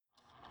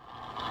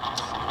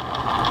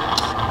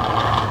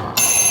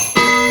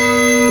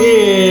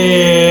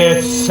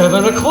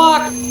7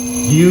 o'clock.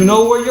 You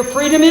know where your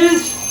freedom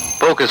is?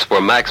 Focus for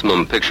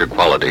maximum picture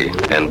quality,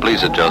 and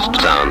please adjust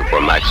sound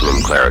for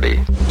maximum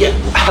clarity. Yeah,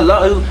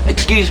 hello,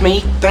 excuse me,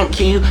 thank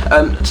you.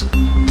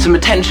 Some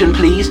attention,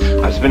 please.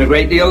 I've spent a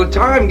great deal of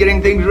time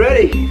getting things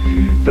ready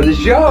for the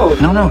show.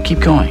 No,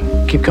 keep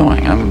going. Keep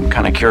going. I'm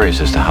kind of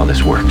curious as to how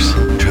this works.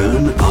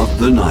 Turn of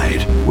the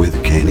Night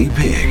with Kenny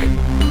Pig.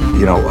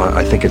 You know,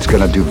 I think it's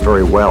going to do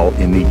very well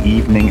in the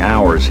evening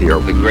hours here.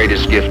 The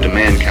greatest gift to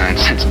mankind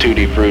since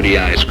Tutti Frutti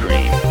ice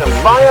cream. A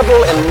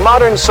viable and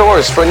modern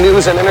source for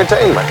news and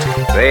entertainment.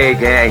 Hey,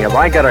 gang, have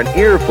I got an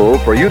earful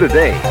for you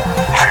today?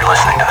 If you're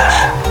listening to this,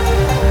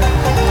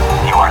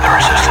 you are the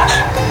resistance.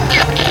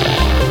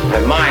 My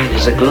mind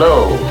is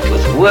aglow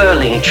with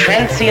whirling,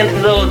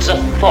 transient loads of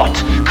thought,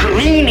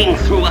 careening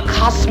through a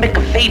cosmic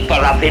vapor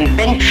of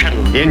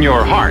invention. In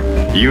your heart,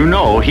 you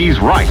know he's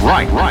right.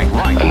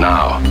 And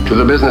now, to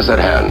the business at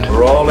hand.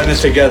 We're all in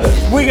this together.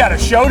 We got a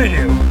show to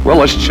do. Well,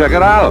 let's check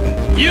it out.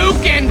 You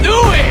can do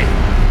it!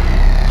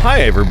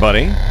 Hi,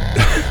 everybody.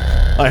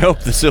 I hope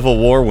the Civil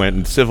War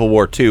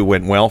II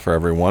went well for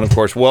everyone. Of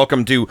course,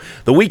 welcome to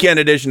the weekend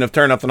edition of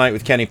Turn Up the Night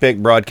with Kenny Pick,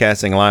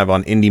 broadcasting live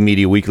on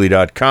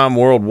IndieMediaWeekly.com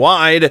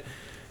worldwide.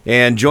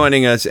 And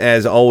joining us,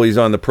 as always,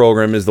 on the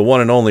program is the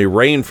one and only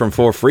Rain from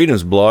Four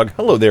Freedoms blog.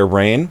 Hello there,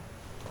 Rain.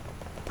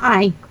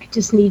 Hi. I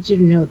just need you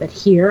to know that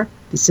here,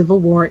 the Civil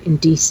War in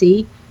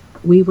D.C.,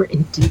 we were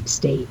in deep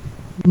state.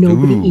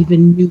 Nobody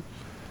even knew.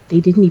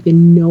 They didn't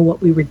even know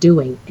what we were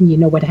doing. And you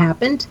know what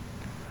happened?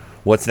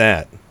 What's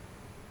that?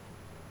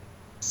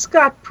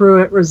 Scott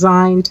Pruitt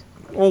resigned.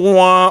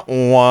 Wah,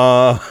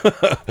 wah.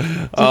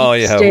 Oh,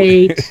 yeah.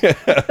 State.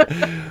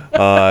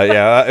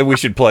 Yeah, we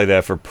should play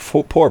that for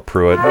poor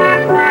Pruitt.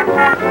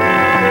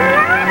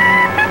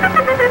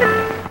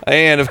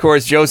 And, of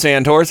course, Joe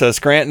Santorsa,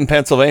 Scranton,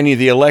 Pennsylvania,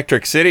 the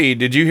Electric City.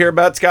 Did you hear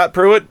about Scott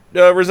Pruitt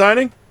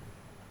resigning?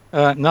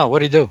 No,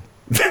 what'd he do?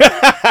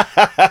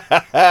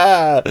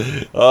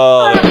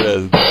 Oh, there it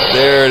is.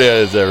 There it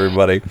is,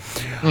 everybody.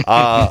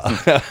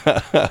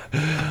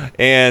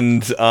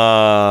 And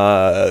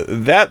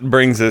that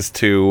brings us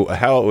to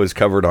how it was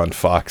covered on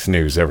Fox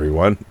News,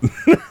 everyone.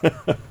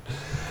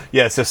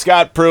 Yeah, so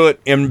Scott Pruitt,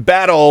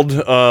 embattled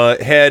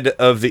head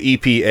of the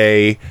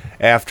EPA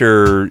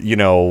after, you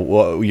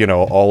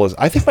know, all his...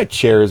 I think my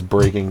chair is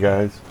breaking,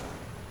 guys.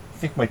 I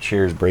think my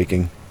chair is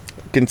breaking.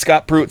 Can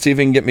Scott Pruitt see if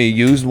he can get me a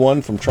used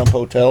one from Trump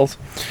Hotels?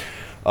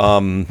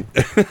 But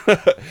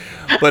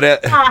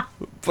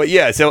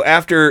yeah, so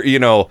after,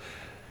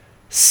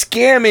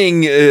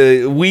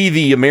 scamming we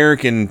the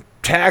American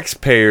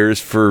taxpayers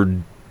for,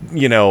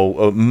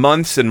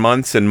 months and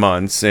months and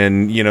months,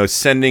 and,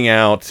 sending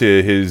out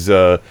to his,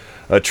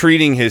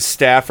 treating his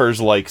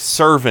staffers like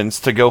servants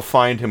to go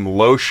find him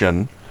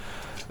lotion,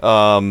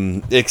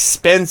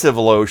 expensive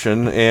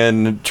lotion,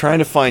 and trying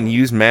to find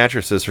used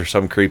mattresses for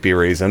some creepy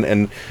reason,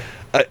 and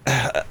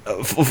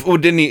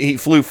didn't he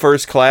flew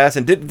first class,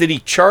 and did he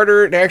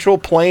charter an actual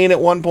plane at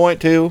one point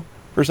too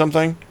or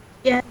something?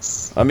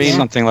 Yes. I mean,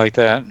 something like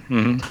that.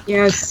 Mm-hmm.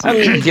 Yes. I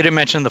mean, you didn't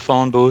mention the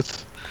phone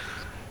booth,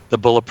 the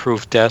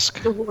bulletproof desk.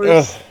 What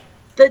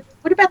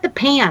about the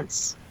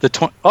pants?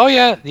 What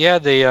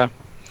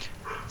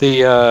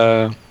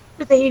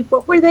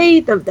were they?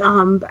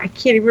 I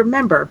can't even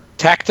remember.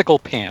 Tactical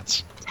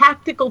pants.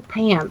 Tactical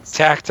pants.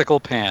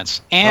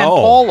 And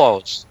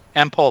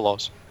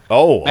polos.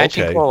 Oh,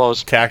 matching okay.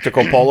 Polos.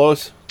 Tactical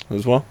polos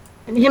as well.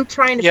 And him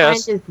trying to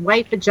find his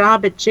wife a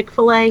job at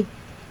Chick-fil-A.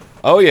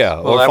 Oh yeah,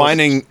 or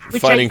finding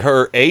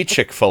her a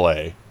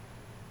Chick-fil-A.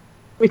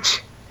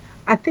 Which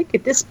I think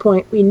at this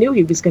point he knew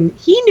he was going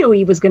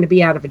to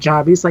be out of a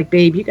job. He was like,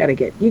 "Babe, you got to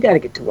get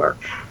to work."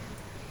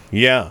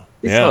 Yeah.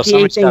 This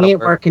EPA thing ain't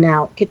working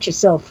out. Get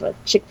yourself a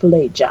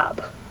Chick-fil-A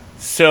job.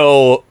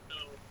 So,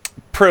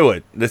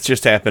 Pruitt, this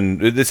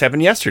happened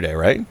yesterday,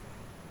 right?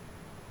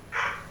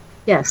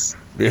 Yes.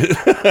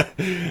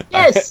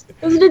 Yes.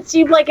 Doesn't it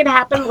seem like it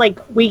happened like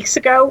weeks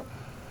ago?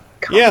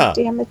 God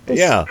damn it.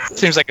 Yeah.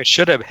 Seems like it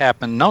should have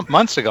happened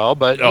months ago,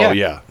 but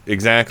yeah,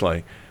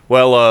 exactly.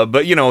 Well,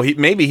 but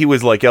maybe he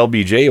was like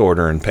LBJ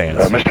ordering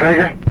pants. Mr.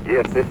 Hager?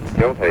 Yes, this is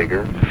Joe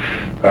Hager.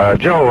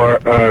 Joe,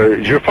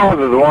 is your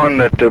father the one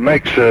that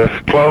makes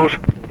clothes?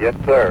 Yes,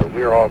 sir.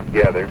 We're all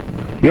together.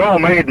 You all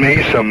made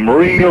me some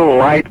real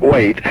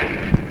lightweight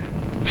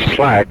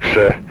slacks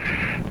that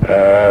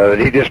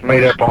he just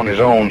made up on his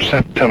own,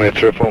 sent to me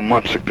 3 or 4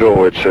 months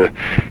ago. It's a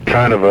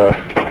kind of a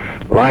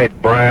light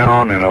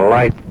brown and a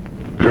light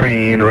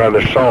green,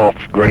 rather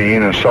soft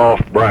green and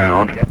soft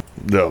brown.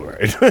 No,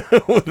 right.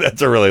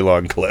 That's a really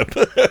long clip.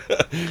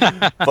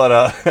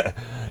 But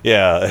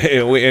yeah,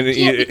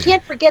 you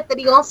can't forget that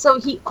he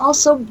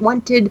also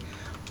wanted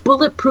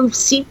bulletproof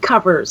seat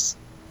covers.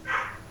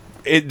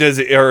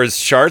 Are his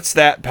charts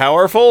that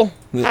powerful?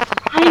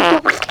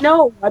 I don't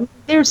know. I mean,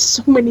 there's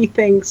so many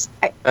things.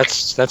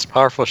 That's a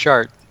powerful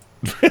chart.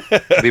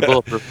 Be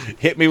bulletproof.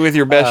 Hit me with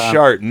your best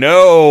chart.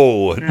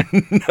 No.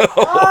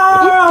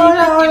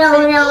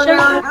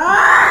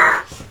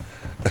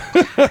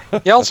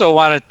 He also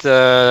wanted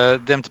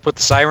them to put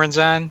the sirens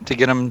on to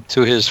get him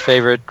to his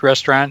favorite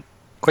restaurant.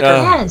 quicker.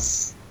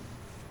 Yes.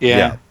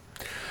 Yeah.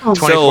 Oh,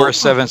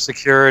 24/7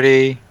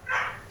 security.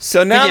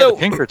 So now the that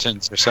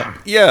Pinkertons or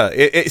something.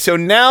 Yeah. So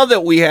now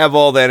that we have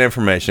all that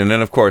information,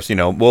 and of course,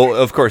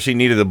 of course, he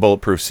needed the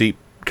bulletproof seat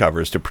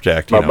covers to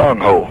protect My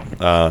bunghole.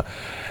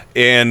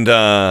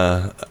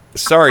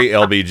 Sorry,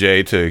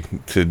 LBJ,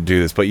 to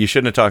do this, but you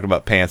shouldn't have talked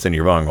about pants in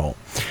your bunghole.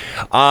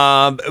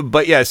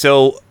 But yeah,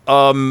 so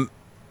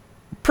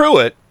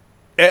Pruitt,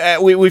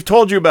 we've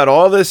told you about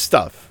all this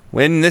stuff.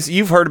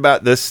 You've heard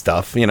about this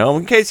stuff,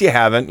 in case you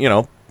haven't,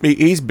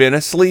 he's been a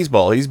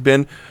sleazeball. He's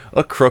been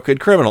a crooked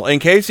criminal. In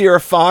case you're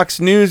a Fox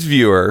News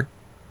viewer,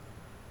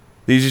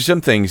 these are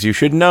some things you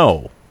should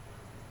know.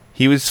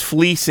 He was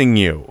fleecing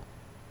you.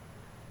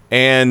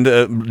 And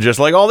just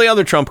like all the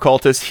other Trump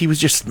cultists, he was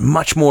just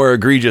much more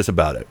egregious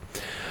about it.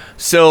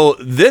 So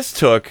this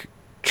took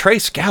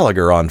Trace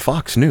Gallagher on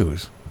Fox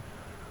News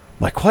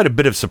like quite a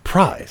bit of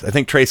surprise. I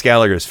think Trace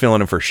Gallagher is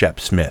filling in for Shep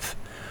Smith.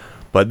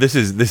 But this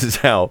is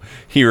how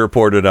he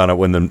reported on it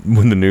when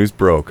the news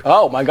broke.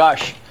 Oh my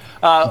gosh.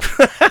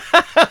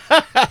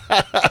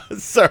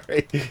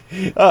 Sorry.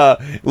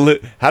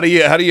 How do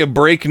you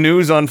break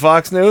news on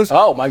Fox News?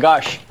 Oh my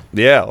gosh.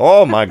 Yeah.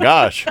 Oh my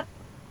gosh.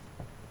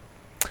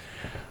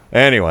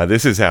 Anyway,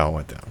 this is how it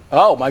went down.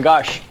 Oh my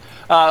gosh.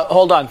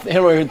 Hold on,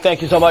 Henry.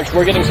 Thank you so much.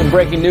 We're getting some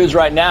breaking news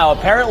right now.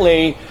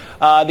 Apparently,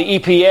 the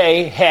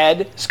EPA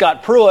head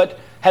Scott Pruitt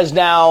has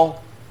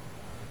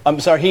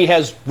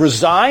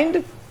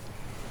resigned.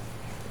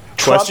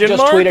 Trump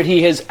just tweeted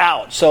he is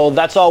out. So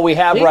that's all we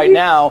have right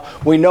now.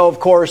 We know, of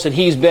course, that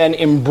he's been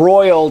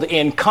embroiled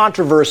in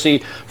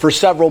controversy for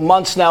several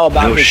months now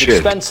about his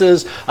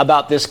expenses,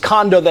 about this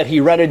condo that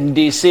he rented in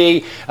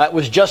D.C. It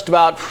was just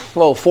about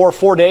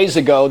 4 days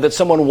ago that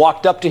someone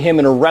walked up to him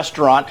in a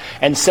restaurant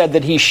and said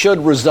that he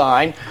should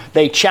resign.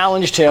 They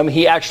challenged him.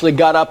 He actually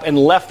got up and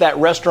left that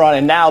restaurant.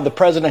 And now the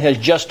president has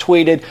just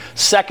tweeted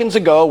seconds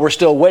ago, we're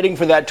still waiting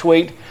for that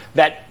tweet,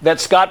 that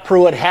Scott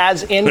Pruitt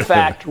has, in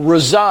fact,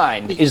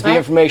 resigned, is the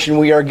information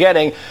we are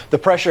getting. The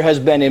pressure has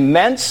been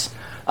immense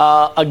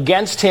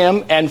against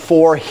him and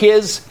for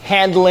his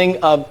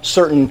handling of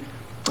certain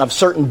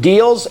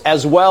deals,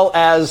 as well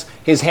as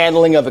his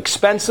handling of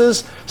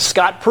expenses.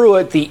 Scott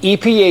Pruitt, the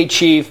EPA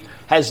chief,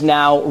 has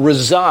now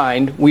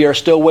resigned. We are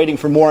still waiting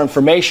for more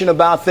information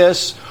about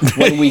this.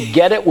 When we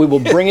get it, we will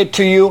bring it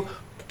to you.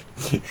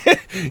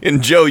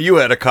 And Joe, you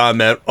had a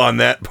comment on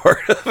that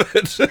part of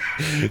it.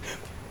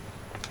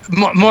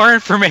 More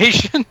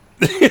information?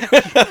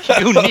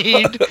 You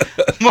need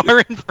more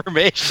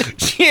information.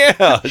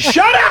 Yeah.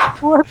 Shut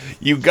up!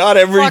 You got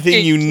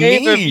everything you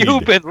need.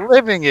 You've been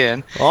living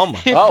in. Oh my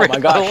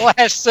gosh. The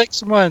last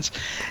 6 months.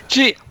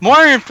 Gee,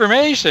 more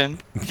information.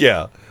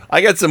 Yeah.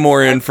 I got some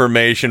more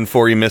information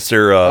for you,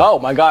 Mr. Oh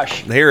my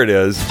gosh. Here it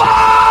is.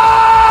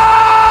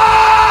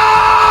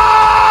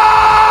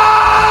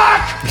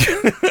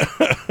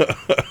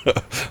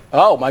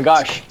 Oh my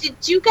gosh. Did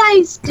you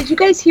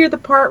guys hear the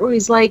part where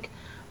he's like,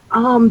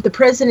 the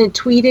president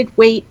tweeted,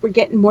 wait, we're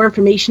getting more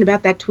information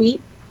about that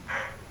tweet?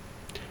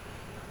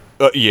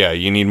 Yeah,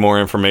 you need more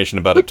information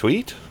about a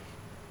tweet?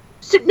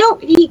 So no,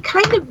 he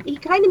kind of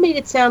made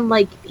it sound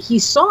like he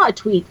saw a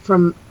tweet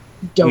from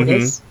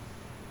Donis,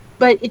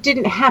 but it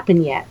didn't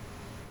happen yet.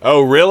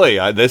 Oh, really?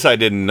 This I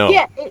didn't know.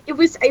 Yeah, it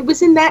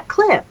was in that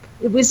clip.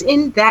 It was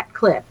in that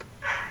clip.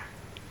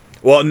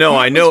 Well, no,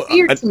 I know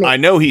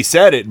he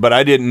said it, but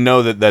I didn't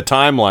know that the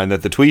timeline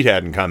that the tweet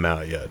hadn't come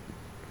out yet.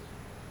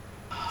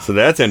 So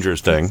that's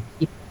interesting.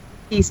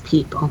 These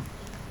people.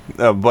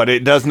 But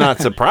it does not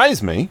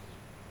surprise me,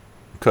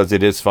 because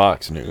it is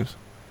Fox News.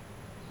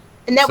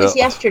 And that was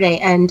yesterday.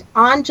 And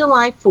on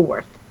July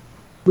 4th,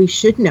 we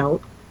should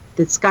note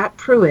that Scott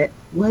Pruitt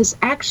was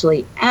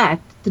actually at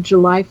the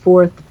July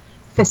 4th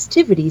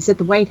festivities at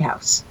the White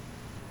House.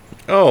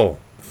 Oh,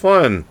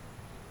 fun.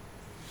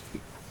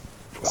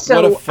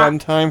 So, what a fun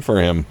time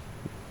for him.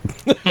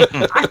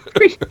 I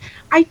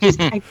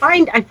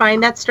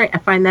find that strange. I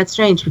find that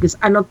strange because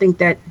I don't think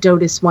that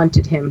Dotis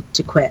wanted him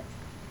to quit.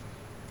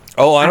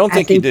 Oh, I don't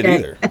think he did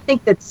either. I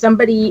think that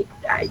somebody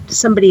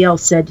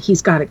else said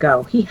he's got to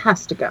go. He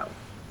has to go.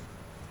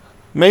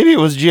 Maybe it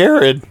was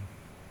Jared.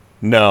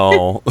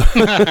 No,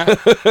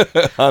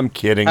 I'm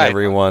kidding,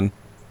 everyone.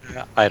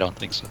 I don't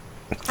think so.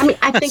 I mean,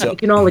 I think we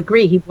can all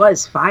agree he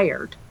was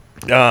fired.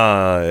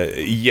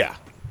 Yeah.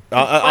 He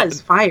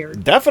was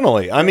fired.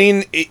 Definitely. I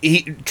mean,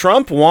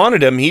 Trump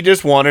wanted him. He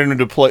just wanted him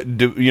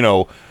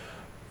to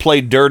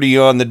play dirty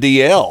on the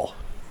DL.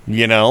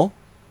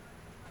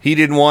 He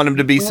didn't want him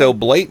to be so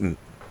blatant.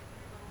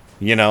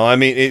 I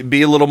mean, it'd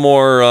be a little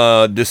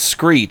more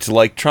discreet,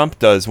 like Trump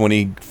does when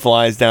he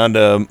flies down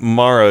to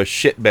Mara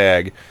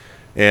Shitbag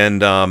and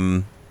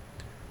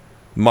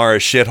Mara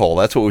Shithole.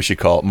 That's what we should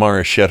call it,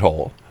 Mara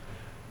Shithole,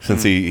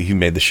 since he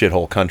made the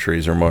shithole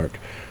countries remark.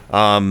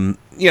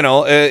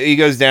 He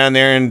goes down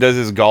there and does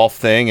his golf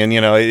thing, and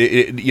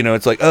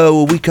it's like, oh,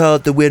 well, we call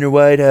it the Winter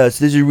White House.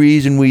 There's a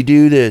reason we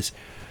do this.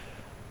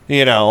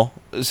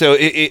 So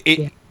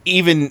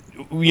even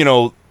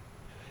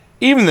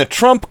the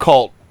Trump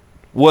cult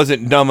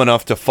wasn't dumb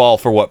enough to fall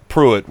for what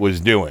Pruitt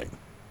was doing.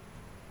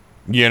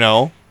 You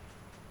know?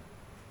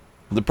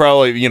 There's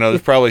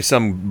probably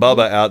some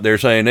Bubba out there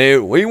saying, hey,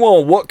 we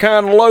want what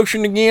kind of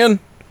lotion again?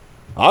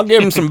 I'll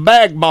give him some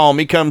bag balm.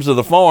 He comes to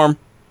the farm.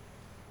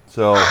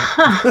 So.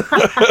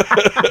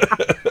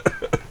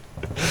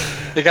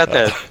 They got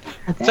that.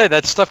 Say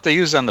that stuff they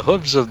use on the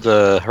hooves of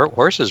the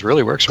horses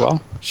really works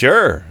well.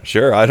 Sure.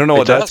 I don't know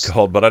what that's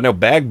called, but I know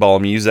bag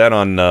balm. You use that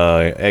on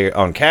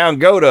cow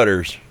and goat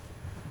udders.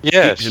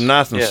 Yes. Keeps them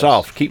nice and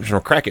soft. Keeps them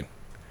from cracking.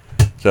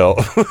 So.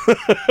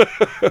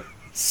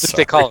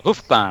 They call it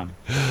hoof balm.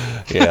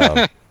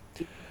 Yeah.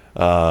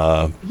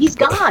 He's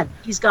gone.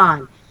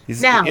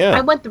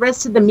 I want the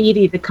rest of the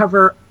media to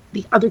cover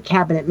the other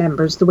cabinet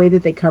members the way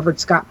that they covered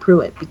Scott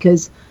Pruitt,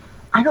 because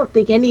I don't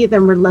think any of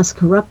them are less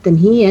corrupt than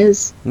he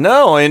is.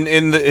 No, and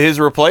his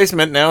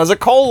replacement now is a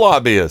coal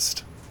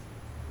lobbyist.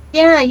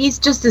 Yeah, he's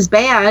just as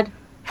bad.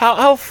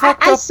 How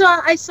fucked up?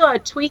 I saw a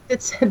tweet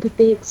that said that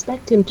they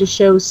expect him to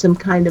show some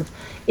kind of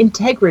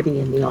integrity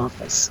in the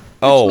office,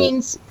 which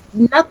means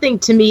nothing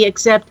to me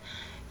except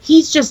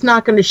he's just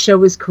not going to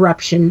show his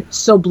corruption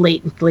so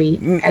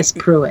blatantly as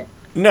Pruitt.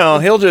 No,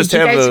 he'll just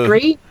have. You guys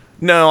agree?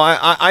 No,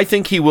 I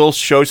think he will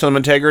show some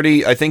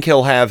integrity. I think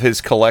he'll have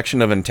his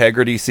collection of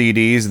integrity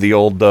CDs, the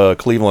old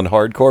Cleveland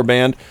hardcore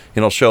band,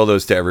 and he'll show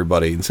those to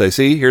everybody and say,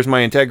 see, here's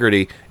my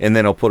integrity, and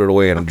then he'll put it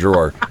away in a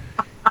drawer.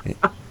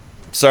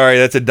 Sorry,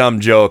 that's a dumb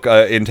joke.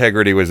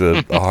 Integrity was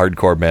a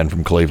hardcore band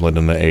from Cleveland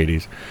in the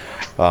 80s.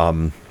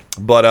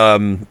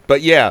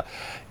 But yeah,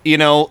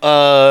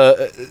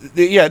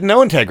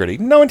 no integrity.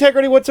 No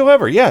integrity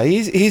whatsoever. Yeah,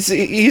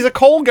 he's a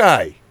coal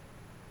guy.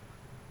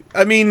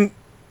 I mean...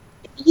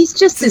 He's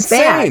just as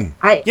bad.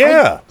 I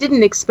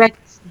didn't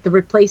expect the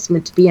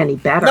replacement to be any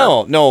better.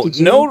 No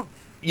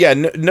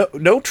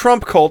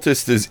Trump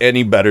cultist is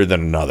any better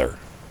than another.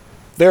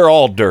 They're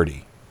all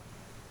dirty.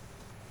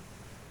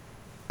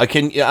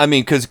 Can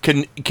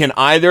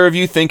either of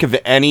you think of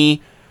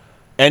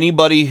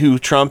anybody who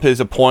Trump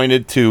has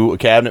appointed to a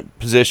cabinet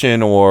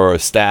position or a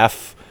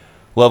staff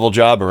level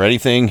job or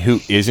anything who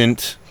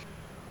isn't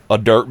a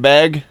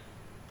dirtbag?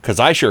 Because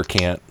I sure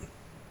can't.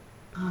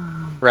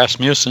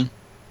 Rasmussen.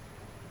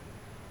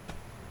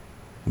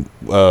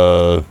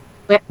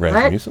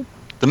 Rasmussen?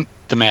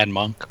 The Mad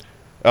Monk.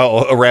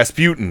 Oh, a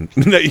Rasputin.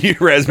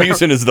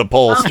 Rasmussen is the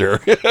pollster.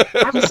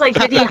 I was like,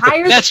 did he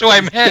hire? That's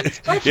what I meant.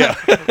 Yeah.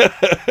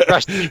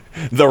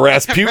 The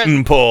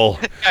Rasputin poll.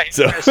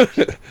 So,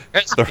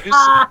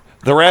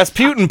 the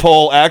Rasputin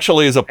poll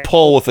actually is a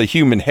poll with a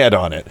human head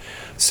on it.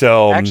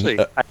 So actually,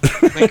 I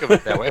think of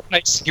it that way. When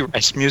I see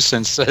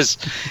Rasmussen says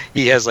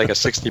he has like a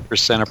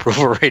 60%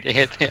 approval rating,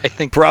 I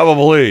think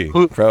probably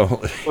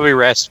Rasputin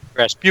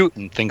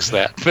thinks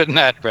that, but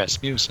not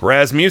Rasmussen.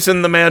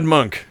 Rasmussen, the Mad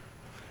Monk.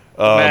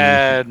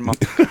 Mad Monk.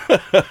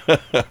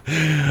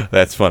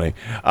 That's funny.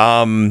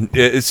 And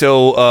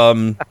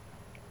we're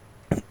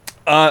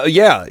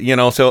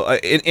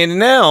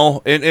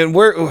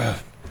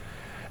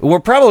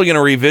probably going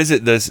to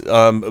revisit this,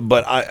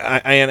 but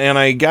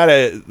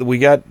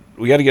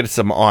we got to get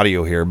some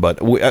audio here, but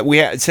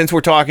since we're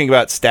talking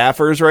about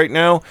staffers right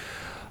now,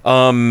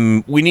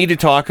 we need to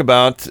talk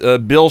about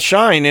Bill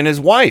Shine and his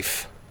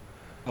wife.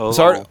 This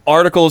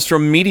article is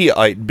from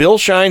Mediaite. Bill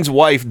Shine's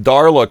wife,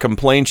 Darla,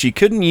 complained she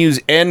couldn't use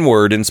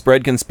N-word and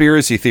spread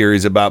conspiracy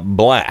theories about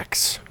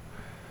blacks.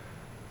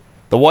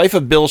 The wife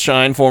of Bill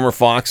Shine, former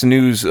Fox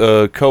News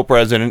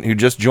co-president who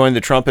just joined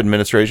the Trump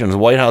administration as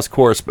White House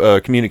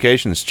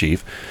communications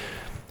chief,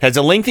 has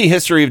a lengthy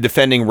history of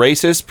defending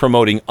racists,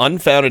 promoting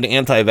unfounded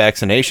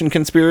anti-vaccination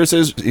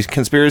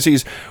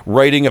conspiracies,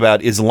 writing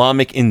about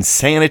Islamic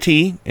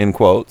insanity, in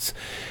quotes,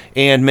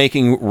 and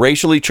making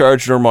racially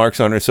charged remarks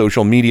on her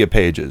social media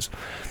pages.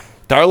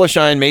 Darla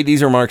Shine made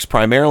these remarks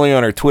primarily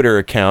on her Twitter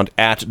account,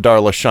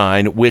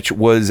 @DarlaShine, which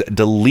was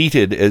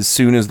deleted as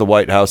soon as the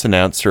White House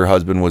announced her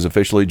husband was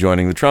officially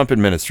joining the Trump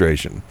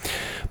administration.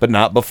 But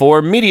not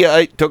before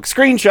Mediaite took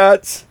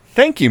screenshots.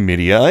 Thank you,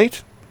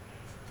 Mediaite.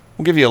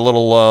 We'll give you a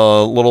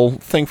little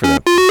thing for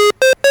that.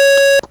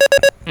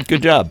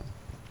 Good job.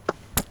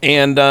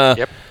 And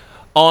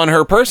on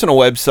her personal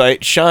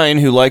website, Shine,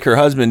 who like her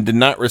husband did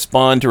not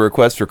respond to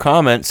requests for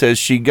comment, says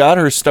she got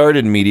her start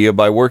in media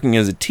by working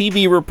as a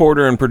TV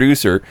reporter and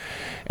producer.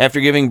 After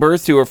giving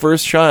birth to her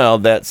first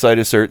child, that site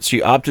asserts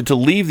she opted to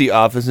leave the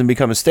office and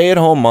become a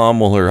stay-at-home mom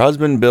while her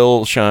husband,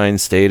 Bill Shine,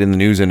 stayed in the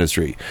news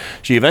industry.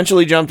 She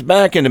eventually jumped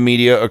back into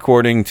media,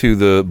 according to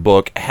the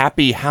book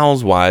Happy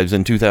Housewives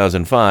in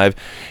 2005,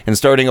 and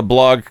starting a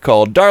blog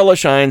called Darla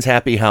Shine's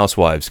Happy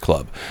Housewives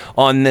Club.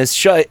 On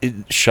this I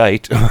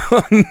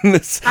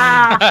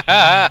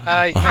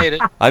hate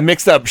it. I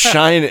mixed up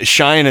shine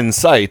and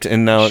sight,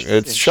 and now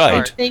it's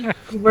shite. I think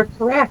you were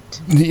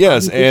correct.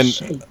 Yes,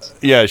 and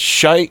yeah,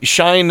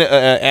 Shine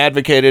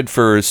advocated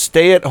for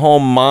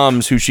stay-at-home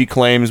moms who she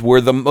claims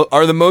are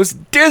the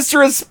most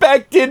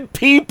disrespected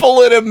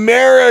people in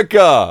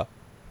America.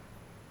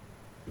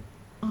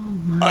 Oh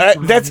my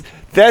God.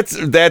 That's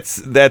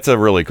a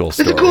really cool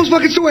story. That's the coolest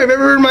fucking story I've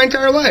ever heard in my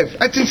entire life.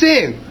 That's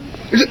insane.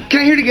 Can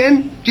I hear it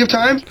again? Do you have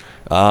time?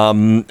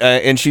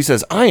 And she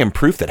says, I am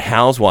proof that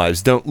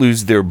housewives don't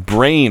lose their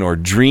brain or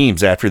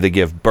dreams after they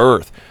give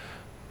birth.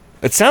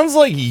 It sounds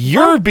like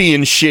you're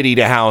being shitty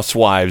to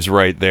housewives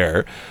right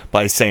there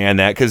by saying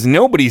that, because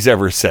nobody's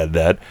ever said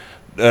that,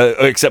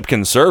 except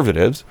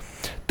conservatives.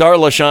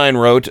 Darla Shine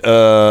wrote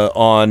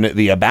on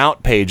the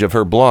About page of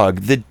her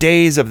blog, the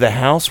days of the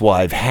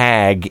housewife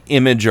hag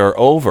image are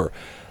over.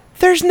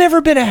 There's never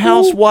been a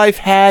housewife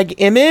hag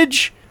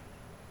image.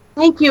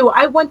 Thank you.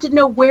 I want to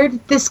know, where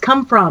did this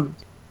come from?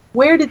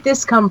 Where did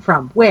this come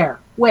from? Where?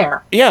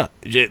 Yeah.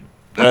 I'm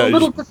a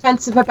little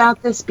defensive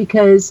about this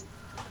because,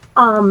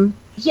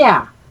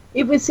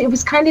 it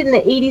was kind of in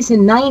the 80s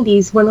and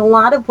 90s when a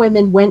lot of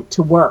women went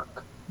to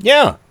work.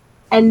 Yeah.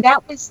 And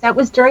that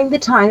was during the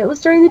time. It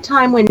was during the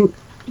time when,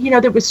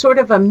 there was sort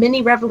of a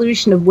mini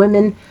revolution of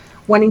women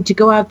wanting to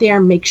go out there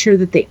and make sure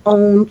that they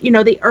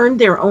earned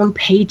their own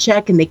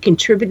paycheck and they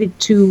contributed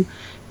to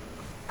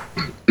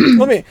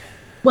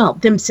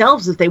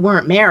themselves if they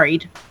weren't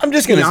married. I'm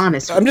just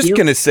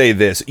gonna say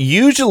this.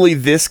 Usually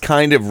this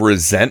kind of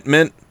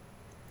resentment,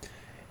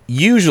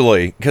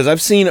 because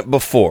I've seen it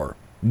before,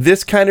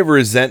 this kind of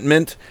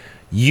resentment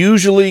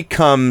usually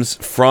comes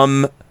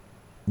from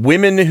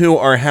women who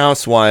are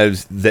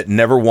housewives that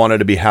never wanted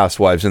to be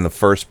housewives in the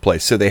first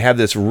place. So they have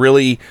this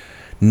really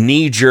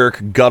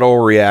knee-jerk guttural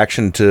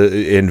reaction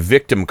in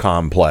victim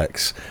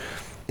complex,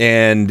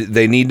 and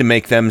they need to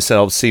make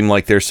themselves seem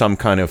like they're some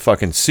kind of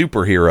fucking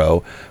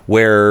superhero,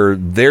 where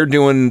they're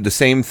doing the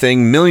same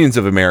thing millions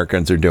of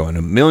Americans are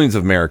doing, millions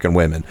of American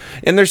women,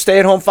 and they're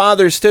stay-at-home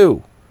fathers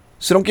too.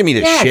 So don't give me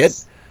this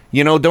shit.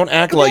 Don't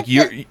act like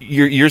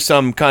you're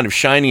some kind of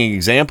shining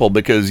example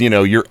because,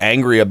 you're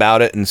angry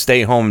about it and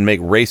stay home and make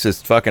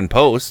racist fucking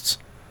posts.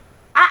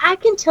 I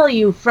can tell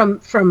you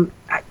from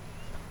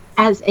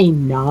as a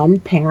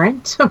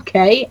non-parent,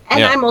 okay? And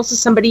yeah. I'm also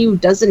somebody who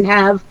doesn't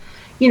have,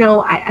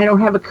 I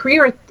don't have a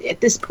career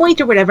at this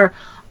point or whatever.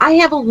 I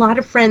have a lot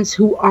of friends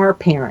who are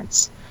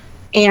parents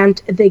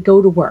and they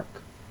go to work.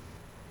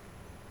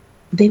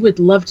 They would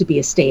love to be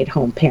a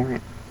stay-at-home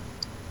parent.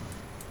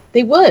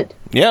 They would.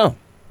 Yeah.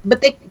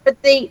 But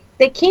they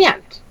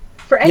can't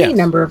for any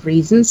number of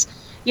reasons,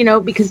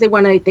 because they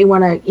want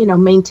to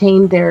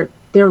maintain their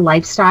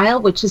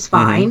lifestyle, which is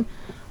fine,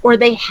 or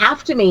they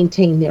have to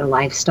maintain their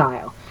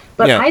lifestyle.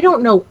 But I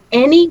don't know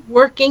any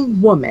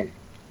working woman,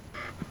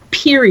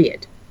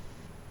 period,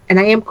 and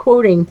I am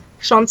quoting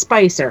Sean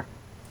Spicer,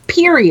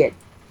 period,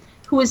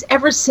 who has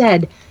ever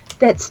said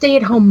that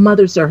stay-at-home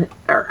mothers are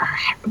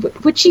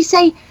would she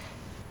say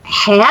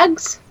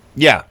hags?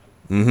 Yeah.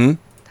 Mm-hmm.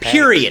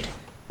 Period.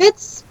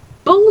 That's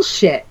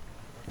bullshit.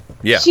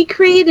 Yeah. She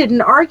created an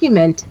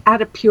argument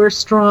out of pure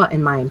straw,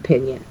 in my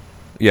opinion.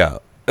 Yeah.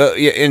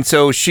 And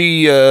so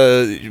she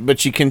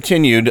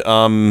continued,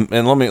 and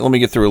let me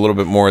get through a little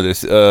bit more of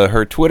this.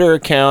 Her Twitter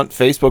account,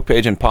 Facebook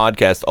page, and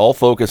podcast all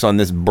focus on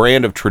this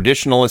brand of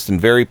traditionalist and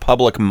very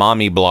public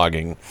mommy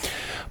blogging.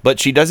 But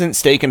she doesn't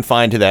stay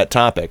confined to that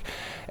topic.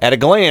 At a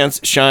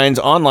glance, Shine's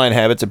online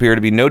habits appear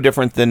to be no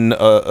different than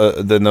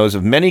those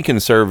of many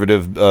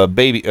conservative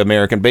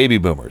American baby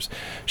boomers.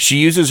 She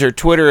uses her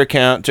Twitter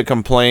account to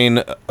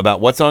complain about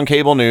what's on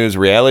cable news,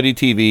 reality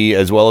TV,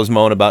 as well as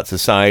moan about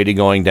society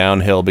going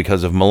downhill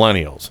because of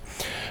millennials.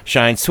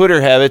 Shine's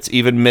Twitter habits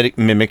even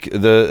mimic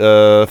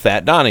the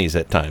Fat Donnies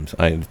at times.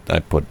 I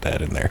put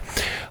that in there.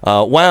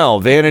 Wow,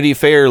 Vanity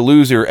Fair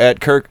loser at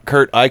Kurt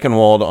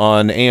Eichenwald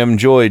on AM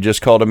Joy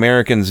just called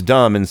Americans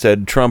dumb and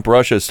said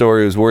Trump-Russia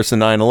story was worse than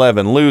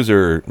 9/11.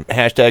 Loser.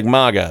 Hashtag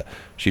MAGA,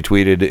 she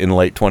tweeted in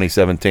late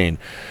 2017.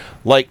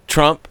 Like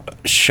Trump,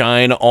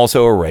 Shine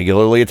also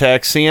regularly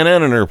attacks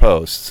CNN in her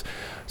posts.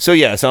 So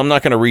I'm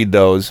not going to read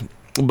those,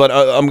 but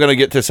I'm going to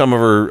get to some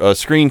of her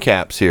screen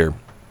caps here.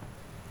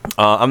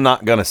 I'm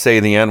not gonna say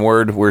the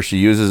N-word where she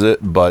uses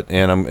it,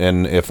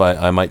 and if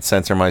I might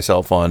censor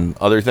myself on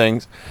other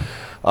things.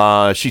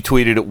 She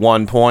tweeted at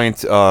one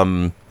point,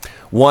 1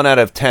 out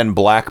of 10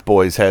 black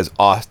boys has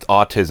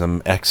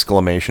autism!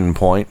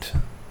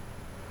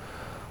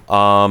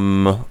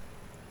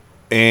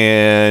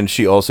 And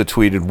she also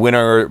tweeted, when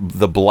are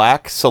the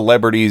black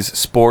celebrities,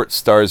 sports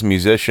stars,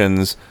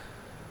 musicians?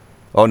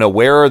 Oh no,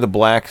 where are the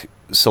black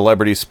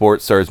celebrities,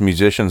 sports stars,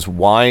 musicians?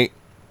 Why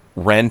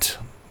rent?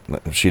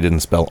 She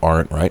didn't spell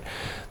aren't right.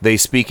 They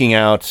speaking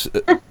out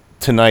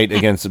tonight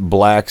against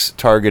blacks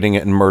targeting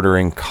and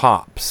murdering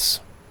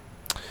cops.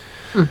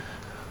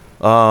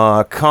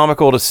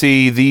 Comical to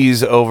see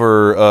these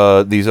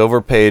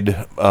overpaid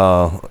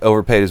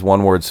is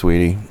one word,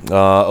 sweetie.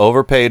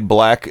 Overpaid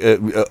black.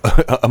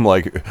 I'm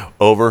like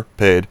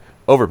overpaid.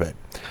 Overpaid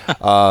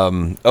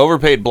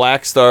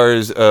black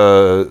stars,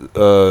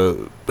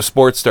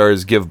 sports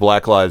stars give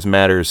Black Lives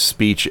Matter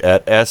speech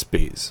at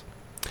ESPYs.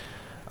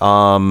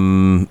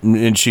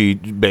 And she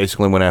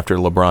basically went after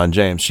LeBron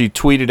James. She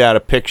tweeted out a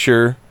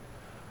picture,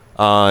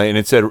 and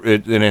it said,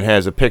 and it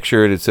has a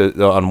picture. It says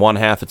on one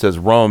half it says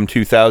Rome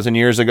 2,000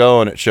 years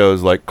ago, and it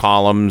shows like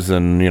columns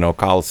and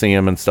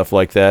Colosseum and stuff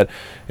like that,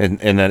 and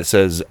then it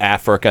says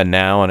Africa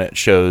now, and it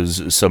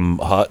shows some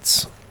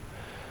huts.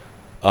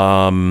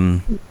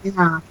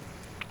 Yeah.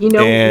 You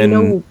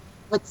know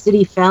what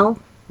city fell?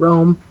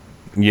 Rome.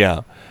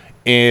 Yeah.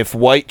 If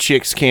white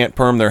chicks can't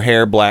perm their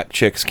hair, black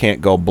chicks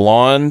can't go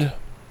blonde.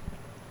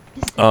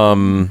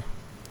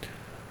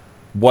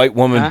 White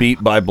woman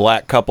beat by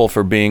black couple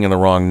for being in the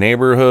wrong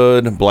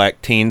neighborhood.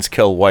 Black teens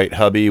kill white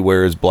hubby,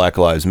 whereas Black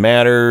Lives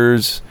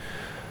Matters.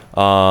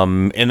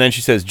 And then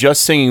she says,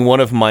 just singing one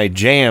of my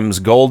jams,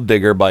 Gold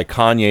Digger by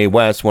Kanye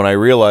West, when I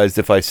realized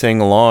if I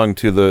sing along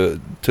to the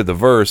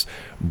verse,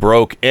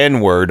 broke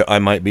N-word, I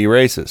might be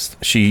racist.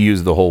 She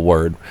used the whole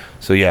word.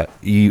 So you're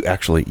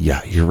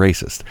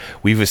racist.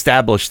 We've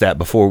established that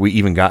before we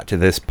even got to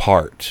this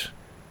part,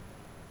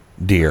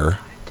 dear.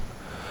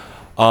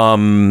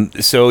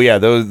 So yeah,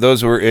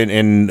 those were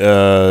in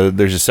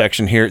there's a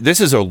section here. This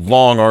is a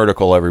long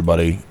article,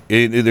 everybody.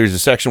 There's a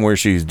section where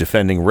she's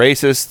defending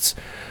racists.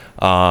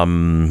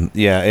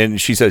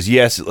 And she says,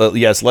 yes,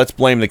 let's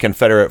blame the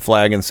Confederate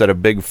flag instead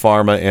of big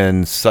pharma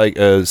and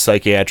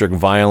psychiatric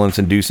violence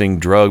inducing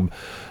drug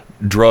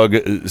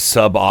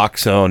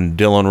Suboxone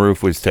Dylan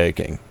Roof was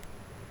taking.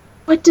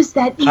 What does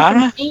that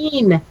even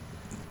mean?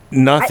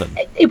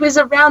 Nothing. It was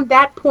around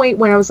that point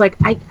when I was like,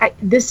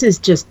 this is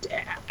just,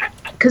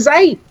 because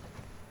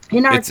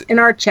in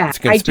our chat,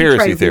 I do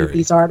try to read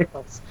these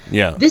articles.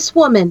 Yeah. This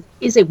woman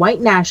is a white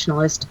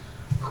nationalist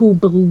who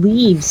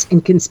believes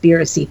in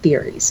conspiracy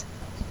theories.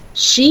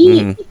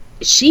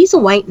 She's a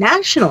white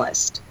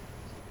nationalist.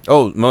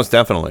 Oh, most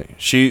definitely.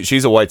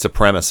 She's a white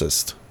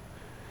supremacist.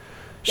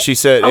 She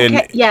said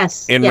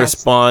in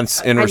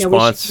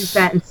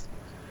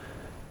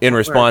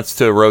response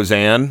to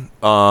Roseanne,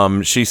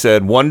 she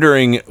said,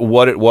 wondering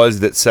what it was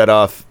that set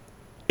off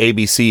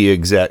ABC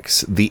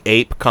execs, the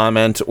ape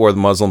comment or the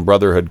Muslim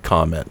Brotherhood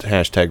comment.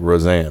 #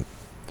 Roseanne.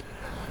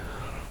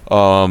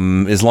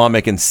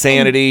 Islamic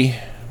insanity.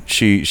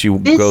 She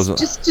goes.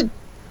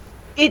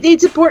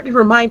 It's important to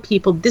remind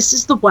people this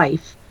is the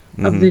wife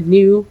of the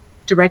new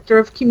director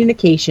of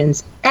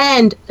communications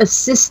and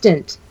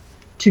assistant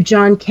to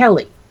John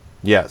Kelly.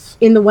 Yes.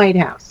 In the White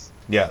House.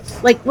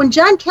 Yes. Like when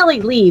John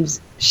Kelly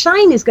leaves,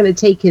 Schein is going to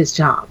take his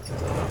job.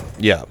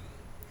 Yeah.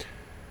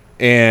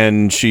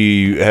 And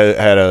she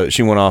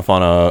she went off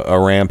on a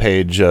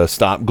rampage.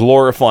 Stop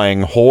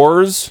glorifying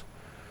whores.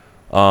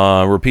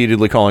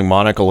 Repeatedly calling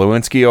Monica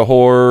Lewinsky a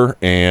whore,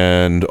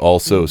 and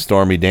also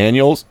Stormy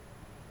Daniels.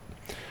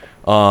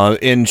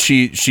 And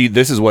she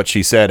this is what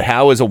she said: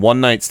 how is a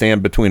one night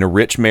stand between a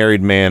rich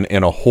married man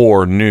and a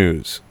whore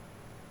news?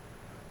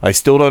 I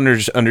still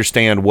don't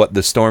understand what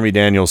the Stormy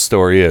Daniels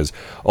story is.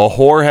 A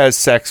whore has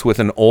sex with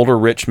an older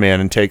rich man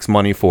and takes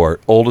money for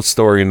it. Oldest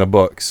story in the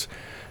books.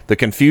 The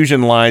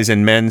confusion lies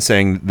in men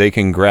saying they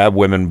can grab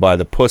women by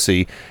the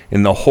pussy,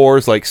 and the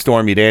whores like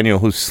Stormy Daniel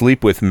who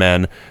sleep with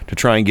men to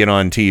try and get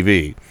on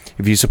TV.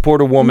 If you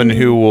support a woman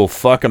who will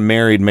fuck a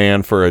married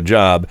man for a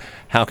job,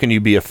 how can you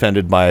be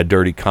offended by a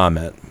dirty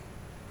comment?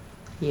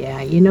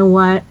 Yeah, you know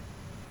what?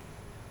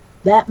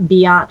 That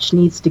biatch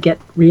needs to get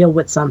real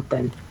with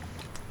something.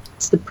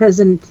 It's the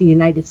president of the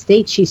United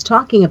States she's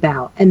talking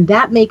about, and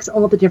that makes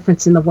all the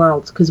difference in the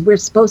world, because we're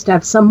supposed to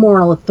have some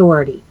moral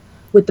authority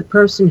with the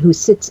person who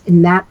sits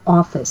in that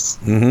office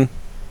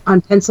on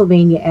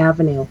Pennsylvania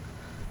Avenue.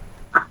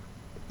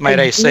 Might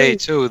I say,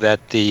 too,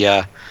 that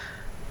the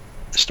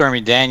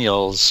Stormy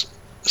Daniels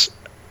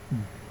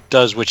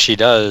does what she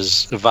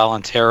does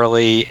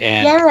voluntarily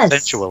and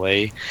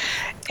consensually.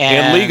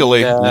 And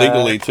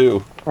legally,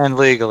 too. And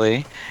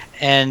legally.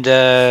 And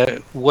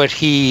what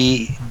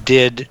he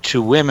did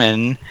to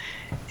women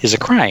is a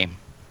crime.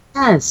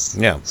 Yes.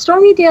 Yeah.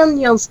 Stormy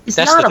Daniels is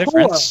not a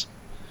whore.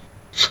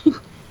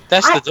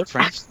 That's the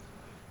difference.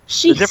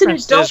 The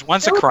difference is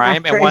one's a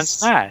crime and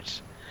one's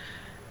not.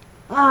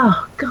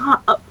 Oh,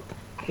 God. Oh,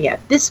 yeah,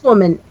 this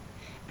woman.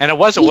 And it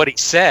wasn't what he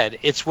said.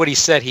 It's what he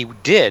said he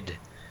did.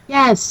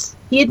 Yes.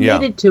 He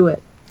admitted to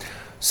it.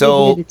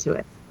 So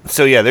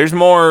yeah, there's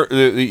more.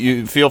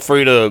 You feel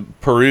free to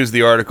peruse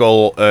the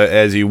article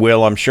as you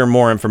will. I'm sure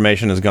more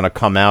information is going to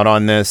come out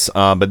on this.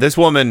 But this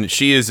woman,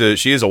 she is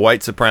a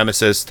white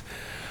supremacist,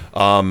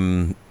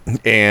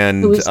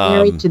 and who is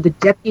married to the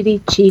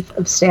deputy chief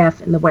of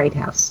staff in the White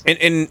House.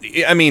 And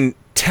I mean,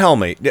 tell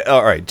me,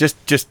 all right,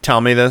 just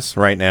tell me this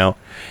right now.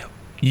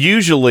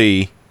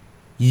 Usually,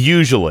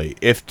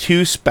 if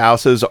two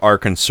spouses are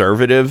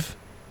conservative,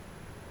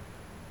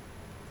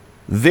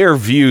 their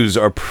views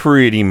are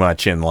pretty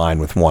much in line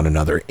with one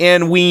another.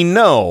 And we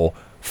know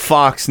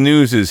Fox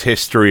News'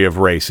 history of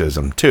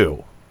racism,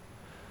 too.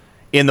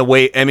 In the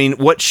way, I mean,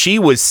 what she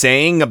was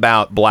saying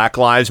about Black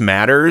Lives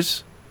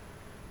Matters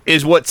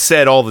is what's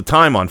said all the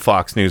time on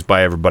Fox News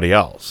by everybody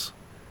else.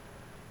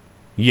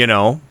 You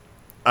know?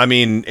 I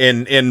mean,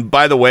 and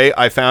by the way,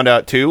 I found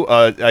out, too,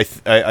 I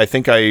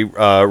think I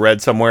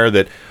read somewhere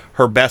that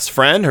her best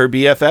friend, her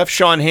BFF,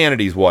 Sean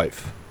Hannity's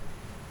wife.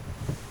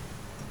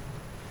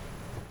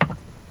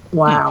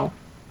 Wow.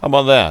 How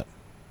about that?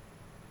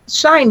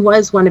 Schein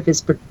was one of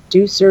his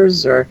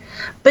producers,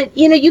 but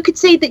you could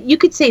say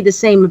the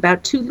same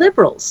about two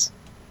liberals.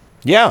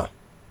 Yeah.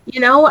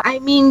 I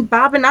mean,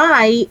 Bob and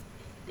I,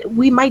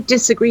 we might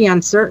disagree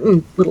on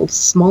certain little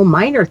small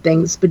minor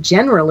things, but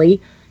generally,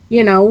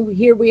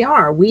 here we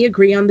are. We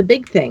agree on the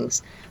big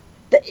things.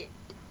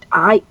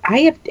 I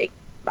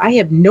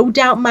have no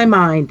doubt in my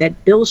mind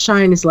that Bill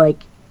Shine is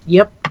like,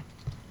 yep,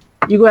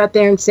 you go out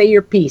there and say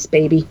your piece,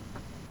 baby.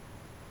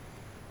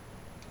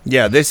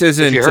 Yeah, this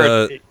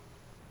isn't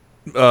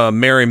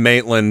Mary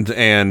Maitland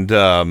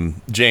and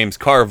James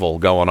Carville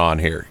going on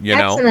here.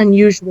 That's an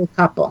unusual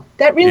couple.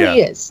 That really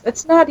is.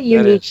 That's not a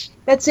unique.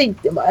 That's a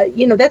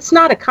that's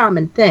not a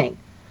common thing.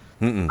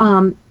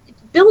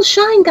 Bill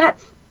Shine got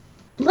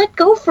let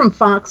go from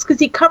Fox because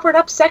he covered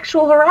up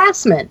sexual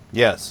harassment.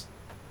 Yes.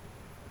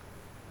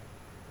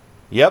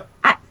 Yep.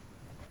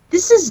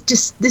 This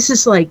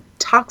is like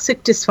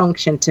toxic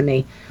dysfunction to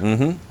me.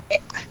 Mm-hmm.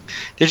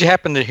 Did you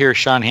happen to hear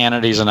Sean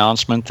Hannity's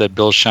announcement that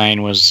Bill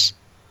Shine was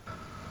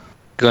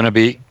going to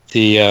be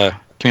the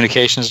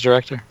communications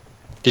director?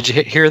 Did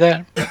you hear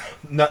that?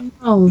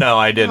 No,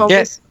 I didn't.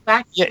 Was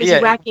he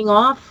whacking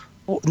off?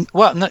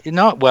 Well,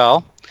 no.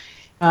 Well,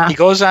 he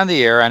goes on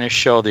the air on his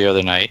show the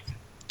other night,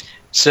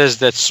 says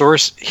that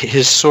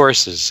his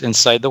sources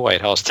inside the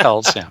White House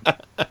tells him.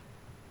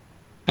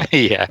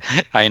 Yeah,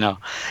 I know.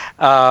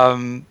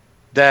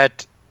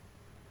 That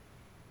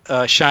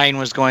Shine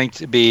was going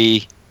to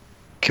be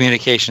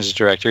communications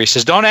director. He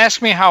says, "Don't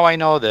ask me how I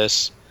know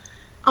this."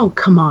 Oh,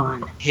 come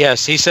on.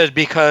 Yes, he said,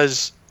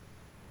 because,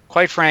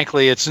 quite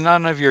frankly, it's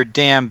none of your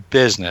damn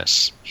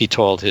business, he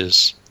told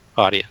his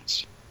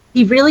audience.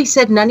 He really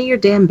said none of your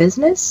damn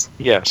business?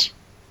 Yes.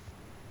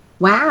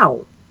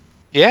 Wow.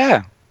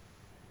 Yeah.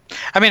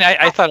 I mean,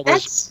 I thought it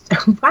was...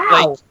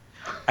 Wow. Like,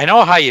 I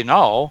know how you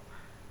know.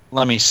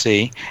 Let me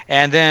see.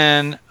 And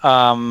then,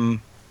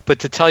 but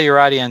to tell your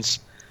audience,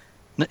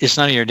 it's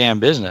none of your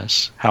damn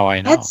business how I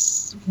know.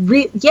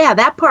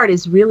 That part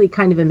is really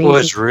kind of amazing.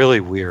 Well, it's really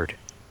weird.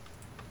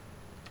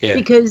 Yeah.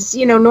 Because,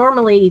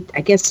 normally, I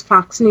guess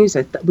Fox News,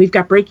 we've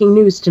got breaking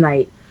news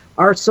tonight.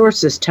 Our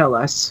sources tell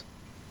us.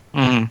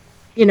 Mm-hmm.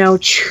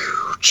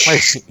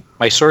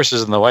 My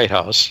sources in the White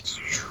House.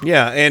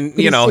 Yeah, and,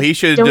 he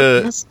should...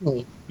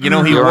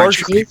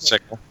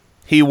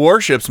 he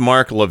worships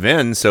Mark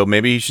Levin, so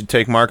maybe he should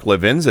take Mark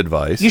Levin's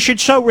advice. You should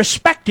show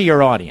respect to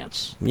your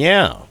audience.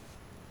 Yeah.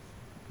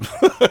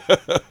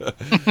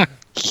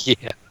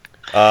 Yeah.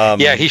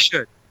 Yeah, he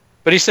should.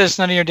 But he says it's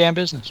none of your damn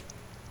business.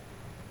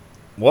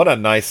 What a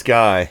nice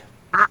guy.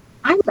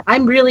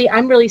 I'm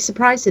really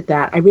surprised at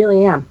that. I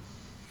really am.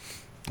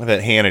 I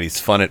bet Hannity's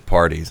fun at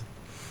parties.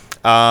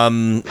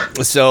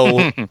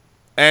 So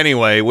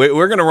anyway,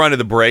 we're going to run to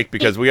the break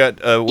because we got...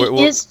 it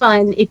is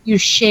fun if you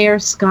share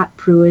Scott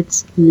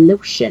Pruitt's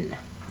lotion.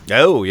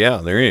 Oh, yeah,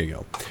 there you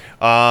go.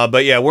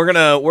 But yeah, we're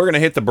gonna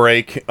hit the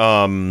break.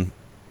 And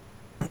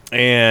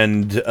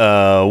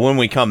when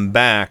we come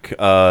back,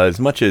 as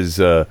much as...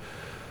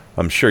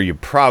 I'm sure you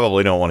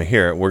probably don't want to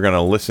hear it. We're going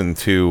to listen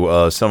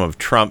to some of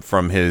Trump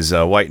from his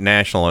white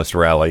nationalist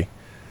rally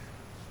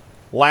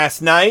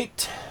last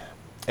night.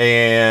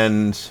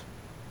 And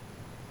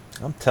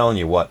I'm telling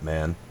you what,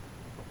 man.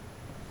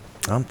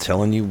 I'm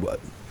telling you what.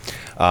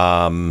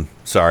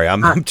 Sorry,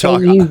 I'm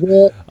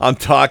talking. I'm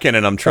talking,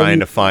 and I'm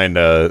trying to find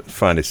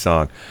a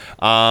song.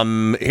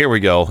 Here we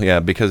go. Yeah,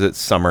 because it's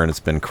summer and it's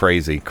been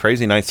crazy.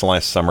 Crazy Nights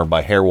Last Summer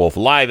by Hairwolf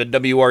live at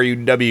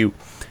WRUW.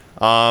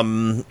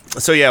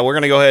 So yeah, we're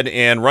going to go ahead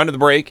and run to the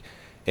break,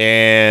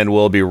 and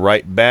we'll be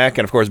right back.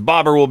 And of course,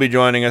 Bobber will be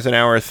joining us in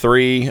hour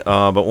 3.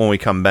 But when we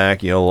come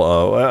back,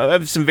 you'll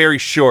have some very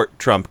short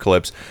Trump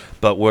clips,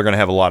 but we're going to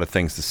have a lot of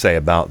things to say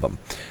about them.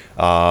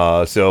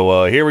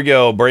 So here we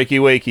go. Breaky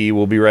wakey.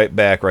 We'll be right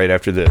back right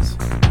after this.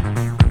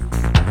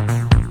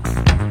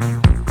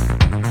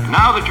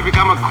 Now that you've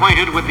become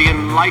acquainted with the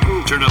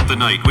enlightened Turn Up the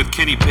Night with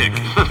Kenny Pick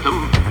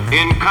system,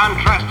 in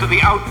contrast to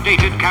the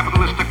outdated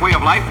capitalistic way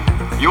of life,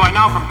 you are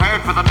now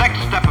prepared for the next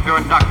step of your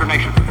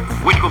indoctrination,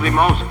 which will be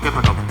most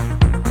difficult.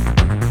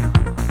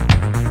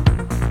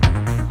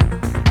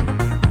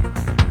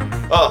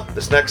 Oh,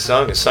 this next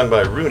song is sung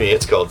by Rooney.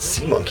 It's called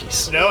Sea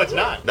Monkeys. No, it's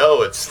not.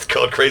 No, it's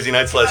called Crazy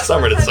Nights Last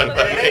Summer, and it's sung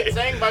by me. It's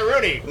sang by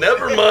Rooney.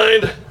 Never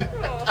mind.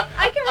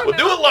 I can remember. We'll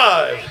do it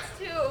live.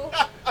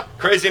 Too.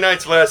 Crazy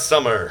Nights Last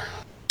Summer.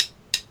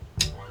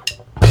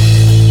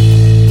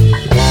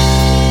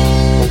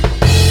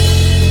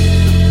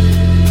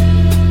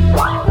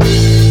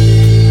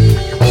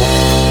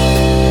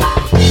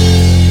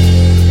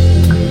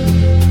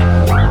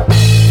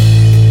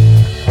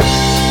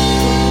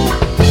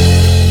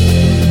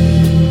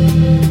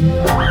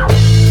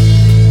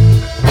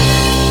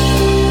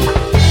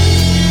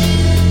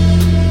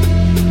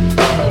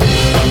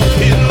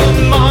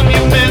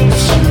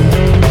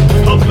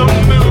 Of the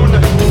moon,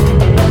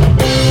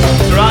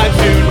 thrives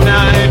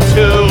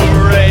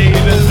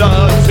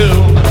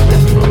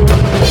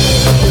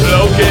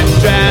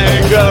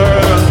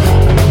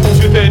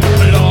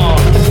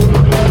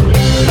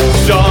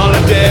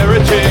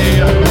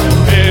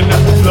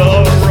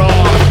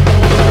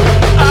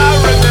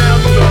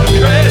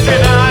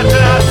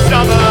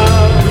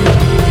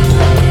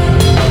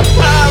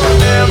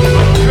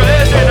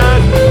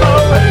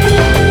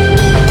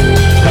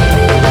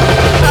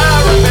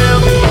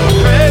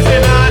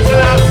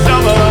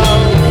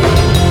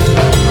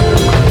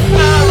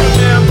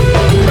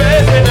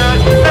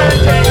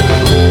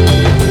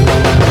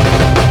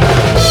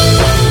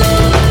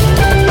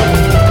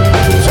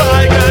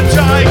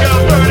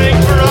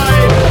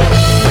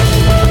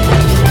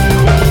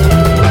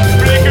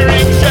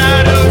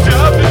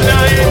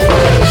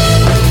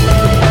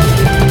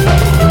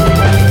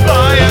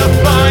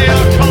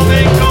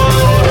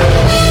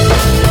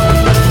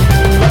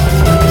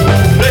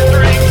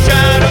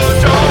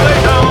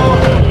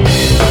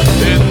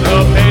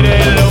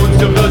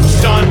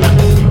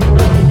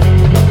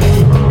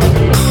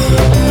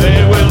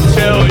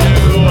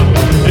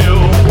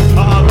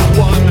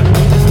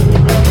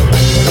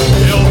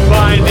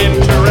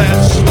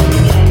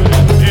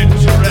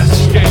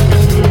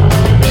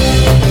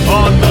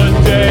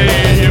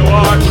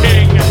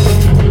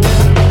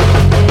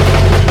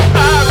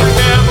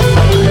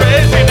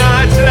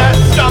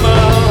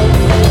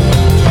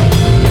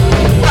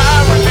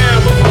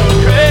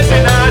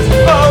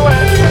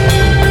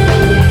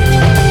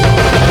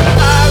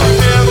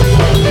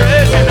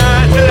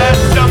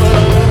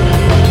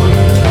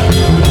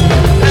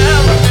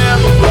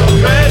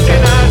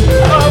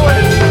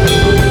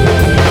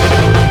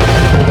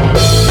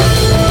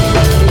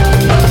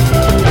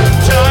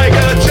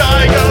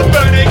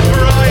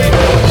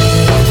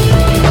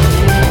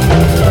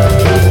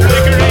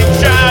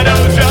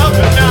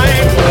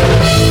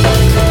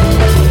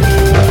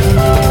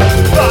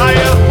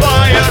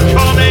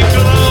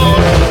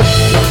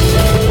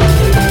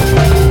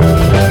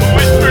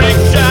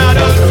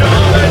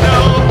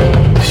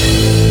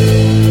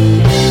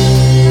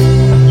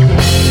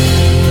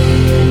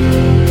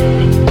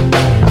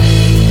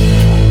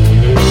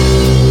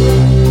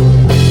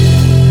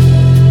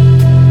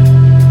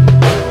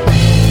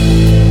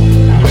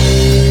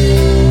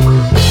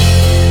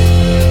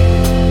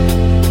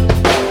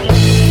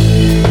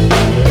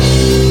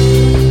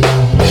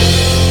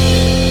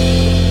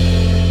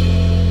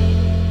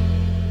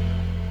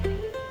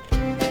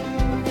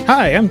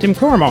Hi, I'm Tim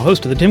Corrimal,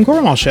 host of The Tim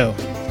Corrimal Show.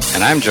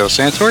 And I'm Joe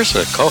Santos,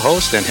 a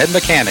co-host and head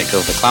mechanic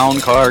of the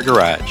Clown Car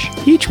Garage.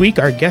 Each week,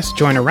 our guests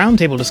join a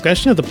roundtable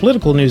discussion of the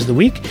political news of the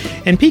week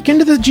and peek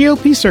into the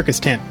GOP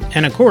circus tent.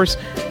 And of course,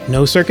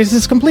 no circus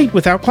is complete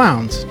without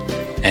clowns.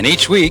 And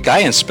each week, I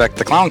inspect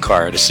the clown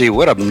car to see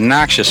what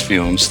obnoxious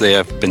fumes they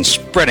have been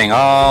spreading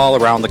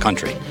all around the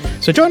country.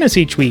 So join us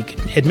each week.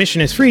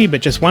 Admission is free,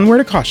 but just one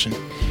word of caution.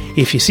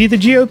 If you see the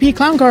GOP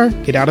clown car,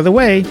 get out of the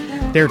way.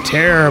 They're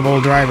terrible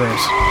drivers.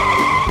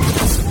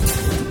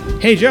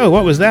 Hey, Joe,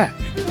 what was that?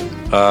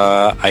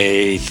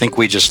 I think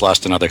we just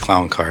lost another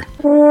clown car.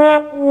 Tune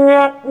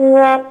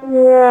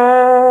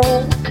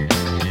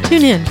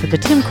in for the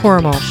Tim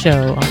Corrimal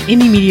Show on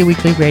Indie Media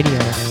Weekly Radio,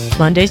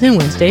 Mondays and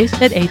Wednesdays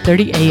at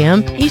 8:30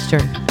 a.m.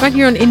 Eastern, right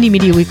here on Indie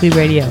Media Weekly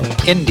Radio.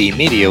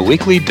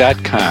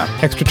 IndieMediaWeekly.com.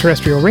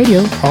 Extraterrestrial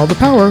radio, all the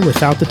power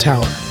without the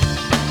tower.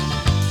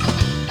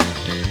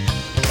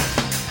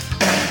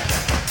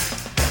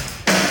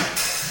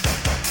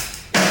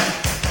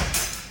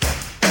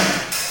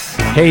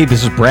 Hey,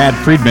 this is Brad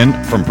Friedman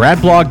from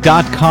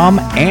BradBlog.com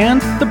and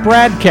the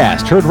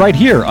Bradcast, heard right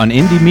here on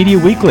Indie Media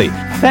Weekly.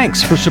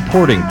 Thanks for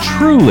supporting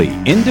truly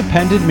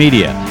independent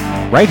media,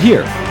 right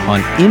here on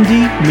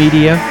Indie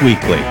Media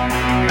Weekly.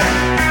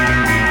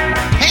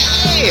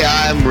 Hey,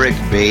 I'm Rick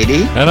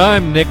Beatty. And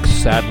I'm Nick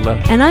Sadler.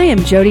 And I am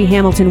Jody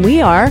Hamilton. We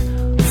are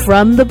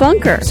From the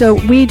Bunker. So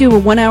we do a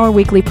 1-hour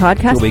weekly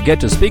podcast. Where we get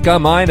to speak our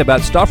mind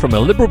about stuff from a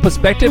liberal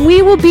perspective.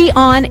 We will be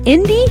on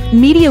Indie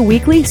Media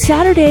Weekly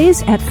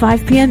Saturdays at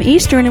 5 p.m.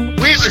 Eastern.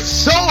 We are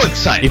so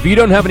excited. If you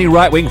don't have any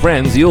right-wing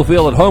friends, you'll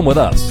feel at home with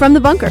us. From the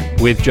Bunker.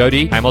 With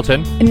Jody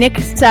Hamilton. Nick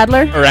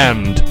Sadler.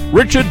 And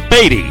Richard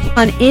Beatty.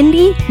 On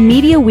Indie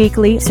Media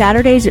Weekly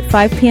Saturdays at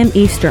 5 p.m.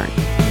 Eastern.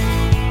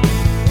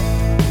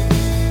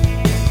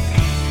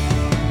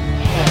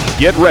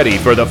 Get ready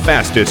for the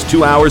fastest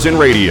 2 hours in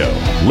radio.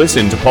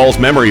 Listen to Paul's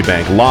Memory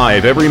Bank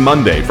live every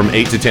Monday from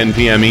 8 to 10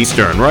 p.m.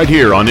 Eastern, right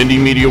here on Indie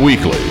Media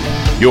Weekly.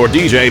 Your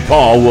DJ,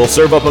 Paul, will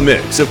serve up a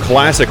mix of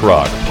classic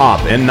rock,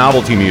 pop, and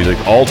novelty music,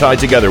 all tied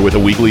together with a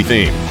weekly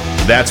theme.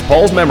 That's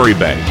Paul's Memory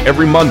Bank,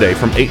 every Monday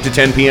from 8 to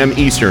 10 p.m.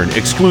 Eastern,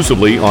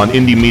 exclusively on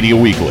Indie Media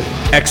Weekly.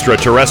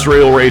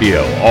 Extraterrestrial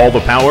radio, all the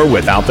power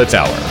without the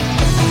tower.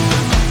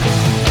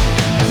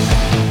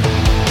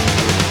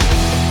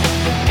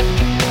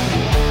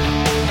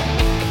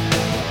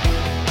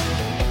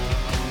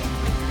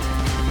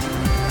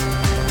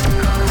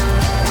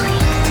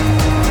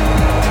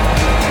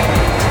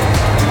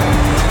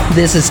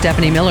 This is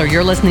Stephanie Miller.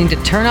 You're listening to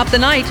Turn Up the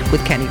Night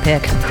with Kenny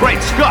Pick.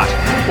 Great Scott!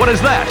 What is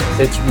that?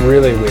 It's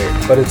really weird,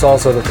 but it's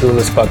also the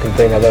coolest fucking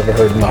thing I've ever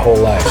heard in my whole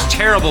life. It's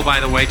terrible, by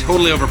the way.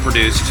 Totally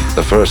overproduced.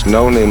 The first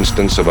known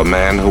instance of a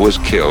man who was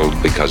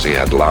killed because he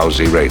had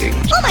lousy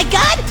ratings. Oh my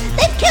God!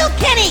 They've killed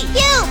Kenny!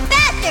 You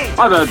bastard!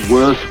 I've had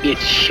worse.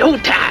 It's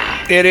showtime!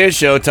 It is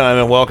showtime,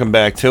 and welcome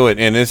back to it.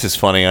 And this is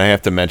funny. I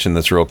have to mention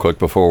this real quick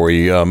before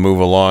we move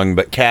along.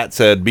 But Kat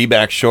said, be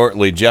back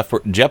shortly.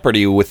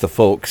 Jeopardy with the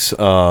folks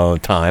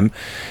time.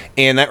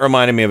 And that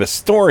reminded me of a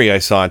story I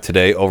saw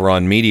today over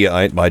on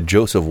Mediaite by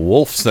Joseph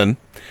Wolfson.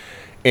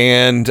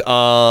 And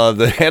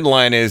the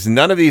headline is,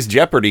 none of these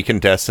Jeopardy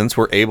contestants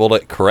were able to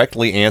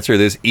correctly answer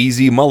this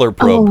easy Mueller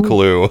probe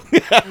clue. Oh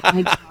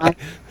my God.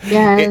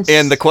 Yes.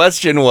 And the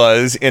question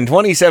was, in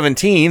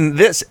 2017,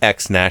 this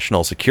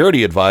ex-national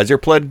security advisor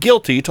pled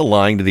guilty to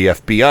lying to the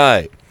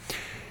FBI.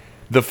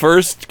 The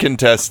first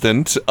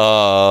contestant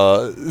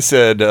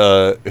said,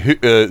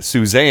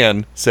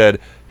 Suzanne said,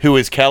 who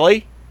is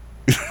Kelly?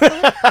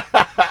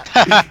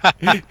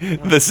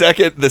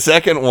 The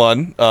second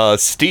one,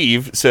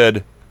 Steve,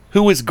 said,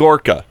 who is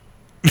Gorka?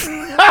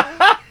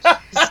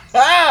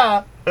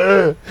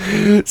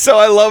 So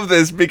I love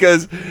this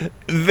because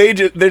they're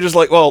just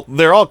like, well,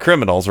 they're all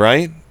criminals,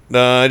 right?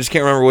 I just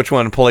can't remember which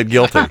one played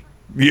guilty.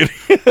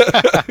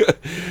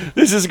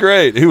 This is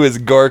great. Who is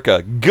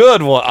Gorka?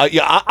 Good one.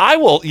 I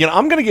will.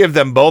 I'm going to give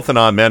them both an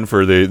amen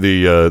for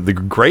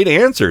the great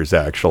answers,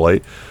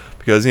 actually,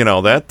 because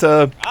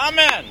that.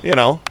 Amen.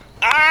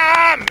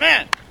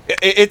 Amen.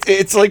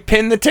 It's like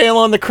pin the tail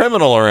on the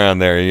criminal around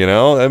there.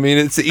 I mean,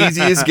 it's the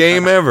easiest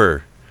game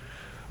ever.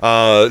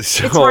 It's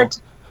hard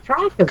to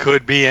track them.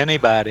 Could be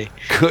anybody.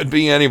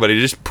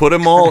 Just put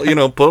them all.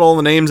 Put all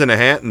the names in a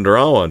hat and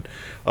draw one.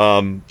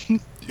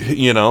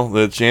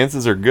 The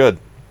chances are good.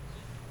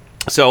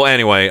 So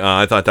anyway,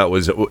 I thought that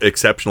was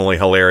exceptionally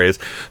hilarious.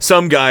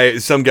 Some guy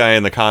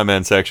in the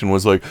comment section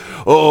was like,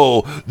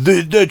 "Oh,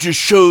 that just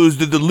shows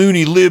that the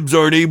loony libs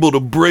aren't able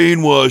to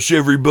brainwash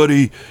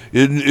everybody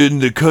in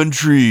the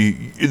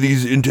country,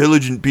 these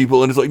intelligent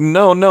people." And it's like,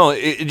 no,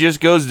 it just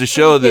goes to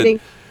show that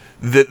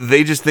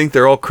they just think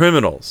they're all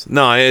criminals.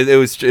 No,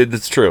 it's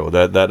true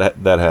that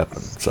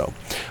happened. So,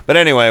 but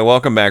anyway,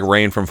 welcome back,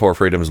 Rain from Four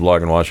Freedoms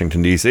blog in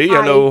Washington D.C.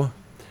 Hi. Hello.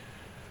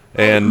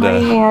 And my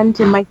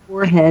hand and my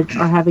forehead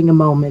are having a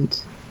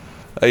moment.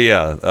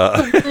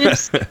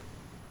 Because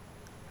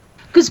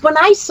when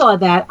I saw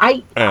that,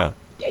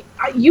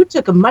 you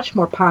took a much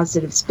more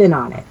positive spin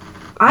on it.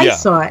 I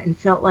saw it and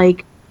felt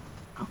like,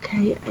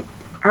 okay,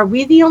 are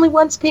we the only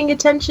ones paying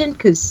attention?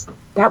 Because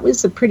that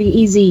was a pretty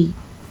easy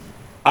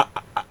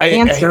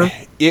answer.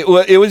 It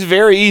was a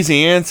very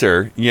easy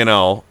answer. You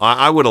know,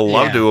 I would have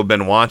loved to have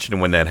been watching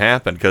when that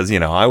happened because, you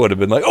know, I would have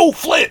been like, oh,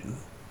 Flint.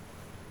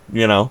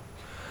 You know.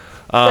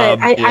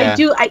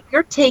 But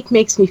your take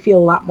makes me feel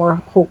a lot more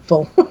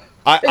hopeful.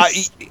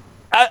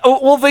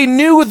 Well, they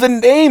knew the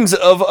names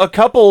of a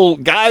couple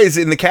guys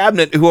in the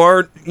cabinet who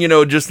aren't, you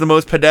know, just the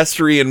most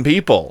pedestrian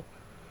people.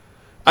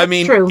 I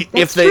mean, true.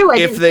 That's true. I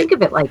didn't think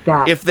of it like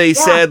that. If they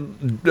said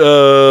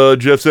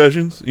Jeff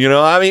Sessions, you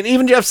know, I mean,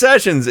 even Jeff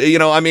Sessions, you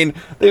know, I mean,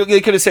 they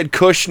could have said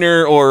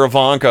Kushner or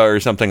Ivanka or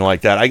something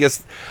like that. I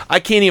guess I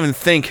can't even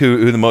think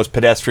who the most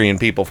pedestrian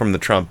people from the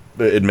Trump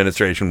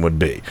administration would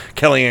be.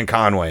 Kellyanne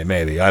Conway,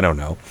 maybe. I don't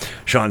know.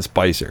 Sean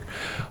Spicer.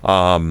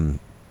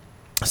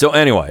 So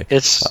anyway,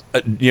 it's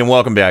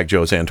welcome back,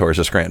 Joe Santoris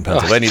of Scranton,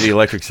 Pennsylvania, the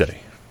Electric City.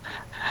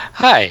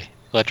 Hi,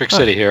 Electric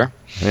City here.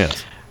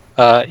 Yes.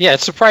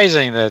 It's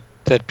surprising that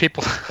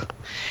people.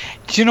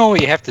 Do you know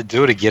what you have to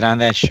do to get on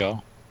that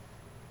show?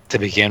 To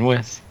begin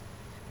with,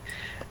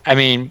 I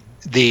mean,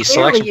 the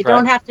selection. You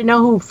don't have to know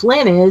who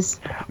Flynn is.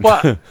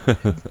 Well,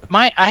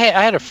 I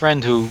had a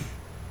friend who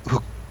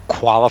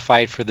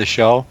qualified for the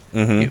show.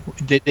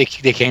 Mm-hmm. They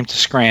came to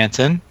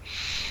Scranton.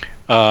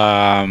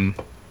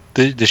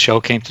 The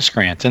show came to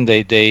Scranton.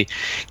 They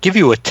give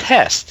you a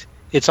test.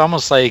 It's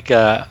almost like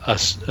an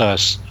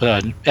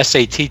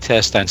SAT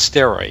test on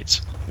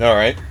steroids. All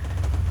right.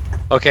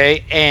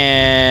 Okay,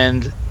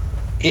 and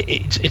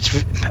it's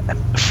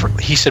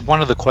he said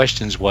one of the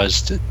questions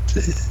was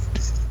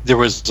there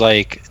was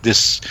like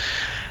this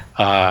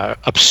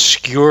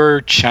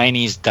obscure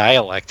Chinese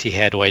dialect he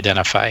had to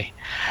identify.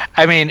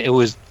 I mean, it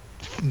was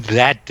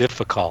that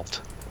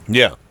difficult.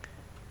 Yeah.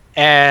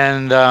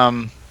 And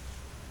I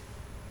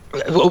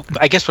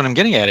guess what I'm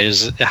getting at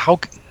is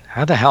how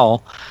the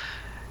hell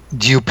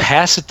do you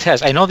pass a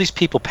test? I know these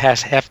people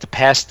have to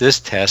pass this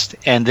test,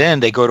 and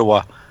then they go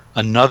to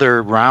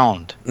another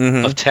round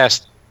of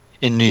tests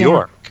in New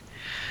York.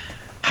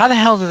 How the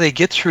hell do they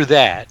get through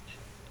that?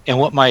 And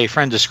what my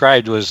friend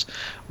described was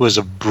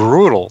a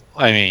brutal,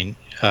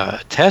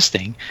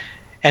 testing,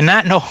 and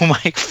not know who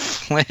Mike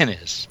Flynn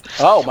is.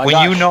 Oh my gosh.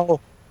 When you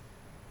know.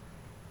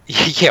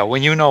 Yeah,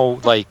 when you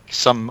know like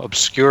some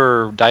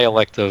obscure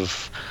dialect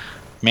of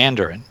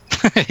Mandarin,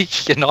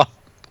 you know.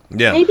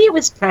 Yeah. Maybe it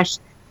was pressure.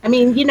 I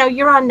mean, you know,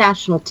 you're on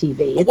national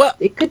TV.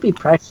 It could be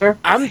pressure.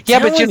 But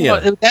you know,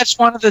 that's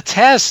one of the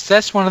tests.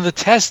 That's one of the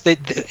tests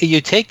that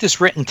you take this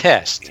written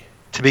test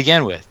to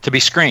begin with to be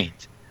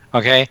screened,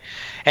 okay?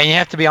 And you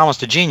have to be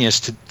almost a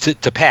genius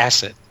to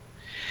pass it.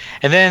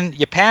 And then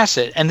you pass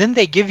it, and then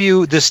they give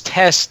you this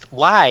test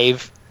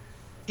live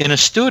in a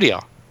studio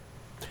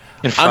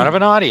in front of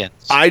an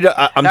audience. I'm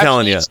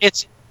telling you.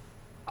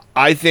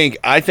 I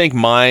think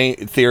my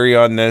theory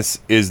on this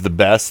is the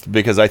best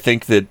because I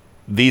think that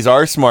these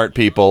are smart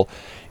people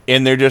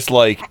and they're just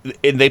like,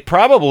 and they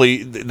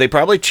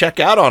probably check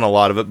out on a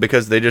lot of it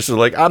because they just are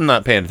like, I'm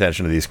not paying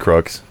attention to these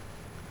crooks.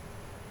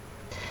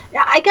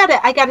 Yeah, I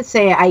gotta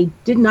say, I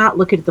did not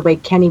look at it the way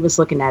Kenny was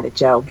looking at it,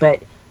 Joe,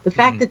 but the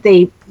fact that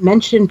they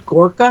mentioned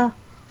Gorka.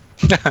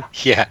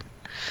 Yeah.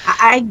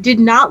 I did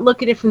not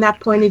look at it from that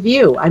point of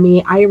view. I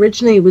mean, I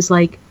originally was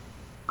like,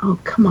 oh,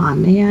 come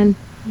on, man.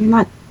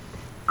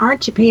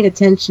 Aren't you paying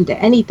attention to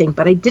anything?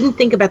 But I didn't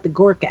think about the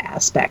Gorka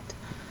aspect.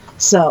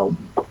 So.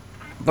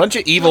 Bunch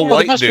of evil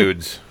white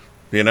dudes,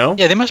 you know?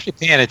 Yeah, they must be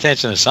paying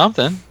attention to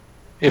something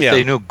if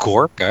they knew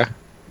Gorka.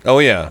 Oh,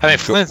 yeah. I mean,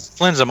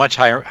 Flynn's a much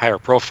higher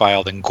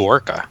profile than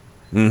Gorka.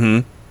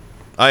 Mm-hmm.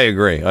 I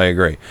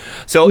agree.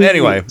 So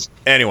anyway,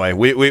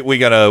 we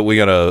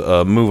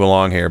gotta move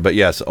along here. But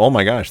yes, oh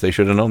my gosh, they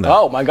should have known that.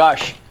 Oh my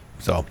gosh.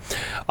 So,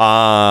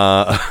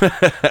 but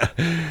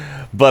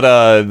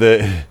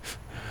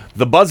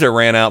the buzzer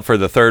ran out for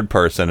the third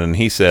person, and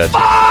he said,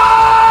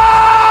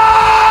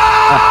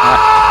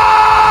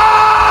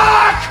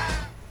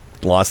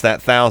 "Lost that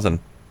 1,000."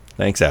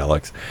 Thanks,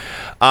 Alex.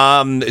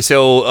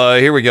 So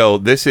here we go.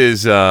 This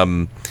is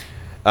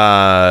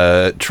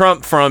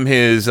Trump from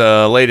his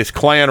latest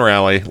Klan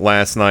rally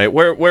last night.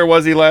 Where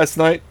was he last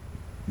night?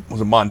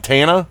 Was it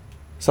Montana?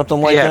 Something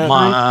like that?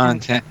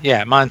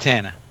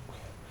 Montana.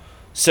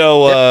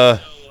 So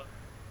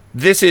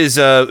this is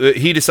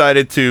he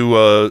decided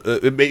to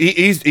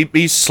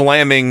he's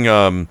slamming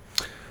the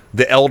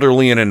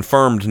elderly and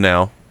infirmed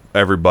now,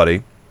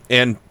 everybody,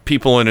 and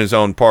people in his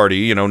own party,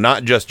 you know,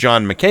 not just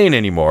John McCain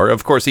anymore.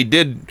 Of course, he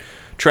did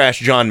trash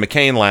John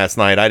McCain last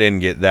night. I didn't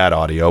get that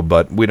audio,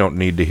 but we don't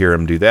need to hear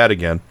him do that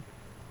again.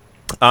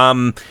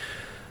 But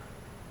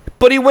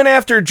he went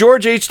after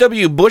George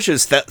H.W.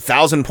 Bush's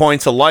 1,000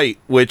 points of light,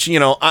 which,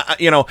 don't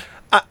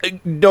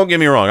get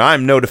me wrong,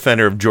 I'm no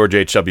defender of George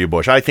H.W.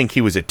 Bush. I think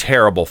he was a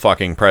terrible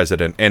fucking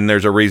president, and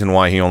there's a reason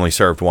why he only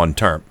served one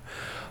term.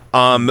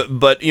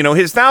 But,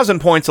 his 1,000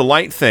 points of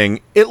light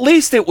thing, at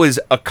least it was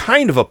a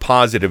kind of a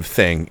positive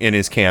thing in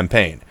his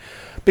campaign.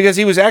 Because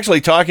he was actually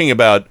talking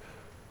about,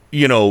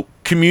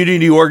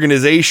 community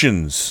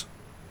organizations.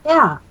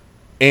 Yeah.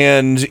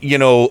 And,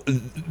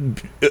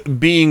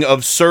 being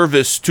of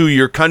service to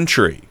your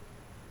country.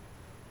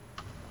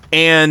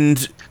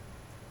 And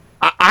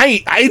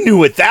I knew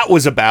what that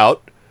was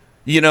about.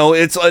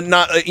 It's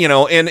not,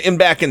 and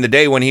back in the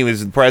day when he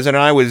was the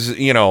president, I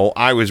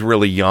was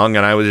really young,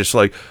 and I was just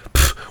like,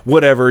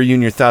 whatever, you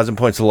and your 1,000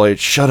 points of light,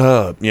 shut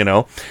up,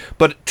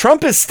 But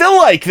Trump is still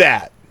like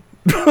that.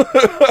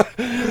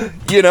 And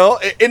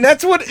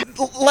that's what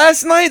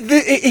last night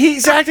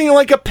he's acting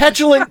like a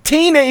petulant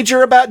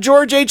teenager about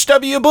George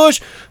H.W.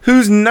 Bush,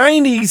 who's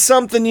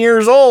 90-something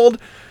years old,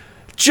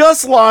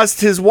 just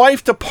lost his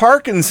wife to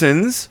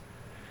Parkinson's,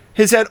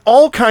 has had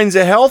all kinds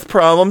of health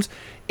problems.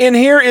 And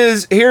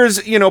here's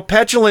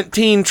petulant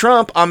teen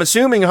Trump, I'm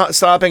assuming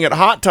stopping at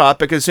Hot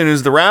Topic as soon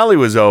as the rally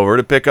was over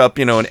to pick up,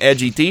 an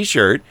edgy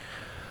T-shirt.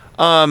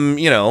 And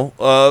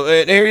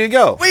here you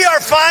go. We are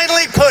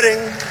finally putting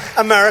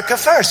America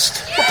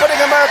first. We're putting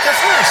America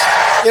first.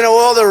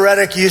 All the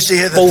rhetoric you used to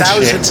hear, the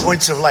 1,000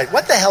 points of light.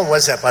 What the hell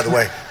was that, by the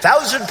way?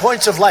 1,000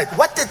 points of light.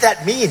 What did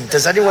that mean?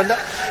 Does anyone know?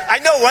 I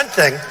know one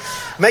thing.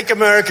 Make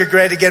America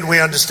great again, we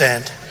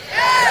understand.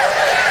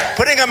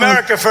 Putting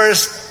America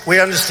first, we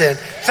understand.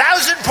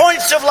 1,000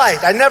 points of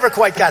light. I never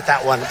quite got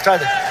that one. I'm trying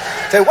to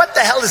say, what the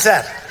hell is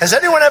that? Has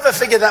anyone ever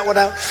figured that one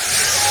out?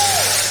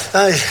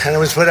 And it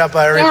was put out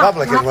by a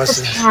Republican,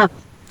 wasn't it?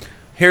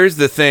 Here's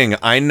the thing.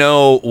 I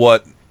know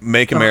what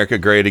Make America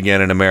Great Again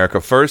and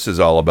America First is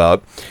all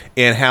about,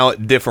 and how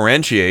it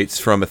differentiates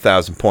from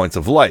 1,000 Points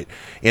of Light.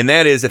 And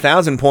that is,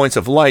 1,000 Points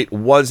of Light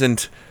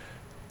wasn't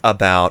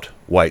about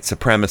white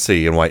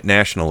supremacy and white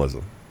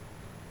nationalism.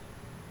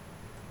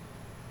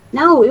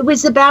 No, it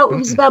was about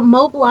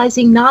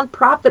mobilizing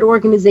nonprofit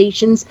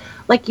organizations,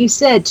 like you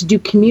said, to do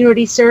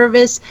community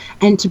service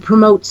and to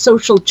promote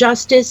social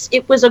justice.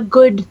 It was a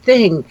good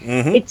thing.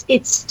 Mm-hmm.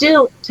 It's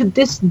still, to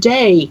this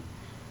day,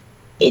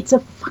 it's a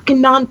fucking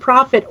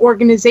nonprofit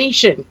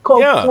organization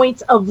called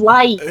Points of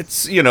Light.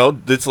 It's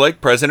it's like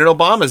President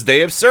Obama's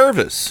Day of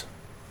Service.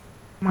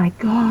 My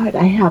God,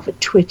 I have a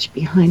twitch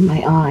behind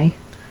my eye.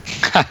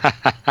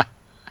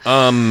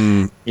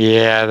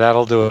 Yeah,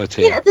 that'll do it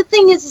to you. The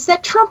thing is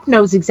that Trump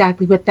knows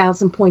exactly what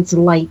 1,000 Points of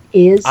Light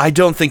is. I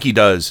don't think he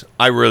does.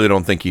 I really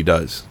don't think he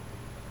does.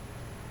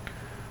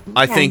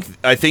 Okay.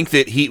 I think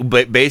that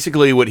but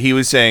basically what he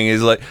was saying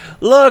is like,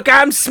 look,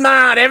 I'm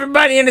smart.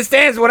 Everybody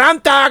understands what I'm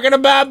talking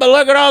about, but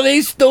look at all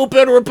these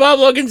stupid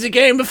Republicans that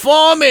came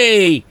before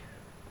me.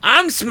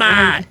 I'm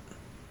smart.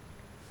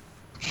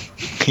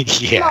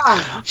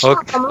 Yeah. Come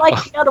on, I'm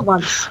like the other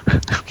ones.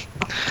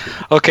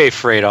 Okay,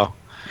 Fredo.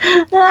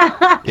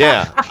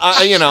 Yeah,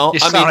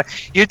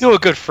 you do a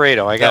good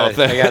Fredo. I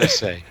gotta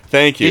say.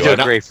 Thank you. You do a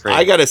great Fredo.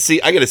 I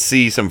gotta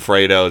see some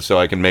Fredo so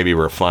I can maybe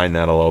refine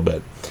that a little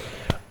bit.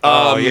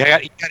 You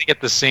gotta get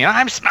the scene.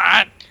 I'm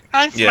smart.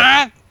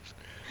 Yeah.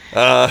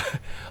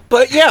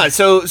 But yeah,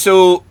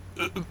 so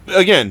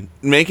again,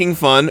 making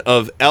fun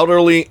of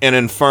elderly and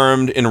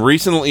infirmed and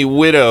recently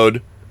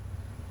widowed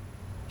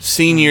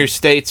senior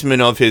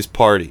statesman of his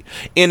party.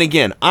 And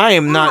again, I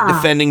am not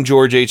defending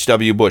George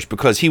H.W. Bush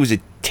because he was a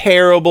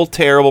terrible,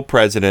 terrible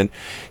president.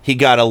 He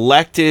got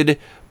elected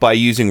by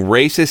using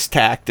racist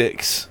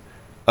tactics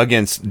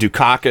against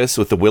Dukakis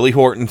with the Willie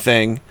Horton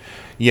thing.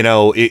 He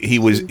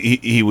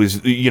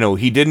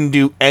didn't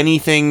do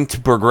anything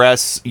to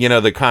progress,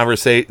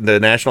 the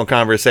national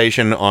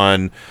conversation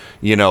on,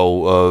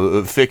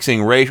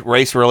 fixing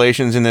race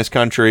relations in this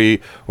country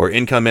or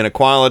income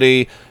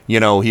inequality.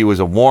 He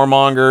was a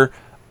warmonger.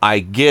 I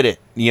get it.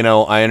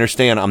 I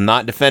understand. I'm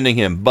not defending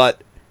him,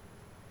 but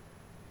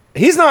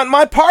he's not in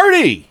my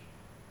party.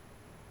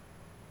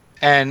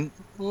 And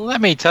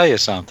let me tell you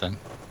something.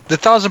 The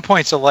 1,000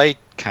 Points of Light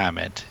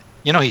comment,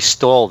 he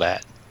stole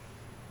that.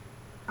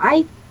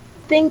 I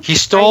think he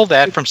stole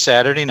that from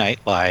Saturday Night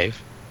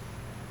Live.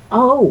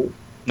 Oh.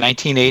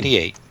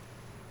 1988.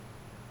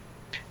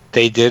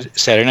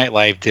 Saturday Night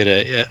Live did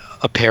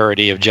a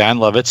parody of John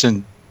Lovitz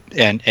and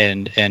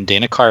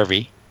Dana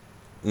Carvey.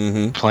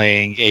 Mm-hmm.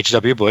 Playing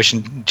H.W. Bush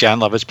and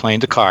John Lovitz playing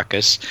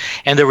Dukakis,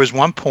 and there was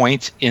one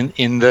point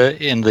in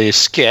the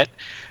skit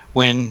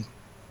when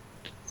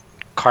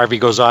Carvey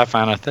goes off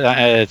on a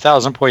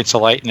 1,000 Points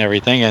of Light and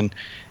everything, and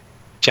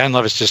John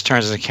Lovitz just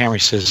turns to the camera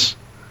and says,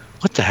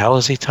 "What the hell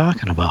is he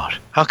talking about?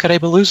 How could I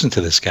be losing to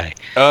this guy?"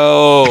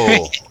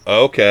 Oh,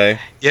 okay.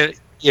 Yeah,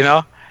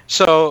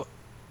 so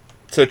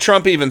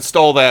Trump even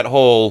stole that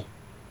whole.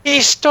 He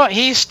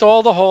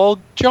stole the whole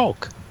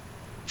joke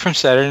from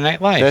Saturday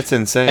Night Live. That's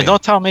insane. And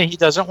don't tell me he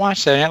doesn't watch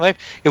Saturday Night Live.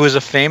 It was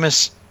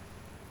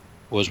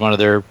one of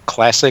their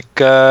classic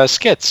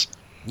skits.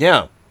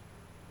 Yeah.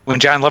 When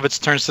John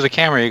Lovitz turns to the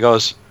camera, he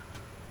goes,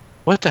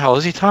 "What the hell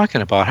is he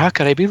talking about? How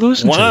could I be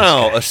losing to this guy?"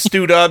 Wow,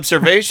 astute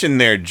observation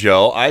there,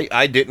 Joe.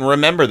 I didn't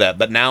remember that,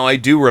 but now I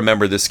do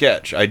remember the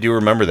sketch. I do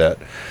remember that.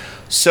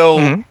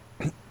 So,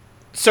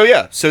 so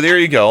there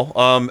you go.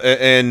 I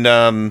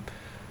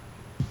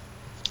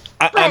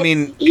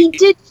mean, he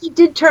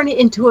did turn it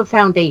into a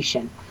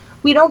foundation.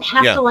 We don't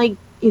have to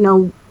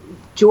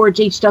George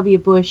H.W.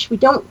 Bush. We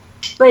don't,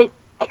 but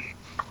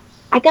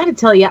I got to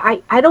tell you,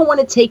 I don't want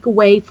to take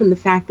away from the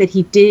fact that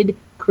he did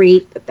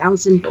create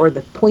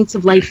the Points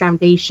of Light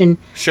Foundation.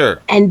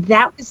 Sure. And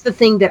that was the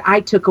thing that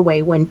I took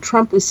away when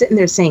Trump was sitting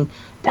there saying,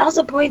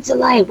 1,000 points of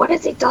light, what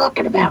is he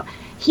talking about?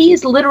 He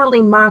is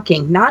literally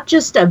mocking not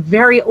just a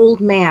very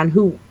old man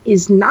who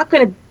is not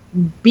going to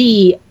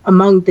be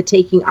among the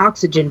taking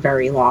oxygen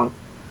very long.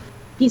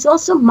 He's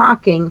also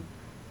mocking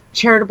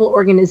charitable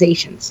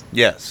organizations.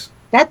 Yes.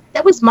 That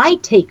was my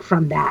take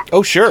from that.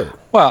 Oh, sure.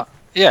 Well,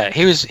 yeah,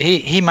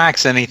 he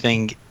mocks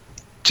anything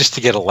just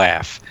to get a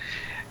laugh.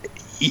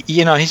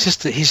 You know, he's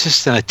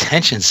just an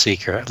attention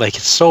seeker. Like,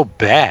 it's so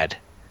bad.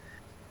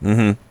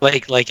 Mm-hmm.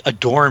 Like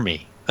adore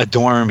me.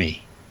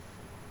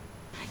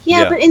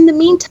 Yeah, but in the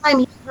meantime,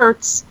 he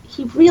hurts.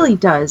 He really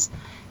does.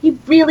 He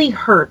really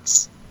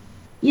hurts.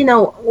 You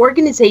know,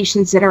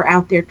 organizations that are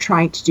out there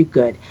trying to do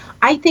good.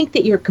 I think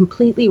that you're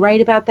completely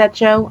right about that,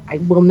 Joe. I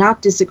will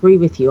not disagree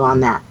with you on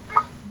that.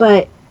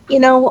 But, you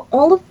know,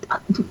 all of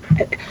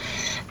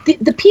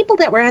the people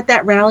that were at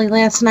that rally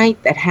last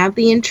night that have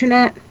the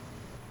internet,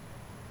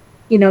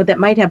 you know, that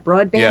might have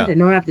broadband and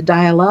don't have to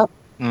dial up,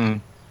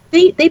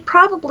 they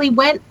probably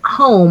went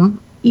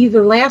home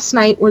either last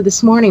night or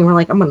this morning. Were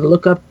like, I'm going to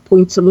look up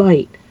points of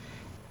light.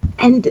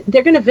 And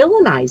they're going to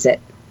villainize it.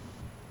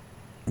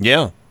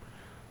 Yeah.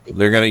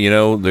 They're going to, you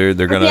know, they're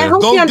going to...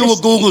 Don't do a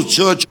Google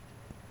search.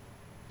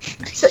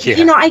 So,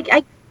 you know,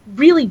 I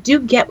really do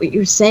get what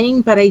you're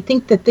saying, but I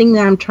think the thing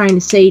that I'm trying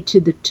to say to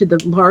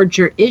the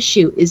larger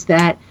issue is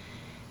that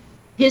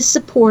his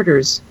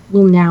supporters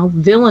will now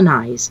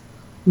villainize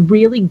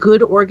really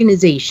good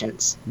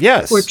organizations.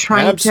 Yes, who are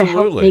trying absolutely. to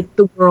help make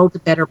the world a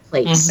better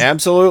place.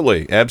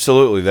 Absolutely.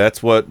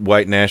 That's what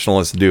white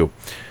nationalists do.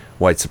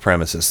 White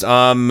supremacists.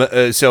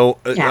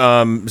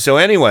 So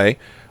anyway,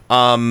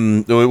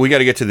 we got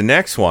to get to the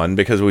next one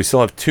because we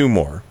still have two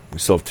more.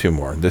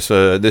 This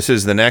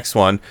is the next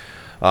one.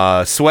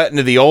 Sweating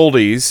to the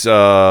oldies,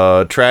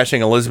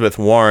 trashing Elizabeth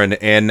Warren,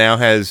 and now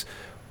has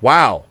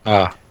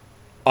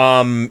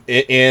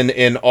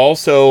and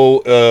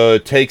also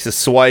takes a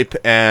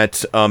swipe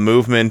at a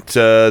movement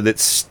that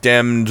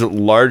stemmed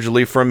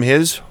largely from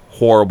his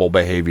horrible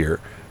behavior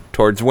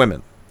towards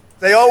women.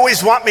 They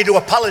always want me to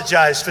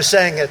apologize for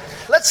saying it.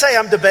 Let's say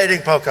I'm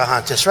debating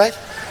Pocahontas, right?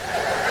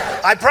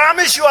 I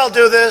promise you I'll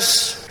do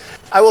this.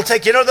 I will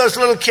take, you know those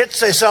little kits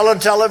they sell on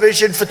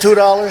television for $2?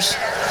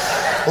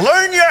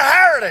 Learn your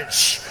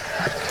heritage.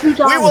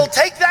 $2. We will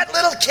take that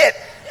little kit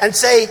and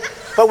say,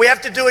 but we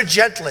have to do it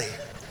gently.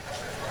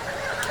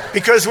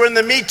 Because we're in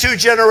the Me Too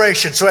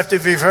generation, so we have to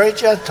be very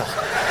gentle.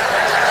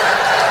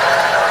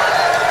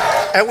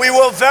 And we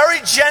will very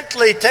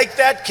gently take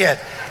that kit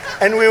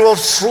and we will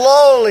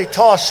slowly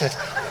toss it,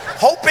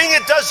 hoping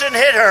it doesn't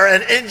hit her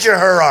and injure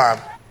her arm.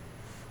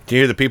 Do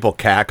you hear the people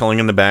cackling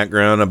in the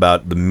background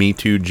about the Me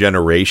Too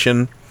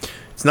generation?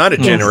 It's not a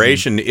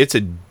generation, it's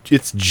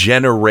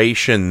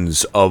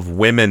generations of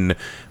women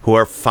who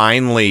are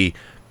finally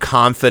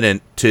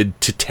confident to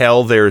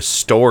tell their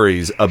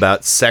stories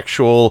about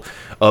sexual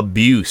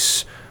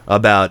abuse,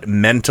 about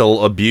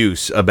mental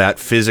abuse, about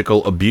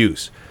physical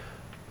abuse.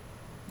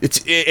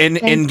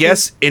 And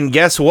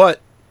guess what?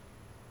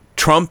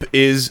 Trump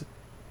is,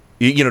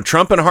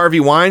 Trump and Harvey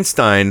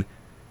Weinstein,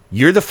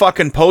 you're the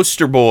fucking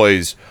poster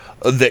boys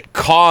that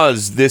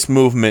caused this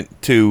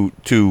movement to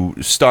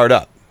start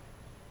up.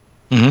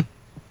 Mm-hmm.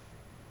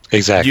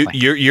 Exactly.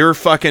 You're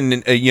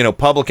fucking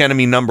public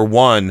enemy number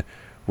one,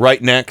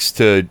 right next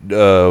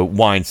to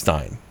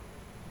Weinstein.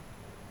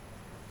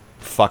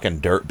 Fucking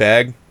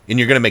dirtbag, and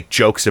you're gonna make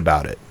jokes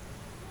about it.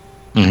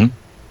 Mm-hmm.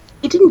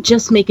 He didn't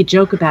just make a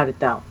joke about it,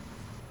 though.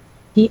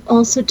 He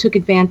also took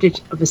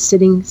advantage of a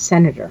sitting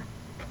senator.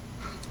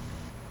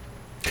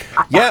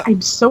 Yeah,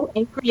 I'm so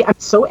angry. I'm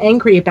so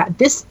angry about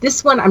this.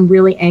 This one, I'm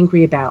really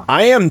angry about.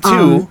 I am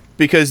too,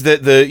 because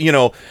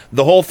the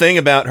whole thing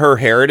about her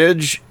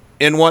heritage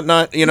and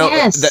whatnot.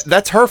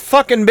 That's her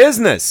fucking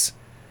business,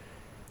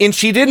 and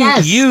she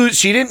didn't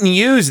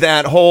use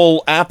that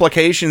whole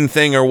application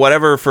thing or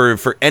whatever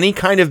for any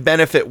kind of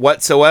benefit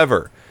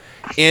whatsoever.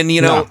 And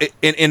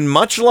and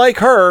much like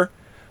her,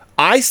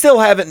 I still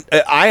haven't.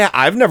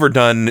 I've never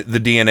done the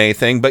DNA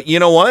thing, but you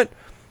know what?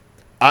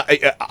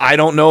 I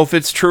don't know if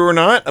it's true or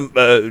not.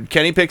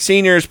 Kenny Pick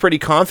Sr. is pretty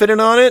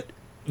confident on it,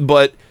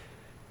 but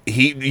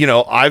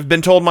I've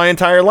been told my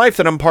entire life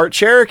that I'm part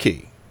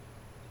Cherokee.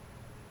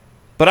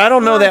 But I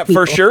don't know that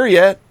for sure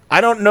yet.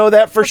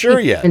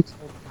 And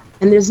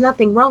there's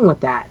nothing wrong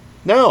with that.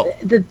 No.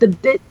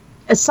 The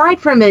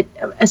aside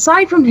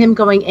from him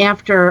going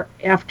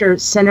after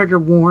Senator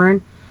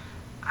Warren,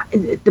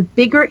 the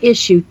bigger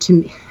issue to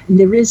me, and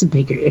there is a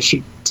bigger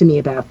issue to me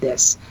about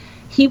this.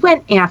 He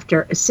went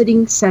after a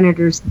sitting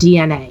senator's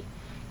DNA.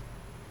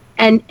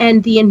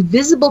 And the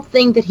invisible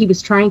thing that he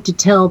was trying to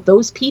tell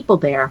those people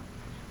there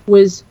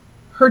was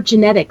her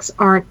genetics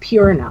aren't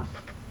pure enough.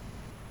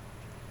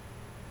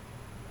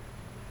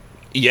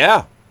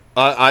 Yeah.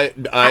 I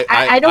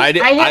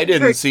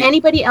didn't heard see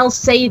anybody else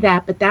say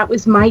that, but that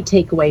was my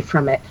takeaway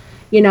from it.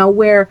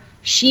 Where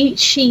she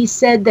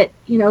said that,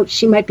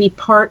 she might be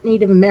part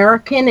Native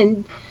American,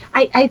 and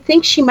I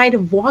think she might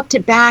have walked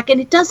it back, and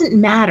it doesn't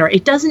matter.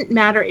 It doesn't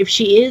matter if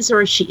she is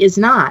or if she is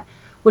not.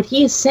 What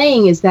he is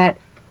saying is that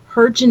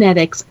her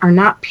genetics are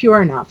not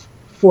pure enough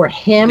for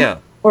him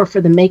or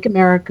for the Make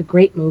America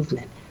Great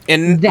movement.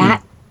 And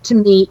that, to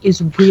me,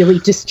 is really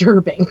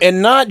disturbing.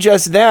 And not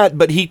just that,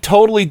 but he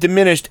totally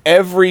diminished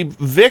every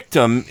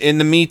victim in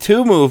the Me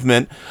Too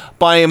movement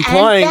by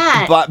implying,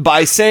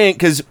 by saying,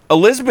 because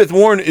Elizabeth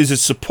Warren is a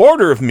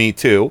supporter of Me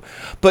Too,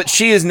 but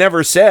she has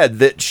never said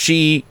that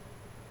she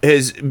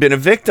has been a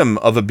victim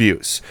of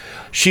abuse.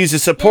 She's a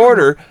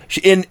supporter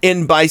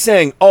in by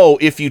saying, oh,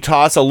 if you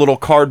toss a little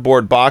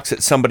cardboard box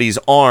at somebody's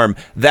arm,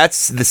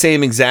 that's the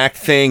same exact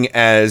thing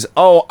as,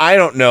 oh, I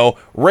don't know,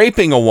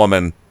 raping a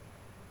woman.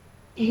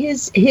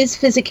 His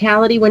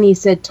physicality when he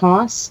said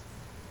toss,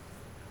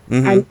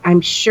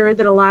 I'm sure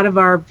that a lot of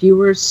our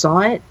viewers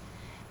saw it.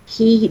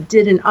 He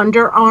did an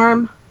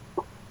underarm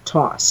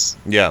toss.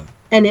 Yeah.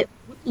 And it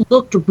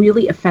looked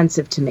really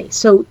offensive to me.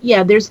 So,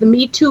 yeah, there's the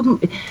Me Too.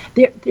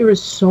 There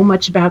is so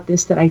much about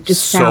this that I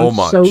just found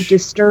so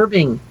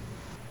disturbing.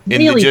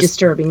 Really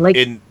disturbing. Like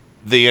in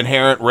the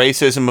inherent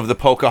racism of the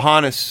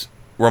Pocahontas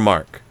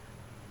remark.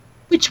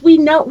 Which we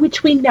know.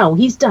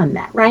 He's done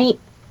that, right?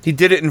 He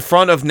did it in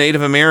front of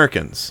Native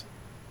Americans.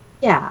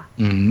 Yeah.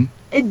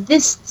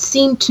 This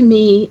seemed to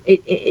me,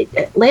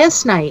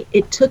 last night,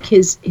 it took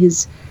his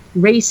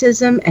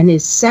racism and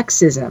his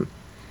sexism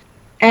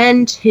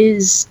and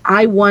his,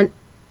 I want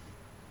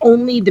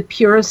only the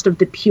purest of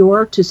the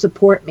pure to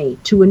support me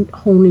to a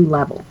whole new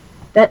level.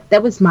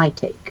 That was my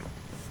take.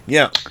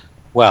 Yeah.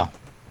 Well,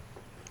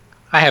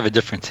 I have a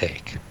different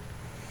take.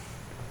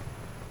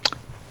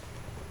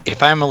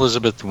 If I'm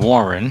Elizabeth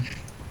Warren,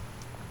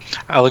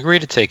 I'll agree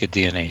to take a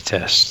DNA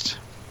test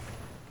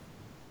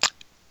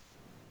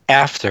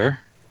after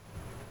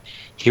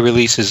he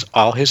releases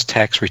all his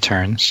tax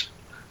returns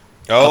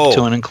up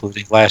to and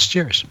including last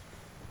year's.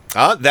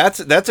 That's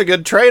a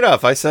good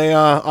trade-off. I say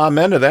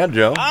amen to that,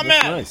 Joe.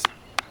 Amen. Nice.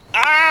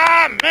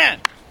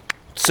 Amen.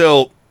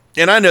 So,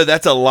 and I know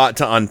that's a lot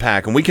to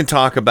unpack, and we can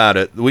talk about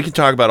it. We can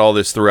talk about all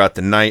this throughout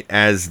the night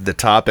as the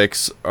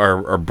topics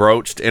are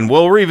broached, and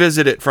we'll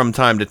revisit it from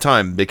time to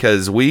time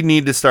because we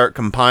need to start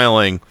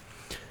compiling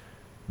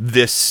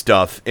this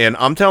stuff. And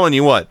I'm telling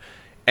you what,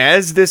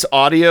 as this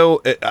audio,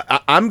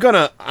 I'm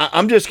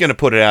just gonna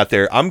put it out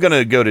there. I'm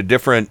gonna go to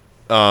different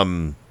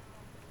Democratic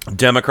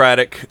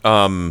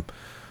websites,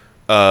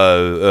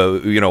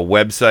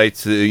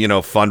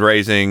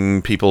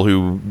 fundraising people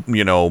who,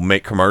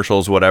 make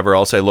commercials, whatever.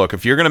 I'll say, look,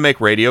 if you're going to make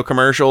radio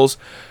commercials,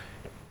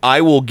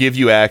 I will give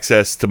you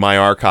access to my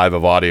archive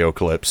of audio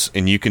clips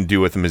and you can do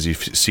with them as you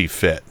see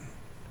fit,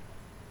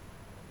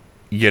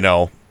 and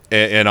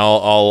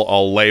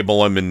I'll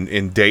label them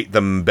and date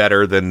them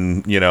better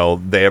than,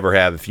 they ever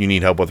have. If you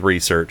need help with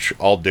research,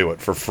 I'll do it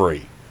for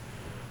free.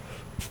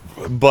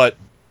 But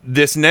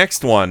this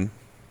next one,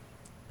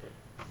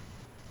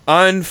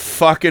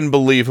 unfucking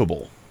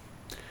believable.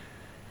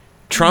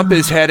 Trump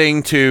is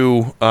heading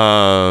to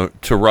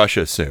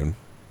Russia soon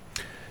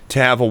to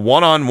have a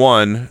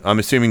one-on-one. I'm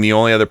assuming the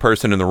only other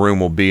person in the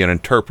room will be an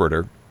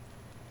interpreter,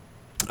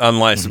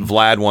 unless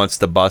Vlad wants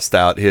to bust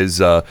out his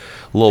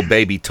little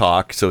baby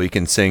talk so he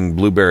can sing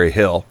Blueberry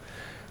Hill.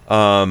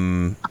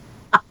 Yeah,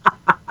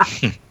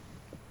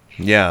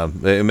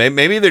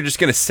 maybe they're just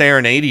going to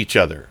serenade each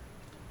other.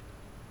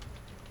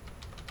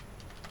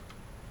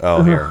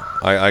 Oh, here.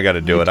 I got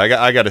to do it.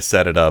 I got to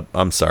set it up.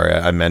 I'm sorry.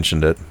 I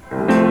mentioned it.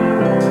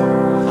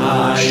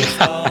 I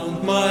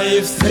found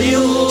my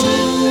thrill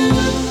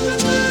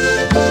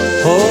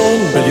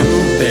on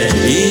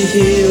Blueberry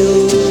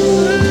Hill.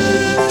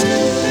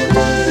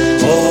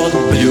 On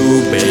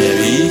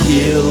Blueberry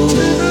Hill.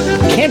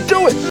 Can't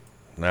do it.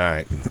 All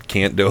right.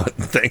 Can't do it.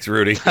 Thanks,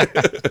 Rudy. Can't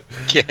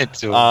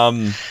do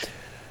it.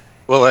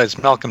 Well, as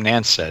Malcolm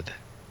Nance said.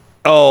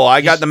 Oh,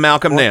 I got the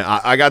Malcolm Nance.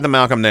 I got the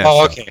Malcolm Nance.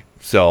 Oh, okay.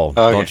 So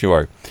don't you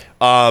worry.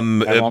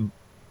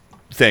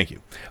 Thank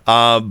you.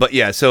 But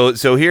yeah,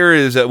 so here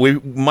is we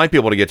might be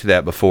able to get to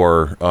that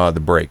before the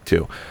break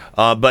too.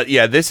 But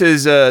yeah, this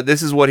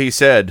is what he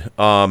said.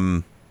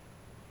 President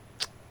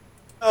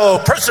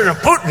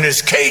Putin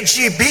is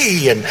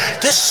KGB and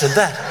this and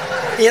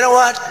that. You know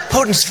what?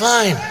 Putin's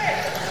fine.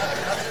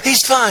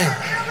 He's fine.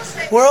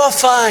 We're all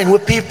fine. We're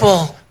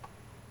people.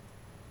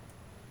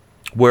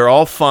 We're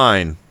all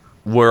fine.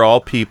 We're all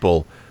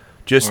people.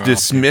 Just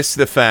dismiss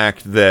the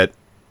fact that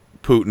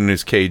Putin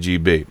is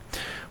KGB.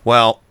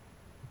 Well,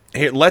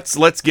 here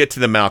let's get to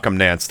the Malcolm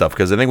Nance stuff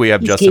because I think we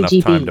have just enough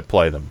time to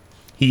play them.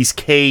 He's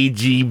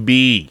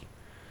KGB.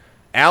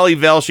 Ali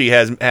Velshi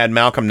has had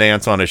Malcolm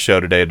Nance on his show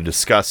today to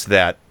discuss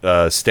that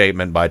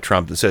statement by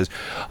Trump that says,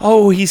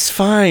 "Oh, he's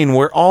fine.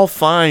 We're all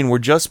fine. We're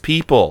just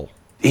people."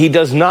 He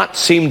does not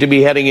seem to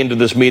be heading into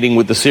this meeting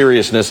with the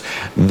seriousness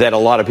that a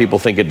lot of people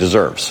think it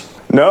deserves.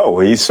 No,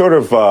 he's sort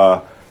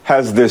of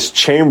has this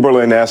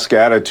Chamberlain-esque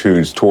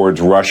attitudes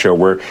towards Russia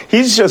where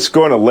he's just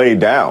going to lay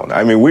down.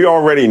 I mean, we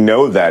already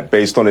know that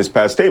based on his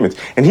past statements.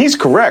 And he's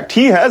correct.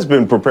 He has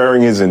been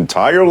preparing his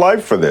entire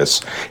life for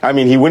this. I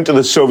mean, he went to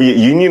the Soviet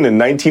Union in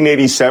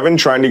 1987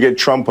 trying to get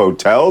Trump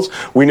hotels.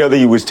 We know that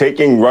he was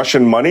taking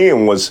Russian money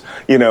and was,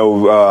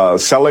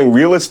 selling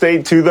real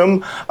estate to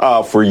them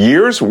for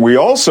years. We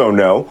also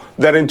know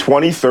that in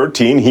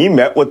 2013, he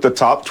met with the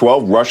top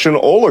 12 Russian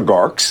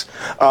oligarchs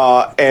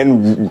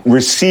and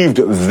received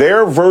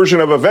their version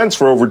of events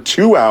for over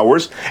 2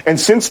 hours, and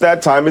since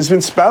that time has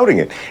been spouting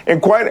it.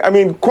 And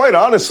quite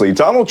honestly,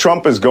 Donald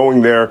Trump is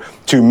going there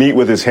to meet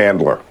with his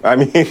handler. I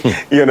mean,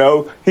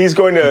 he's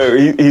going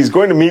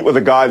to meet with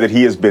a guy that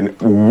he has been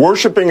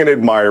worshiping and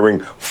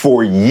admiring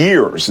for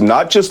years,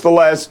 not just the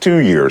last 2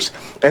 years.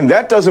 And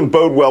that doesn't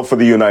bode well for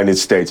the United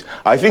States.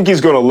 I think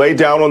he's going to lay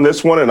down on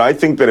this one, and I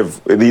think that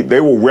if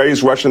they will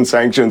raise Russian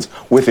sanctions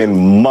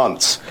within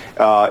months,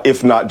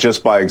 if not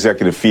just by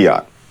executive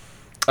fiat.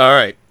 All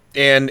right.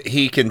 And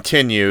he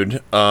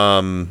continued,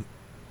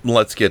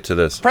 let's get to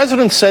this. The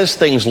president says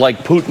things like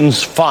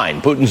Putin's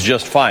fine. Putin's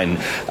just fine.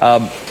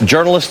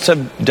 Journalists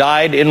have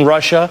died in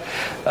Russia.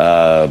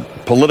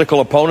 Political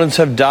opponents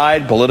have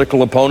died.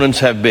 Political opponents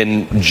have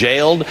been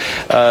jailed.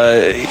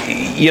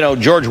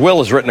 George Will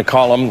has written a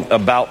column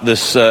about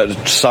this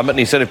summit, and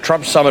he said if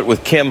Trump's summit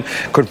with Kim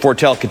could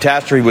foretell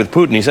catastrophe with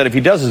Putin, he said if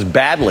he does as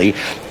badly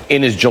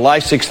in his July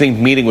 16th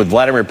meeting with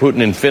Vladimir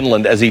Putin in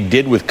Finland as he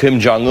did with Kim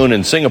Jong-un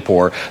in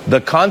Singapore,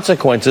 the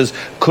consequences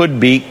could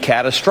be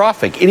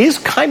catastrophic. It is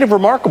kind of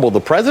remarkable.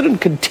 The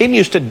president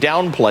continues to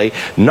downplay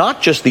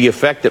not just the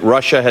effect that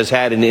Russia has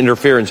had in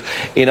interference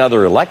in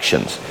other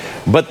elections,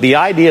 but the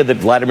idea that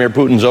Vladimir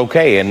Putin's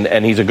okay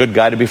and he's a good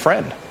guy to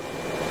befriend.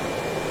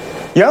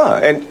 Yeah,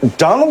 and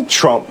Donald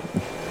Trump,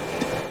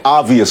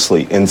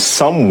 obviously, in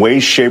some way,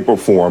 shape, or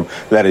form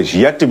that is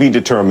yet to be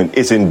determined,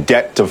 is in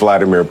debt to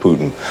Vladimir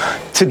Putin.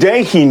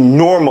 Today, he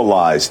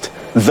normalized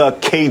the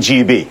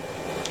KGB.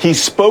 He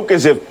spoke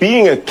as if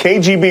being a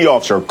KGB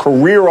officer, a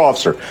career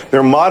officer,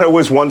 their motto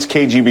was once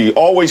KGB,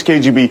 always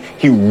KGB.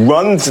 He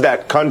runs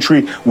that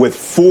country with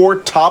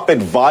 4 top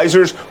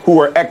advisors who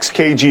are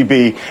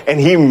ex-KGB, and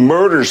he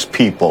murders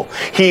people.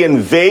 He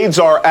invades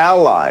our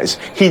allies.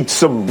 He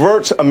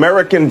subverts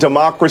American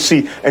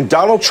democracy. And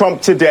Donald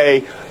Trump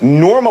today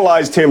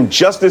normalized him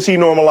just as he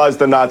normalized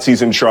the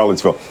Nazis in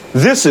Charlottesville.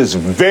 This is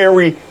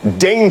very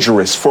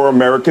dangerous for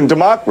American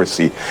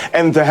democracy.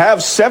 And to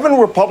have 7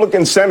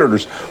 Republican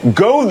senators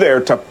go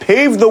there to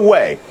pave the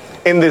way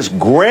in this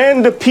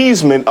grand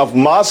appeasement of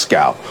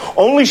Moscow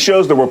only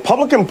shows the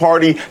Republican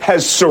Party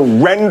has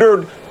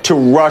surrendered to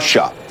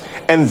Russia.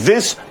 And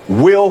this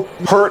will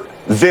hurt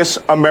this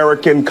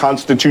American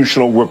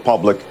constitutional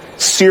republic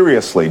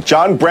seriously.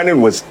 John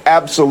Brennan was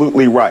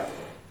absolutely right.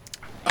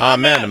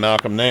 Amen to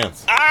Malcolm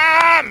Nance.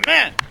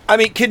 Amen. I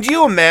mean, could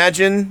you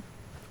imagine,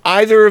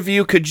 either of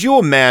you, could you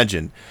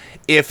imagine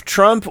if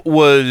Trump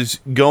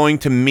was going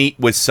to meet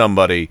with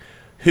somebody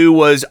who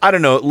was, I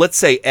don't know, let's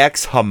say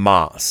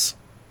ex-Hamas,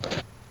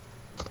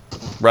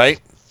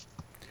 right?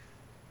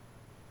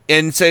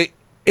 And say,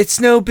 it's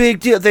no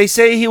big deal. They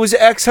say he was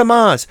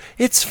ex-Hamas.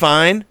 It's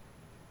fine.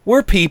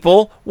 We're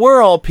people.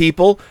 We're all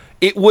people.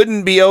 It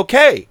wouldn't be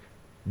okay.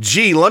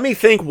 Gee, let me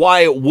think why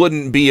it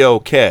wouldn't be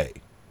okay.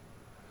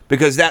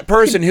 Because that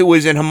person who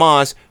was in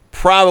Hamas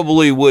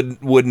probably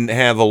wouldn't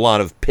have a lot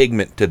of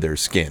pigment to their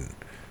skin.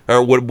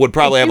 Or would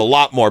probably have a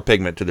lot more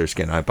pigment to their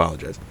skin. I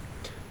apologize.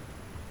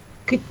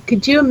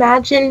 Could you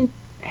imagine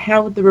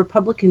how the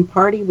Republican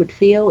Party would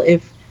feel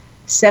if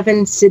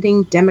 7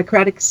 sitting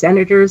Democratic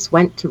senators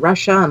went to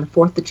Russia on the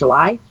 4th of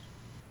July?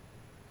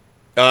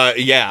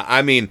 Yeah,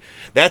 I mean,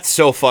 that's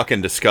so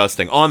fucking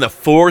disgusting. On the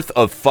 4th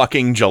of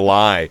fucking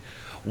July.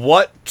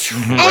 What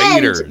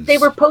traitors. And they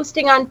were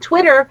posting on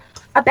Twitter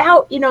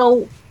about,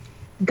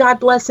 God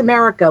bless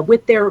America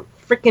with their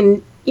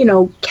freaking,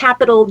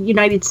 capital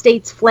United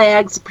States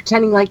flags,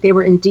 pretending like they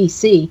were in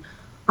D.C.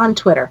 on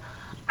Twitter.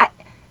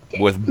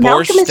 With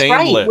Malcolm is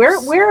right.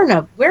 lips.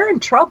 We're in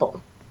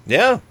trouble.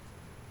 Yeah.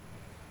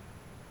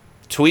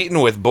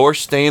 Tweeting with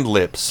borscht-stained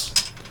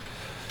lips.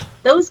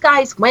 Those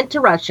guys went to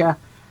Russia.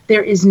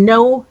 There is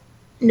no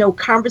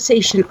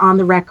conversation on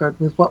the record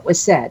with what was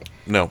said.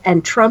 No.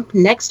 And Trump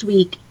next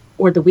week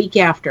or the week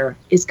after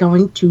is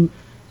going to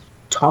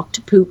talk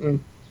to Putin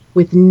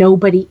with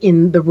nobody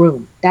in the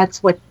room.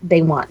 That's what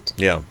they want.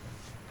 Yeah.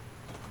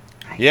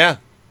 Yeah.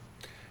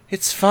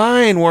 It's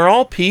fine. We're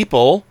all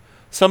people.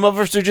 Some of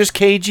us are just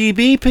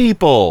KGB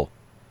people.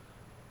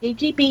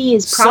 KGB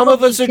is Some probably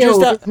of us are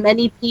killed just as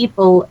many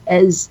people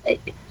as...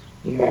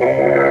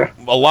 a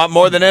lot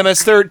more than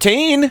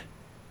MS-13.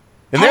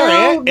 And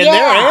they're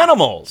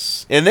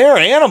animals. And they're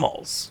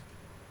animals.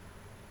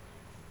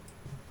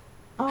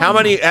 Oh. How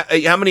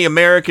many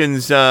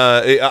Americans?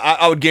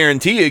 I would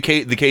guarantee you,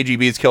 the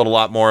KGB has killed a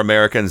lot more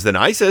Americans than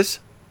ISIS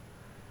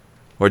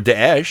or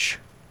Daesh.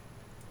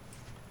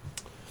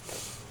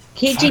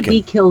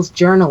 KGB kills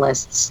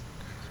journalists.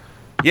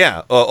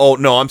 Yeah. Oh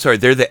no, I'm sorry.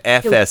 They're the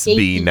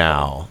FSB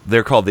now.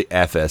 They're called the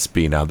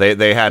FSB now.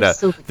 They had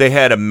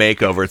a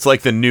makeover. It's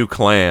like the new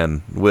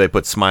Klan where they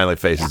put smiley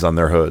faces on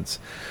their hoods.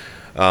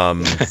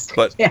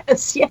 But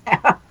yes,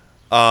 yeah.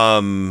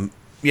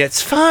 Yeah,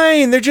 it's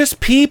fine. They're just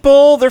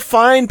people. They're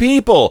fine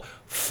people.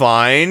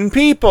 Fine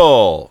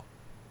people.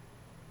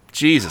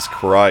 Jesus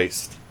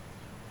Christ.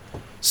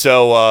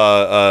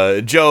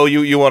 So, Joe,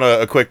 you want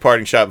a quick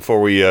parting shot before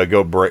we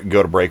go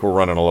to break? We're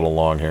running a little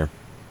long here.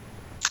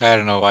 I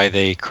don't know why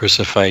they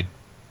crucified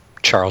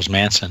Charles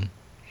Manson.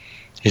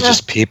 He's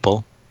just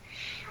people.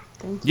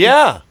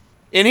 Yeah,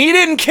 and he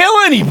didn't kill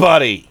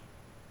anybody.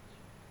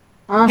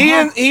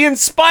 He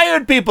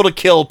inspired people to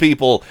kill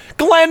people.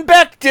 Glenn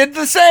Beck did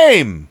the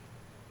same.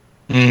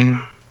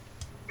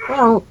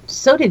 Well,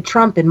 so did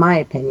Trump, in my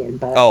opinion.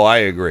 But I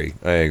agree.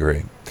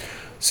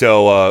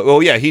 So,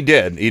 yeah, he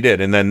did,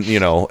 and then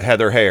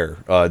Heather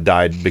Heyer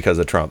died because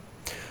of Trump.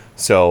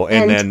 So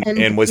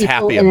and was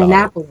happy about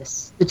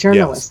Annapolis, the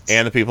journalists,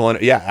 and the people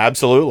in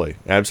absolutely,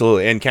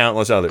 and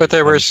countless others. But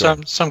there were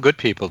some good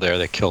people there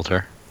that killed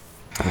her.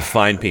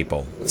 Fine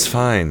people. It's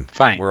fine.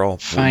 Fine. We're all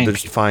fine. They're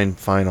just fine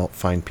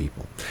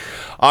people.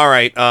 All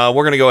right,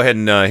 we're gonna go ahead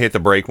and hit the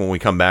break. When we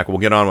come back, we'll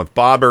get on with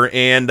Bobber,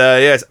 and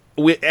yes,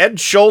 Ed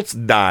Schultz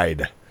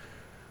died.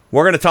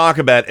 We're going to talk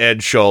about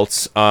Ed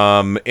Schultz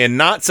in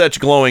not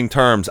such glowing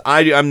terms.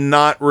 I'm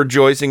not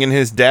rejoicing in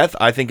his death.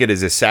 I think it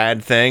is a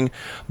sad thing,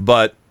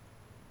 but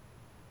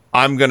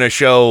I'm going to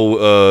show,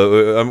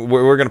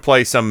 we're going to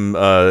play some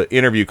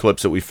interview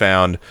clips that we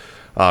found,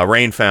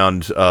 Rain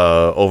found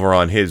over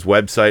on his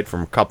website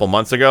from a couple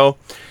months ago.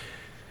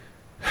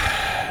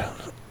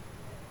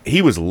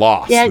 He was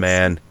lost,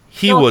 man.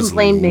 He was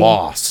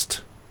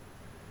lost.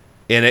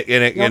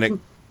 I'm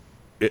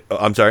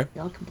sorry?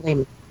 Y'all can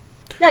blame me.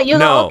 No,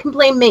 all can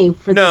blame me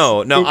for this.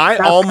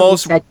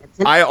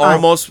 I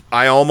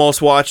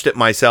almost watched it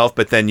myself,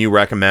 but then you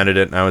recommended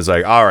it, and I was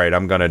like, all right,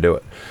 I'm going to do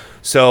it.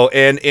 So,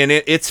 and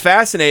it's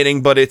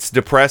fascinating, but it's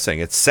depressing.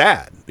 It's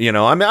sad.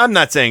 I'm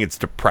not saying it's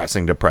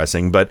depressing,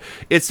 but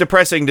it's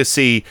depressing to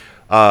see,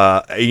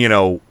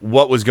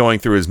 what was going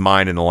through his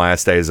mind in the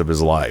last days of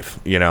his life.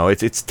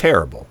 It's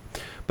terrible.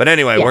 But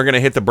anyway, we're going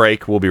to hit the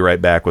break. We'll be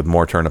right back with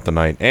more Turn Up the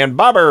Night and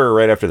Bobber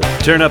right after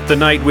this. Turn Up the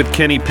Night with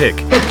Kenny Pick.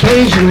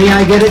 Occasionally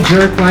I get a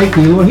jerk like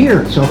you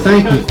here, so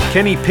thank you.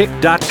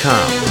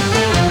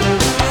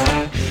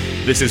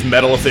 KennyPick.com. This is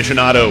metal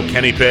aficionado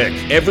Kenny Pick.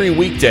 Every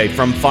weekday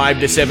from 5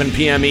 to 7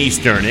 p.m.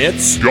 Eastern,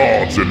 it's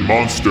Gods and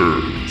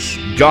Monsters.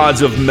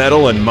 Gods of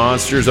Metal and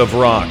Monsters of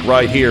Rock,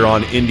 right here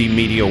on Indie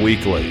Media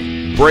Weekly.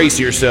 Brace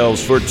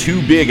yourselves for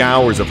 2 big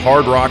hours of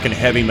hard rock and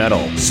heavy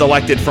metal,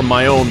 selected from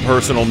my own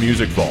personal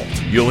music vault.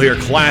 You'll hear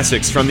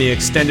classics from the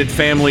extended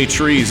family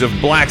trees of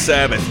Black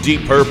Sabbath,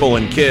 Deep Purple,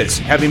 and Kiss,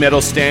 heavy metal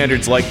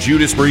standards like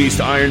Judas Priest,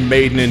 Iron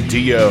Maiden, and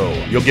Dio.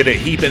 You'll get a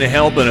heap and a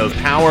helping of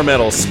power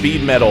metal,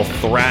 speed metal,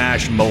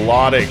 thrash,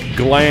 melodic,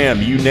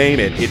 glam, you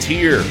name it, it's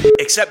here.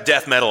 Except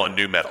death metal and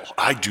nu metal.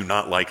 I do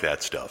not like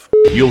that stuff.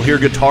 You'll hear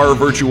guitar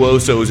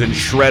virtuosos and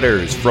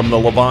shredders from the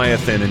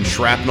Leviathan and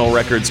Shrapnel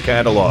Records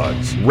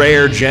catalogs.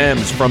 Rare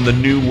gems from the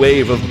new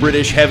wave of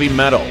British heavy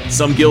metal,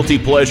 some guilty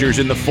pleasures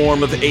in the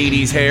form of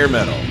 80s hair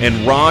metal,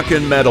 and rock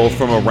and metal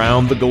from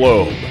around the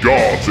globe.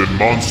 Gods and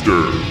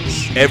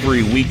Monsters.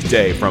 Every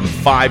weekday from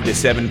 5 to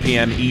 7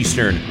 p.m.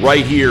 Eastern,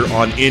 right here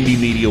on Indie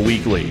Media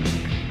Weekly.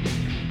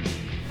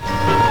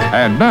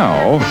 And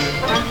now,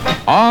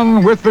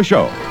 on with the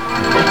show.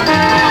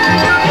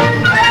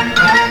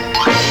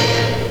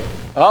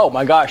 Oh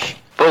my gosh.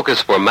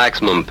 Focus for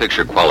maximum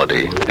picture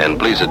quality, and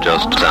please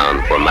adjust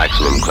sound for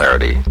maximum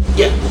clarity.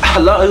 Yeah,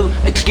 hello,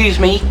 excuse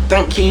me,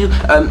 thank you.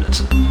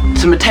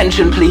 Some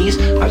attention, please.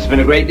 I've spent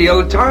a great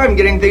deal of time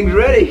getting things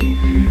ready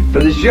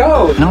for the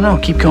show. No,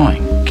 keep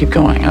going.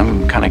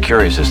 I'm kind of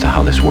curious as to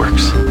how this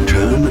works.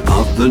 Turn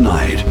Up the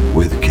Night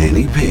with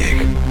Kenny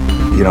Pick.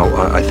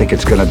 I think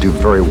it's going to do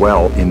very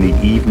well in the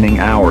evening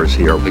hours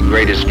here. The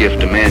greatest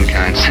gift to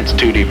mankind since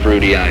Tutti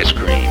Frutti ice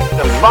cream.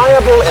 A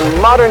viable and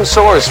modern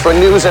source for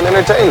news and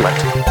entertainment.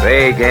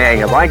 Hey, gang,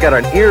 have I got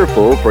an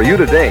earful for you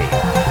today?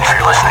 If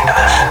you're listening to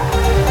this,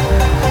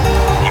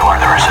 you are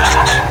the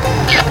resistance.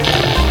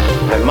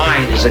 My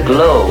mind is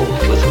aglow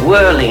with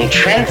whirling,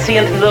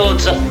 transient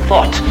loads of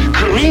thought,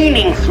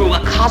 careening through a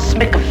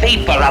cosmic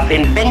vapor of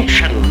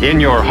invention.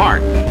 In your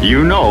heart,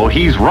 you know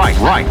he's right.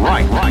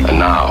 And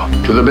now,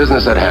 to the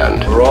business at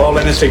hand. We're all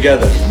in this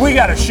together. We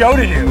got a show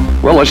to do.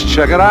 Well, let's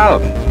check it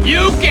out.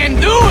 You can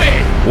do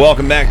it!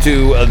 Welcome back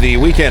to the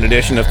weekend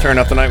edition of Turn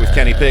Up the Night with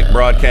Kenny Pick,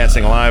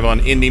 broadcasting live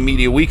on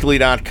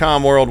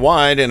IndieMediaWeekly.com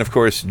worldwide. And, of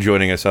course,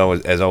 joining us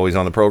as always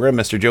on the program,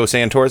 Mr. Joe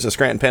Santoris of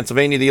Scranton,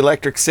 Pennsylvania, the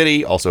Electric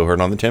City, also heard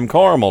on the Tim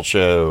Carmel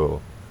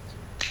Show.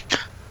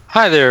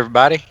 Hi there,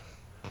 everybody.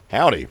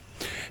 Howdy.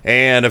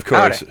 And, of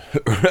course,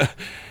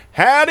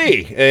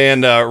 howdy.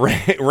 And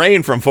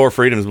Rain from Four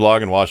Freedoms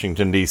blog in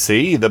Washington,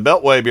 D.C., the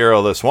Beltway Bureau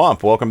of the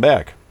Swamp. Welcome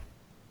back.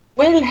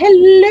 Well,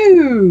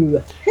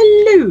 hello.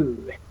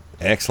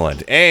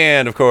 Excellent.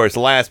 And, of course,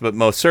 last but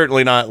most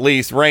certainly not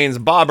least, Reigns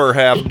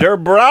Bobberhalf, Der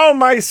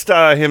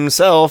Braumeister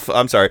himself.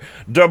 I'm sorry,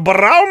 Der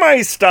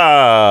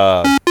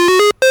Braumeister.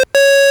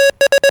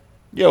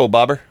 Yo,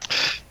 Bobber.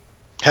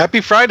 Happy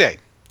Friday.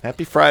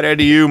 Happy Friday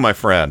to you, my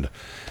friend.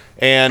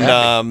 And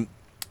I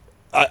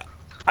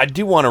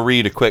do want to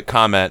read a quick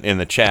comment in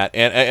the chat,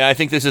 and I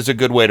think this is a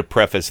good way to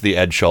preface the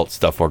Ed Schultz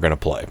stuff we're going to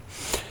play.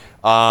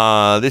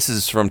 This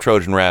is from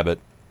Trojan Rabbit.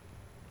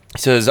 It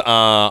says,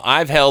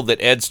 I've held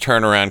that Ed's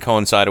turnaround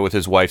coincided with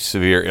his wife's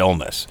severe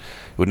illness.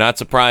 It would not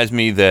surprise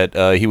me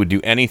that he would do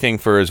anything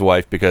for his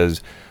wife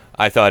because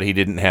I thought he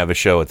didn't have a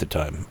show at the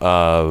time.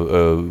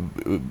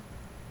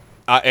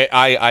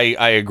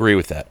 I agree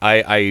with that.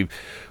 I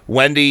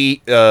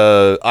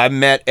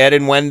met Ed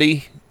and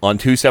Wendy on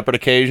 2 separate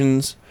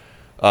occasions,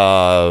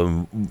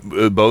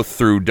 both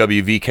through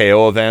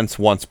WVKO events,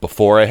 once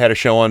before I had a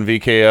show on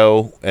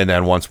VKO, and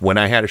then once when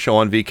I had a show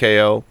on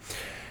VKO.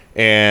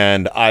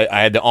 And I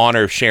had the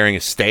honor of sharing a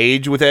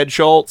stage with Ed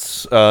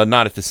Schultz,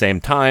 not at the same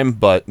time,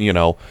 but,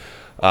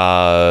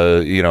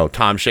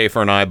 Tom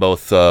Schaefer and I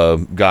both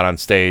got on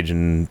stage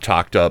and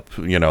talked up,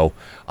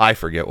 I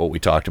forget what we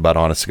talked about,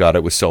 honest to God,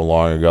 it was so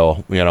long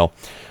ago,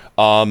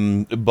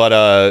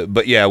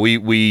 But yeah,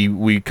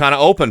 we kind of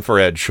opened for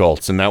Ed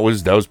Schultz, and that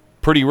was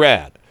pretty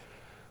rad.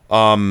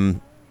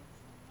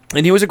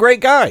 And he was a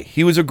great guy.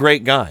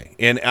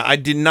 And I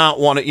did not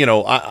want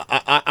to,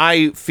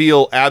 I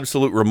feel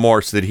absolute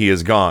remorse that he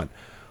is gone.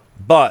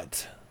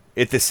 But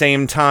at the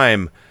same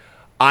time,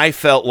 I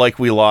felt like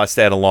we lost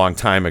Ed a long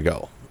time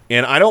ago.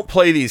 And I don't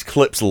play these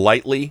clips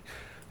lightly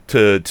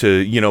to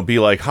be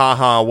like,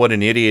 haha, what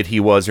an idiot he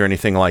was or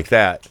anything like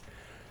that.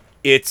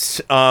 It's,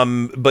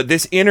 but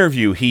this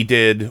interview he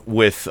did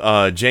with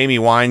Jamie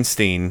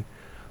Weinstein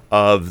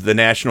of the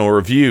National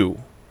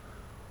Review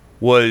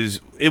was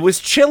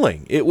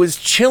chilling. It was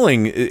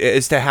chilling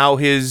as to how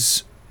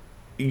his,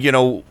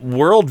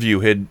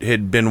 worldview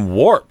had been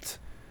warped.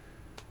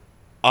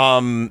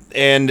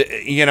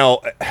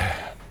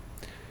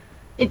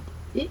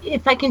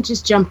 If I can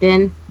just jump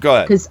in. Go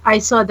ahead. Because I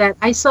saw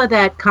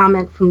that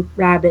comment from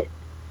Rabbit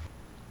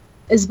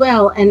as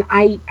well, and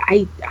I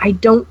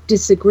don't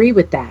disagree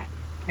with that.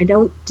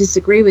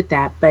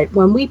 But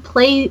when we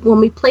play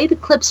the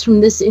clips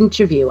from this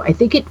interview, I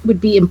think it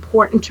would be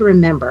important to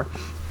remember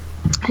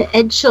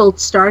Ed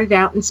Schultz started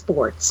out in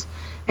sports,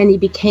 and he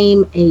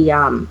became a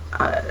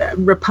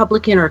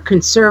Republican or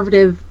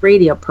conservative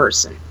radio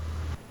person.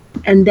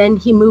 And then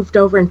he moved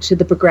over into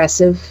the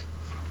progressive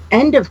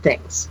end of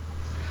things.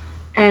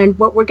 And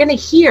what we're going to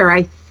hear,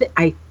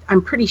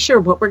 I'm pretty sure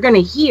what we're going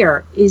to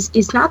hear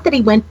is not that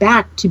he went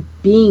back to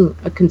being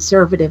a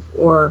conservative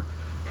or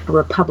a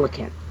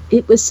Republican.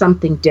 It was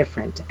something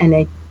different. And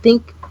I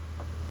think,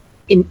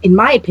 in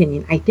my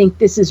opinion, I think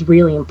this is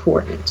really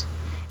important.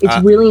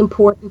 It's really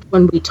important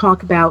when we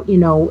talk about,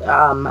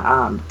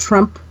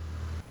 Trump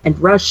and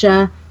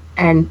Russia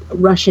and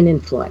Russian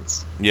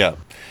influence. Yeah.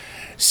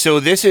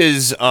 So this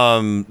is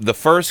the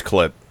first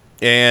clip,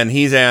 and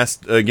he's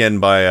asked again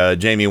by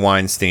Jamie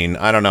Weinstein.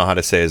 I don't know how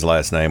to say his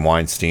last name,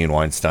 Weinstein,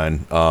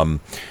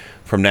 from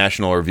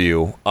National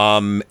Review.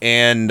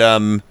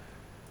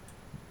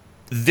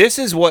 This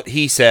is what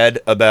he said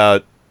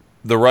about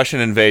the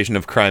Russian invasion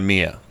of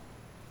Crimea.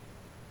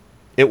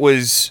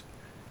 It's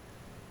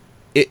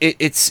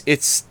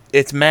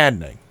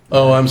maddening.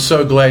 Oh, I'm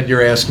so glad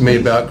you're asking me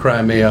about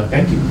Crimea.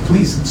 Thank you.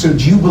 Please. So,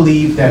 do you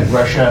believe that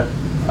Russia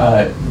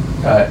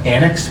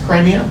annexed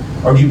Crimea,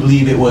 or do you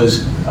believe it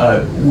was?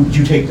 Would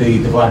you take the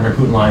Vladimir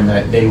Putin line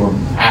that they were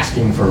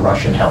asking for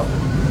Russian help?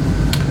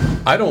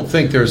 I don't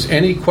think there's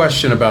any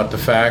question about the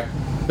fact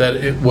that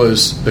it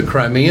was the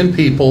Crimean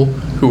people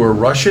who were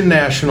Russian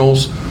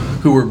nationals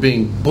who were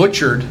being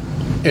butchered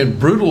and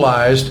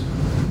brutalized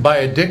by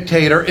a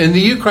dictator in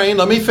the Ukraine.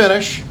 Let me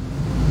finish.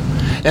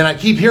 And I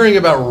keep hearing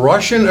about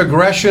Russian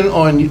aggression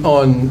on.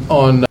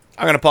 I'm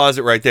going to pause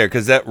it right there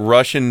because that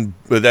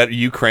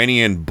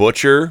Ukrainian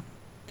butcher,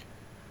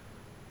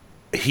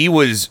 he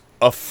was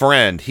a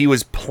friend. He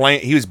was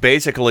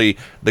basically,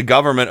 the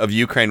government of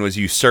Ukraine was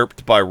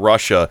usurped by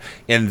Russia,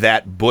 and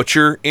that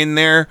butcher in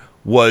there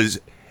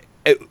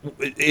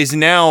is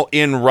now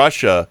in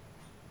Russia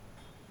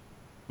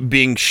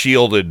being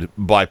shielded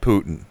by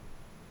Putin.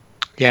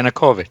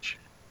 Yanukovych.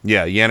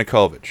 Yeah,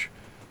 Yanukovych.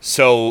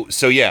 So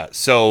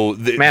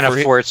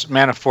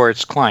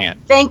Manafort's client.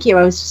 Thank you.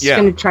 I was just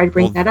going to try to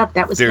bring that up.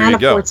 That was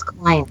Manafort's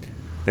client.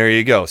 There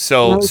you go.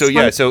 So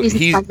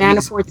he's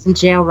Manafort's in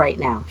jail right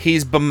now.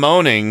 He's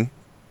bemoaning,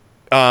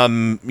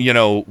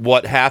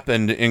 what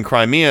happened in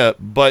Crimea,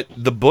 but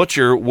the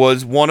butcher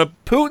was one of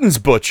Putin's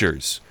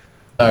butchers.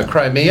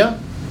 Crimea.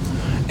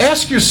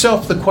 Ask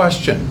yourself the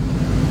question: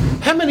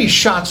 how many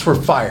shots were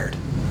fired?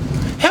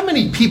 How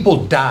many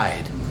people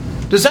died?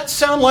 Does that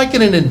sound like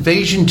an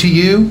invasion to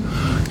you?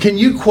 Can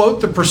you quote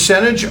the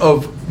percentage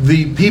of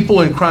the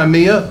people in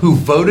Crimea who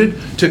voted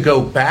to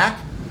go back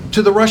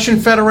to the Russian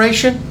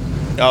Federation?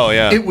 Oh,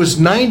 yeah. It was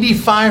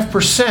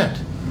 95%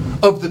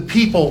 of the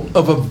people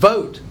of a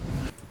vote.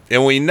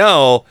 And we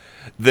know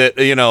that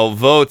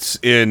votes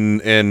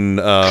in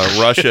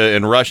Russia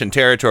and Russian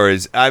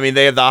territories. I mean,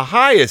 they have the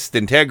highest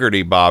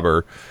integrity,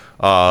 Bobber,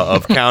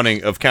 of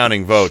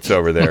counting votes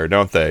over there,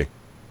 don't they?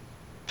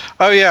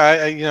 Oh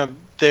yeah,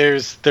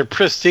 they're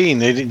pristine.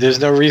 There's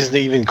no reason to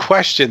even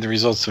question the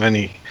results of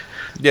any.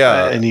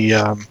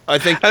 Yeah, I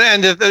think,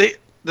 and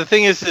the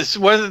thing is,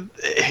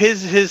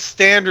 his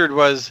standard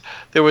was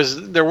there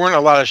weren't a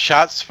lot of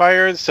shots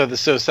fired, so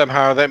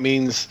somehow that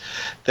means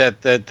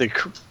that the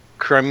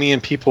Crimean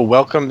people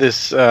welcomed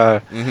this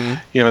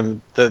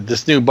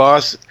this new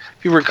boss.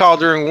 If you recall,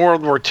 during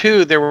World War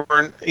II, there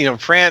weren't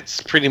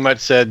France pretty much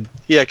said,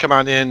 yeah, come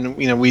on in,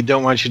 we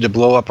don't want you to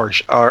blow up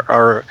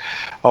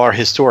our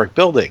historic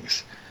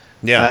buildings.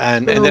 Yeah,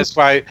 and that's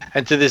why,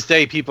 and to this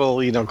day,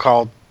 people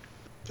call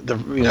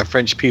the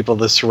French people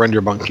the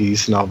surrender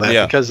monkeys and all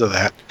that because of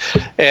that.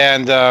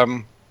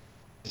 And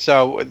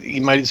so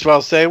you might as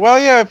well say, well,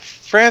 yeah,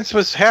 France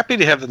was happy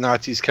to have the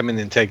Nazis come in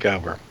and take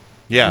over.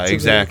 Yeah,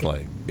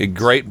 exactly. A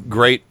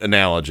great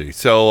analogy.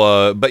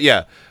 So, but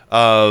yeah,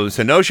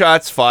 so no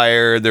shots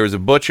fired. There was a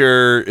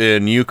butcher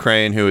in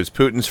Ukraine who is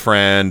Putin's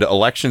friend.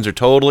 Elections are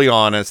totally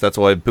honest. That's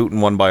why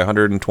Putin won by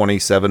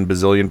 127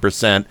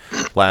 bazillion%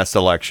 last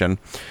election.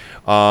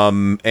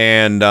 So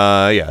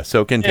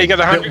continue. Yeah, you got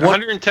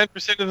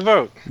 110% of the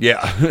vote. Yeah.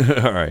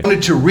 All right.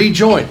 Wanted to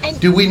rejoin.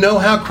 Do we know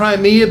how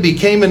Crimea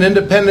became an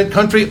independent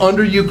country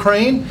under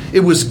Ukraine? It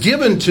was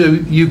given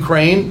to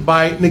Ukraine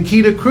by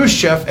Nikita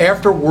Khrushchev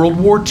after World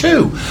War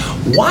II.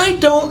 Why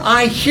don't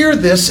I hear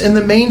this in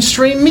the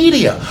mainstream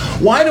media?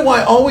 Why do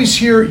I always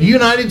hear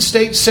United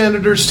States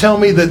senators tell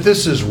me that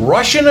this is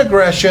Russian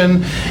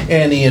aggression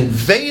and he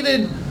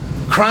invaded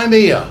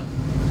Crimea?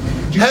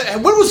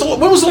 When was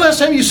the last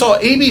time you saw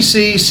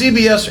ABC,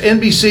 CBS,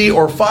 NBC,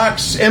 or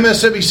Fox,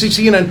 MSNBC,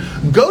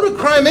 CNN go to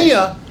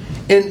Crimea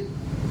and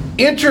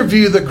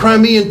interview the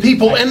Crimean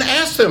people and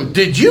ask them,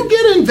 did you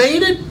get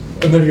invaded?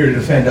 I'm not here to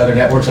defend other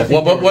networks.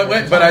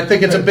 But I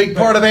think it's a big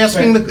part of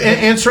answering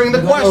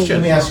the question.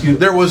 Let me ask you.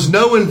 There was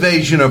no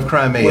invasion of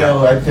Crimea.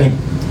 Well, I think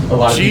a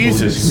lot of people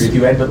disagree with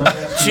you, Ed, but let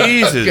me ask you.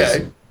 Jesus.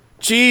 Okay.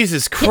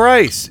 Jesus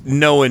Christ,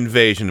 no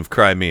invasion of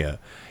Crimea.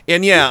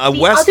 And yeah,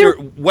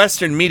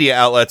 Western media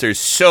outlets are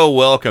so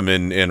welcome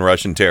in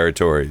Russian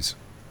territories.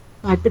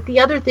 But the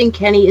other thing,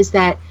 Kenny, is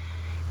that,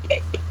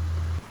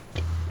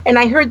 and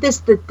I heard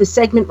the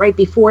segment right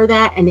before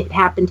that, and it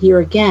happened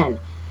here again.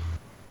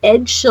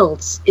 Ed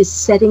Schultz is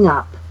setting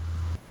up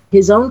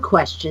his own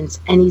questions,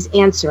 and he's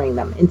answering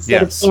them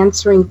instead of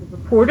answering the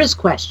reporters'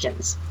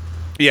 questions.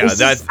 Yeah,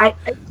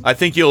 I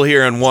think you'll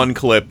hear in one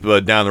clip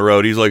down the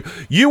road. He's like,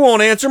 "You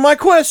won't answer my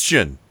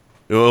question."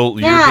 Well,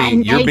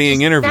 you're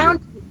being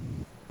interviewed.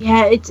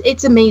 Yeah,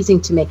 it's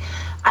amazing to me.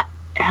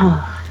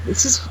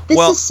 This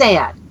is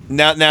sad.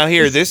 Now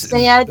here this is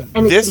sad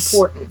and it's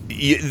important.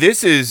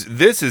 This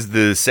is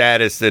the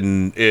saddest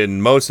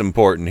and most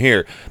important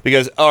here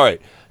because all right.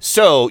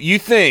 So you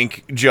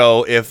think,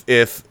 Joe, if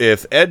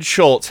Ed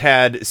Schultz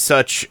had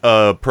such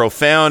a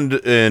profound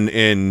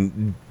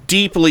and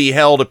deeply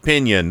held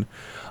opinion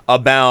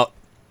about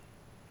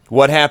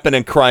what happened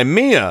in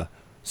Crimea,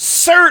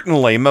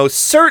 most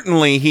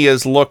certainly he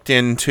has looked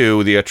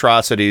into the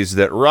atrocities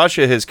that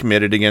Russia has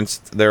committed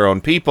against their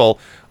own people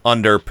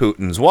under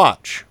Putin's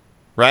watch,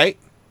 right?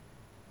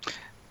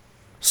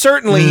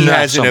 Certainly he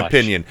has an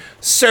opinion.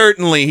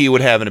 Certainly he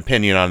would have an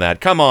opinion on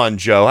that. Come on,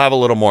 Joe, have a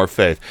little more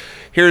faith.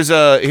 Here's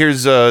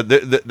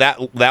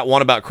that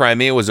one about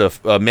Crimea was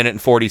a minute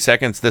and 40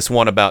 seconds. This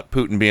one about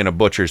Putin being a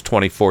butcher is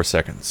 24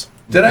 seconds.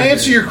 Did I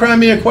answer your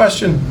Crimea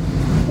question?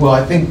 Well,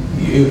 I think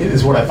it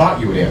is what I thought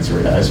you would answer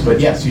it as,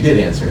 but yes, you did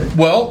answer it.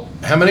 Well,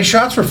 how many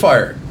shots were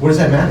fired? What does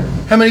that matter?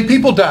 How many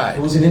people died?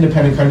 It was an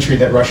independent country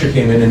that Russia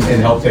came in and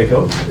helped take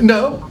over.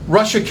 No,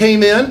 Russia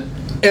came in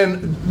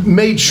and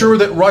made sure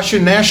that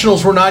Russian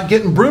nationals were not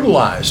getting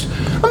brutalized.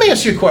 Let me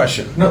ask you a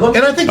question. And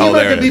I think the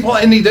American people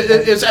need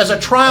to, as a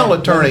trial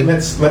attorney.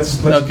 Let's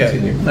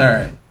continue. All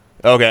right.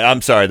 Okay,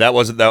 I'm sorry. That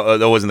wasn't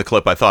the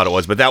clip I thought it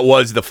was, but that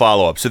was the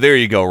follow-up. So there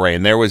you go,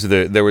 Rain. There was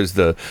the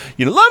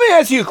let me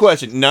ask you a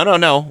question.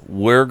 No.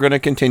 We're going to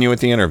continue with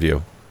the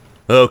interview.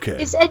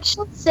 Okay. Is Ed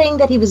Schultz saying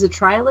that he was a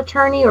trial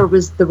attorney, or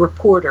was the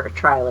reporter a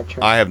trial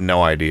attorney? I have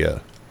no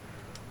idea.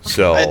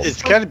 So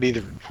it's got to be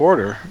the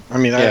reporter. I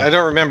mean, I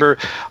don't remember.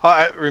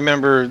 I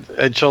remember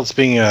Ed Schultz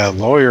being a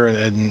lawyer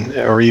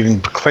or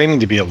even claiming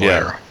to be a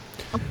lawyer.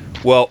 Yeah.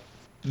 Well,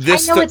 I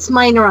know it's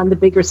minor on the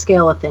bigger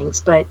scale of things,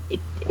 but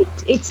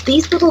it's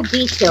these little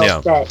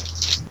details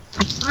that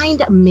I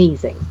find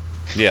amazing.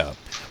 Yeah.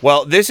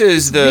 Well, this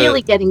is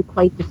really getting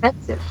quite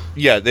defensive.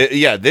 Yeah.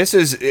 This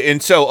is,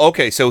 and so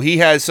okay. So he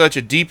has such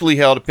a deeply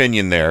held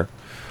opinion there,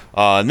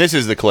 and this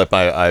is the clip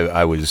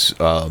I was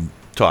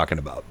talking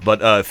about.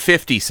 But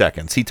 50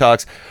 seconds. He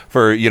talks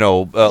for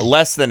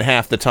less than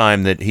half the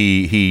time that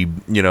he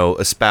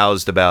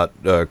espoused about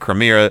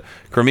Crimea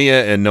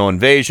and no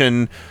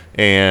invasion,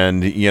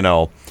 and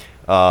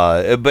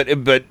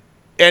but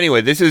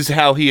anyway, this is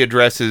how he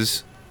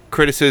addresses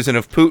criticism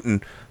of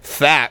Putin.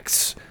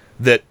 Facts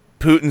that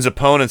Putin's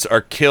opponents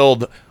are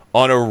killed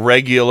on a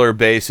regular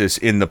basis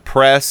in the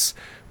press,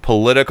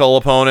 political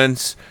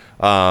opponents,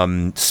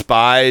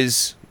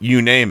 spies,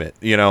 you name it.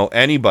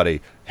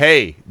 Anybody.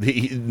 Hey,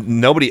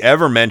 nobody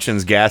ever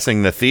mentions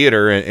gassing the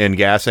theater and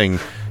gassing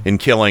and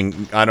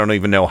killing, I don't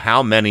even know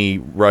how many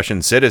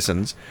Russian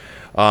citizens.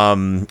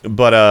 But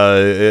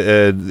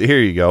here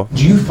you go.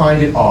 Do you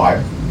find it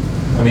odd?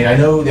 I mean, I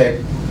know that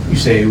you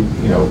say,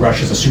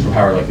 Russia's a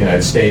superpower like the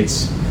United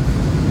States,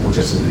 which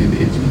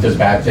it does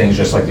bad things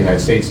just like the United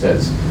States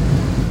does.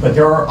 But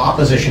there are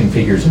opposition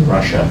figures in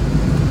Russia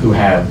who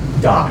have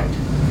died.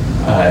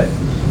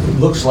 It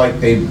looks like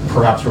they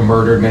perhaps were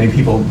murdered. Many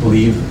people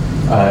believe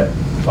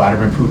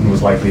Vladimir Putin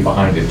was likely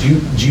behind it. Do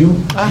you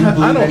I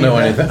don't know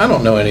anything. I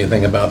don't know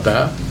anything about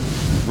that.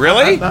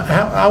 Really?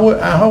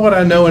 How would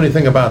I know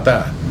anything about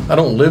that? I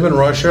don't live in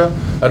Russia.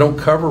 I don't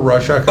cover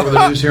Russia. I cover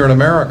the news here in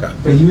America.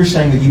 But you were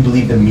saying that you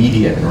believe the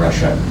media in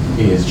Russia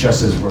is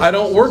just as... I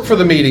don't work for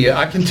the media.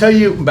 I can tell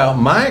you about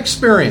my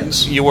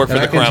experience. You work for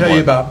the Kremlin. I can tell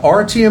you about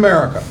RT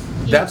America.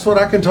 That's what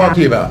I can talk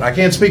to you about. I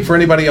can't speak for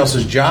anybody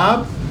else's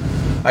job.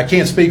 I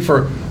can't speak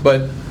for...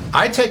 But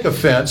I take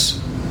offense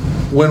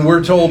when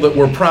we're told that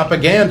we're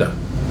propaganda.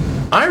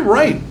 I'm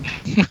right.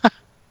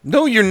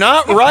 No, you're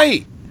not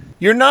right.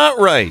 You're not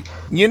right.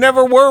 You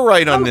never were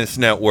right on this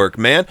network,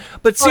 man.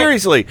 But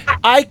seriously,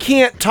 I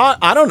can't talk.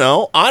 I don't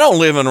know. I don't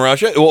live in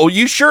Russia. Well,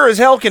 you sure as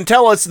hell can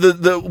tell us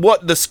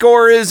what the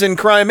score is in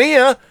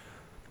Crimea,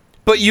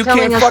 but you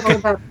can't fucking.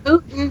 About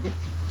Putin.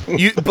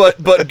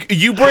 But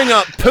you bring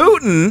up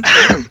Putin,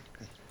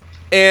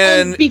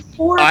 and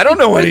I don't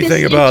know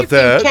anything about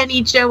that.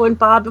 Kenny, Joe, and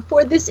Bob.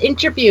 Before this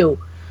interview,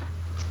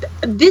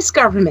 this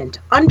government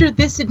under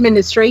this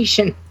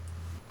administration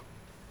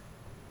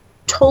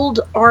told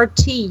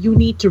RT you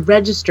need to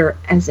register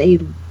as a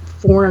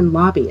foreign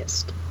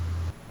lobbyist.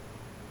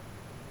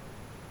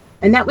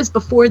 And that was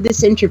before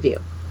this interview,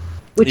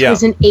 which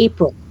was in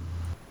April.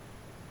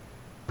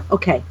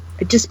 Okay.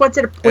 I just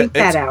wanted to point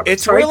that out.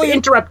 It's Sorry really for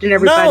interrupting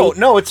everybody.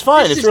 No, it's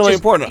fine. It's really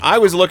important. I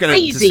was looking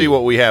to see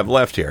what we have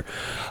left here.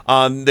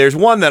 There's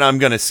one that I'm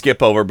going to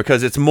skip over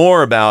because it's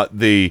more about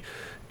the...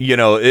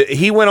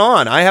 he went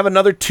on. I have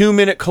another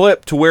 2-minute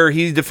clip to where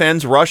he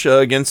defends Russia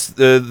against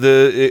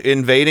the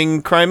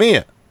invading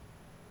Crimea.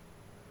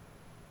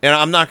 And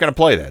I'm not going to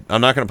play that.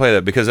 I'm not going to play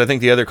that because I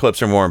think the other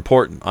clips are more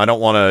important. I don't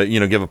want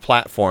to, give a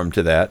platform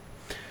to that.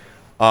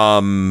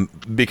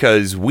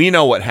 Because we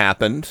know what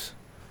happened.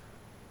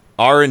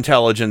 Our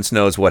intelligence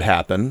knows what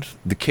happened.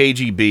 The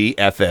KGB,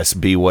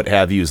 FSB, what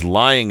have you, is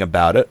lying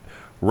about it.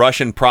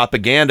 Russian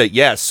propaganda.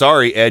 Yes,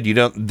 sorry, Ed, you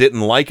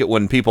didn't like it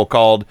when people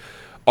called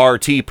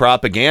RT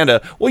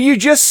propaganda. Well, you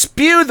just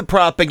spew the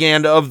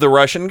propaganda of the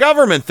Russian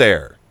government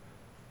there.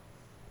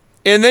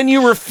 And then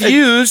you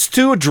refuse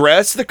to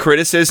address the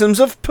criticisms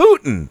of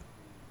Putin.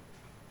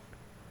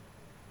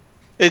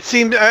 It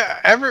seemed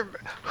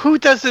who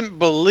doesn't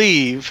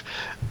believe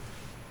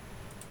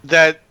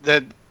that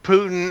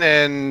Putin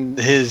and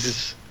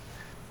his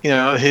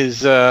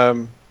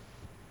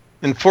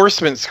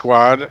enforcement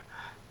squad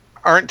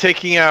aren't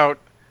taking out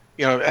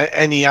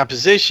any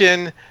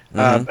opposition,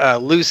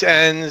 loose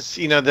ends,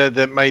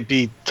 that might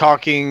be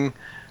talking.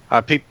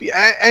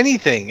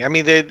 Anything. I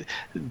mean,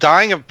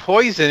 dying of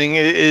poisoning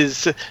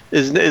is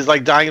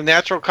like dying of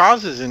natural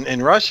causes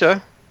in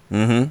Russia.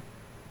 Mm-hmm.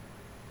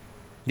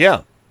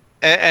 Yeah.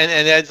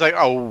 And Ed's like,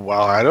 oh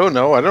well, I don't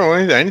know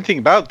anything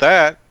about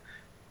that.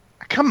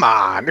 Come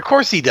on, of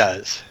course he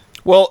does.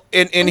 Well,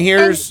 and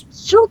here's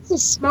Schultz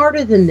is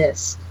smarter than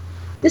this.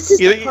 This is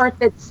the part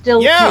that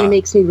still kind of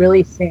makes me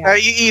really sad.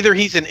 Either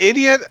he's an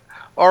idiot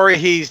or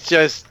he's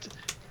just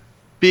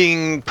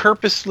being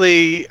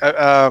purposely.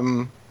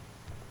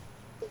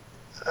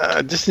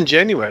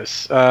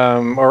 Disingenuous,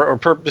 or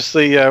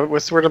purposely,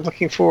 what's the word I'm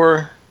looking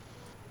for?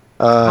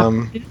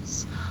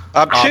 Obtuse.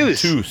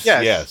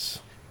 Yes.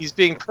 He's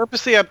being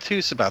purposely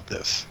obtuse about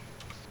this.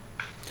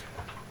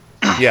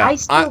 Yeah. I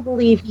still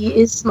believe he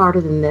is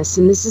smarter than this,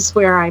 and this is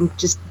where I'm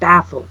just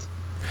baffled.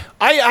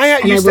 I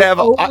used to have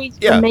always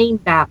remain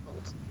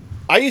baffled.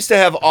 I used to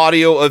have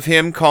audio of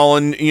him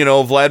calling,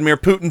 Vladimir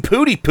Putin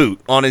Pooty Poot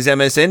on his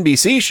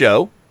MSNBC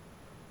show.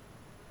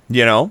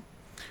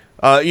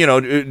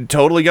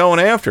 Totally going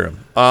after him.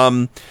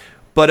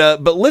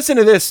 But listen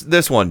to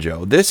this one,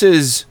 Joe. This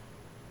is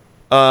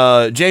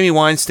Jamie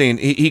Weinstein.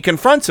 He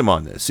confronts him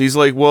on this. He's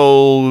like,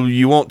 well,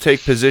 you won't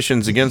take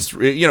positions against,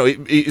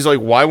 he's like,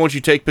 why won't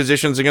you take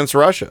positions against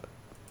Russia?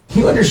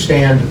 You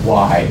understand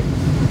why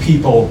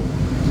people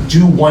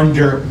do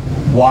wonder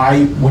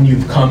why, when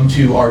you've come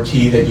to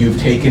RT, that you've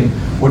taken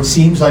what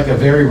seems like a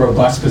very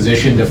robust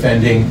position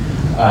defending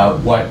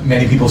what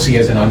many people see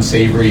as an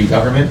unsavory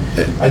government.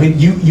 I mean,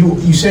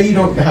 you say you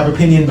don't have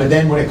opinion, but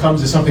then when it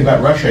comes to something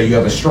about Russia, you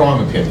have a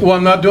strong opinion. Well,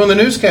 I'm not doing the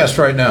newscast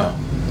right now.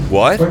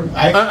 What?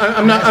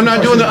 I'm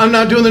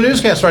not doing the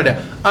newscast right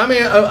now. I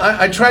mean,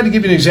 I tried to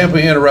give you an example.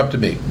 You interrupted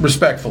me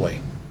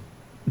respectfully.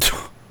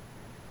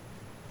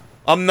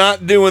 I'm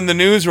not doing the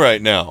news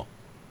right now.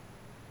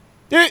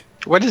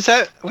 What does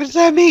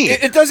that mean?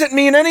 It doesn't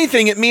mean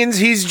anything. It means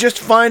he's just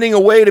finding a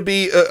way to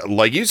be,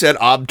 like you said,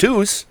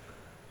 obtuse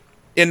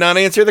and not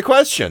answer the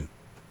question.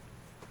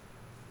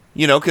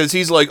 You know, because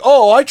he's like,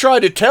 oh, I tried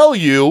to tell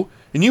you,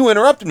 and you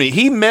interrupted me.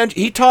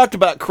 He talked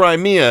about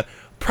Crimea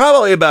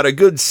probably about a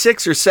good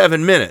 6 or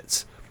 7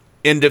 minutes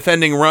in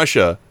defending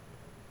Russia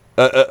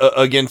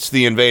against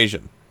the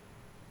invasion.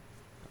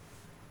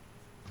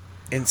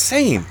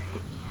 Insane.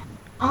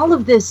 All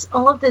of this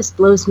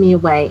blows me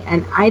away,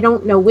 and I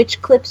don't know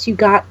which clips you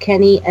got,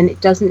 Kenny, and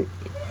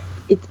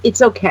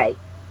it's okay.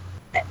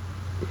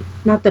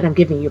 Not that I'm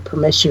giving you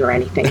permission or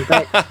anything,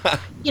 but but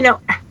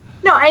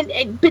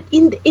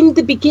in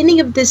the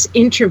beginning of this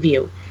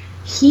interview,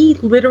 he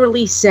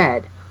literally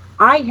said,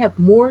 I have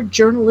more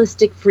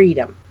journalistic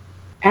freedom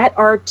at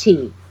RT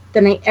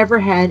than I ever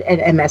had at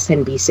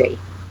MSNBC.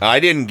 I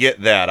didn't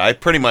get that. I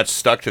pretty much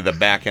stuck to the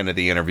back end of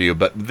the interview,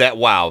 but that's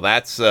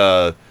that's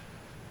nuts.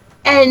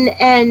 I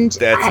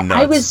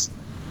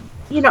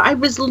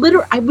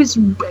was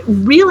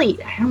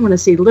really, I don't want to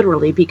say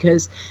literally,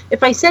 because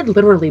if I said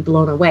literally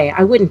blown away,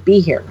 I wouldn't be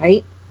here,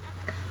 right?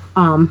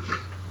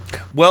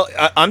 Well,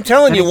 I'm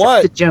telling you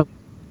what. The joke.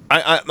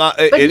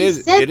 It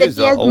is.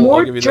 He had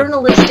more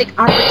journalistic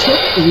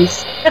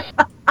opportunities.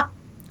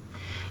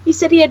 He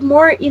said he had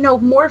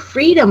more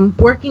freedom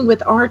working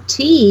with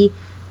RT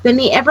than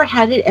he ever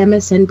had at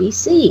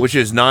MSNBC. Which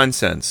is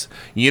nonsense.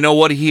 You know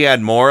what he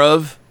had more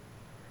of?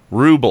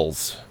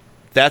 Rubles.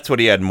 That's what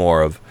he had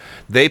more of.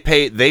 They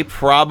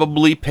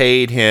probably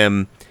paid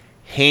him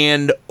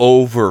hand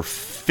over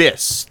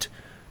fist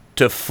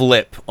to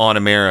flip on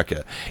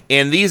America.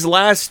 And these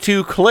last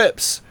 2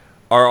 clips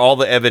are all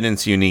the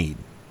evidence you need.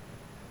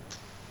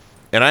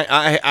 And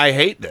I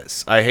hate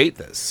this. I hate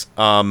this.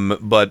 I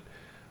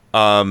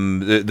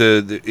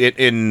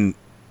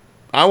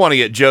want to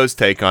get Joe's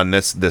take on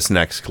this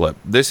next clip.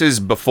 This is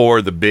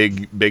before the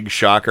big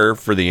shocker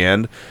for the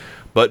end.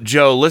 But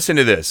Joe, listen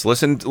to this.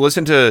 Listen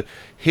to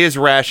his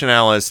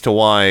rationale as to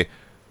why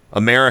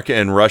America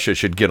and Russia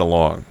should get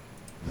along.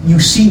 You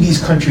see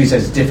these countries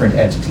as different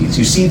entities.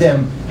 You see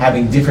them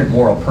having different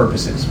moral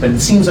purposes. But it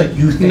seems like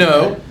you think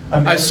no.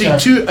 America, I see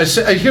two.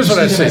 Here's what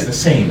I say. As the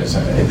same as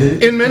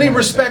in many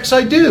respects,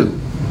 I do.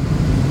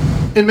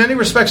 In many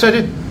respects, I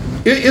do.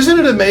 Isn't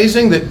it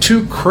amazing that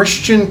 2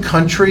 Christian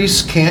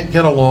countries can't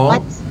get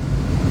along?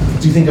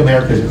 Do you think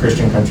America is a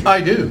Christian country? I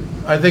do.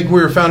 I think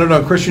we were founded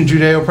on Christian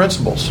Judeo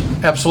principles.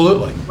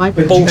 Absolutely. And I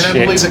believe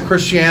that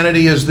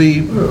Christianity is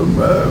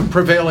the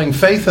prevailing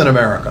faith in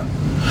America.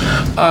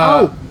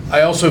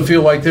 I also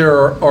feel like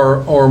there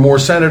are more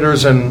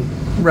senators and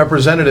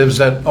representatives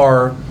that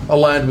are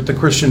aligned with the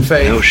Christian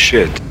faith. No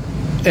shit.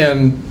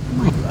 And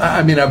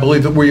I mean, I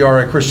believe that we are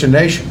a Christian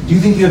nation. Do you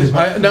think you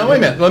have no, wait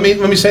a minute.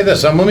 Let me say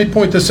this. Let me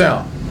point this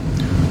out.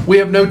 We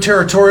have no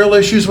territorial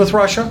issues with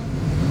Russia.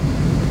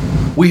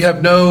 We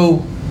have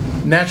no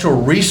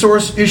natural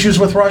resource issues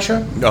with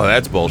Russia. Oh,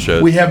 that's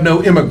bullshit. We have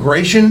no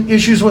immigration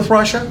issues with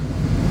Russia.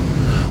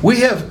 We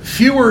have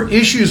fewer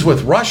issues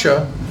with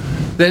Russia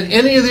than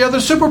any of the other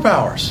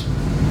superpowers.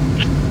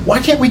 Why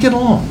can't we get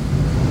along?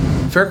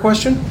 Fair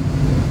question?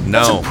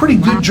 No. That's a pretty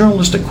good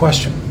journalistic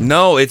question.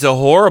 No, it's a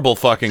horrible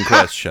fucking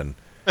question.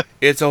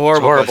 It's a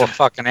horrible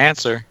fucking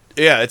answer.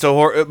 Yeah, it's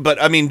a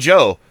but I mean,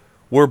 Joe,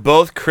 we're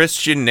both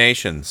Christian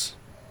nations.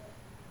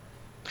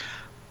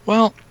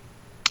 Well,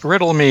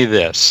 riddle me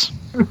this.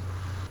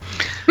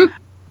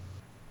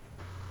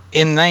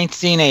 In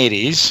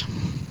 1980s,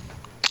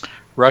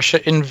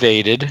 Russia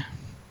invaded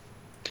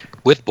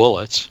with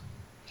bullets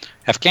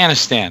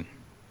Afghanistan.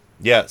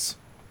 Yes.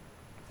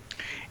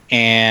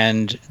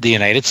 And the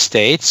United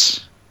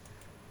States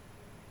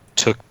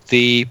took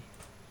the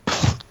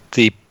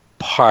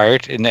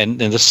part in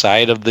the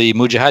side of the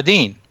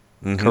Mujahideen,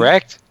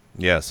 correct?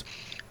 Yes.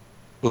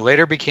 Who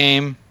later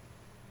became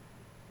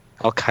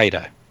Al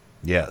Qaeda.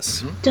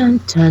 Yes. Dun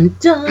dun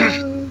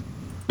dun.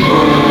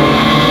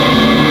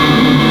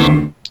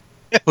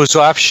 Whose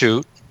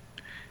offshoot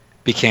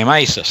became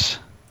ISIS.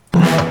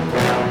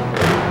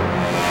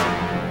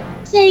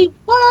 Say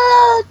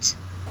what?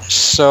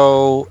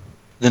 So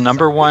the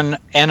number one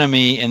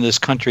enemy in this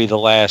country the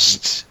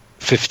last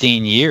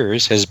 15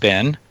 years has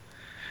been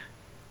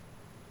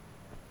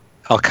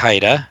Al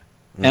Qaeda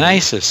and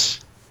ISIS.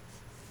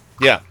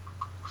 Yeah.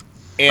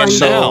 And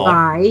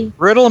so,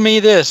 riddle me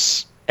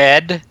this,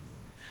 Ed.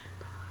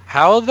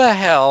 How the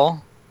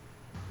hell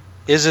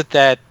is it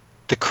that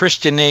the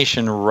Christian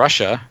nation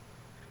Russia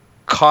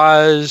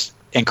caused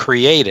and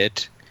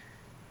created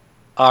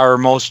our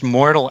most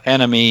mortal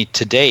enemy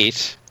to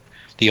date,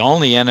 the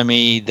only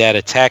enemy that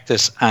attacked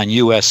us on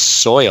U.S.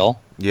 soil?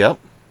 Yep.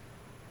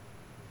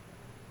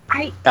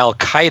 Al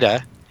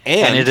Qaeda,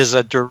 and it is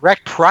a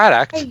direct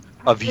product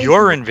of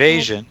your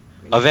invasion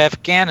of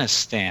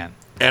Afghanistan.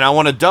 And I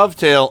want to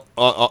dovetail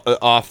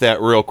off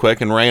that real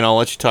quick, and Rain, I'll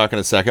let you talk in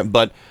a second.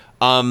 But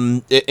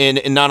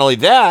and not only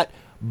that,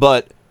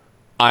 but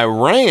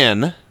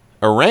Iran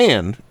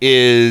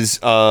is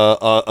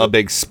a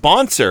big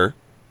sponsor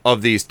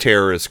of these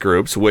terrorist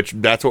groups, which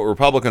that's what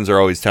Republicans are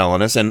always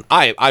telling us, and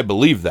I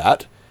believe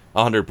that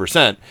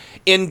 100%.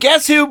 And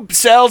guess who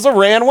sells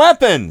Iran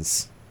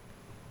weapons?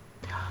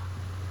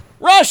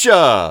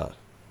 Russia.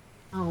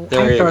 Oh,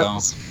 there I you thought go. it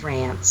was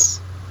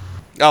France.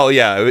 Oh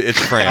yeah, it's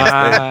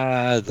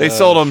France. They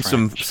sold him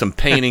some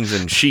paintings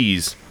and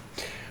cheese.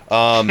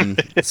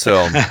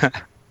 So.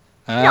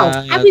 No,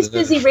 I was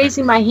busy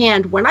raising my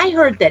hand when I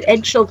heard that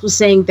Ed Schultz was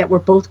saying that we're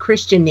both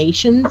Christian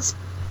nations.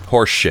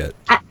 Horse shit.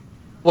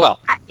 Let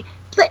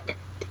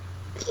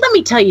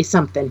me tell you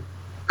something.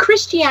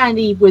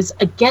 Christianity was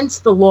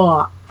against the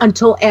law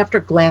until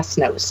after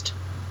Glasnost.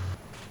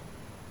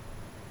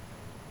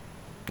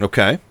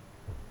 Okay.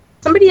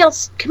 Somebody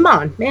else, come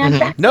on, man.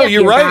 Back No,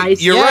 you're right.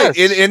 guys. You're right.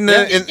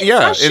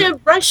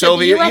 Russia,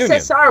 Soviet the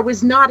USSR Union.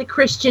 was not a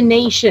Christian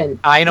nation.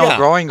 I know.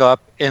 Growing up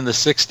in the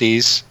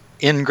 '60s,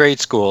 in grade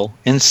school,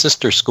 in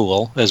sister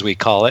school, as we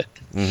call it,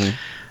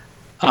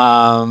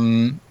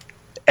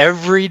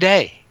 every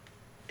day,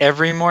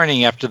 every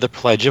morning after the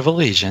Pledge of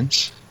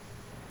Allegiance,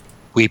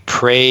 we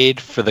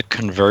prayed for the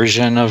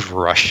conversion of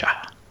Russia.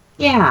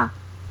 Yeah.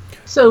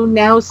 So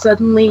now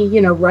suddenly,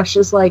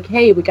 Russia's like,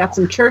 hey, we got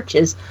some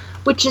churches,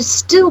 which is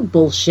still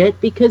bullshit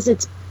because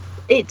it's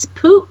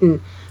Putin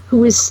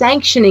who is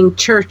sanctioning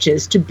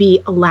churches to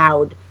be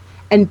allowed.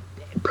 And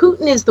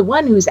Putin is the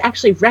one who's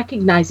actually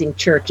recognizing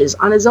churches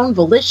on his own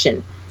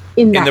volition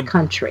in that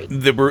country.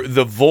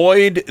 The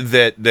void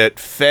that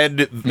fed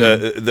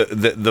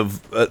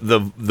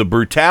the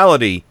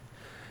brutality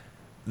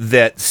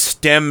that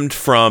stemmed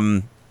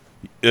from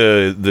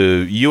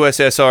the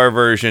USSR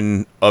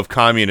version of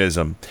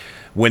communism,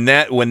 when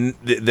that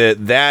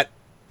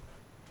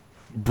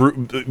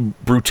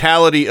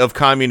brutality of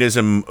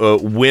communism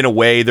went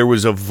away, there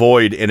was a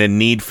void and a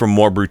need for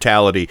more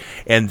brutality,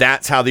 and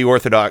that's how the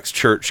Orthodox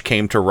Church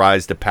came to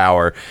rise to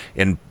power.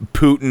 And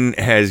Putin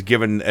has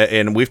given,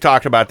 and we've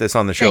talked about this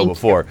on the show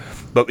before,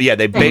 but yeah,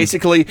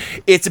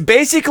 it's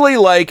basically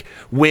like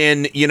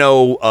when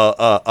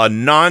a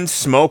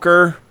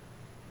non-smoker,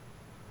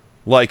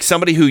 like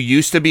somebody who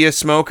used to be a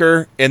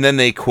smoker and then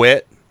they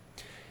quit.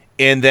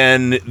 And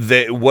then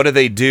what do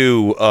they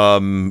do,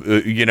 to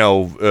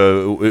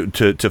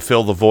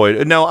fill the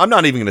void? No, I'm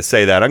not even going to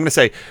say that. I'm going to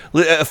say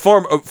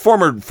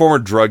former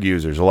drug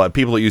users, a lot of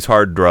people that use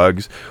hard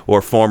drugs,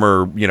 or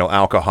former,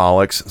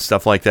 alcoholics,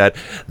 stuff like that.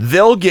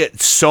 They'll get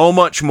so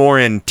much more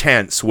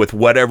intense with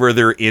whatever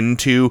they're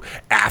into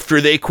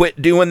after they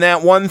quit doing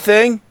that one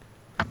thing.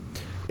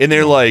 And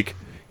they're like,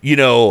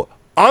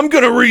 I'm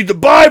going to read the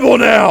Bible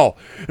now,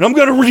 and I'm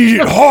going to read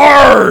it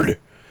hard,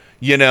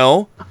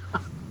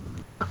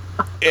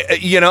 so it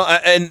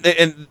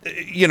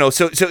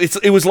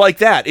was like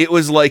that. It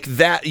was like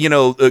that,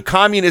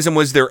 communism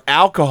was their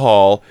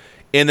alcohol,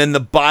 and then the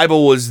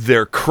Bible was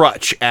their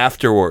crutch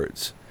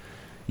afterwards,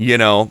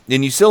 and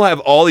you still have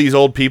all these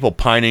old people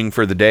pining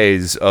for the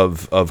days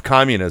of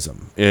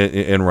communism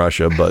in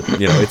Russia, but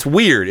it's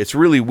weird. It's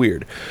really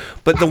weird.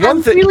 But the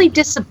one thing, I'm really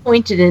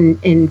disappointed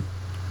in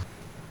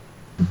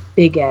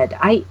Big Ed.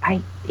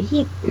 I'm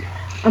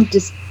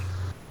just.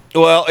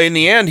 Well, in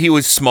the end, he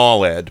was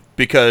Small Ed,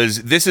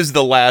 because this is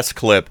the last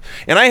clip.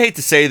 And I hate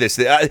to say this.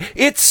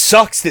 It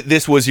sucks that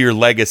this was your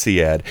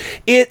legacy, Ed.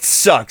 It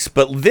sucks.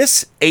 But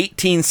this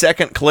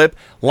 18-second clip,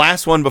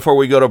 last one before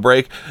we go to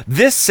break,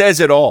 this says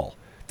it all.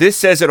 This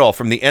says it all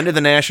from the end of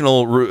the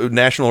National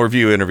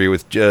Review interview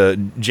with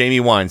Jamie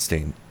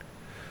Weinstein.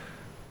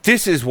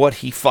 This is what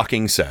he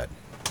fucking said.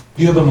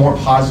 Do you have a more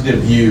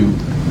positive view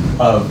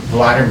of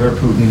Vladimir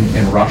Putin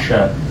and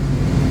Russia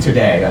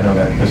today? I know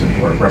that doesn't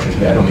work, Russia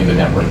Today, I don't mean the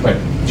network, but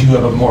do you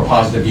have a more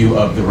positive view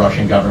of the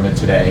Russian government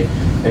today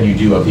than you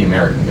do of the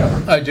American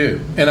government? I do,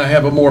 and I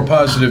have a more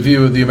positive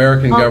view of the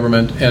American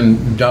government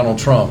and Donald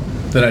Trump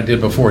than I did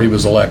before he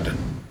was elected.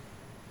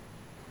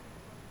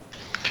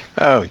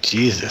 Oh,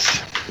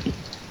 Jesus.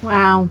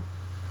 Wow.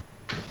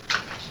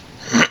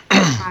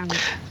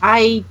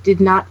 I did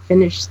not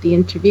finish the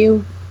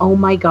interview. Oh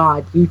my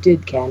God, you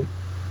did, Ken.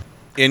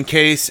 In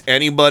case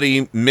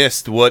anybody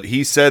missed what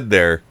he said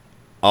there,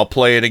 I'll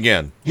play it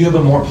again. Do you have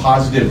a more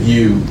positive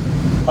view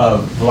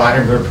of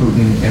Vladimir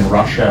Putin and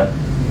Russia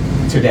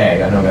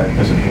today? I know that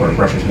doesn't work,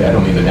 Russia Today, I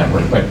don't mean the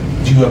network, but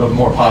do you have a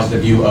more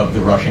positive view of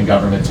the Russian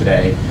government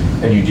today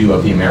than you do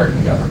of the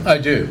American government? I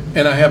do,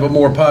 and I have a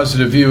more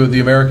positive view of the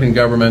American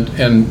government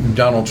and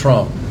Donald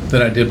Trump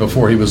than I did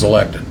before he was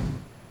elected.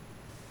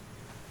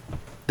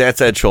 That's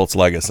Ed Schultz's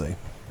legacy.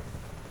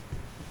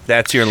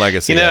 That's your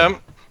legacy.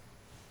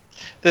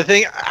 The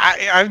thing,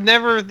 I've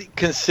never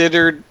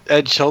considered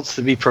Ed Schultz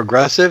to be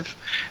progressive.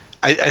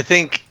 I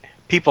think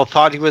people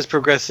thought he was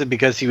progressive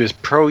because he was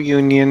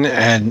pro-union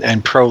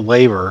and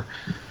pro-labor.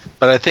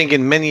 But I think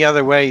in many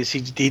other ways,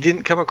 he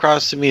didn't come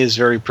across to me as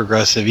very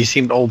progressive. He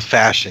seemed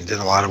old-fashioned in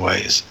a lot of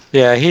ways.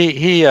 Yeah,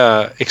 he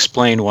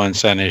explained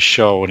once on his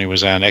show when he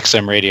was on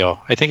XM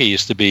Radio. I think it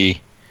used to be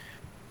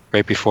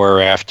right before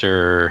or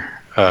after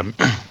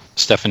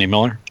Stephanie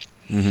Miller,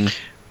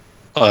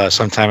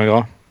 some time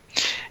ago,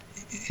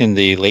 in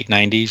the late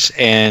 90s.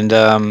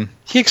 And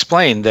he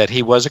explained that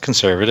he was a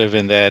conservative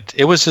and that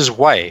it was his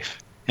wife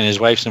and his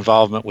wife's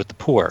involvement with the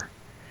poor.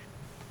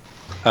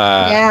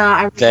 Yeah,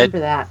 I remember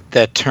that.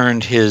 That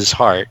turned his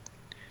heart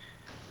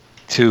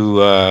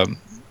to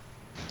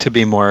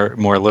be more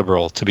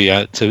liberal,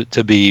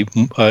 to be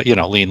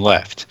lean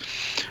left,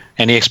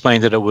 And he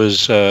explained that it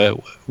was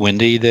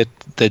Wendy that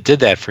did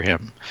that for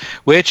him,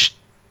 which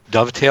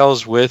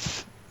dovetails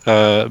with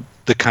the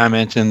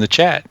comment in the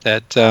chat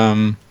that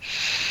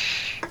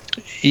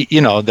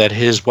that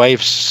his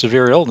wife's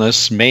severe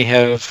illness may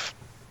have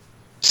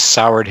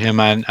soured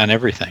him on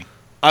everything,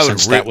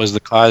 since that was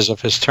the cause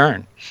of his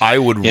turn. I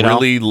would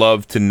really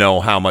love to know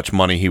how much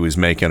money he was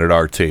making at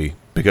RT,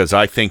 because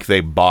I think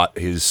they bought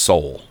his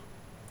soul.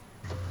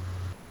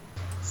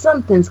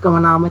 Something's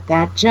going on with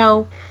that,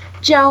 Joe,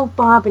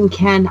 Bob, and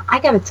Ken. I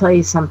got to tell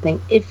you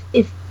something.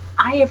 If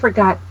I ever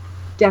got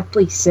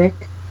deathly sick,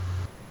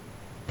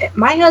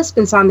 my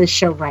husband's on this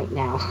show right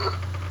now.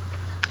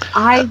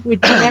 I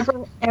would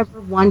never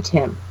ever want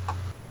him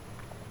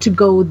to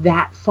go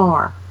that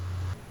far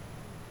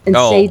and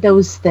say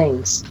those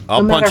things,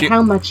 no matter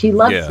how much he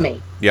loves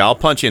me. Yeah, I'll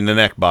punch you in the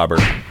neck, Bobber.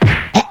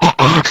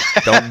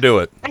 Don't do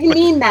it. I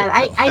mean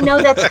that. I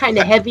know that's kind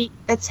of heavy.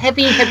 That's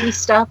heavy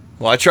stuff.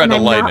 Well, I tried to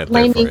lighten it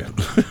there for you.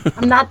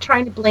 I'm not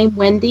trying to blame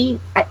Wendy,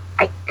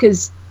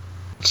 because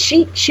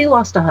she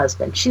lost a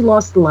husband. She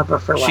lost the lover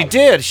for life. She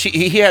did.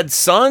 He had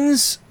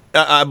sons.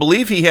 I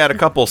believe he had a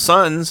couple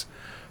sons,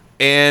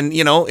 and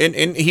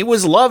and he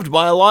was loved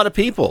by a lot of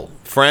people,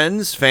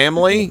 friends,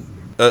 family,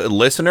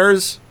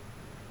 listeners.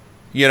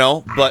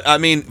 But I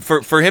mean,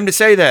 for him to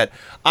say that,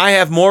 I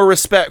have more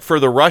respect for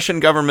the Russian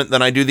government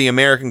than I do the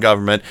American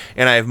government,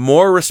 and I have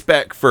more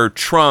respect for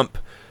Trump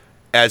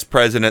as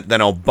president than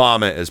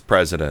Obama as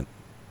president.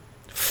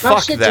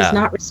 Russia does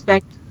not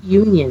respect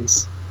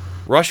unions.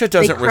 Russia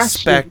doesn't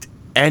respect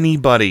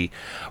anybody,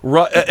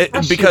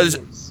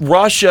 because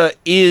Russia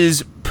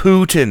is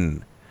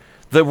Putin.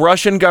 The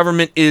Russian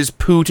government is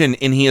Putin,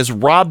 and he has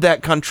robbed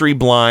that country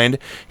blind.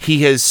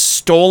 He has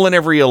stolen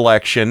every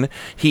election.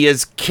 He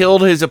has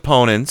killed his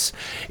opponents.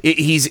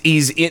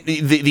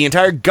 The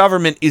entire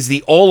government is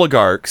the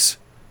oligarchs.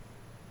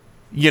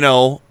 And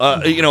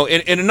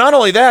not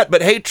only that,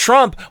 but hey,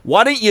 Trump,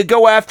 why don't you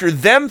go after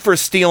them for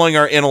stealing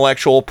our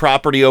intellectual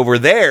property over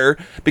there?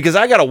 Because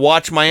I got to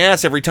watch my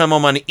ass every time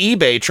I'm on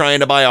eBay trying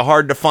to buy a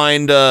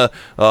hard-to-find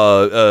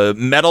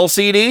metal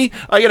CD.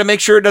 I got to make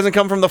sure it doesn't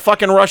come from the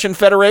fucking Russian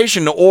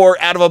Federation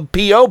or out of a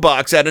P.O.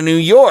 box out of New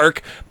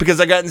York, because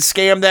I gotten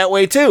scammed that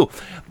way too.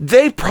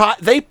 They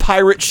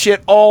pirate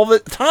shit all the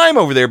time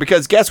over there,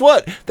 because guess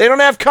what? They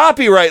don't have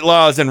copyright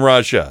laws in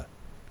Russia.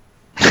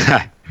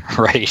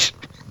 Right.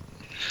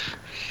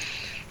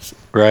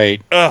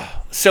 Right.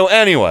 So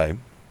anyway,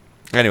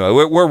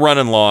 we're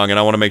running long, and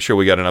I want to make sure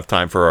we got enough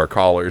time for our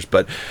callers.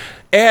 But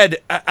Ed,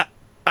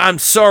 I'm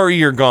sorry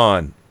you're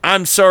gone.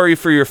 I'm sorry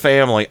for your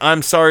family.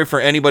 I'm sorry for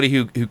anybody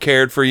who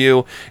cared for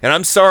you, and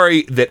I'm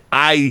sorry that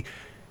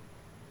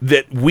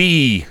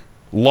we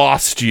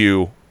lost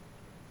you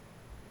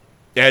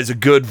as a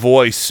good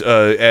voice,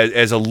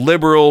 as a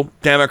liberal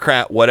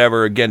Democrat,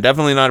 whatever. Again,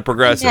 definitely not a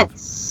progressive. He had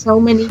so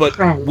many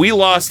friends. We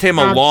lost him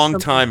a long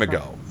time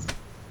ago.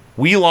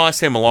 We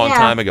lost him a long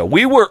time ago.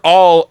 We were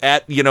all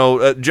at,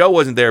 Joe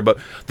wasn't there, but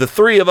the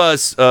three of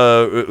us,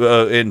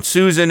 and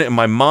Susan and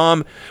my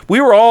mom, we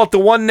were all at the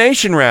One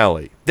Nation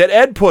rally that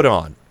Ed put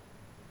on.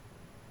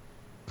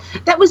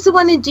 That was the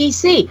one in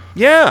D.C.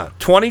 Yeah,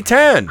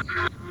 2010.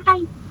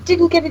 I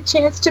didn't get a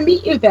chance to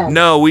meet you then.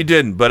 No, we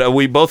didn't, but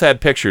we both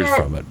had pictures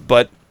from it.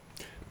 But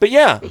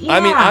yeah, I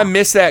mean, I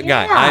miss that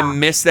guy. I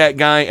miss that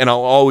guy, and I'll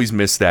always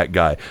miss that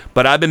guy.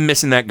 But I've been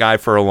missing that guy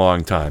for a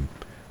long time.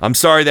 I'm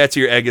sorry that's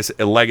your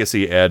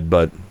legacy, Ed,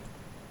 but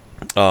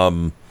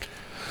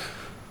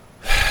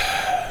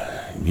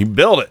you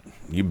built it.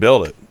 You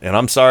built it. And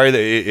I'm sorry that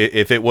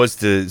if it was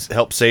to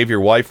help save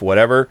your wife,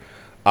 whatever,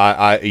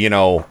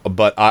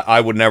 but I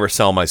would never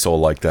sell my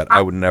soul like that.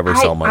 I would never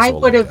sell my soul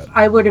like that.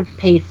 I would have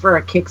paid for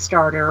a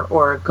Kickstarter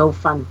or a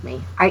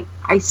GoFundMe.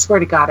 I swear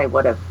to God, I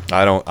would have.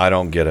 I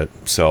don't get it.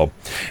 So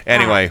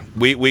anyway,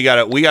 we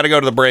gotta go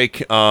to the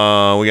break. We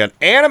got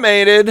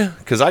animated,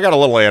 because I got a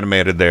little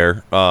animated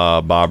there,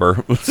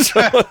 Bobber.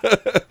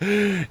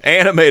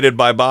 Animated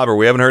by Bobber.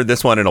 We haven't heard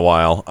this one in a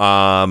while.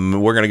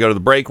 We're gonna go to the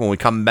break. When we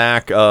come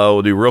back,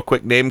 we'll do real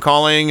quick name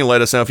calling and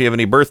let us know if you have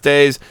any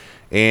birthdays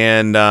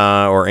and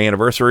or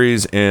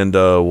anniversaries, and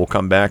we'll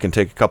come back and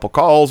take a couple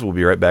calls. We'll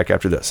be right back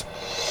after this.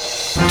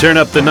 Turn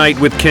up the night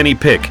with Kenny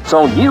Pick.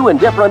 So new and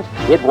different,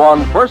 it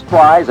won first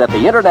prize at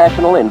the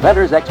International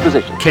Inventors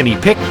Exposition.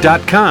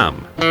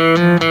 KennyPick.com.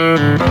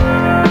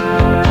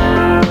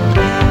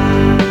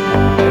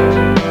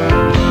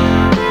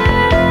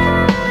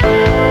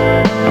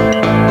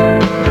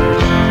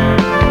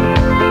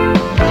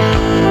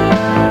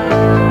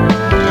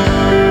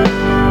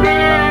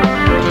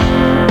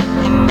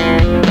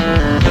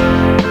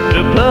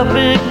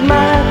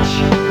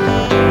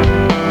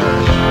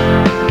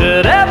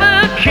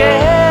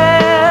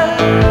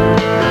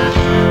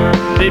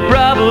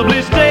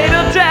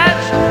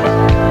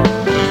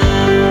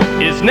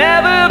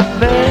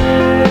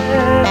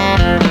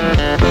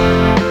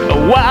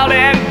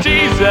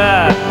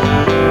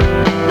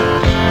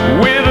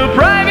 with a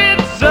private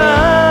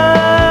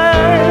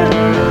son.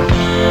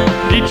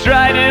 He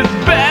tried his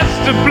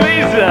best to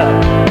please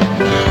her,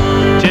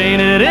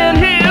 tainted in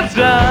his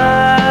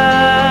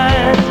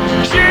eyes.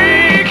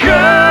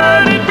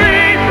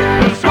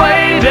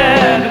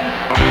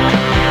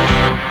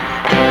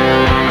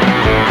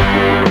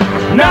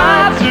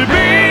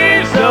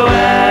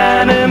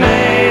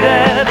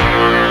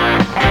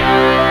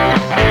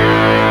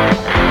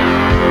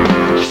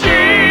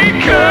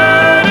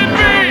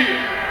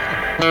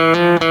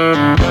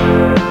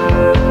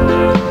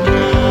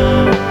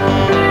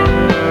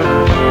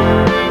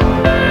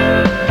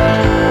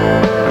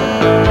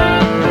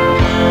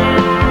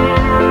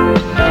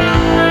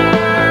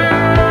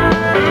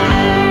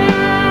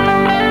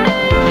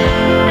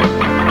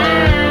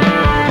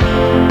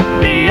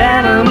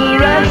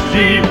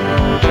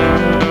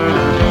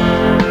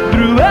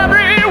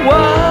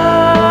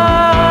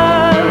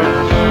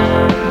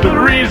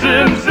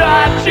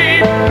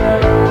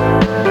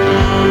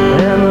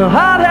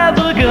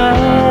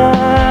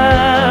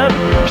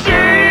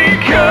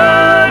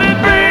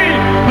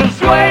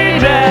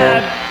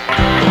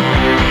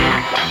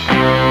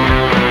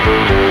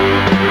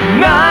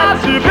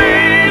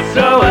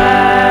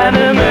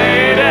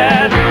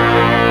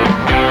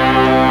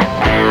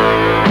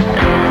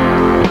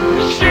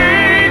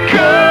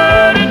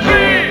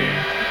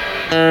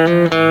 She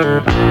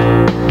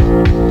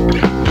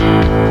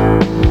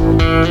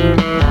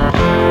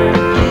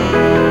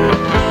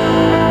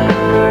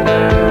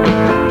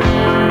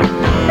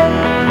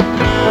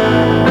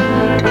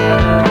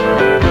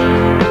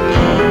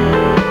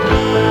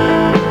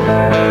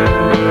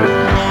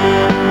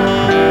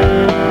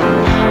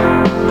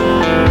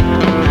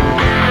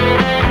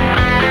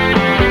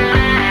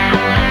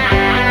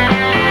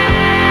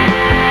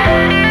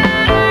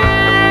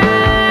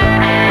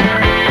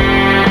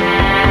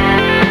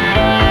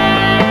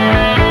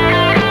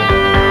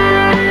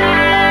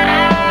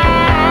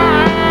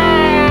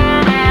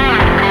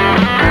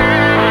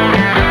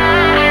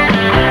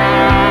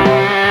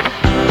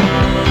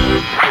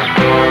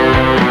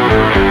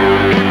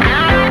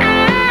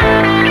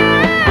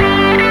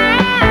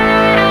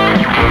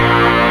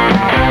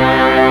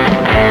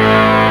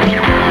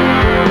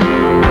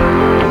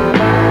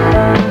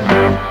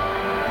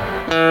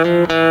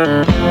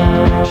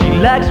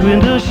likes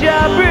window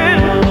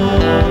shopping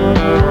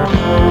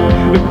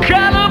with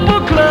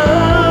colorful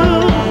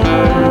clothes.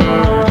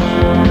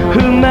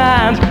 Her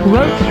mind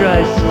won't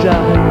try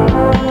stopping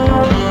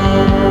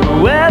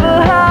where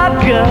the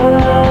heart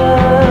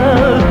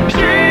goes.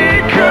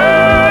 She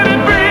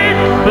couldn't be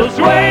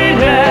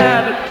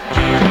persuaded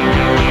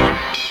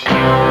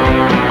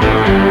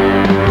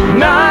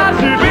not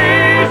to be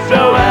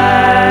so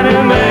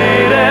animated.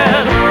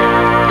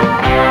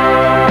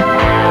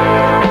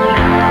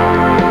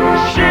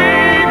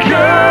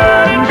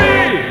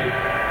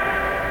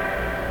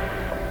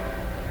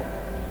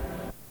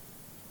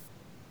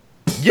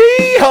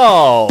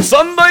 Yeehaw!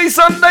 Sunday,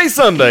 Sunday,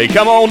 Sunday.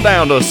 Come on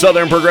down to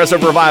Southern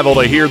Progressive Revival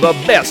to hear the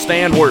best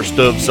and worst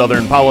of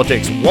Southern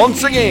politics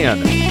once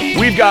again.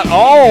 We've got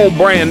all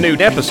brand new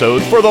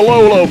episodes for the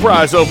low, low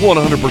price of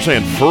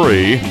 100%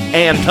 free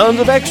and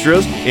tons of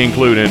extras,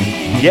 including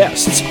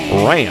guests,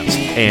 rants,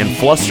 and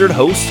flustered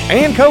hosts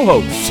and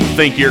co-hosts.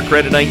 Think your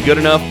credit ain't good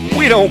enough?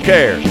 We don't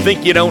care.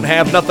 Think you don't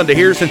have nothing to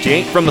hear since you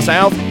ain't from the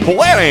South? Well,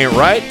 that ain't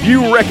right.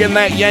 You reckon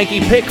that Yankee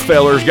Pick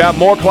feller's got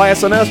more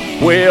class than us?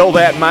 Well,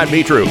 that might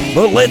be true.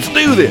 But let's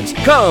do this.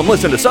 Come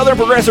listen to Southern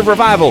Progressive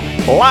Revival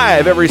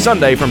live every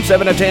Sunday from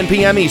 7 to 10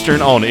 p.m.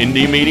 Eastern on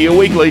Indie Media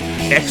Weekly,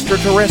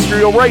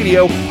 extraterrestrial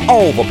radio,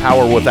 all the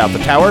power without the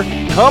tower.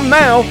 Come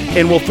now,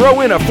 and we'll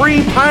throw in a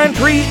free Pine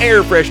Tree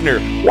air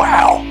freshener.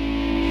 Wow.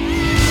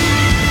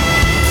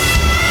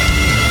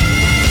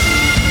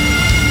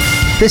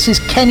 This is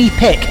Kenny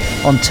Pick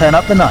on Turn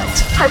Up the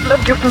Night. I've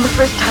loved you from the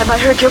first time I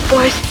heard your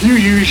voice. You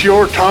use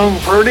your tongue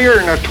prettier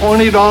than a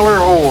 $20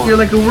 whore. You're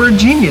like a word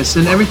genius,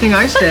 and everything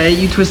I say,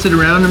 you twist it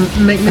around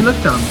and make me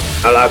look dumb.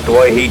 I like the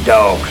way he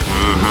talks.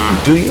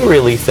 Do you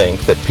really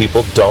think that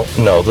people don't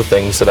know the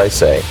things that I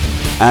say?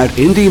 At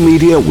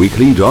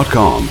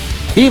IndieMediaWeekly.com.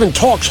 He even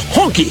talks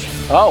honky.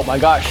 Oh my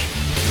gosh.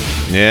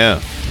 Yeah.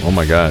 Oh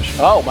my gosh.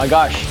 Oh my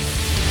gosh.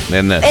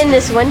 And this. And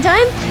this one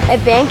time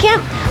at band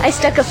camp, I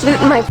stuck a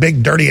flute in my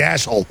Big dirty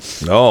asshole.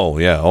 Oh,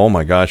 yeah. Oh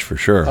my gosh, for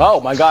sure. Oh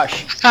my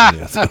gosh.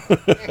 Yes.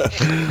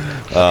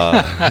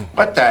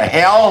 What the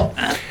hell?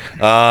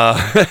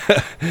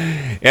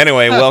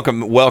 Anyway,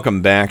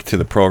 welcome back to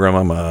the program.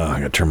 I'm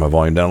going to turn my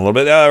volume down a little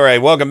bit. All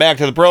right, welcome back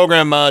to the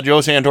program. Joe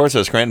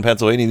Santorsa, Scranton,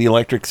 Pennsylvania, the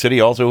Electric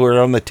City. Also,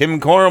 we're on the Tim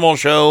Corrimal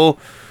Show.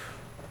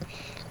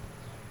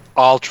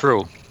 All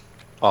true.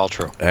 All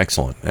true.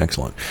 Excellent.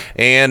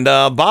 And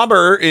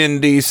Bobber in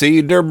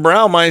D.C., Der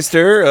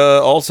Braumeister,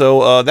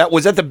 also, that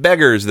was at the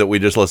Beggars that we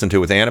just listened to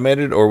with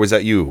Animated, or was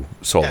that you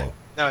solo? Yeah.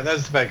 No,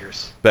 that's the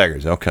Beggars.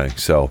 Beggars, okay.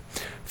 So,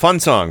 fun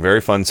song, very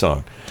fun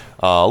song.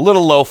 A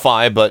little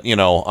lo-fi, but, you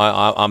know,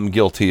 I'm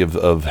guilty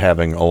of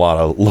having a lot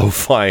of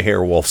lo-fi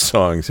Airwolf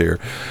songs here.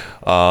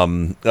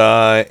 And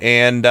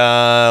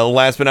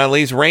last but not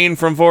least, Rain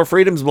from Four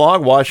Freedoms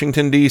blog,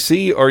 Washington,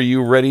 D.C. Are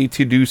you ready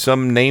to do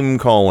some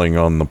name-calling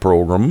on the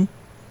program?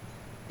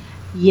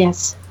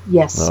 Yes.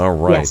 All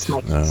right. Yes,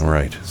 Mike. All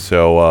right.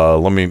 So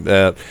let me.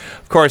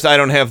 Of course, I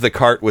don't have the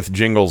cart with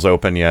jingles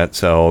open yet,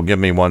 so give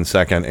me 1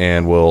 second,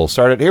 and we'll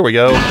start it. Here we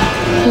go.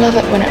 I love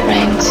it when it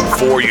rains.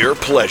 For your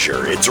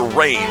pleasure, it's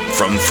Rain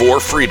from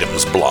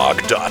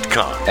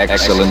FourFreedomsBlog.com.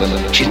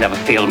 Excellent. She's never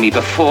failed me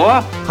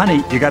before.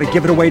 Honey, you got to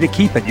give it away to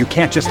keep it. You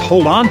can't just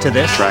hold on to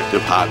this.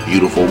 Attractive, hot,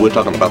 beautiful. We're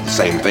talking about the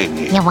same thing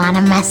here. You want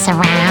to mess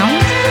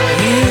around?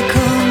 Here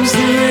comes the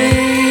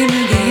rain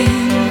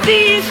again.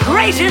 The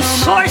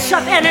greatest source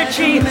of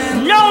energy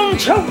known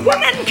to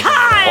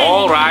womankind!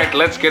 All right,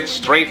 let's get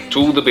straight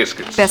to the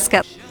biscuits.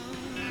 Biscuit.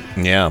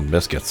 Yeah,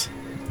 biscuits.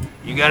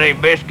 You got any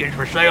biscuits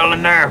for sale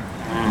in there?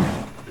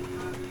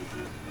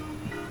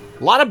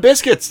 A lot of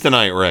biscuits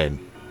tonight, Rain.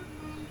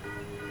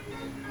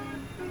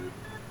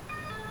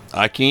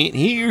 I can't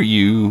hear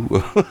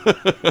you.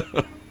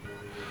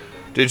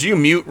 Did you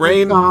mute,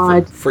 Rain,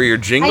 for your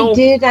jingle? I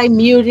did. I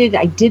muted.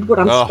 I did what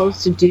I'm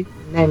supposed to do.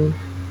 And then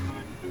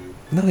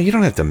no, you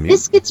don't have to mute.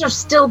 Biscuits are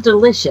still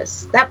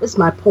delicious. That was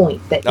my point.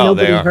 That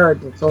nobody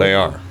heard. They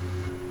are.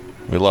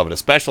 We love it,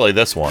 especially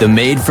this one. The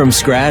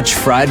made-from-scratch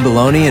fried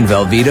bologna and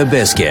Velveeta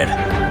biscuit.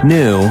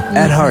 New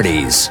at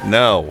Hardee's.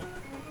 No.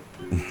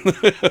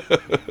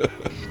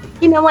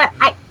 You know what?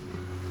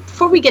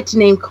 before we get to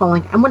name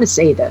calling, I want to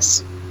say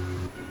this.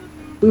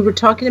 We were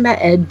talking about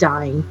Ed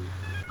dying.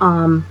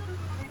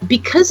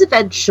 Because of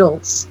Ed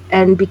Schultz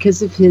and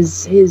because of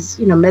his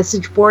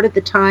message board at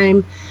the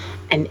time,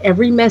 and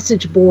every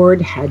message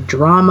board had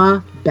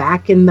drama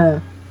back in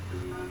the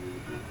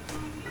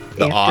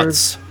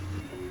aughts.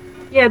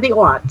 Yeah, the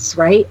aughts,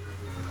 right?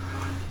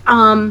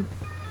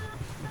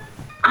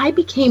 I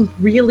became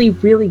really,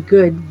 really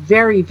good,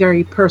 very,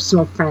 very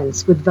personal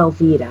friends with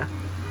Velveeta.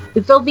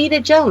 With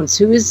Velveeta Jones,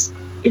 who is,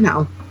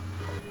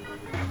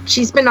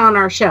 she's been on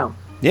our show.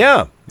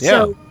 Yeah.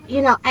 So,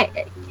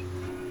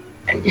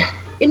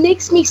 it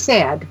makes me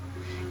sad.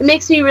 It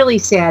makes me really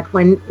sad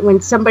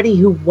when somebody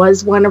who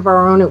was one of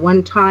our own at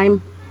one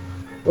time,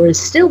 or is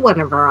still one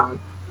of our own,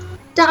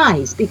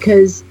 dies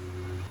because...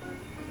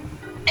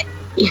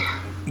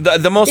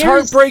 The most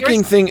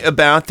heartbreaking thing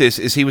about this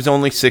is he was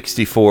only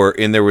 64,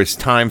 and there was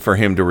time for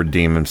him to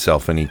redeem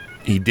himself, and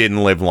he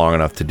didn't live long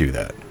enough to do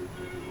that.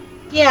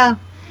 Yeah,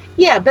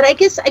 but I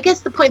guess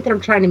the point that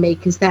I'm trying to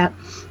make is that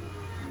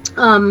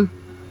I've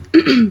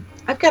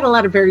got a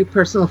lot of very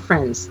personal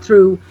friends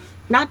through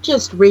not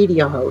just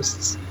radio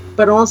hosts,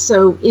 but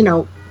also,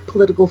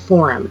 political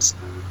forums.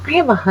 I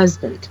have a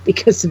husband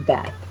because of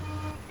that.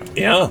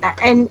 Yeah.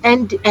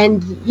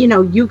 And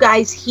you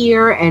guys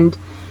here, and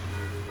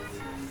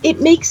it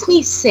makes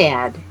me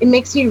sad. It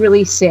makes me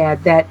really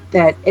sad that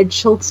Ed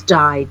Schultz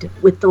died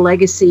with the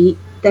legacy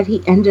that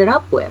he ended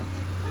up with.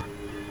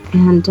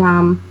 And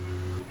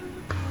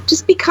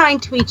just be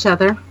kind to each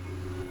other,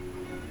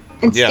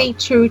 and stay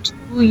true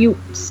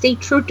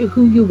to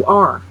who you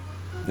are.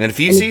 And if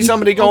you see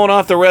somebody going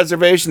off the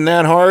reservation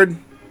that hard,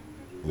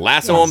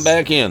 lasso them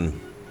back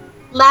in.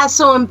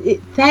 Lasso them.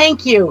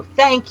 Thank you.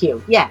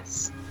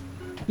 Yes.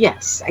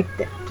 I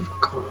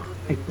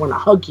want to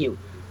hug you.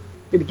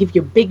 I'm going to give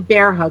you a big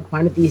bear hug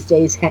one of these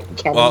days, Kenny.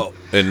 Well,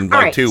 in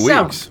like 2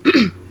 weeks.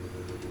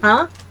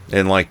 Huh?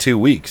 In like 2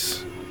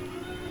 weeks.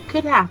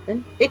 Could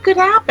happen. It could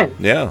happen.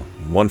 Yeah,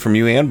 one from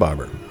you and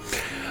Bobber.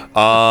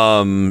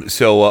 All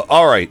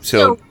right.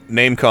 So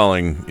name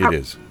calling it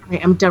is. All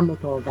right, I'm done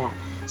with all that.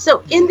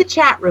 So in the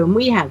chat room,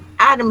 we have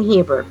Adam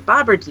Hebert,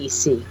 Bobber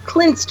DC,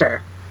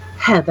 Clinster,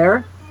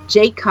 Heather,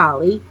 Jay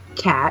Colley,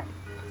 Kat,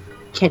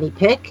 Kenny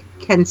Pick,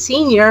 Ken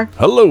Sr.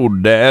 Hello,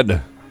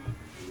 Dad.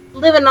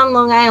 Living on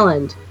Long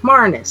Island,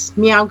 Marnus,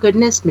 Meow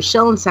Goodness,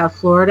 Michelle in South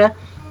Florida,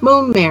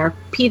 Moon Mare,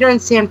 Peter in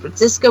San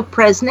Francisco,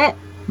 Presnet,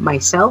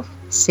 myself,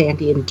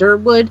 Sandy in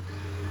Durwood,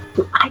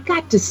 who I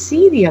got to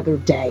see the other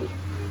day.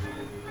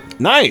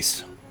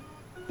 Nice.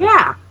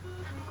 Yeah.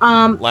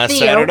 Last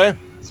Saturday?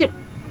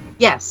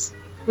 Yes.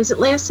 Was it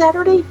last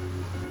Saturday?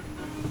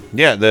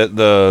 Yeah,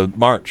 the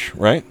march,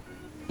 right?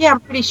 Yeah, I'm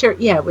pretty sure.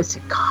 Yeah, it was.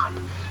 God,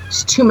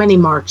 it's too many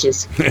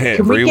marches.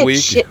 Can we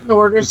get shit in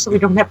order so we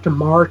don't have to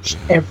march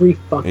every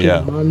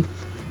fucking month?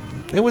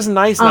 It was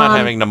nice not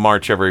having to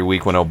march every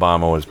week when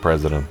Obama was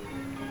president.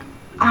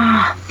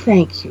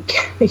 Thank you,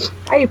 Kenny.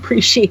 I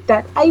appreciate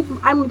that.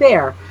 I'm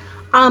there.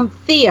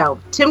 Theo,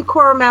 Tim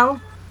Cormel,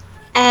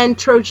 and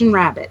Trojan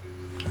Rabbit.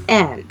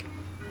 And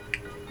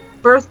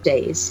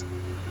birthdays,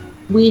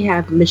 we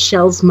have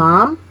Michelle's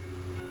mom,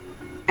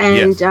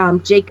 and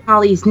Jake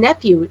Colley's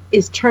nephew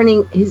is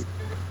turning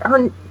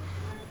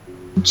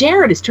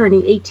Jared is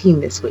turning 18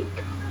 this week.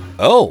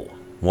 Oh,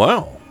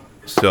 wow.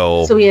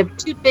 So we have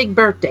 2 big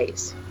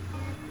birthdays.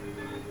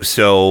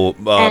 So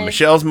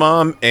Michelle's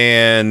mom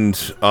and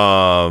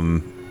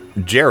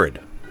Jared,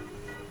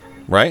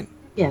 right?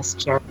 Yes,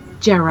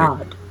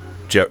 Gerard.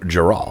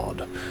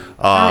 Gerard.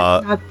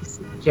 Not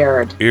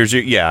Jared. Here's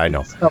your, I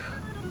know.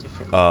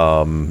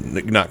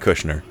 Not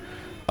Kushner.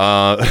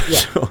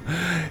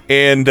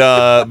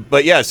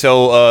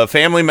 So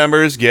family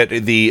members get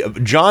the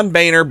John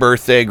Boehner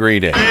birthday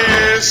greeting.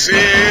 This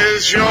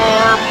is your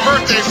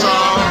birthday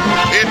song.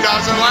 It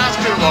doesn't last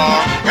too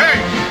long. Hey!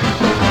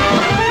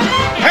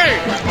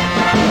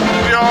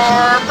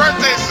 Your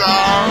birthday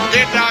song.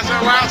 It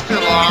doesn't last too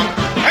long.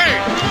 Hey!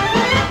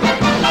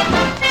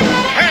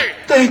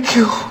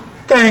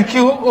 Thank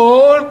you,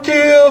 all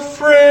dear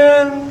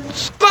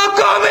friends, for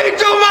coming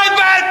to my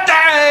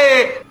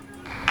birthday!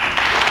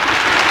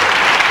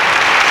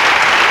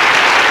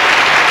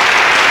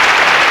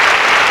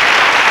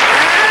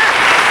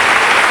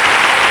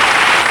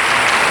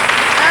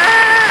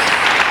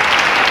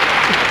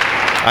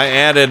 I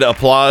added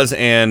applause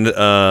and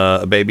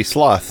a baby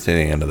sloth to the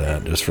end of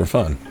that, just for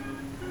fun.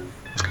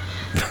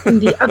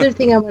 And the other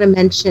thing I want to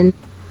mention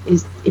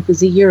is it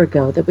was a year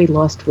ago that we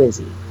lost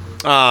Wizzy.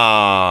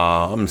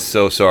 I'm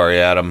so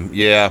sorry, Adam.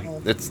 Yeah,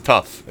 it's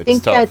tough. I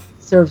think that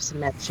deserves a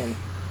mention.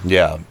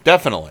 Yeah,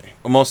 definitely.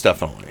 Most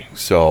definitely.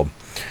 So,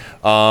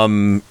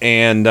 phone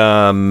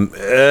number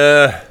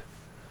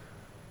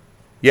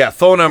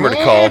to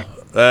call.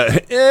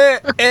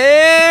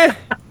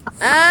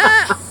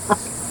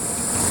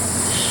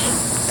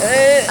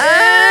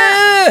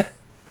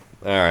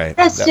 All right.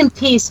 Rest in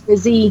peace,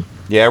 Wizzy.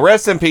 Yeah,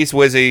 rest in peace,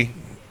 Wizzy.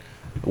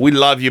 We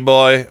love you,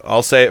 boy.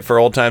 I'll say it for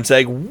old time's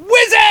sake. Wizzy!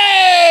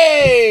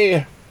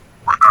 There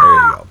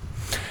you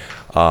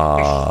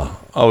go.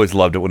 Always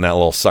loved it when that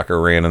little sucker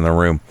ran in the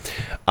room.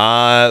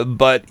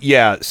 But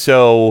yeah,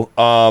 so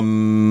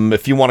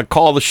if you want to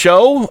call the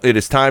show, it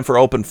is time for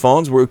open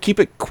phones. We'll keep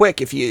it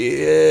quick. If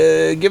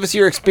you give us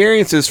your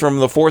experiences from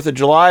the 4th of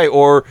July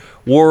or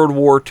Civil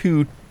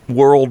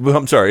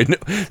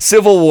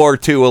War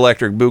II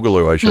Electric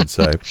Boogaloo, I should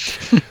say.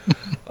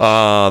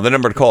 The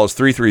number to call is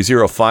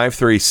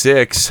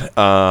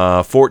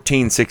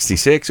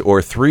 330-536-1466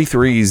 or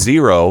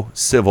 330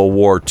 Civil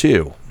War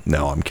II.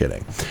 No, I'm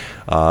kidding.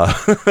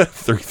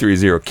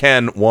 330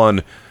 Ken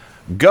 1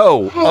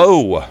 go. Hey.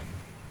 Oh,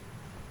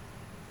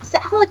 Has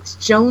Alex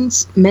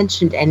Jones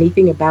mentioned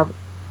anything about?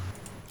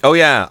 oh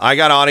yeah, I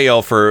got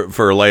audio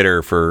for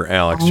later for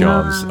Alex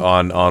Jones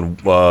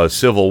on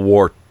Civil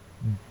War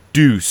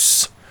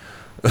Deuce.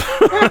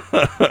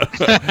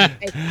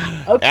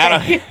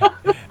 Okay.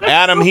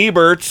 Adam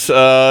Hebert,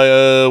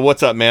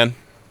 what's up, man?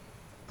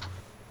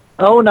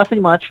 Oh,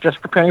 nothing much.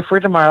 Just preparing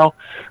for tomorrow.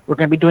 We're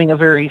going to be doing a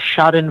very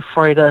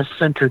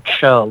Schadenfreude-centered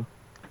show.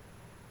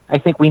 I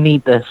think we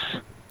need this.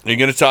 Are you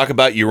going to talk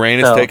about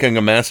Uranus taking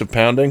a massive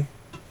pounding?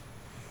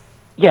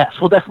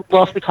 Yes, we'll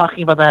also be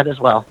talking about that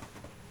as well.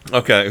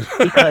 Okay.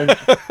 Because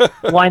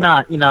why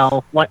not?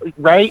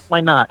 Right?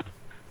 Why not?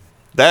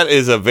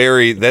 That's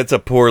a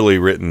poorly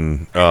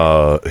written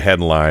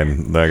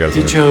headline. I gotta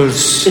say.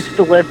 It's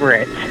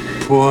deliberate.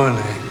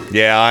 Poorly.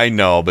 Yeah, I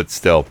know, but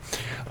still.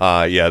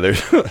 Yeah,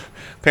 there's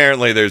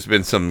apparently there's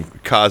been some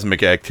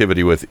cosmic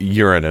activity with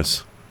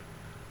Uranus.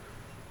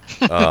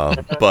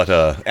 But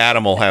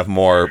Adam will have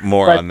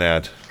more on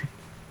that.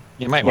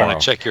 You might want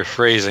to check your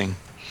phrasing.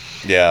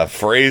 Yeah,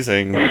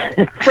 phrasing.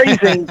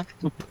 Phrasing.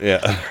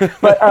 Yeah.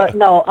 But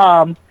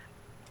no,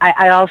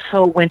 I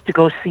also went to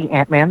go see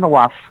Ant-Man and the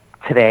Wasp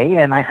today,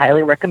 and I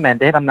highly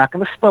recommend it. I'm not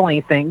going to spoil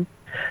anything,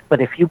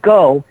 but if you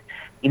go,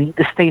 you need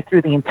to stay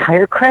through the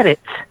entire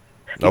credits.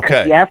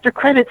 Okay. The after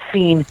credit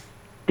scene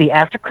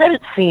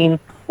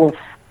will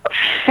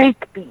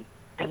shake the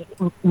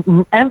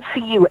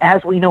MCU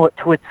as we know it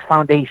to its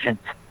foundations.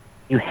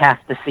 You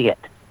have to see it.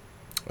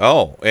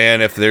 Oh,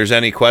 and if there's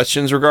any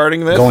questions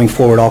regarding this? Going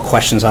forward, all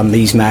questions on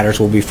these matters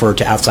will be referred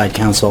to outside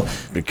counsel.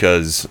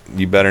 Because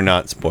you better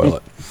not spoil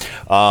it.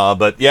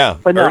 But yeah,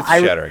 no,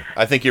 earth-shattering.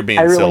 I think you're being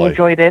silly. I really silly.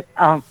 enjoyed it.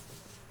 Huh?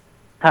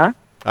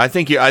 I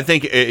think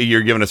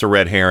you're giving us a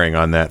red herring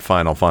on that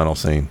final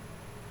scene.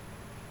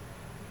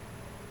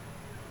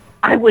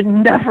 I would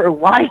never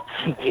lie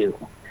to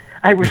you.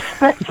 I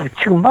respect you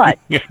too much.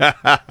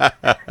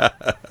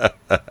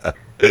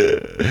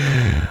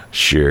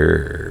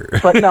 Sure.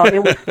 But no,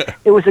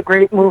 it was a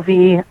great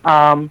movie.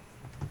 And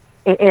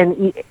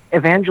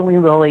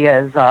Evangeline Lilly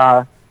as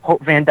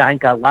Hope Van Dyne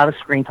got a lot of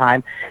screen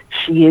time.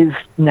 She is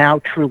now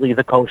truly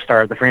the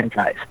co-star of the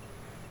franchise,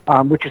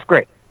 which is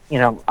great.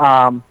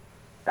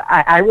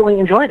 I really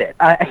enjoyed it.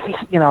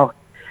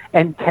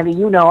 And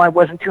Kenny, I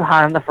wasn't too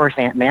hot on the first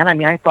Ant-Man. I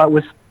mean, I thought it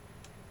was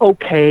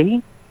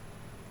okay.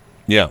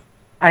 Yeah.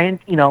 Fun,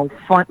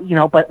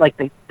 but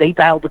like they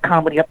dialed the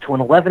comedy up to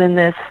an 11 in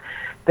this.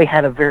 They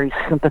had a very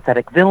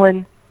sympathetic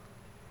villain.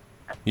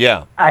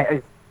 Yeah.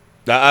 I've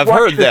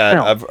heard that.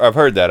 I've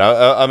heard that.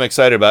 I'm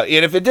excited about it.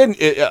 And if it didn't,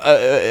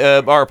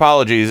 our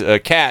apologies,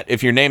 Kat,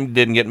 if your name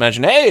didn't get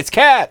mentioned, hey, it's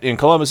Kat in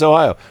Columbus,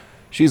 Ohio.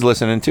 She's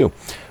listening too.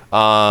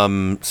 But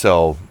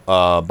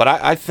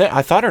I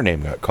thought her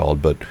name got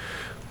called, but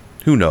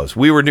who knows?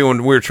 We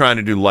were trying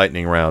to do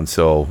lightning round,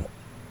 so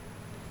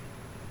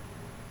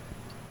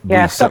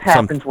yeah, stuff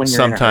happens when you're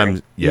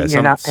sometimes. In a hurry. Yeah,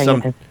 you're not paying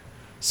attention.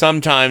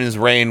 Sometimes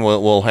rain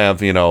will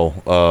have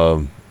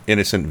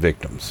innocent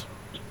victims.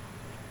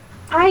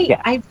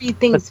 I read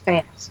things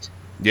fast.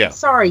 Yeah.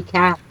 Sorry,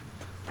 Kat.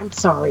 I'm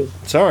sorry.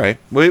 It's all right.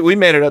 We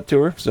made it up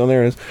to her, so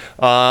there it is.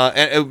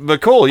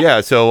 But cool,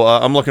 yeah. So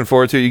I'm looking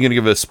forward to it. You going to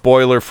give a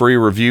spoiler-free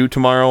review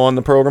tomorrow on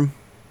the program?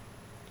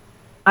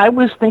 I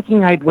was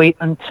thinking I'd wait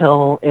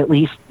until at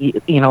least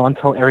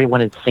until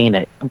everyone had seen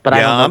it, but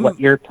I don't know what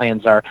your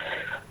plans are.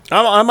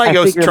 I might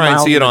go try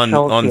and see it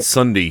on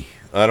Sunday.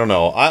 I don't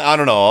know. I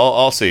don't know.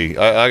 I'll see.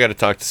 I got to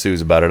talk to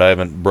Suze about it. I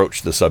haven't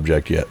broached the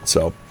subject yet,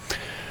 so.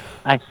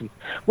 I see.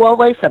 Well,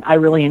 like I said, I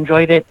really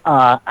enjoyed it.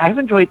 I've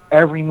enjoyed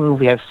every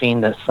movie I've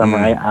seen this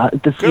summer.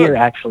 This year,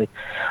 actually.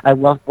 I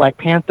loved Black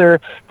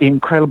Panther. The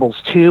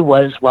Incredibles 2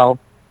 was,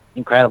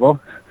 incredible.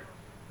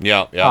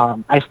 Yeah.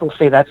 I still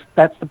say that's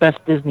the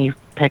best Disney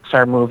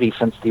Pixar movie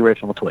since the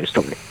original Toy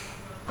Story.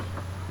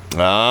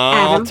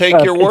 I'll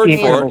take your word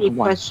for it.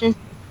 Question.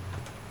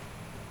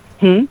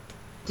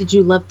 Did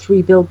you love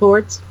 3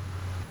 Billboards?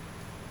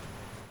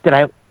 Did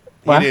I?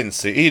 What? He didn't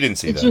see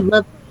that. Did you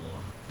love?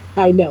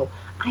 I know.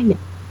 I'm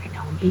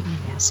being an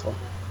asshole.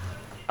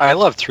 I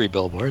love 3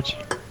 Billboards.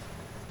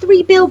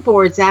 3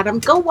 Billboards, Adam.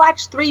 Go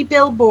watch 3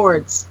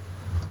 Billboards.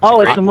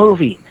 Oh, it's a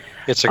movie.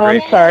 It's a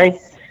great. I'm sorry.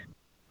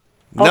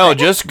 No,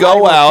 just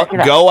go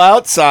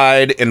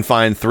outside and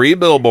find 3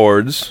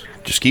 billboards.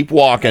 Just keep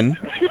walking,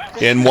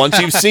 and once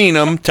you've seen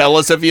them, tell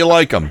us if you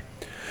like them.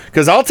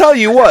 Because I'll tell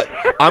you what,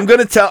 I'm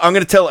gonna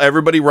tell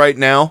everybody right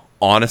now.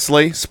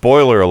 Honestly,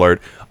 spoiler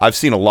alert: I've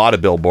seen a lot of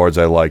billboards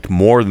I liked,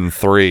 more than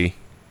 3.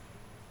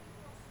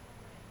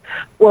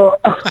 Well,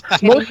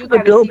 most of the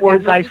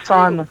billboards I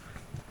saw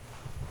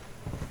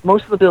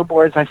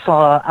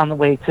on the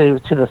way to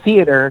the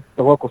theater,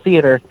 the local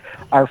theater,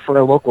 are for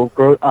a local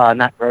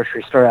not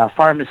grocery store, a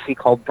pharmacy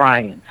called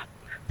Brian's.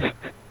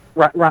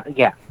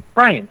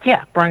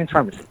 Brian's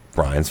Pharmacy.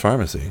 Brian's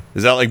Pharmacy.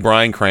 Is that like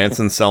Bryan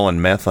Cranston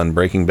selling meth on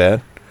Breaking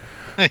Bad?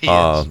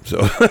 Yes.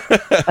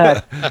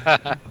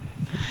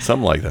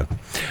 Something like that.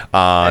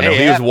 No,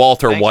 he was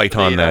Walter White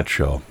on that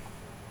show.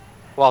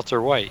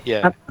 Walter White,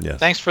 yeah. Yes.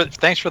 Thanks for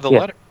the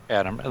letter,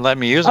 Adam, and let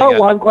me use it. Oh,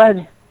 well, I'm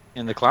glad.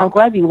 In the clown. I'm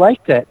glad you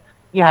liked it.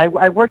 Yeah,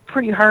 I worked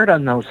pretty hard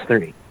on those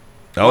three.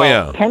 Oh,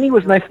 yeah. Kenny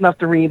was nice enough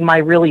to read my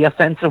really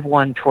offensive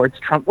one towards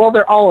Trump. Well,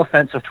 they're all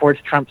offensive towards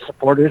Trump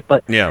supporters,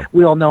 but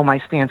we all know my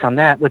stance on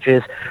that, which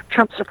is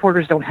Trump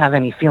supporters don't have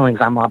any feelings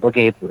I'm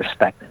obligated to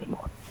respect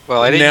anymore.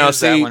 Well, I didn't use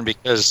that one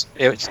because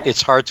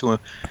it's hard to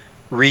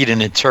read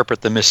and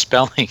interpret the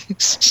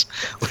misspellings,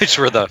 which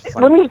were the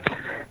funny.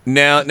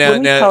 Now,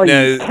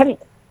 Kenny,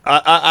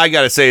 I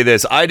got to say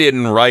this. I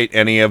didn't write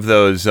any of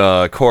those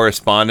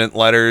correspondent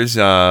letters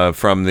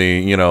from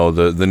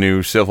the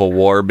new Civil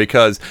War,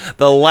 because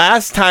the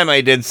last time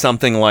I did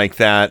something like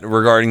that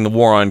regarding the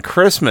war on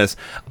Christmas,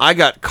 I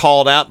got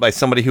called out by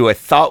somebody who I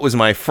thought was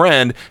my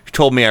friend, who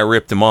told me I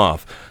ripped him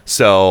off.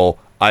 So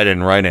I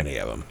didn't write any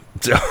of them.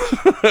 So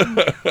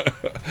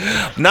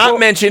not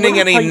mentioning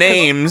any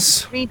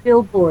names. 3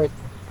 billboards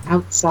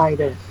outside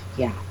of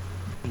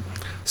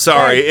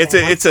Sorry,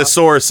 it's a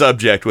sore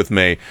subject with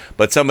me,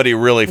 but somebody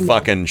really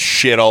fucking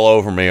shit all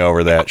over me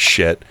over that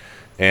shit,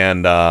 and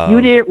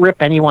you didn't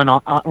rip anyone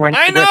off.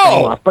 I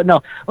know, but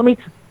no. Let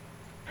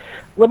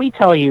me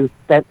tell you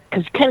that,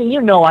 because Kenny,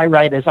 I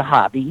write as a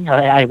hobby.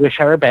 I wish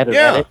I were better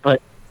at it, but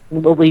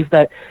believe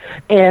that.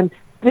 And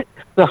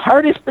the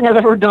hardest thing I've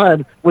ever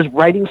done was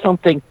writing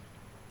something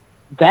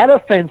that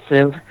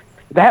offensive,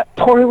 that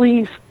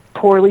poorly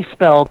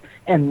spelled,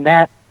 and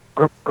that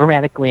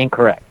grammatically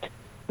incorrect.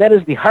 That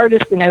is the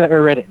hardest thing I've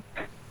ever written.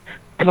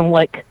 And I'm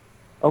like,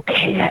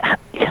 okay,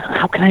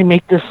 how can I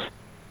make this?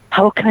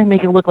 How can I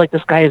make it look like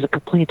this guy is a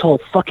complete total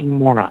fucking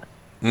moron?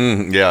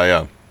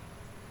 Yeah.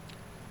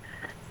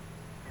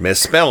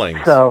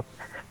 Misspelling. So,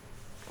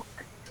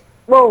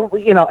 well,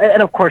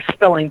 and of course,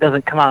 spelling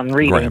doesn't come out in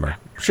reading. Grammar.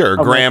 Sure,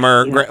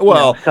 grammar.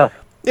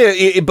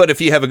 But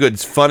if you have a good,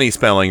 funny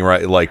spelling,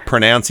 right, like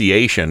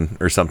pronunciation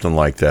or something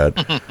like that,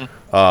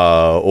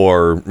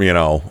 or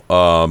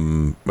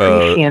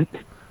prescient.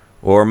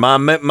 Or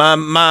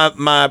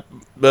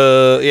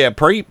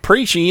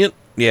prescient.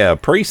 Yeah,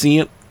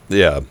 prescient.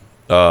 Yeah,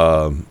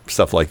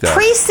 stuff like that.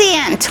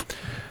 Prescient.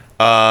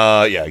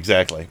 Yeah,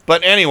 exactly.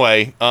 But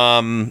anyway,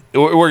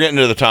 we're getting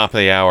to the top of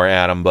the hour,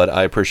 Adam, but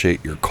I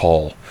appreciate your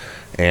call,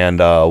 and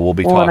we'll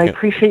be talking. And I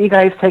appreciate you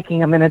guys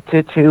taking a minute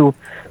to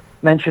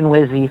mention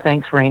Wizzy.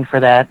 Thanks, Rain, for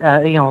that.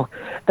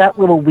 That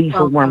little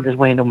weasel wormed his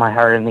way into my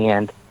heart in the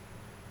end.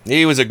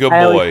 He was a good boy.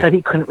 I always said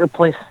he couldn't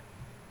replace...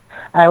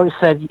 I always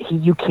said,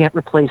 you can't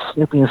replace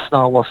Snoopy and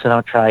Snowball, so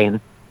don't try. And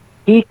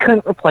he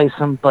couldn't replace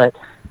him, but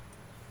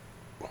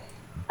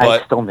I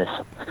still miss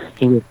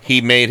him. He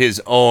made his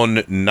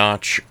own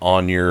notch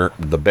on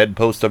the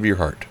bedpost of your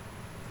heart.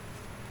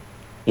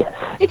 Yes.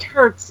 It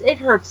hurts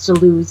to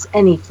lose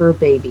any fur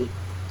baby.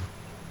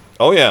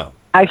 Oh, yeah.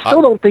 I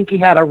still don't think he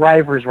had a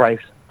driver's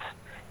license.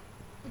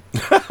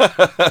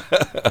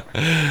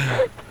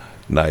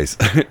 Nice.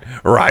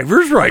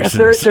 Driver's license.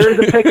 There is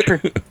a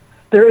picture.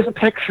 There is a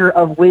picture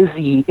of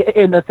Wizzy,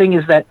 and the thing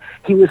is that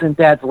he was in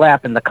Dad's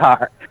lap in the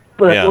car,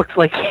 but it looks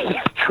like he's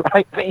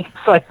driving.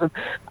 So I said,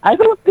 I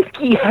don't think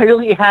he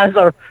really has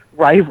a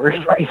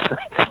driver's license.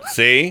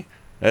 See?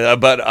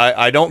 But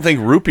I don't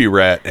think Rupee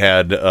Rat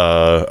had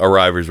a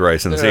driver's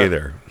license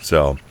either.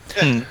 So,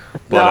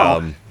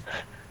 but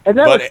and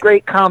that was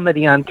great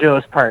comedy on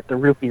Joe's part, the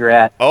Rupee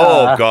Rat.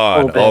 Oh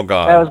God! That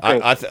was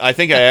great. I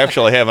think I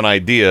actually have an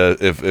idea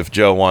if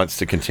Joe wants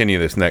to continue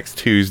this next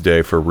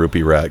Tuesday for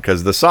Rupee Rat,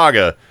 because the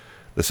saga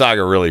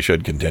really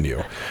should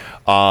continue.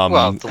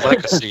 Well, the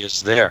legacy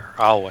is there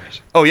always.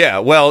 Oh yeah,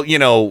 well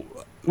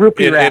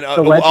Rupee Rat.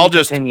 The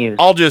legend continues.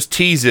 I'll just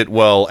tease it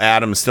while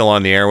Adam's still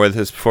on the air with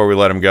us before we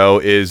let him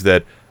go. Is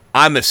that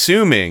I'm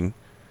assuming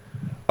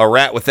a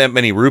rat with that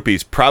many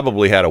rupees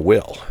probably had a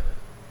will.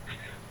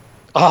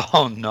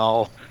 Oh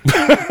no!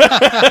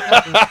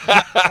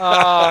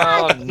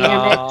 Oh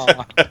no!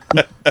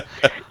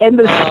 And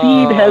the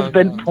seed has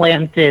been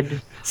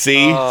planted.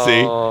 See,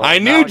 I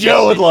knew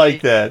Joe would like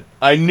that.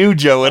 I knew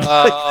Joe would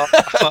like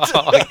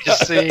that. You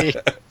see,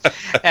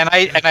 and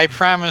I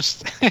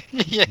promised,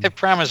 I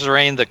promised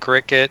Rain the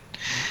cricket.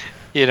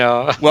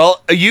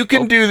 Well, you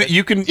can do that.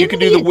 You can do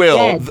the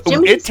will.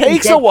 It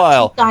takes a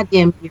while.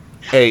 Goddamn.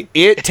 Hey,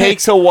 it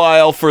takes a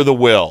while for the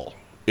will.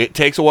 It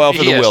takes a while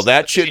for the will.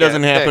 That shit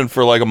doesn't happen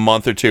for like a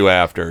month or two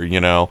after,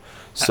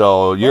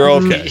 So you're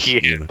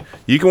okay.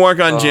 You can work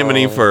on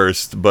Jiminy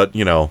first, but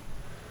No,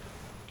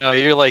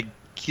 you're like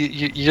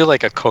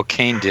a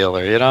cocaine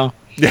dealer,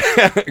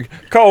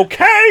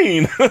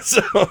 Cocaine.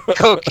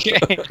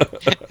 Cocaine.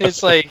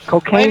 It's like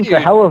cocaine's a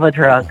hell of a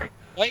drug.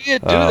 Why do you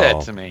do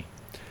that to me?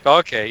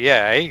 Okay,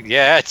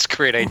 yeah, it's a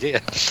great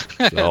idea.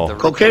 So,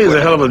 Cocaine is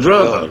a hell of a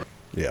drug.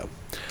 yeah.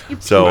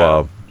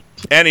 So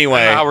anyway,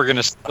 I don't know how we're going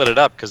to split it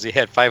up because he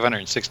had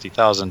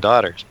 560,000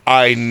 daughters.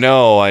 I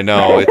know.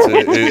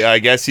 I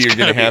guess you're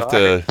going to have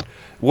to.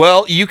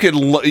 Well, you could,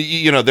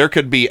 there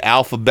could be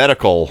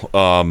alphabetical. He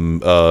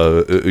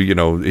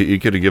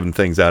could have given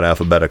things out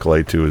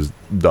alphabetically to his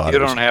daughters. You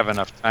don't have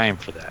enough time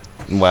for that.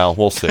 Well,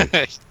 we'll see.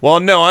 Well,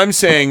 no, I'm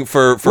saying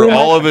for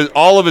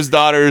all of his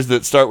daughters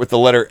that start with the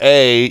letter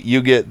A,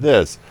 you get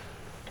this.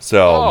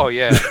 So. Oh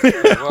yeah.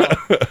 Well,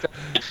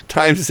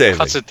 time saving.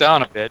 Cuts it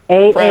down a bit.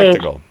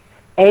 Practical.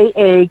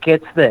 AA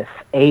gets this.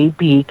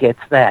 AB gets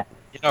that.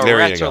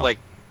 Rats are like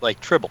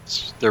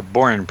tribbles. They're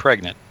born and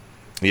pregnant.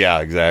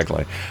 Yeah,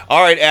 exactly.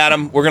 All right,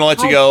 Adam, we're going to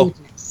let you go.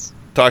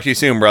 Talk to you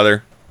soon,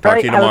 brother. Talk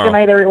to you tomorrow. Have a good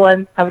night,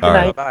 everyone. Have a good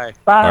night. Bye.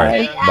 Bye. All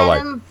right.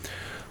 Bye-bye.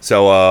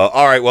 So,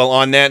 all right. Well,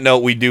 on that note,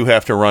 we do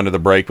have to run to the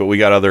break, but we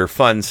got other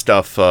fun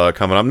stuff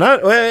coming. I'm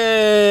not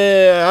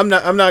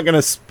going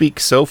to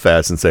speak so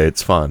fast and say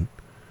it's fun,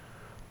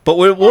 but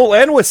we'll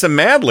end with some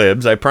Mad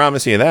Libs. I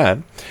promise you that.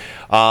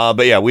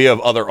 But yeah, we have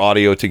other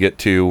audio to get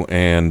to,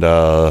 and we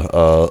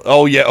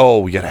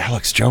got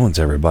Alex Jones,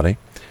 everybody.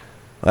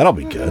 That'll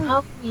be good.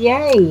 Oh,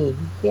 yay.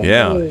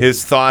 Yeah,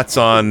 his thoughts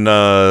on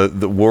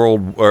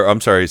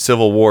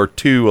Civil War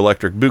II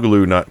Electric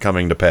Boogaloo not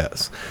coming to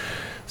pass.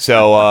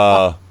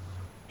 So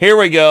here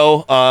we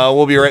go.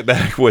 We'll be right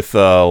back with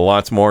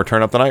lots more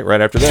Turn Up the Night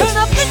right after this. Turn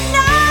up the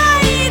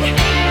night.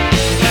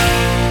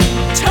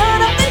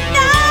 Turn up the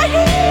night.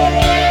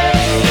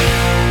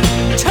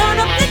 Turn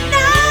up the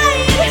night.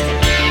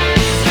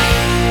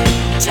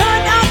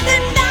 Turn up the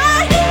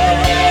night.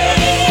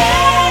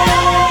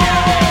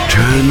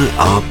 Turn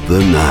up the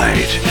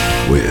night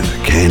with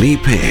Kenny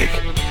Pick.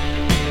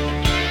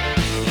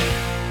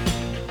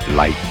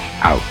 Light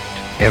out,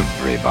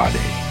 everybody.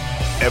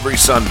 Every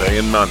Sunday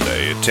and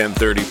Monday at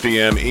 10:30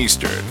 p.m.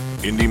 Eastern,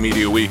 Indie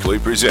Media Weekly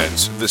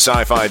presents the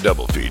Sci-Fi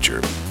Double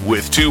Feature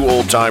with 2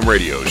 old-time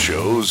radio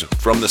shows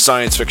from the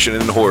science fiction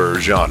and horror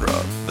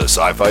genre. The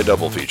Sci-Fi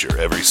Double Feature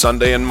every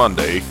Sunday and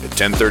Monday at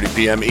 10:30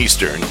 p.m.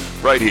 Eastern,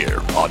 right here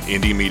on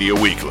Indie Media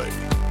Weekly.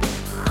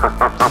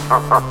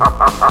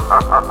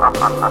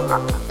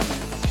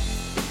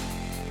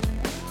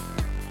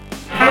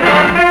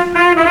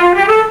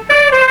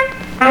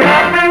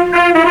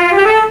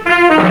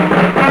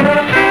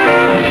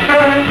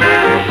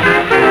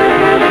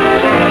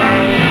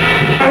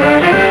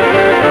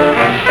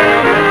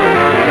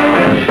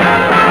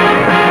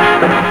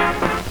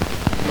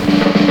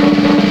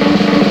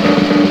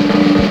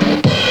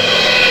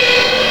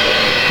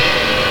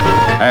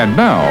 And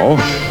now,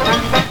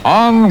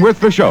 on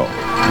with the show.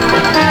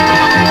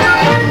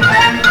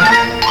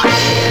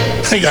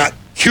 They got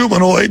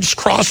humanoids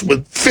crossed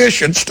with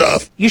fish and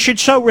stuff. You should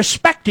show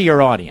respect to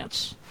your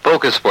audience.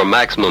 Focus for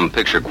maximum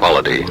picture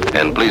quality,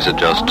 and please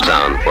adjust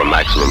sound for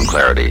maximum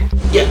clarity.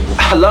 Yeah,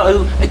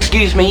 hello,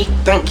 excuse me,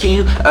 thank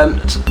you.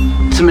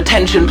 Some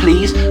attention,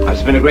 please. I've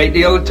spent a great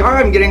deal of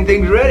time getting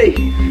things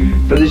ready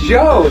for the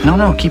show.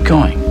 No, keep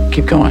going.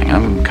 Keep going.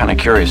 I'm kind of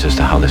curious as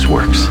to how this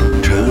works.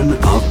 Turn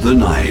up the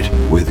night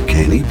with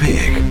Kenny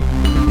Pick.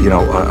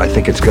 I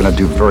think it's going to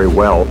do very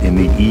well in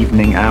the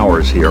evening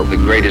hours here. The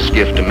greatest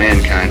gift to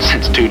mankind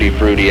since Tutti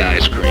Frutti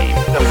ice cream.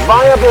 A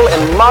viable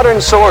and modern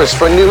source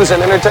for news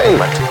and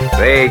entertainment.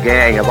 Hey,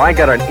 gang, have I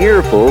got an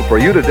earful for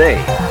you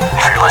today?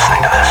 If you're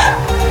listening to this,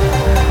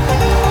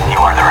 you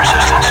are the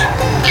resistance.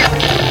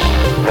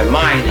 My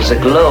mind is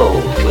aglow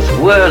with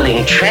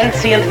whirling,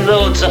 transient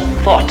loads of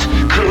thought,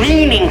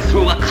 careening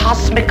through a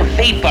cosmic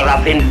vapor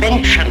of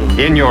invention.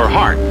 In your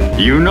heart,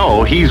 you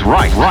know he's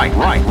right.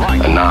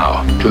 And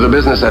now, to the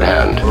business at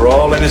hand. We're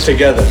all in this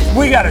together.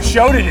 We got a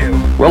show to do.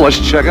 Well, let's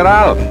check it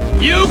out.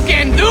 You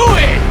can do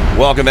it.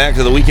 Welcome back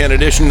to the weekend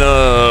edition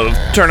of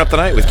Turn Up the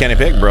Night with Kenny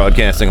Pick,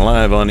 broadcasting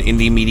live on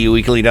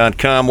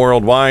IndieMediaWeekly.com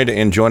worldwide.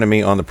 And joining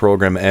me on the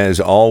program, as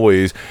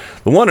always,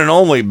 the one and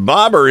only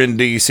Bobber in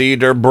D.C.,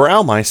 Der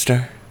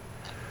Braumeister.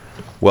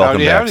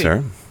 Welcome back,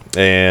 sir.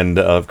 And,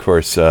 of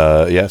course,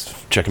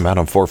 yes, check him out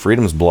on Four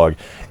Freedoms blog.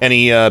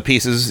 Any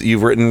pieces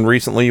you've written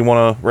recently you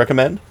want to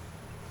recommend?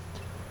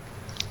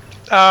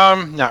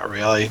 Not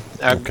really.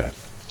 Okay.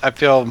 I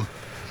feel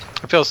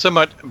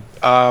somewhat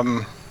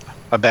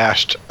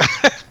abashed.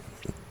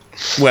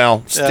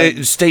 Well,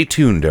 stay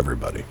tuned,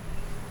 everybody.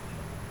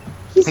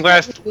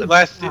 I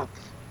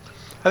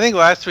think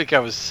last week I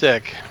was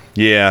sick.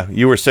 Yeah,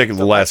 you were sick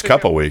the last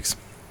couple weeks.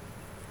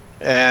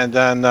 And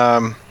then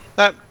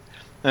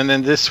and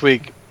then this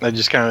week I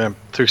just kind of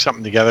threw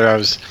something together.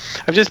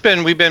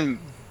 We've been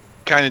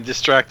kind of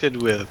distracted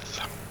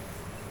with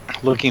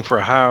looking for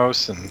a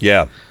house and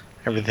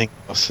everything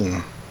else,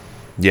 and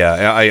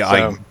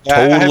I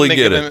totally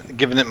get it.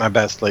 Giving it my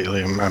best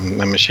lately.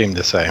 I'm ashamed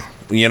to say.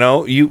 You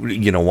know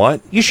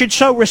what? You should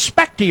show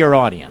respect to your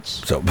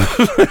audience. So,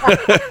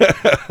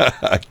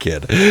 I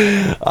kid.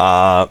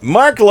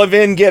 Mark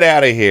Levin, get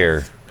out of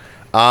here.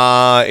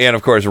 And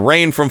of course,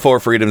 Rain from Four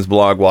Freedoms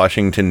blog,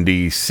 Washington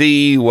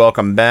D.C.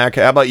 Welcome back.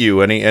 How about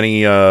you?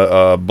 Any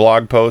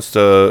blog post?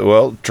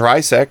 Well,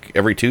 Trisec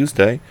every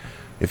Tuesday.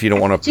 If you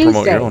don't want to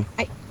promote your own,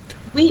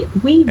 we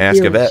Ask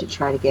a really Vet. should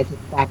try to get him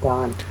back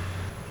on.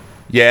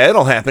 Yeah,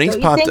 it'll happen. He's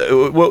Don't popped.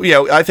 you Well,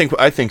 yeah, I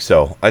think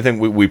so. I think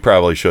we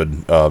probably should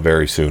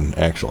very soon,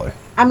 actually.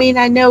 I mean,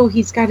 I know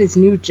he's got his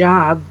new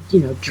job,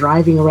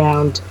 driving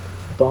around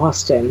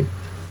Boston.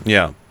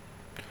 Yeah.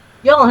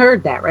 Y'all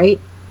heard that, right?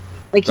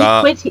 Like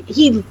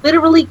he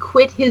literally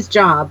quit his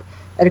job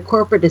at a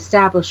corporate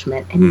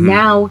establishment, and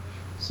now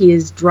he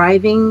is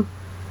driving.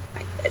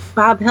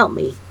 Bob, help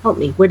me.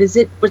 What is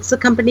it? What's the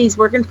company he's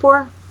working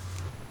for?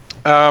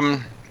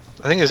 I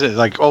think it's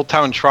like Old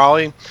Town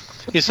Trolley.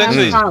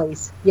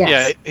 Trolleys.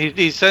 Yes. Yeah,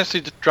 he's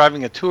essentially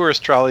driving a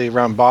tourist trolley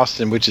around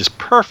Boston, which is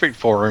perfect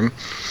for him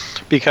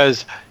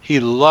because he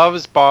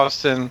loves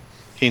Boston.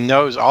 He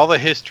knows all the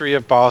history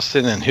of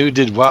Boston and who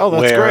did what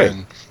that's where. great.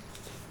 And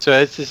so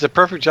it's a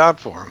perfect job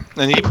for him.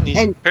 And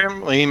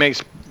apparently he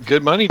makes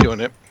good money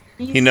doing it.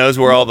 He knows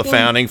where all the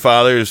founding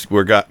fathers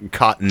got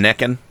caught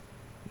necking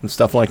and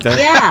stuff like that.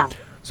 Yeah.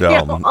 So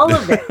yeah, all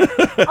of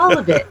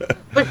it.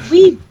 But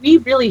we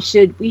really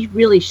should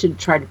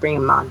try to bring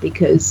him on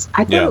because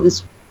I thought it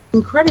was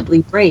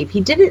incredibly brave.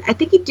 He did it. I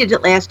think he did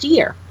it last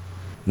year,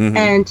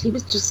 and he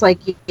was just like,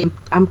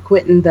 "I'm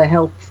quitting the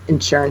health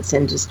insurance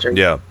industry."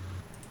 Yeah.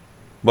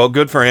 Well,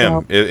 good for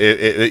him.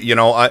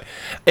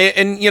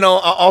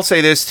 I'll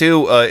say this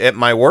too. At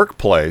my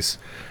workplace,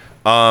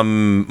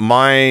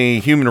 my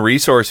human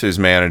resources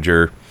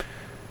manager.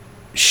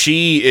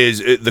 She is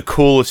the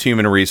coolest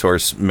human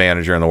resource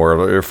manager in the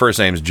world. Her first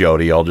name's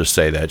Jody. I'll just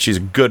say that. She's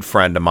a good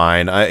friend of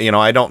mine.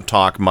 I don't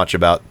talk much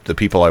about the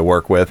people I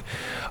work with,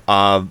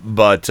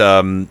 but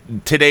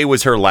today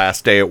was her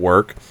last day at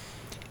work,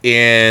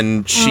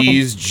 and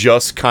she's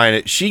just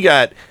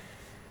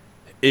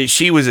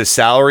she was a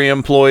salary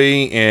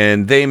employee,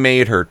 and they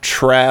made her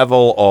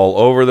travel all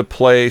over the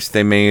place.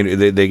 They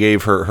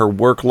gave her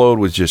workload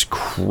was just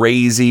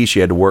crazy. She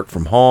had to work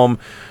from home.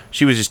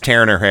 She was just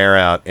tearing her hair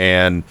out,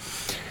 and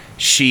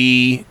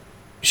she's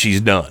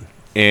done.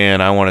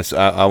 And I want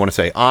to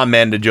say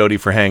amen to Jody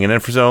for hanging in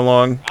for so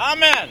long.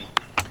 Amen.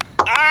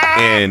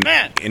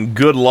 And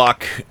good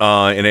luck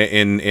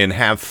and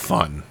have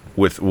fun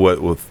with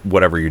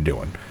whatever you're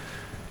doing.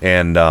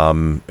 And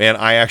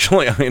I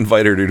actually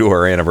invited her to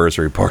our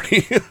anniversary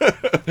party.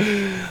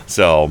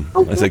 So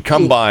I said,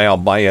 come by, I'll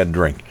buy you a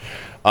drink.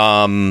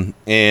 But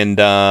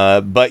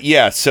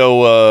yeah,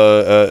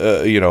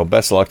 so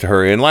best of luck to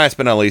her. And last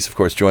but not least, of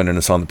course, joining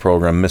us on the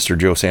program, Mr.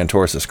 Joe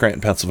Santoris of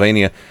Scranton,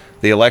 Pennsylvania,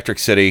 the Electric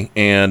City,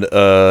 and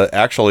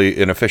actually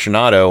an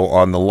aficionado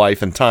on the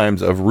life and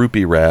times of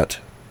Rupee Rat.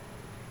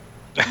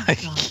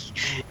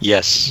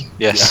 Yes.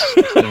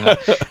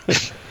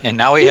 And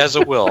now he has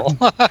a will.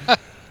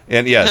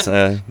 And yes,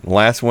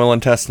 last will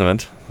and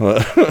testament.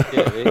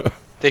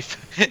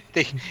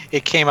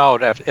 It came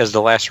out as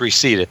the last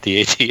receipt at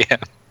the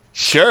ATM.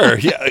 Sure,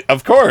 yeah,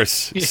 of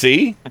course.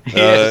 See,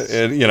 Yes.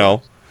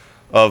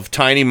 Of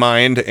tiny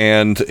mind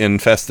and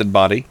infested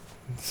body.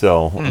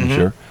 So I'm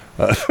sure.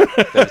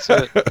 That's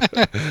it.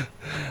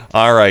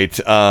 All right,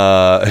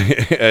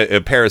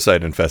 a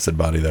parasite infested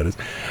body, that is.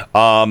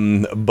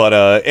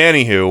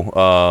 Anywho,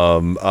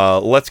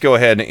 let's go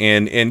ahead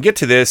and get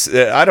to this.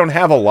 I don't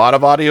have a lot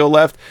of audio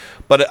left,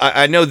 but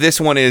I know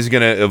this one is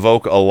going to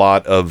evoke a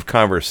lot of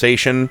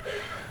conversation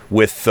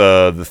with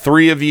the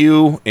three of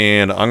you,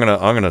 and I'm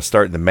gonna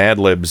start the Mad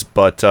Libs,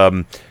 but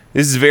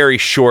this is a very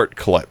short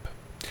clip.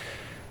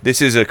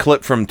 This is a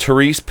clip from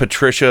Therese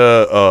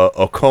Patricia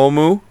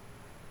Okomu,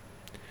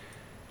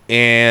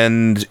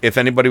 and if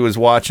anybody was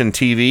watching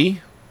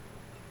TV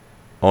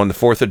on the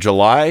 4th of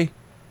July,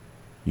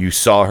 you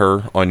saw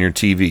her on your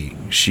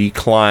TV. She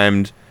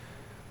climbed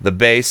the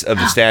base of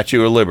the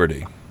Statue of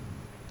Liberty,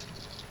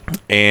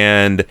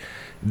 and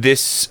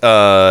this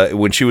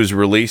when she was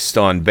released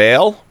on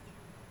bail.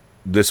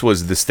 This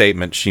was the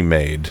statement she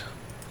made.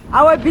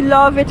 Our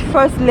beloved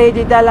First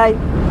Lady that I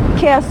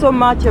care so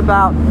much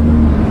about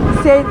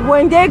said,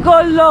 when they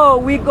go low,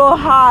 we go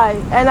high.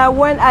 And I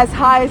went as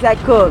high as I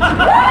could.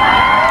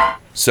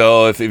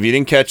 So if you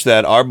didn't catch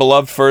that, our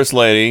beloved First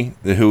Lady,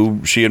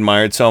 who she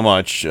admired so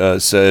much,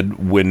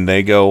 said, when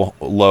they go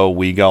low,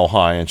 we go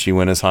high. And she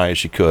went as high as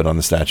she could on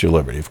the Statue of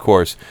Liberty. Of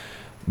course,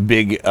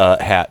 big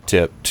hat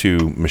tip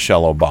to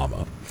Michelle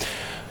Obama.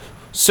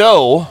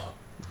 So,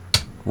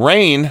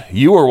 Rain,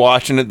 you were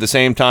watching it the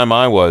same time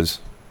I was.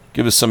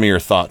 Give us some of your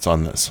thoughts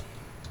on this.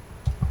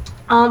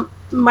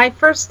 My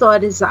first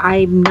thought is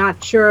I'm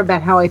not sure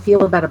about how I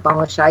feel about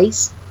Abolish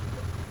ICE.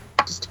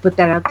 Just to put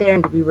that out there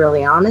and to be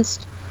really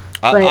honest.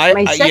 But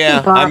my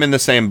second thought, I'm in the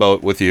same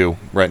boat with you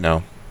right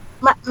now.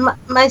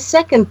 My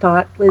second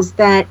thought was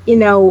that,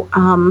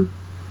 and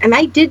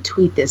I did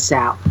tweet this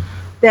out,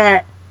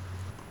 that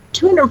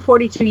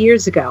 242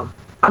 years ago,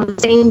 on the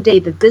same day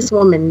that this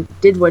woman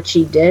did what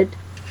she did,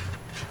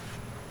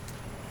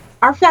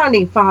 our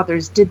founding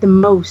fathers did the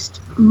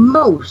most,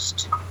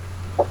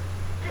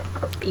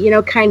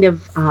 kind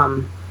of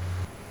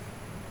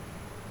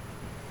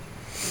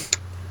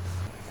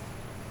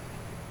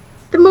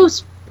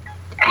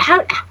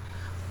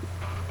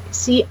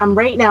See, I'm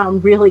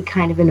really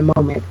kind of in a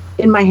moment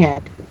in my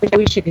head, which I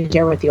wish I could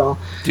share with you all.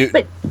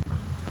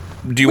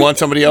 Do you want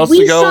somebody else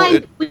to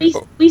go?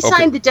 We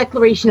signed the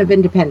Declaration of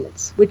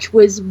Independence, which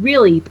was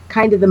really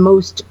kind of the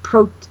most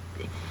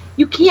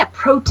you can't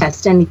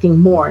protest anything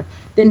more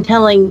than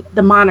telling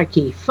the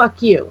monarchy,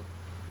 fuck you.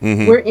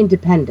 Mm-hmm. We're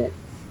independent.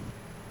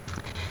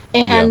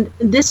 And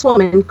this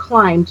woman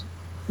climbed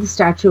the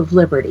Statue of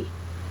Liberty.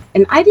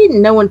 And I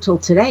didn't know until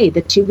today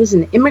that she was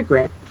an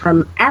immigrant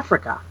from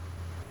Africa.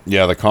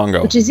 Yeah, the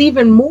Congo. Which is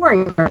even more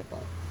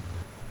incredible.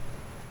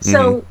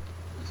 So,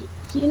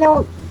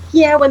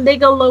 when they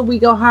go low, we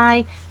go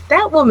high.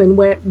 That woman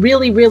went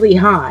really, really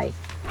high.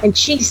 And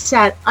she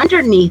sat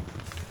underneath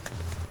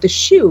the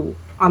shoe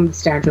on the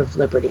Statue of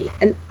Liberty.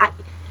 And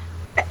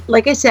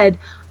like I said,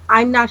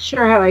 I'm not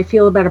sure how I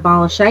feel about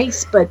Abolish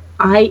ICE, but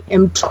I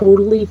am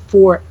totally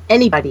for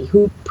anybody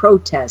who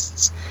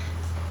protests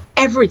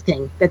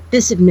everything that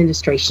this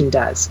administration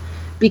does.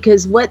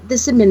 Because what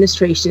this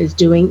administration is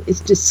doing is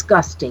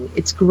disgusting.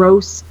 It's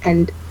gross,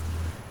 and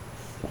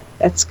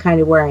that's kind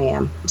of where I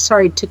am. I'm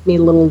sorry it took me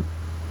a little...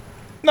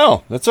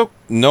 No, that's okay.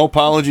 No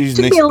apologies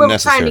necessary. It took me a little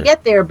time to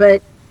get there,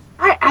 but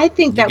I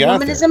think that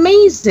woman is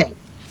amazing.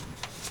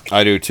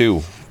 I do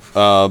too.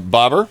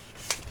 Bobber?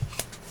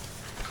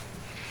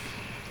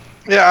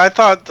 Yeah, I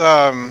thought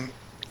I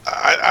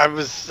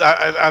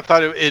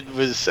thought it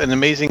was an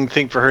amazing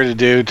thing for her to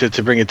do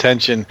to bring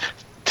attention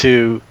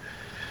to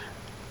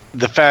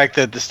the fact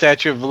that the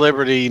Statue of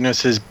Liberty,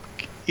 says,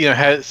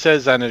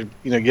 says on it,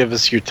 give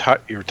us you're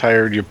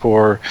tired, you're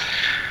poor,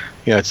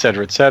 et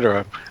cetera, et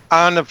cetera,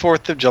 on the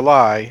 4th of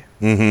July.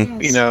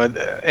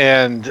 Mm-hmm.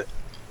 And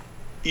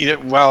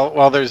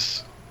while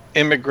there's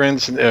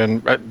immigrants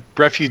and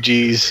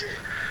refugees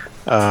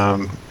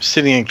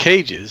sitting in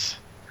cages,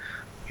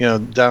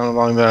 down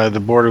along the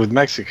border with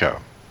Mexico.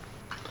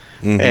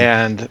 Mm-hmm.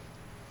 And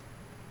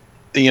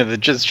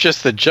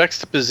just the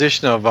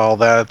juxtaposition of all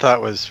that, I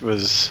thought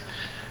was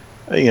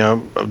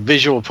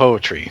visual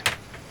poetry.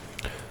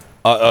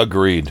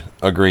 Agreed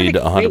 100%. Great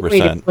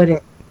way to put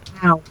it.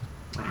 Wow.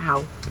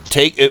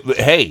 Take it.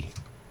 Hey,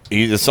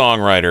 he's a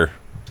songwriter,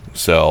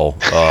 so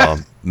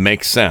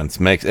makes sense.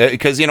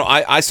 Because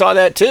I saw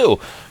that too.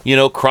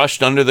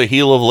 Crushed under the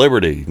heel of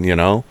liberty.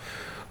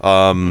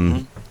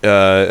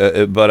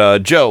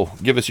 But Joe,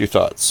 give us your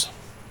thoughts.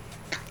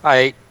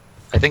 I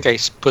think I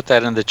put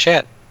that in the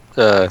chat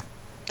that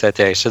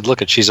day. I said,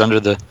 "Look, she's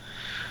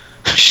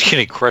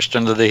getting crushed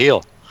under the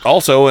heel."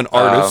 Also, an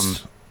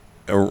artist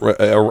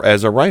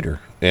as a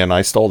writer, and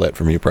I stole that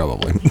from you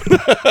probably.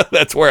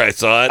 That's where I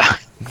saw it.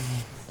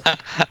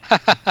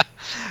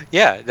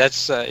 Yeah,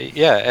 that's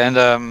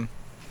and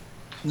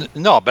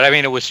no, but I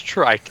mean, it was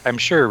true. I'm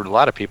sure a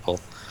lot of people.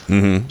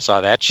 Mm-hmm.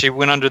 Saw that she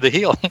went under the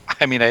heel.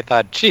 I mean, I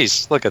thought,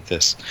 geez, look at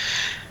this.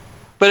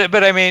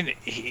 But I mean,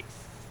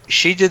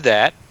 she did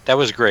that. That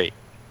was great.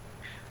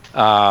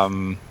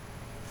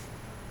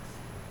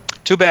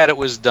 Too bad it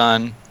was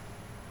done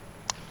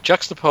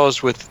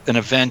juxtaposed with an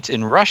event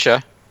in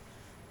Russia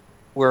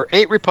where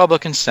 8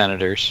 Republican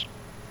senators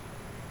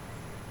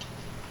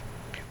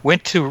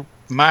went to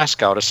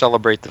Moscow to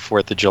celebrate the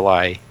 4th of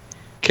July,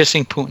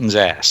 kissing Putin's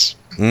ass.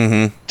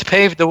 Mm-hmm. To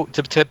pave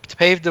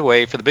the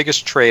way for the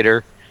biggest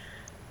traitor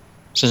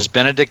since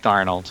Benedict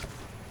Arnold,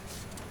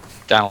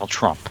 Donald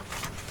Trump.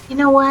 You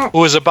know what? Who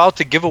was about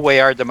to give away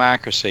our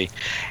democracy.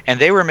 And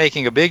they were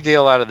making a big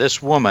deal out of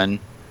this woman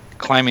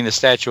climbing the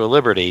Statue of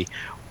Liberty,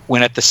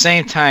 when at the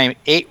same time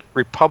 8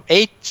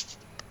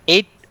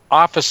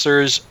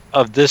 officers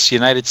of this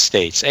United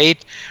States,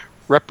 8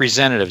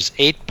 representatives,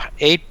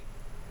 8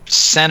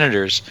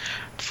 senators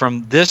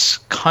from this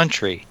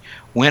country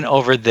went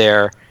over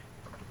there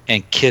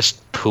and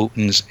kissed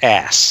Putin's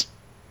ass.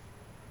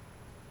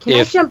 Can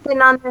I jump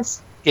in on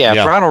this? Yeah,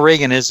 if Ronald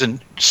Reagan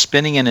isn't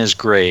spinning in his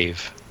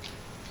grave,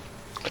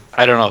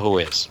 I don't know who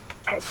is.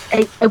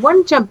 I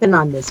want to jump in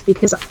on this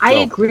because I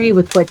agree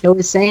with what Joe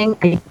is saying.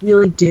 I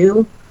really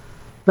do.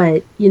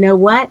 But you know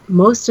what?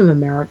 Most of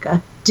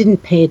America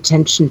didn't pay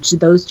attention to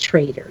those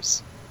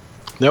traitors.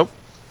 Nope.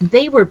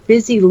 They were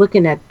busy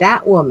looking at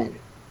that woman.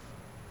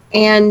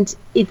 And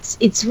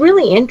it's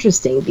really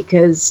interesting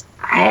because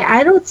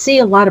I don't see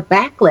a lot of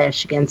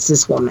backlash against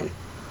this woman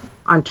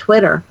on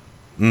Twitter.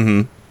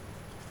 Mm-hmm.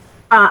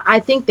 I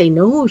think they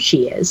know who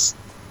she is,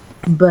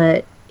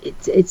 but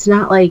it's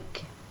not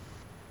like.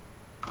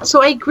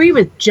 So I agree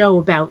with Joe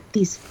about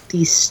these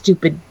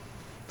stupid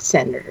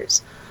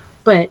senators,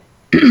 but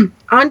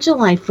on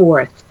July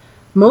 4th,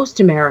 most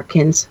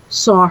Americans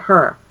saw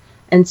her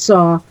and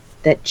saw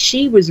that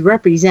she was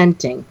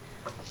representing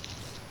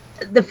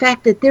the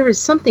fact that there is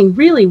something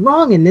really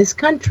wrong in this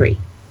country.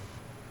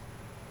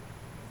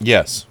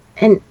 Yes.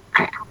 And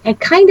I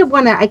kind of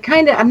want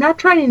to, I'm not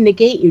trying to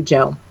negate you,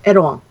 Joe, at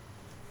all.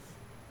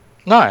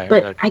 No.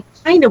 But I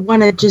kind of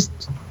want to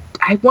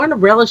I want to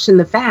relish in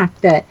the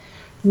fact that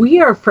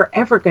we are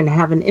forever going to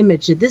have an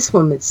image of this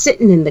woman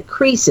sitting in the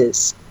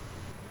creases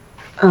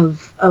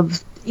of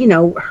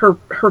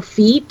her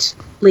feet,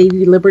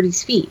 Lady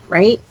Liberty's feet,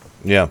 right?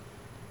 Yeah.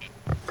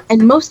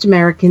 And most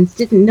Americans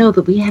didn't know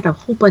that we had a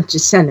whole bunch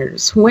of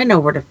senators who went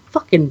over to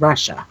fucking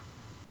Russia.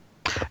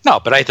 No,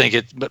 but I think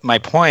but my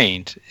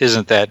point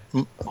isn't that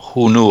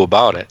who knew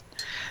about it.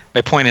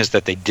 My point is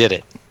that they did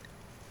it.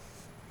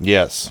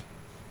 Yes.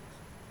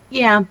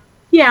 Yeah.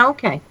 Yeah.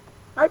 Okay.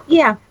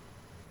 Yeah.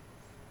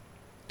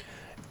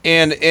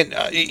 And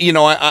you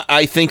know,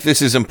 I think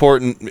this is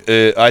important.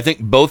 I think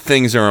both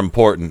things are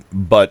important,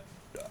 but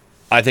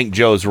I think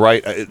Joe's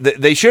right.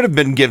 They should have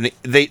been given.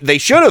 They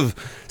should have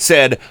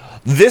said,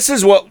 "This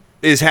is what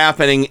is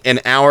happening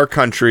in our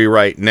country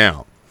right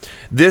now.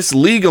 This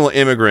legal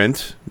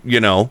immigrant,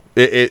 you know,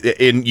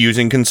 in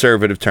using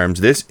conservative terms,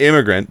 this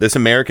immigrant, this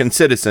American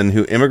citizen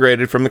who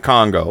immigrated from the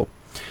Congo,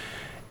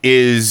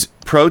 is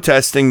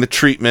protesting the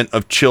treatment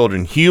of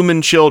children,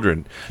 human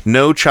children.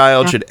 No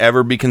child should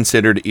ever be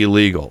considered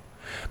illegal.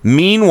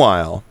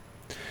 Meanwhile,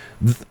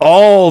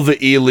 all the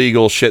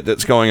illegal shit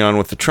that's going on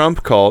with the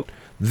Trump cult,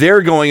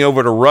 they're going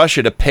over to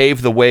Russia to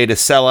pave the way to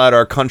sell out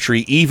our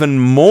country even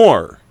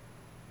more.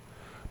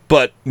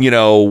 But, you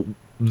know,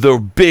 the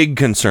big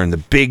concern, the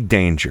big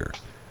danger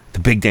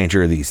of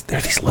they're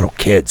these little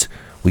kids.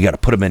 We got to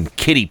put them in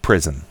kiddie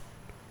prison,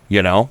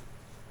 you know?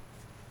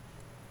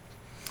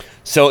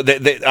 So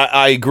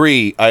I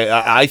agree.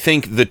 I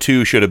think the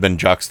two should have been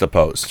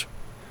juxtaposed.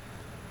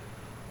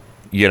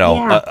 You know,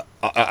 Yeah.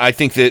 I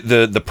think that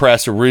the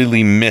press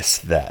really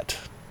missed that.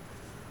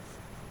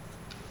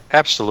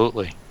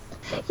 Absolutely.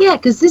 Yeah,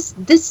 because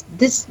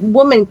this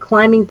woman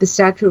climbing the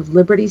Statue of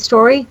Liberty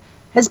story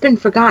has been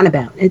forgotten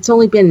about. It's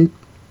only been,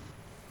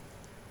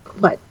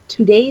 what,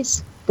 2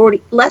 days?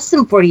 Less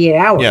than 48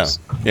 hours.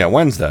 Yeah,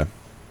 Wednesday.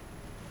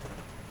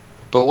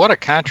 But what a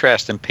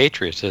contrast in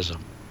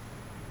patriotism.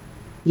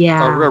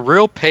 Yeah. A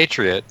real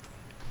patriot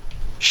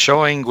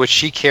showing what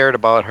she cared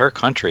about her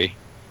country.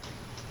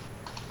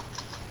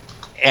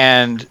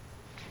 And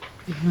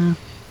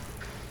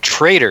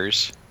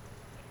traitors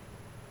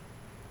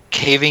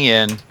caving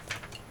in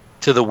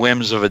to the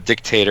whims of a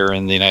dictator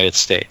in the United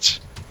States.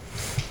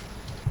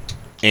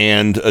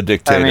 And a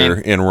dictator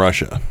in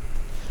Russia.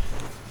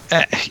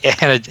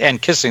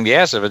 And kissing the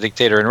ass of a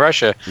dictator in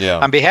Russia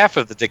on behalf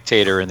of the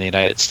dictator in the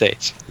United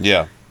States.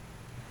 Yeah.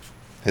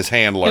 His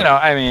handler. You know,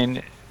 I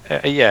mean,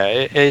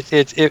 it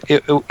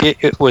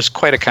was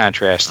quite a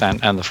contrast on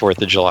the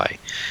 4th of July.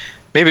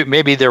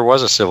 Maybe there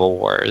was a civil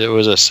war. There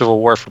was a civil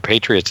war for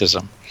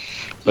patriotism.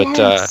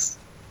 But,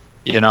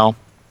 you know,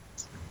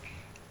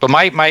 but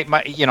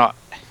my you know,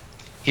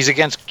 he's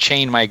against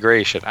chain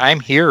migration. I'm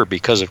here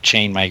because of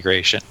chain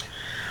migration.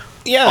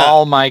 Yeah.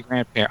 All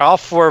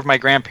 4 of my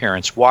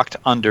grandparents walked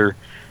under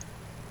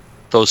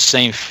those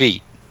same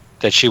feet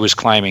that she was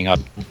climbing up.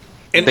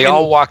 And they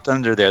all walked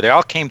under there. They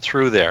all came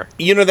through there.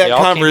 You know, that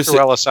conversation.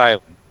 Ellis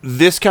Island.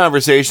 This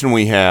conversation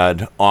we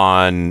had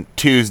on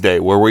Tuesday,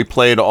 where we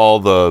played all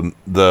the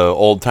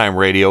old time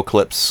radio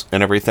clips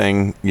and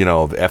everything, you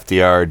know, of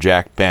FDR,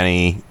 Jack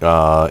Benny,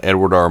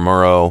 Edward R.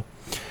 Murrow,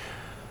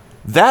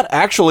 that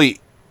actually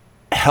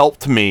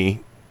helped me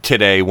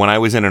today when I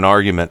was in an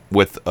argument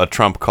with a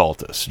Trump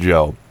cultist,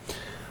 Joe.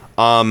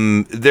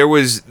 There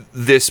was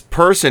this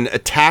person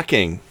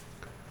attacking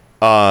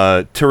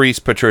Therese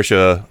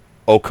Patricia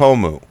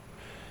Okomu,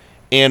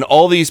 and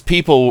all these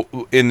people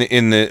in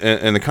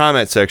the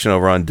comment section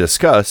over on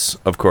Discuss,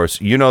 of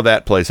course, you know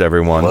that place,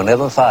 everyone. Will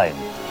never find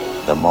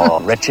the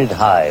more wretched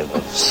hive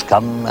of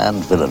scum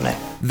and villainy.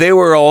 They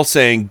were all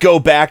saying, "Go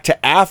back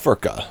to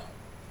Africa."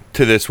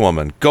 To this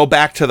woman, go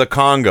back to the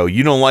Congo.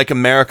 You don't like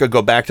America,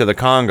 go back to the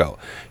Congo.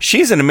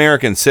 She's an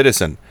American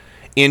citizen,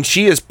 and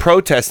she is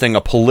protesting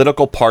a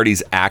political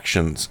party's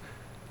actions,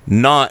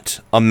 not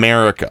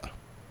America.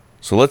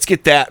 So let's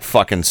get that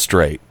fucking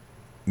straight,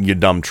 you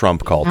dumb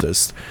Trump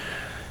cultist.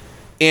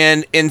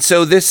 And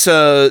so this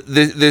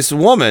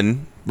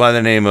woman by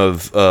the name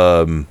of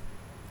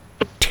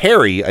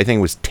Terry, I think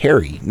it was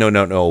Terry. No.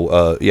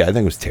 Yeah, I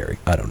think it was Terry.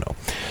 I don't know.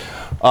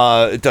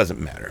 It doesn't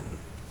matter.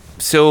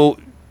 So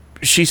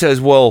she says,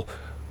 well,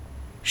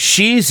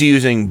 she's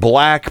using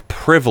black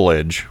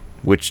privilege,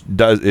 which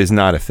is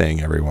not a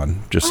thing,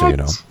 everyone, just so you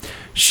know.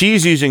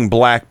 She's using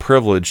black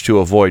privilege to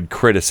avoid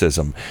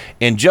criticism.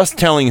 And just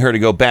telling her to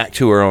go back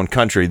to her own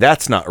country,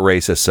 that's not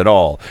racist at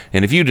all.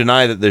 And if you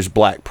deny that there's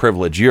black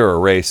privilege, you're a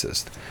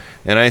racist.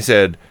 And I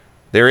said,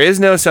 there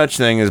is no such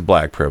thing as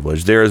black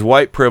privilege. There is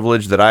white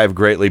privilege that I have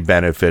greatly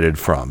benefited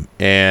from.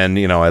 And,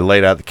 you know, I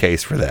laid out the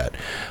case for that.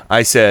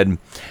 I said,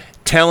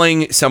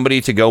 telling somebody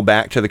to go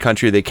back to the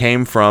country they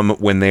came from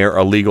when they're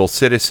a legal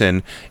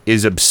citizen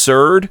is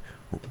absurd,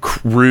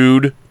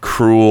 rude,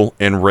 cruel,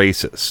 and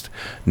racist.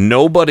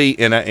 Nobody,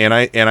 and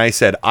I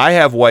said, I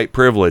have white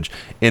privilege,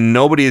 and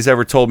nobody has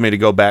ever told me to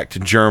go back to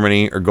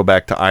Germany or go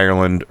back to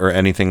Ireland or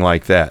anything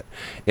like that.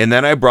 And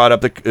then I brought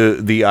up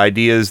the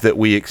ideas that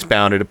we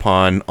expounded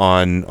upon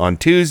on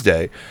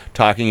Tuesday,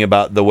 talking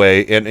about the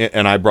way,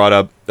 and I brought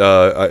up,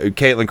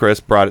 Caitlin Chris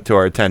brought it to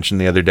our attention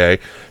the other day,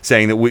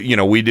 saying that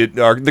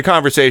the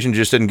conversation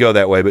just didn't go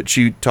that way, but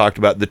she talked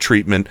about the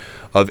treatment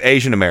of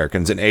Asian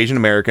Americans, and Asian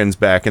Americans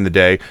back in the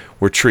day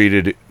were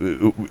treated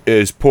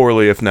as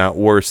poorly, if not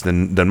worse,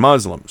 than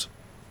Muslims.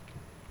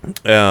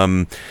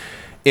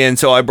 And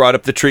so I brought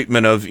up the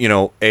treatment of,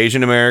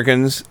 Asian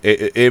Americans,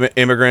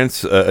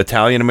 immigrants,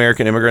 Italian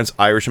American immigrants,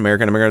 Irish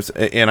American immigrants.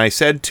 And I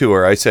said to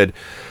her,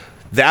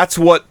 that's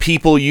what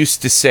people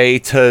used to say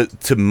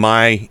to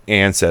my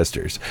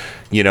ancestors.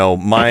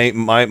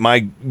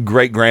 My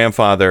great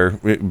grandfather,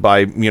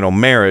 by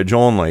marriage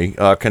only,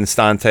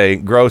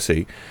 Constante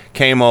Grossi,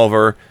 came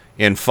over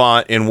and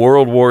fought in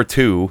World War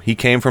II. He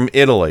came from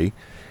Italy,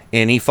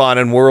 and he fought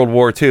in World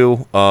War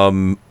II.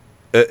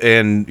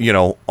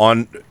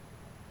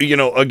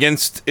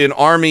 Against an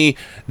army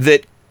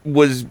that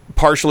was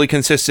partially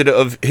consisted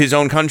of his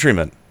own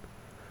countrymen.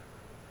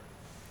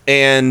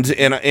 And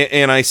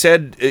I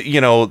said,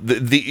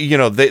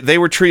 they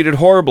were treated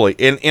horribly,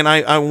 and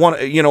I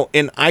want,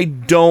 and I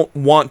don't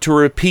want to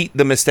repeat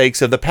the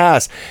mistakes of the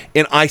past.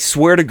 And I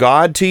swear to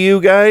God to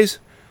you guys,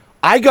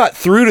 I got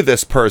through to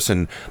this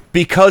person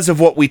because of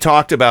what we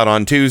talked about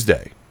on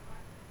Tuesday.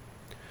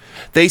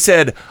 They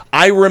said,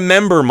 I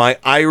remember my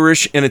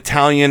Irish and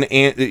Italian,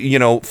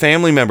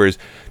 family members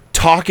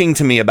talking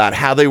to me about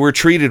how they were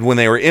treated when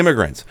they were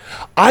immigrants.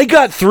 I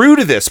got through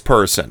to this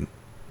person.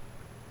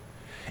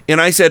 And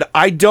I said,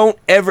 I don't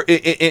ever,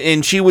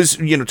 and she was,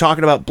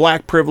 talking about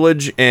black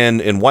privilege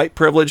and white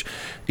privilege,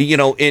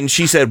 and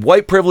she said,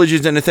 white privilege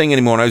isn't a thing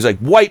anymore. And I was like,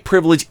 white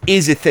privilege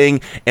is a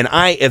thing, and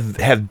I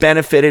have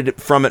benefited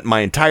from it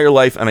my entire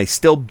life, and I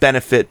still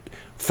benefit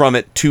from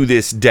it to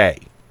this day.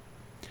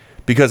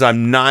 Because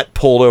I'm not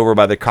pulled over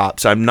by the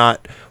cops. I'm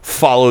not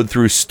followed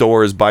through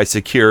stores by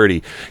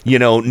security.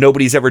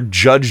 Nobody's ever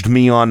judged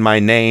me on my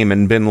name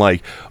and been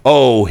like,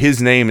 oh,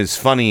 his name is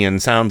funny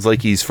and sounds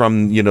like he's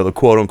from, the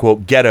quote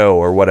unquote ghetto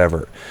or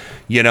whatever,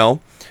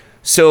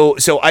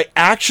 So I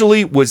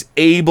actually was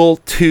able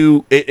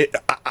to,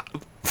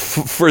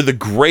 for the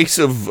grace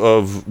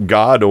of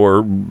God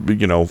or,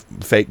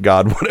 fake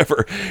God,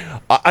 whatever,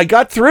 I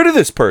got through to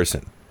this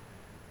person.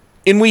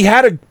 And we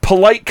had a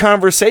polite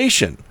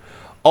conversation.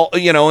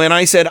 And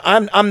I said,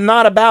 I'm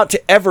not about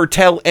to ever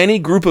tell any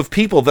group of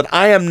people that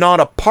I am not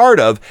a part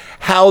of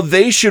how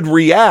they should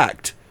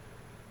react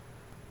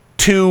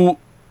to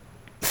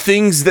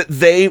things that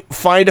they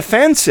find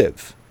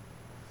offensive.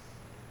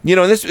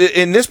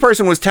 This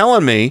person was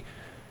telling me,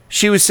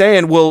 she was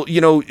saying, well,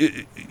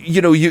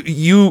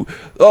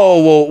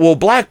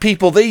 black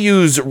people, they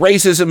use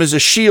racism as a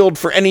shield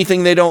for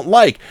anything they don't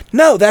like.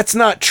 No, that's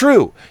not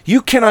true.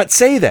 You cannot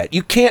say that.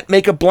 You can't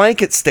make a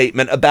blanket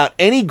statement about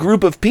any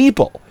group of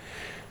people.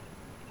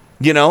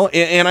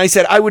 And I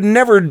said, I would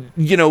never,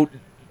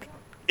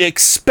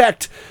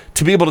 expect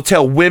to be able to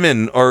tell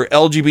women or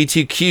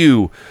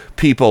LGBTQ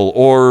people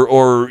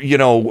or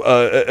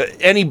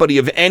anybody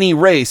of any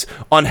race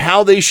on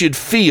how they should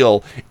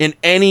feel in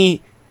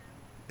any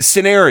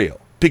scenario,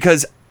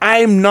 because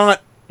I'm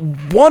not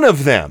one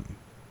of them.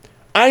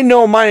 I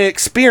know my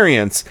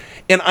experience,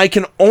 and I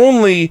can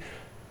only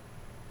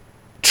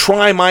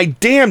try my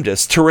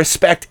damnedest to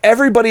respect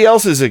everybody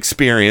else's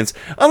experience,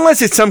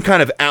 unless it's some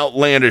kind of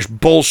outlandish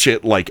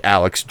bullshit like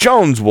Alex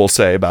Jones will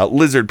say about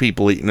lizard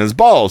people eating his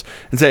balls,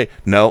 and say,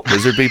 no,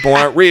 lizard people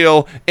aren't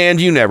real,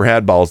 and you never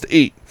had balls to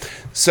eat.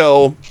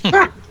 So,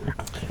 and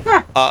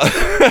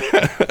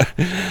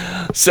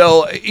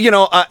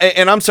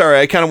I'm sorry,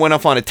 I kind of went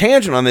off on a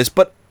tangent on this,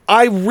 but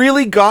I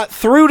really got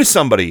through to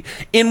somebody,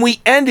 and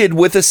we ended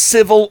with a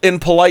civil and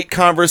polite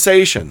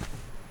conversation.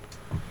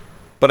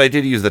 But I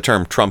did use the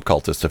term Trump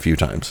cultist a few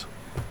times.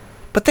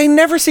 But they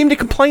never seem to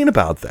complain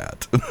about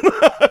that.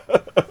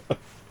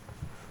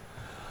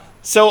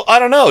 So, I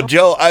don't know,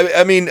 Joe.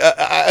 I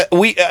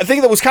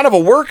think that was kind of a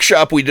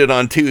workshop we did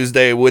on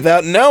Tuesday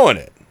without knowing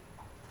it.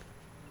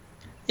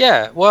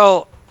 Yeah,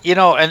 well,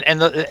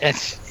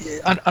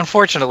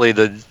 unfortunately,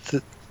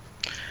 the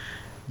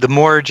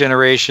more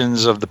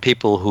generations of the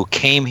people who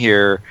came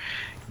here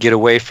get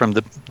away from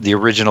the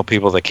original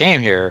people that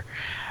came here,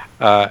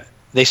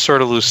 they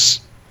sort of lose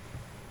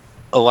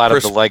a lot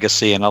of the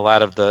legacy and a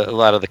lot of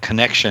the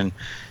connection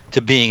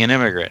to being an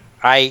immigrant.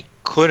 I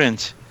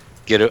couldn't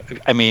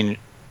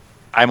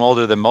I'm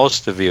older than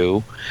most of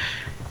you.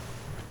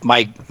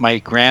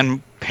 My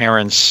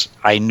grandparents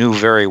I knew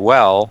very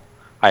well.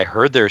 I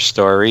heard their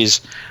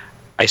stories.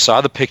 I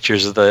saw the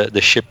pictures of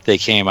the ship they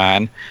came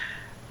on.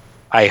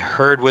 I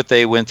heard what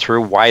they went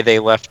through, why they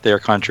left their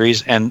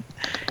countries, and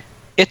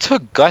it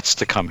took guts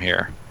to come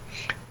here.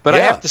 But I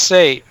have to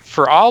say,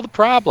 for all the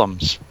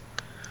problems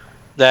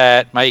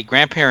that my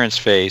grandparents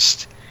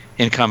faced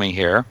in coming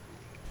here,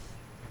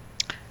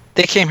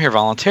 they came here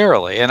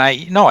voluntarily. And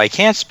I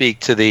can't speak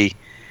to the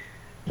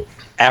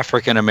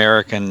African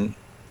American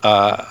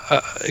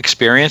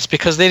experience,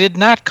 because they did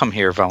not come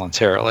here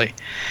voluntarily.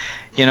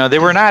 They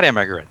were not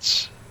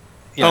immigrants.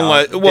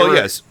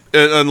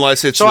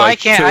 Unless it's so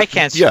like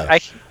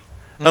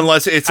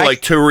unless it's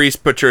like Therese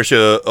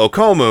Patricia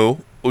Okoumou,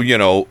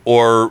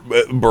 or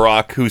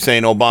Barack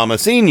Hussein Obama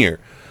Sr.,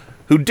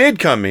 who did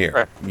come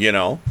here,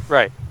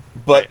 Right.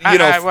 But,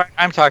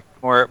 I'm talking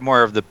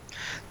more of the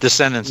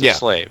descendants of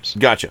slaves.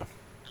 Gotcha.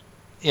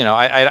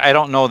 I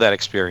don't know that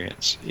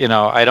experience.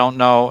 I don't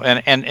know.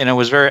 And it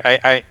was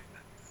very,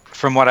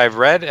 from what I've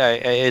read,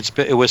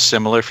 it was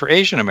similar for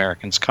Asian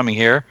Americans coming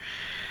here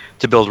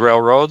to build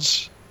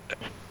railroads,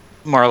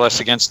 more or less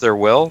against their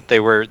will. They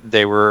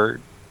were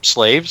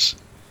slaves.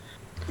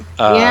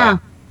 Yeah.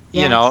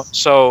 You know,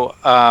 so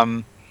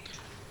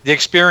the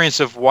experience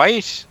of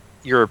white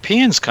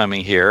Europeans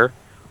coming here,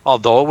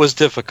 although it was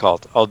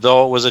difficult,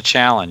 although it was a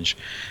challenge,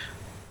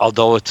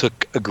 although it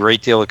took a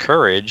great deal of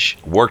courage,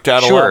 worked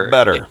out a lot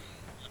better.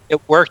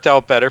 It worked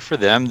out better for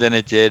them than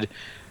it did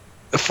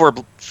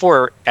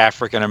for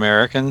African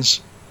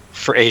Americans,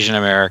 for Asian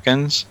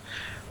Americans,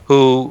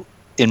 who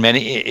in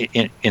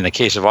the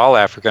case of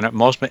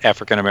most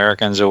African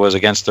Americans, it was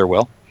against their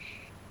will,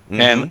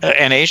 and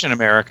Asian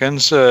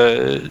Americans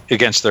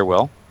against their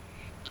will,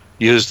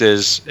 used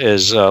as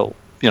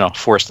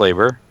forced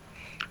labor.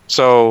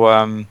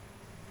 So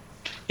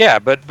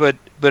but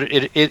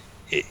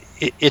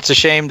it's a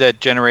shame that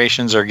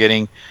generations are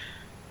getting,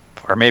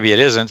 or maybe it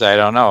isn't. I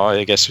don't know.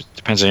 I guess it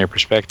depends on your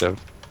perspective.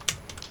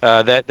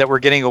 That we're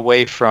getting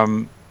away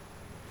from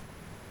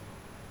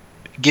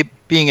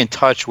being in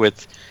touch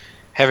with,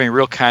 having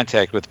real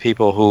contact with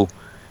people who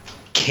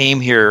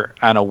came here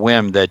on a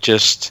whim, that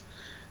just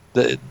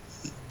the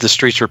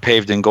streets were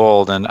paved in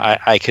gold and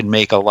I could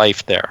make a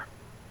life there.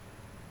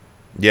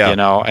 Yeah. You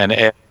know,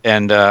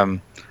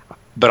 and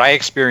but I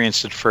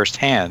experienced it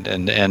firsthand,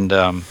 and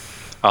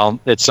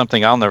it's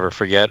something I'll never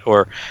forget,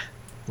 or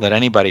let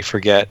anybody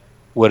forget,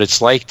 what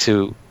it's like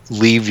to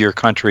leave your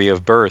country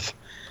of birth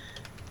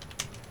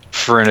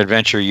for an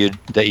adventure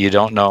that you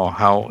don't know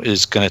how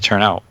is going to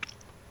turn out.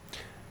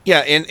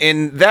 Yeah,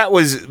 and that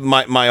was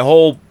my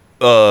whole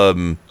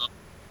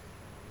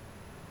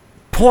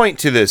point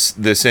to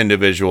this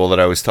individual that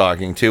I was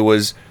talking to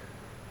was,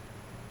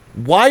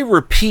 why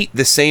repeat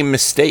the same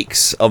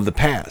mistakes of the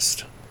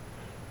past?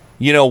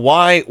 You know,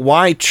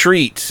 why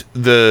treat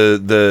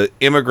the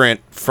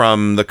immigrant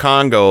from the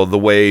Congo the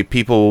way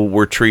people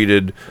were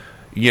treated,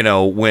 you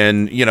know,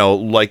 when, you know,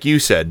 like you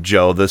said,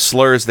 Joe, the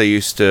slurs they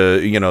used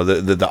to, you know,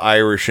 the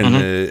Irish and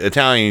the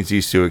Italians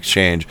used to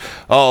exchange.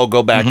 Oh,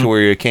 go back to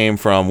where you came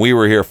from. We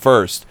were here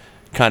first,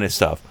 kind of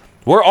stuff.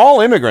 We're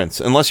all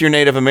immigrants, unless you're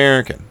Native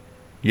American,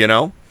 you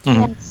know?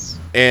 Yes.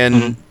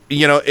 And,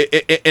 you know,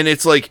 and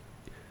it's like,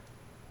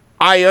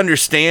 I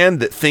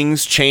understand that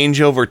things change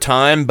over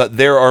time, but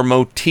there are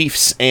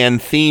motifs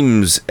and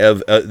themes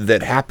of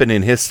that happen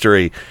in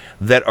history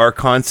that are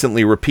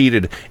constantly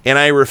repeated, and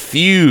I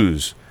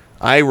refuse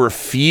to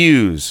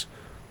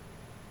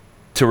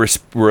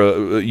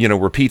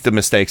repeat the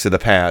mistakes of the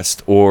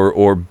past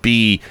or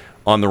be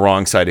on the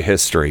wrong side of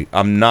history.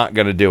 I'm not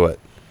going to do it.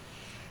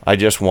 I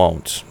just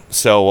won't.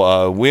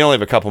 So we only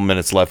have a couple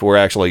minutes left. We're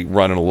actually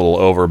running a little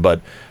over,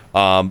 but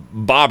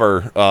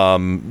Bobber,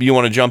 you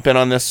want to jump in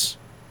on this?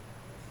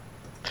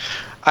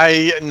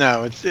 You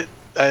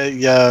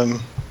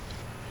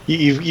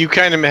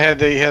kind of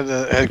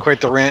had quite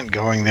the rant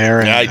going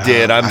there. And, I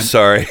did. I'm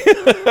sorry.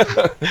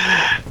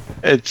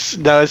 It's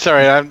all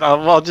right.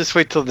 I'll just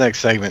wait till the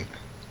next segment.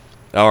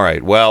 All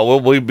right. Well,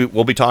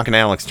 we'll be talking to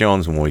Alex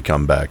Jones when we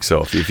come back.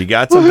 So if you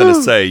got something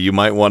to say, you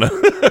might want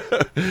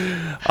to.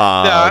 No,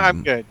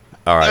 I'm good.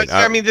 All right.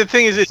 I mean, the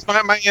thing is,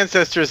 my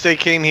ancestors, they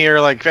came here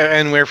like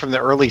anywhere from the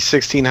early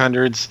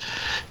 1600s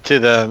to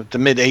the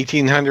mid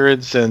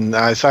 1800s, and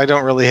so I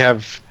don't really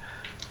have,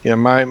 you know,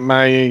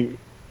 my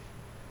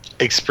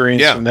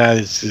experience from that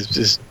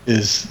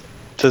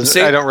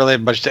I don't really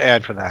have much to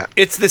add for that.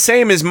 It's the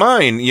same as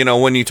mine. You know,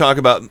 when you talk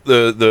about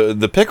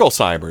the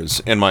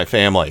Picklesimers in my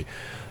family,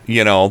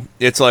 you know,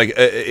 it's like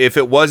if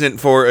it wasn't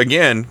for,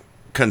 again,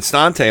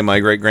 Constante, my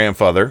great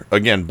grandfather,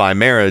 again by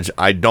marriage,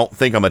 I don't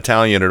think I'm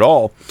Italian at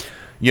all.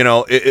 You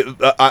know,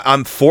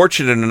 I'm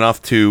fortunate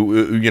enough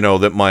to, you know,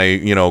 that my,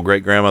 you know,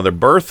 great grandmother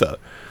Bertha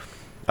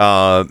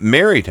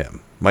married him,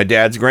 my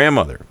dad's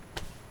grandmother.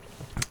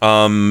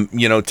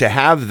 You know, to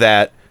have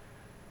that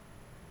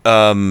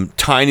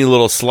tiny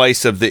little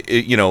slice of the,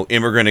 you know,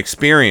 immigrant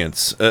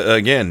experience,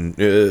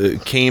 again,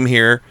 came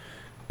here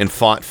and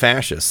fought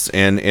fascists,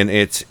 and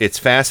it's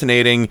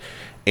fascinating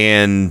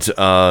and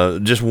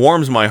just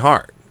warms my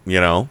heart, you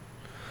know.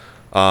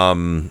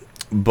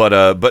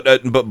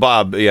 But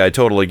Bob, yeah, I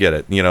totally get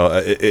it. You know,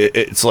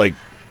 it's like,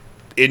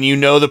 and you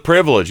know the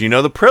privilege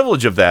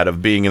of that,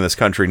 of being in this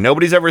country.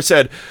 Nobody's ever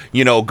said,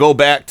 you know, go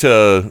back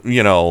to,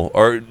 you know,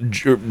 or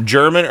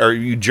German. Are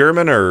you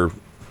German or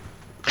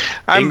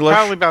I'm English?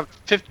 probably about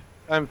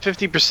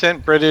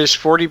 50% British,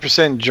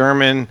 40%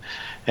 German,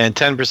 and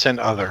 10%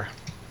 other.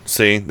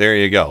 See, there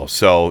you go.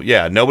 So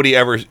yeah, nobody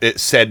ever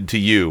said to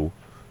you,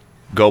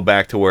 go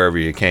back to wherever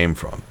you came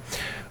from.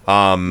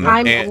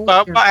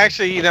 Well,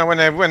 actually, you know, when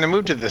I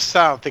moved to the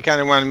South, they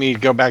kind of wanted me to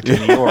go back to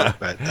New York,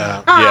 but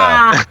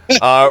yeah.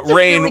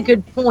 Rain, really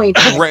good point.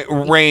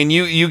 Rain,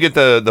 you get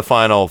the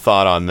final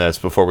thought on this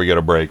before we get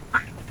a break.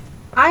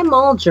 I'm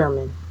all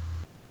German.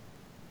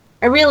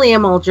 I really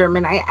am all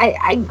German.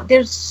 I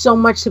there's so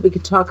much that we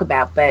could talk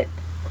about, but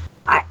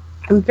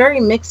I'm very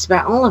mixed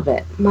about all of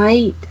it.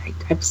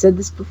 I've said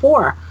this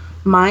before.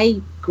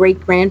 My great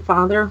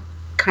grandfather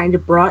kind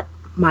of brought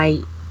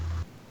my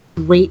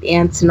great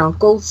aunts and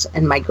uncles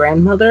and my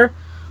grandmother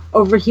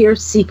over here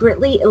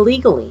secretly,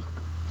 illegally.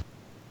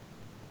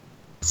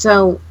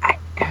 So,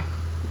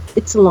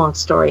 it's a long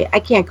story. I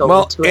can't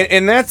go into it.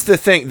 And that's the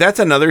thing. That's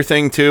another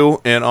thing, too,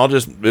 and I'll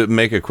just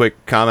make a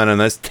quick comment on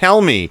this.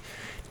 Tell me,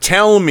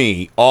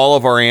 all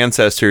of our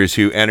ancestors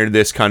who entered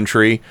this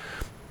country,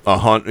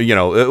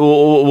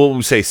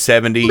 we'll say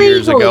 70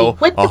 years ago,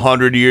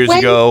 100 years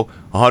ago,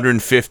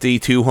 150,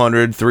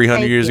 200,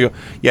 300 years ago.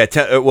 Yeah,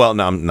 no,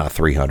 not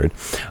 300.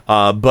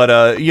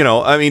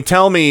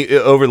 Tell me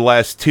over the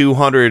last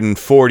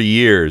 240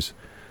 years,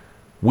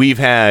 we've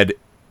had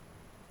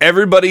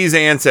everybody's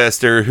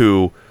ancestor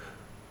who's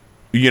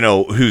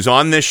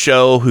on this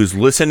show, who's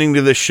listening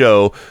to this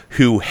show,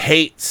 who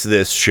hates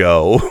this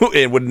show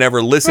and would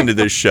never listen to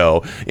this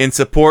show and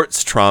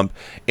supports Trump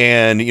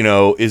and,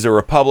 is a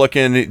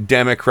Republican,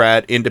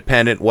 Democrat,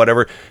 independent,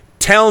 whatever.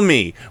 Tell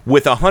me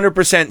with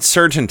 100%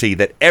 certainty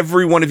that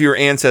every one of your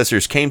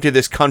ancestors came to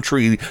this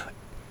country,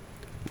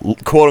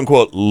 quote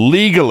unquote,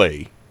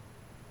 legally.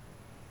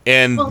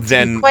 And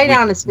then quite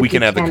honest we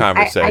can have the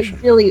conversation.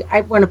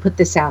 I want to put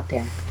this out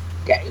there.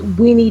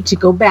 We need to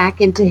go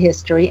back into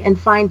history and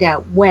find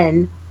out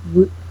when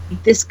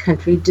this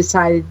country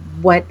decided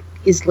what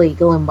is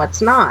legal and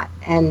what's not.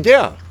 And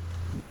yeah,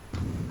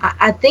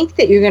 I think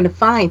that you're going to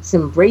find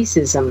some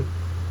racism.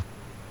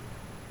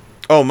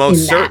 Oh,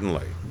 most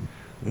certainly.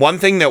 One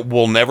thing that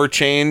will never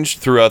change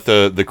throughout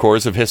the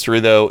course of history,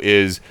 though,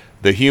 is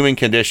the human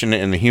condition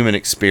and the human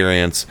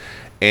experience.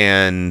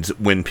 And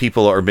when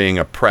people are being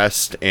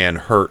oppressed and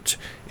hurt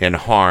and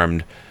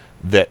harmed,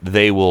 that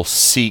they will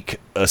seek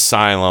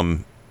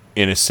asylum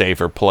in a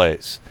safer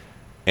place.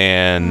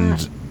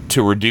 And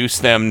to reduce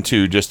them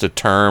to just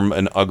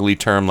an ugly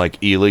term like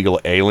illegal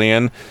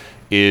alien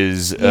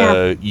is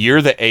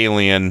you're the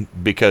alien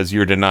because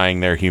you're denying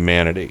their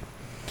humanity.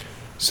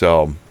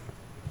 So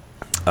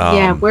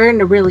we're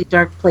in a really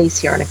dark place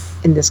here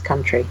in this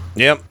country.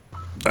 Yep,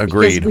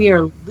 agreed. Because we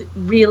are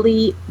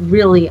really,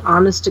 really,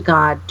 honest to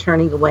God,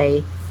 turning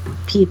away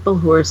people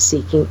who are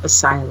seeking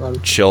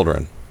asylum.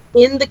 Children.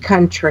 In the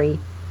country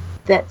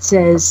that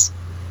says,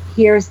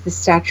 here's the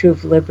Statue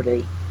of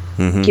Liberty.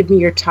 Mm-hmm. Give me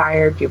you're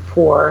tired, you're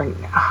poor. And,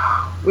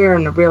 we're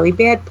in a really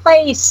bad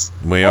place.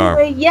 We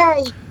are.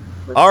 Yay.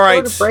 All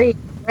right.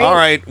 All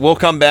right. We'll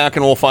come back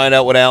and we'll find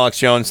out what Alex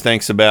Jones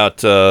thinks about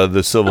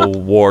the Civil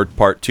War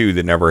Part 2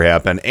 that never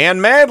happened. And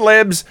Mad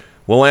Libs.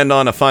 We'll end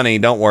on a funny.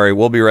 Don't worry.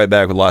 We'll be right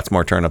back with lots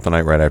more Turn Up the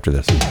Night right after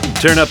this.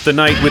 Turn Up the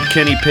Night with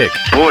Kenny Pick.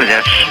 Boy,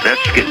 that's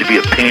getting to be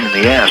a pain in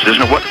the ass,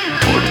 isn't it?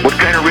 What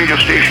kind of radio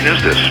station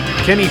is this?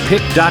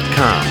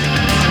 KennyPick.com.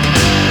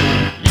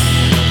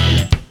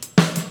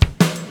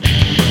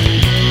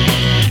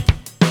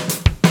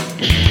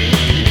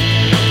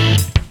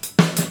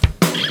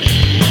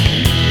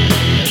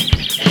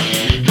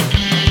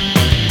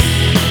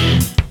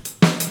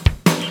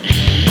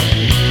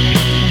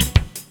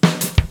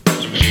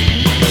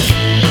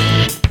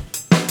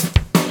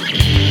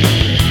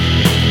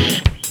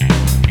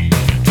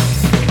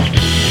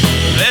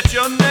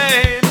 Your name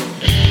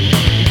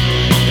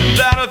and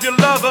that of your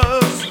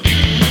lovers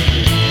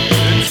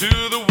into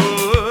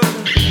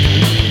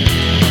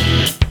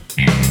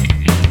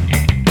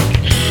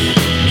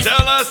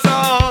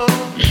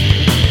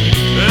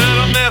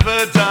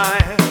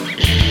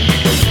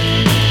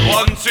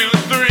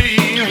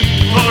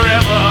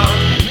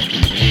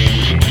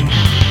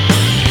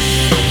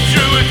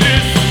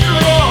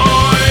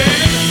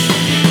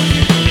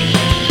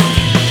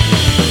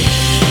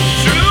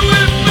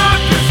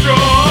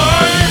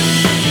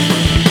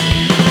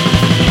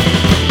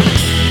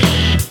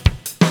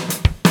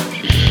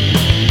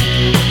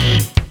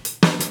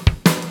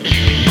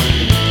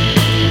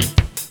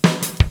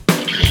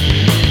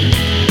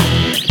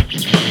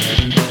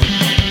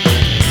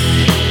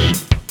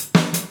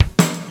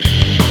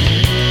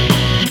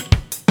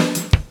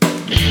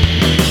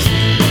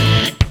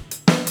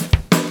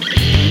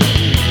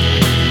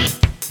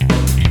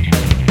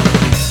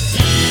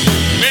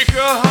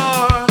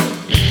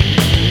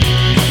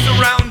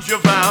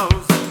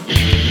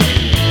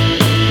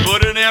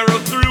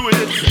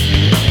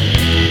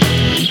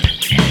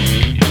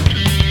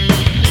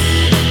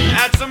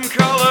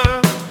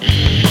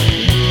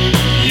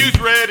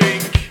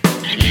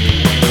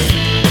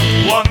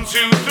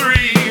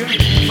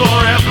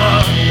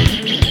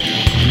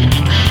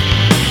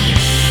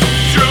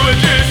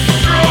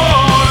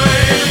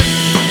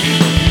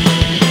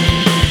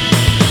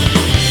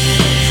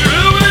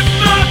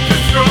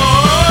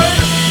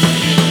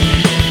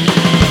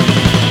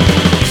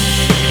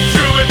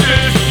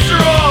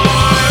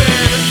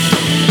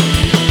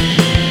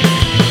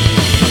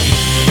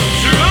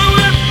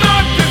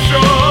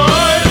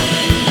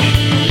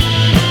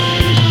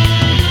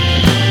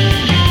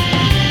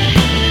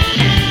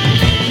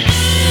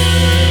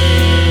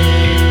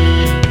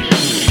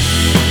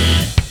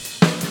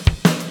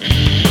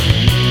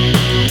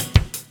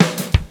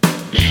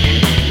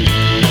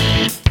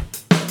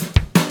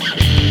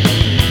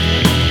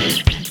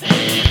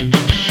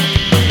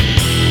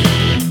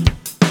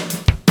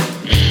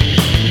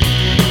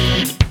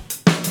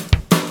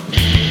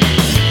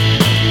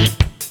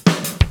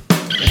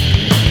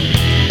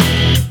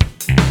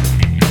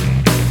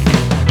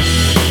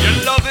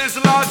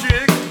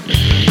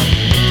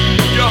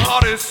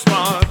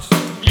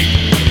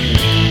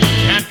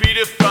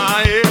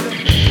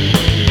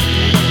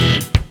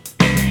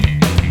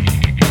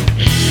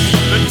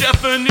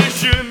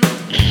definition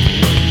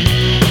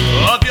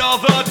of your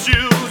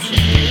virtues.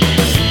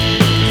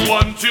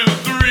 1, 2,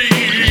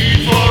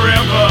 3,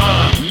 forever.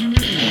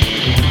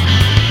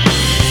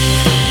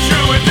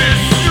 True and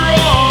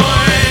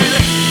destroyed.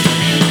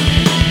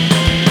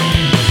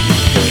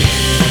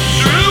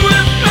 True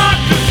and not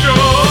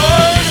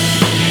destroyed.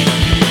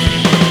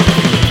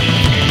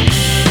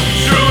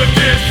 True and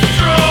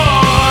destroyed.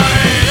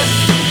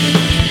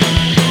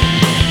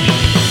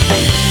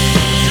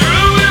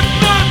 True and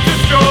not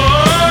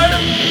destroyed.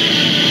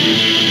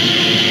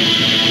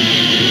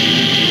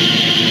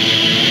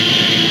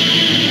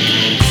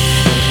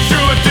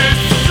 True and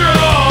destroyed.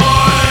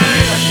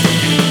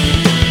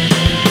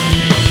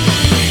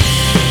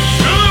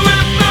 True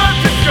and not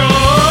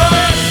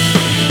destroyed.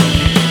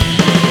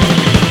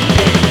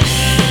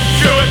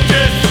 True and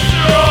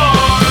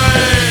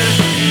destroyed.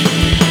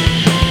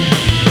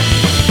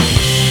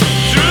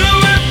 True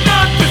and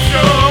not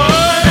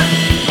destroyed.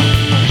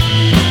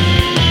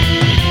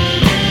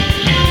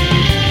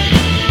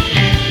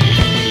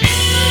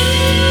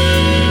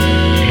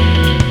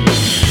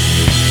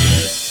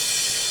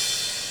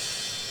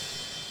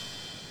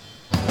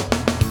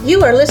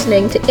 You are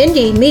listening to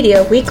Indie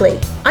Media Weekly.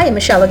 I am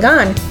Michelle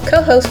Lagan,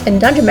 co-host and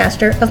Dungeon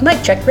Master of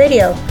Mike Check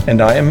Radio.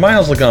 And I am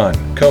Miles Lagan,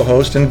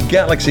 co-host and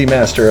Galaxy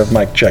Master of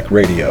Mike Check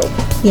Radio.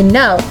 You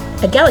know,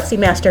 a Galaxy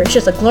Master is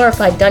just a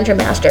glorified Dungeon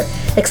Master,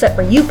 except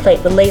for you play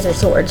with laser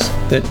swords.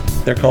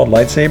 They're called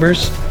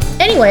lightsabers?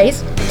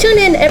 Anyways, tune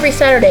in every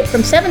Saturday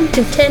from 7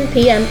 to 10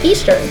 p.m.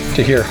 Eastern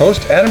To hear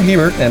host Adam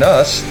Hebert and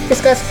us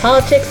discuss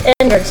politics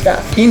and nerd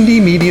stuff.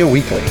 Indie Media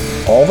Weekly.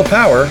 All the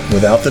power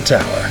without the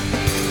tower.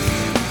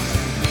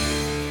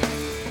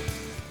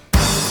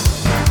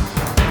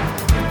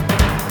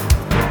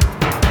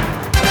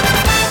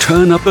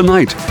 Turn Up the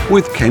Night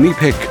with Kenny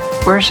Pick.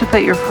 Where is it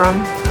that you're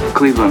from?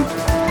 Cleveland.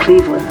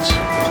 Cleveland.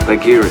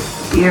 Lake Erie.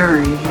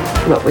 Erie.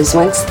 What was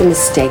once the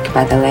mistake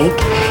by the lake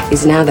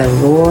is now the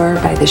roar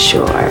by the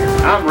shore.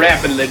 I'm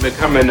rapidly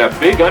becoming a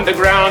big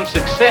underground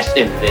success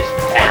in this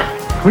town.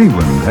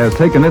 Cleveland has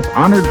taken its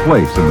honored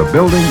place in the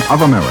building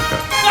of America.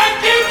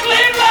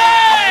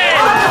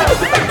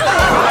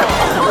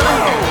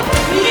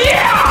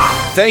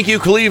 Thank you, Cleveland! Thank you,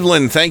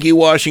 Cleveland. Thank you,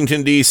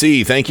 Washington,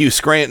 D.C. Thank you,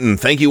 Scranton.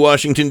 Thank you,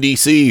 Washington,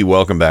 D.C.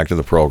 Welcome back to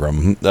the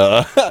program.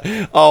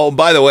 Oh,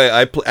 by the way,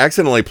 I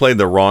accidentally played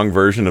the wrong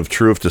version of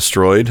True If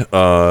Destroyed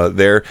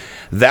there.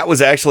 That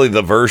was actually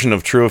the version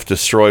of True If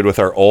Destroyed with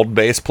our old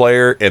bass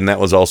player, and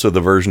that was also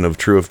the version of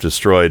True If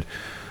Destroyed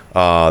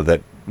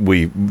that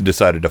we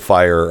decided to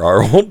fire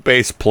our old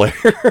bass player.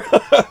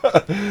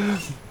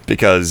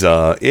 Because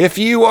if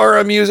you are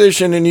a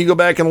musician and you go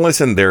back and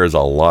listen, there is a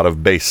lot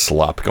of bass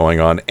slop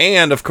going on.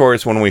 And, of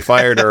course, when we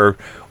fired our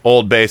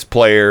old bass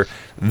player,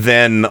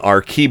 then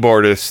our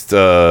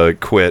keyboardist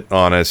quit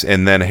on us,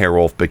 and then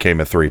Hairwolf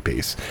became a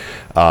three-piece.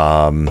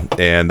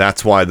 And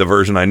that's why the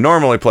version I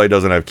normally play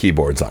doesn't have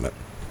keyboards on it.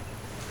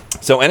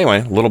 So,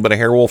 anyway, a little bit of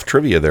Hairwolf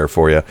trivia there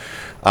for you.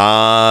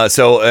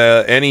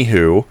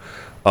 Anywho,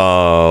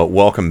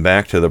 welcome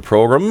back to the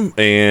program.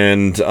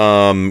 And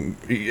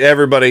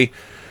everybody...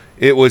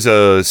 It was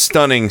a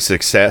stunning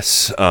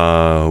success.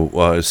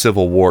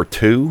 Civil War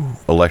II,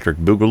 Electric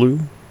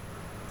Boogaloo,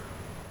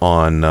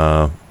 on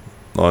the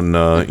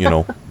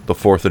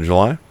 4th of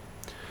July.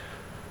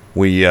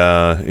 We,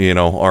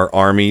 our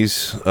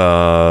armies,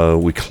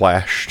 we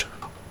clashed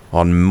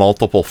on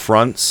multiple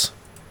fronts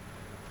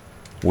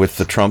with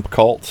the Trump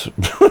cult.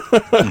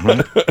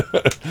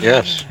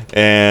 Yes.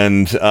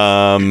 And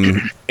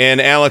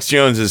Alex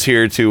Jones is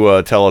here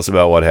to tell us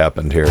about what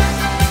happened here.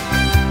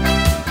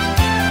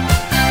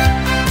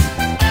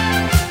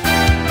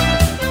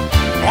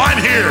 I'm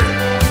here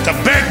to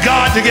beg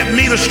God to give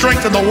me the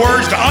strength and the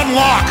words to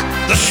unlock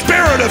the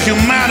spirit of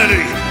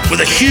humanity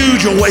with a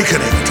huge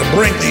awakening to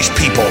bring these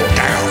people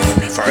down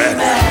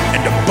forever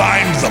and to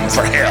bind them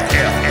for hell.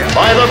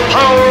 By the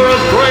power of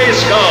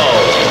Grayskull.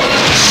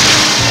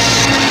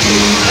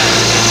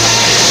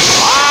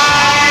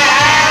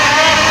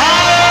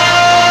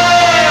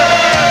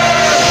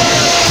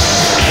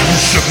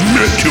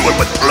 Submit to it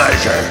with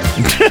pleasure.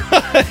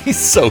 He's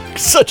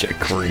such a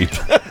creep.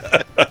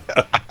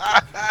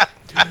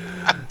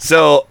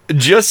 So,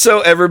 just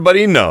so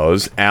everybody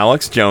knows,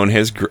 Alex Jones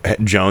has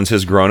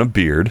grown a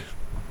beard.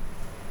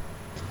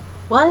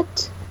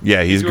 What?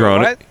 Yeah, he's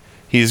grown a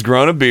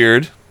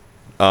beard.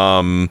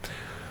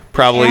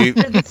 Probably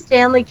After the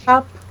Stanley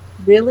Cup?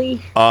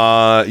 Really?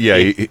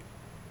 Yeah,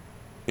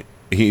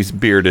 he's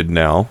bearded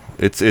now.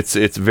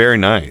 It's very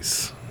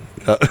nice.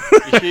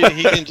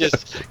 He can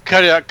just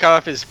cut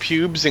off his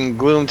pubes and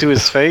glue them to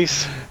his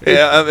face.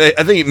 Yeah,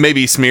 I think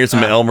maybe he smeared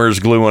some Elmer's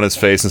glue on his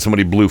face and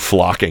somebody blew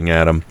flocking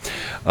at him.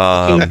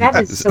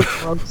 That is so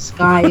gross,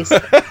 guys.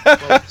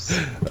 Gross.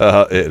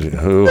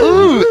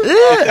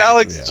 It's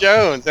Alex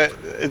Jones.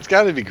 It's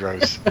got to be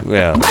gross.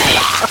 Yeah.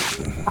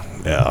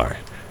 Yeah, all right.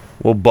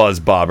 We'll buzz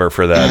Bobber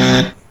for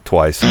that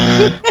twice.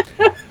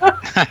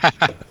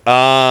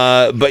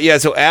 But yeah,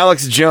 so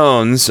Alex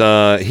Jones,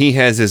 he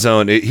has his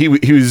own. He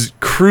was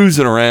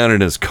cruising around in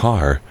his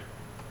car,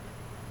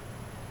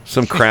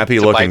 Some crappy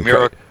To buy looking.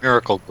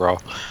 Miracle Grow.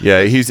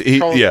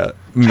 Yeah,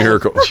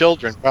 Miracle.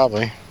 Children,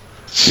 probably.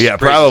 Yeah,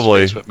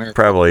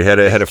 probably had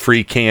a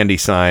free candy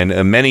sign.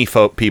 Many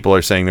people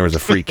are saying there was a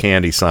free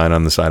candy sign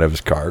on the side of his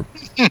car.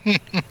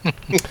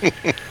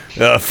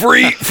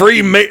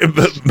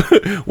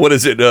 What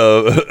is it?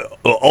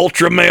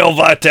 Ultra male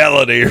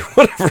vitality or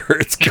whatever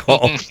it's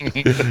called.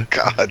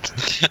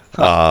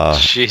 God.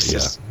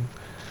 Jesus.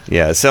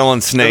 Yeah,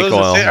 selling snake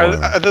oil.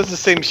 Are those the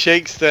same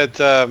shakes that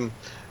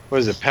what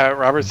is it? Pat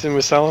Robertson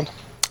was selling?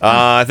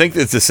 I think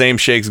it's the same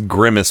shakes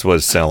Grimace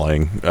was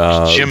selling.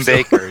 Jim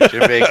Baker.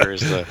 Jim Baker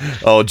is the.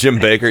 Oh, Jim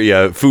Baker.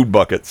 Yeah, food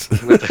buckets.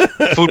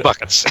 Food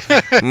buckets.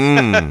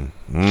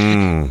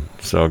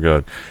 So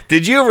good.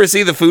 Did you ever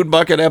see the food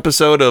bucket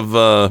episode of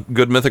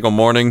Good Mythical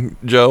Morning,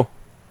 Joe?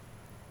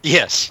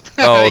 Yes.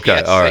 Oh, okay.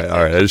 Yes, all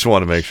right. I just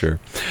want to make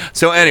sure.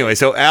 So anyway,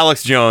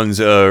 Alex Jones,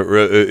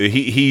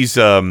 he's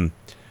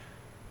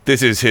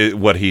this is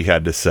what he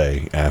had to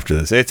say after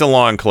this. It's a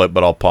long clip,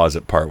 but I'll pause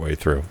it partway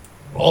through.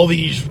 All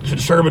these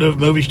conservative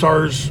movie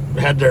stars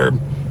had their,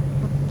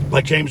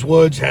 like James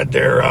Woods, had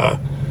their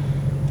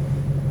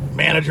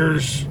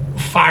managers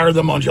fire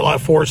them on July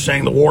 4th,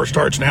 saying the war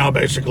starts now,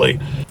 basically.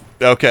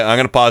 Okay, I'm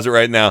going to pause it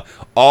right now.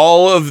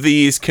 All of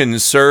these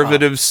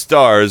conservative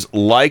stars,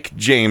 like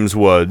James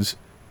Woods,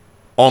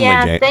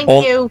 only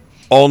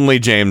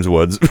James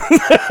Woods.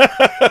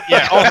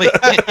 Yeah, only.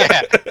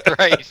 Yeah,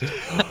 right.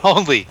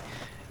 Only.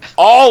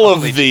 All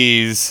of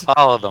these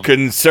them.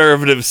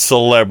 Conservative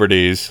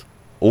celebrities,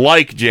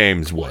 like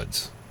James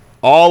Woods.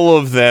 All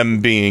of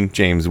them being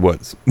James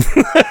Woods.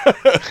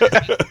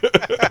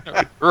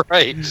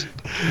 Right.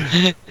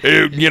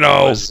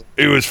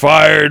 He was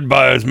fired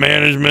by his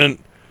management,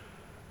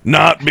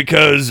 not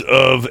because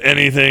of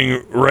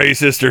anything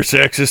racist or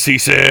sexist, he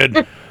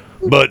said,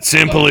 but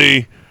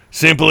simply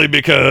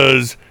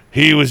because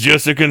he was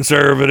just a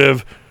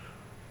conservative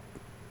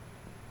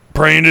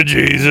praying to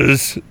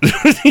Jesus.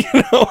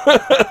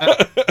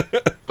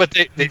 But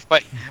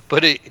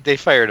they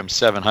fired him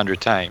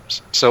 700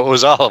 times, so it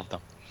was all of them.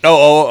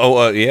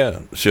 Yeah.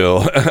 So,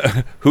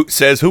 who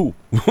says who?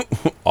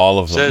 All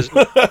of them.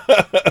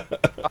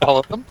 All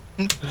of them.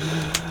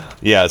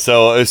 Yeah.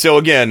 So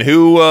again,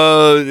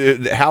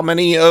 how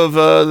many of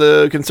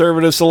the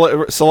conservative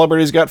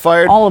celebrities got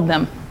fired? All of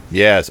them.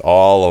 Yes,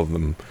 all of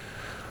them.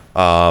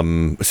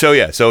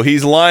 So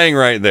he's lying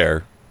right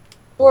there.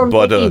 Or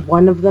maybe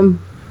one of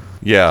them.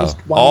 Yeah,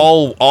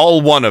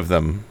 all one of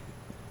them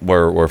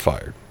were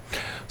fired.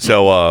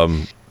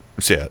 So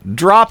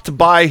dropped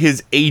by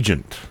his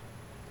agent.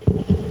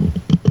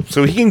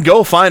 So he can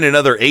go find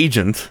another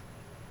agent.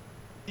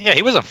 Yeah,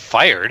 he wasn't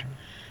fired.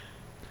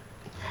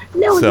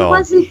 No, he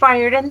wasn't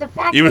fired, and the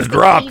fact he was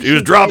dropped. He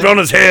was dropped on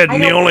his head,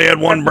 and he only had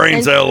one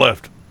brain cell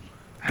left.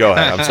 Go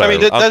ahead. I'm sorry.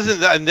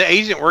 I mean, the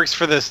agent works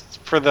for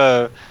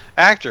the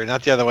actor,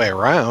 not the other way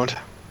around.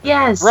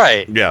 Yes.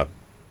 Right. Yeah.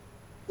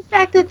 The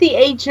fact that the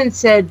agent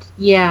said,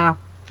 "Yeah,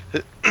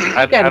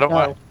 I don't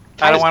want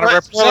to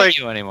represent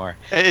you anymore."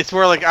 It's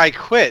more like I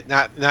quit,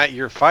 not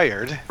you're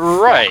fired.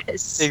 Right.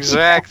 Yes.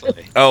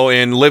 Exactly. Oh,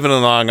 and Living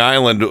on Long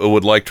Island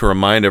would like to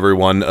remind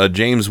everyone,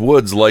 James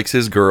Woods likes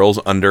his girls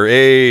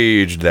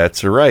underage.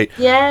 That's right.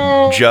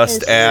 Yes.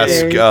 Just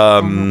ask.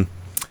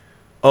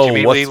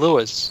 Jimmy Lee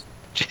Lewis.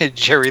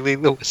 Jerry Lee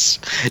Lewis.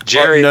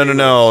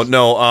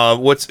 No.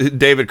 What's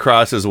David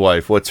Cross's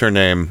wife? What's her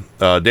name?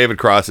 David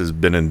Cross has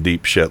been in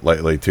deep shit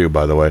lately too,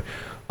 by the way.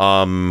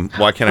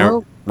 Why can't I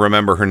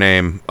remember her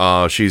name?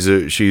 She's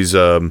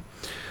a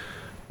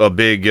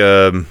big. She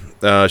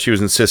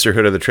was in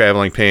Sisterhood of the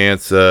Traveling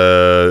Pants.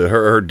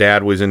 Her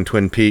dad was in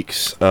Twin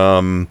Peaks.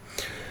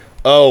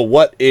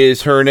 What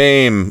is her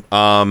name?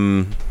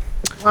 Blonde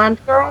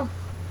girl.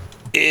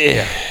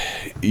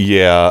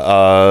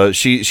 Yeah,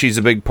 she's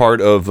a big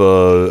part of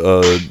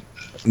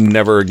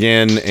Never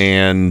Again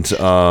and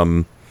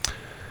oh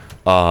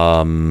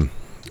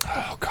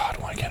God,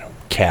 why can't I?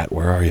 Cat,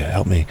 where are you?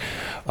 Help me,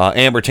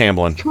 Amber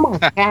Tamblyn. Come on,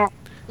 Cat.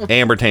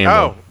 Amber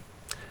Tamblyn.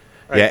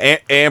 Right. Yeah,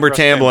 Amber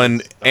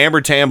Tamblyn. Amber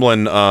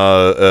Tamblyn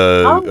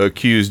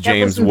accused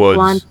James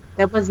Woods.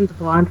 That wasn't the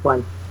blonde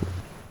one.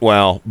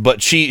 Well,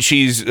 but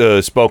she's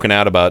spoken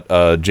out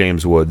about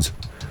James Woods.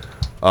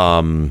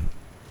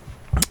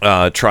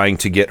 Trying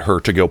to get her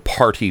to go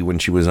party when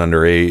she was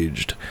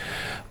underaged.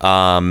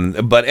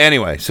 But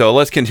anyway, so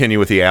let's continue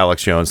with the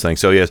Alex Jones thing.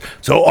 So yes,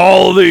 so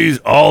all these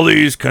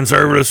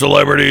conservative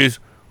celebrities,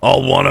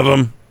 all one of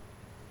them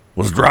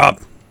was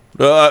dropped.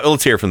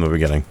 Let's hear from the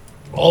beginning.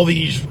 All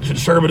these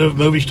conservative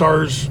movie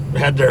stars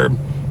had their,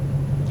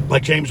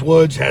 like James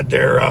Woods, had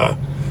their.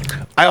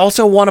 I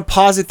also want to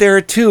pause it there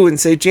too and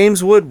say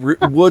James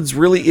Woods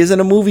really isn't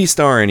a movie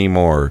star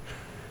anymore.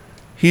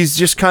 He's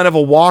just kind of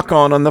a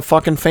walk-on the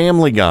fucking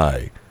Family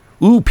Guy.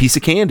 Ooh, piece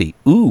of candy.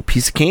 Ooh,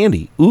 piece of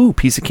candy. Ooh,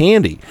 piece of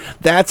candy.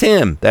 That's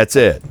him. That's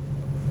it.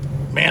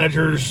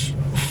 Managers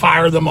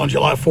fire them on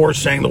July 4th,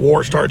 saying the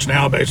war starts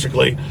now,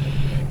 basically.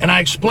 And I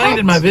explained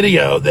in my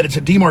video that it's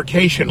a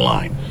demarcation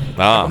line.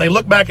 When they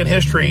look back in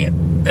history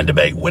and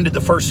debate when did the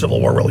first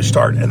Civil War really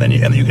start, and then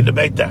you can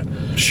debate that.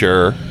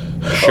 Sure.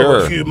 Sure.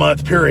 over a few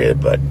month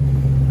period, but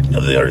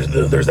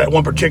there's that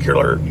one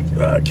particular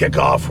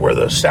kickoff where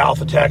the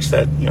South attacks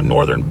that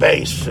northern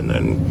base, and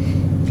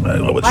then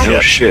with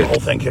ships, the whole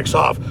thing kicks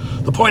off.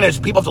 The point is,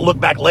 people have to look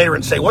back later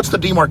and say, what's the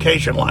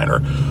demarcation line? Or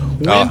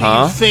when do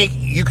you think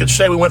you could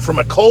say we went from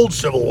a cold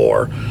Civil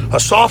War, a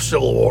soft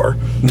Civil War,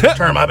 a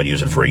term I've been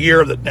using for a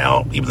year that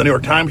now even the New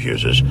York Times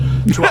uses,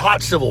 to a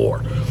hot Civil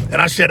War?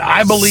 And I said,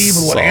 I believe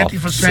in what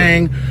Antifa's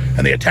saying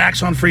and the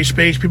attacks on free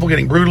speech, people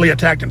getting brutally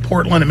attacked in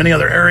Portland and many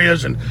other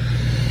areas, and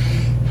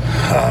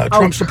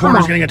Trump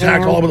supporters getting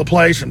attacked all over the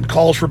place, and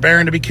calls for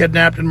Barron to be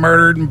kidnapped and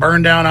murdered and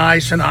burned down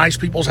ICE, and ICE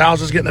people's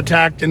houses getting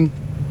attacked and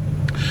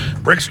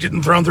bricks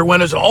getting thrown through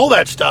windows and all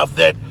that stuff,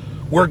 that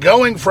we're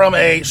going from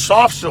a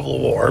soft Civil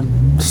War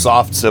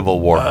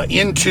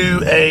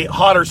into a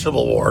hotter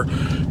Civil War.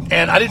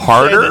 And I didn't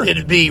say that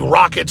it'd be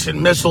rockets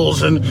and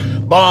missiles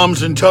and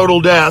bombs and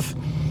total death.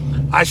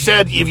 I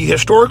said, if you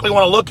historically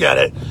want to look at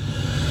it,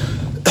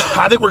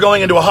 I think we're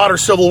going into a hotter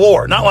Civil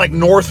War, not like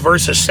North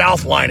versus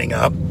South lining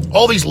up.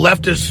 All these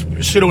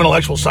leftist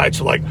pseudo-intellectual sites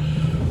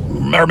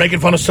are making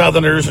fun of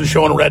Southerners and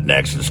showing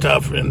rednecks and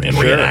stuff in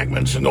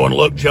reenactments and going,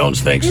 look,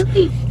 Jones thinks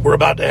we're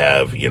about to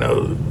have,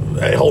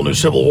 a whole new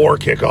Civil War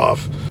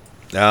kickoff.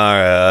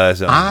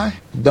 I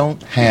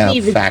don't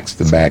have facts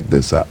to back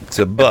this up. It's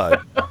a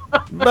bud.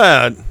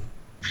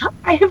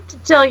 I have to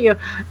tell you,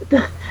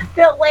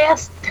 that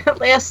last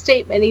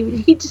statement,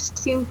 he just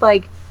seemed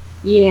like,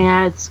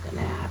 yeah, it's going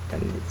to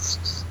happen. It's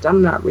just,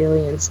 I'm not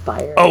really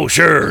inspired. Oh,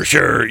 sure.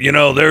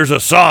 There's a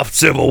soft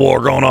Civil War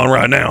going on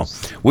right now.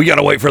 We got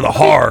to wait for the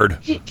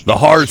hard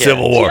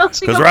Civil War.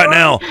 Because right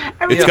now,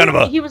 it's kind of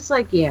a... He was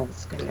like, yeah,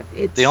 it's going to...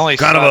 It's the only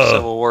kind soft of a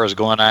Civil War is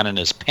going on in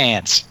his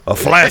pants. A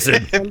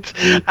flaccid.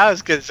 I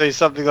was going to say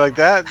something like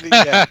that.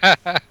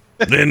 Yeah.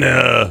 Then,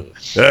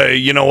 hey,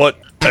 you know what?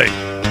 Hey,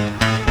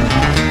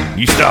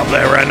 you stop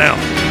that right now.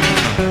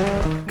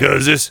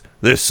 Because this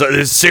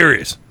is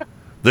serious.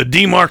 The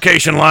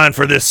demarcation line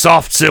for this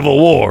soft Civil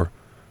War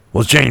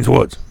was James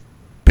Woods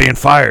being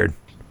fired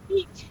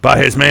by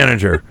his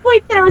manager,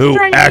 who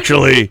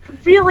actually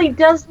really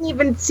doesn't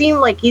even seem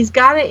like he's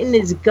got it in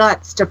his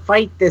guts to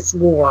fight this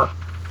war.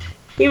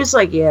 He was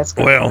like, yeah, it's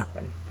gonna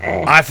happen.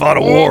 I fought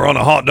a war on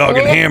a hot dog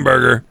and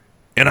hamburger,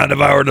 and I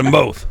devoured them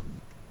both.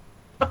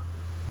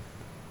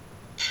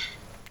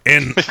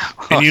 And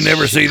you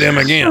never see them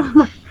again. Oh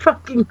my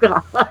fucking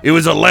God. It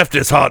was a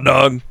leftist hot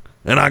dog,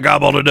 and I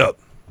gobbled it up.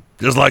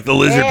 Just like the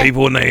lizard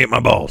people when they ate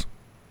my balls.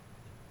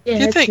 Yeah,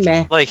 Do you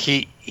think, like,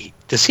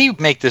 does he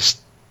make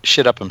this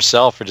shit up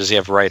himself, or does he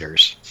have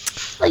writers?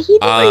 Like, he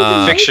didn't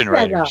even fiction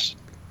make that writers.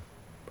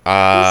 He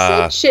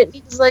said shit.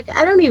 He was like,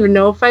 I don't even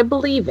know if I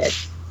believe it.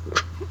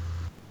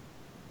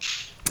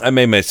 I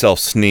made myself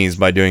sneeze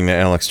by doing the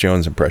Alex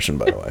Jones impression,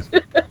 by the way.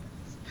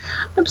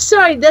 I'm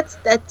sorry. That's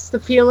the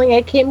feeling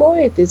I came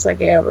away with. It's like,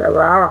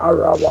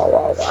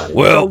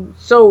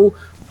 so.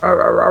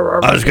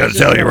 I just got to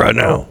tell you right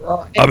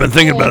now, I've been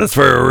thinking about this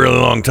for a really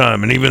long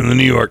time, and even the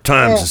New York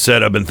Times has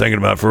said I've been thinking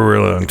about it for a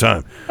really long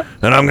time.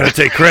 And I'm going to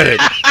take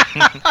credit.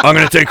 I'm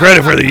going to take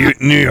credit for the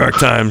New York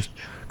Times,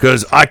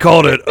 because I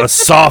called it a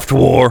soft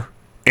war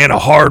and a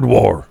hard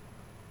war.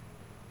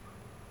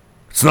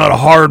 It's not a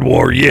hard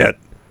war yet,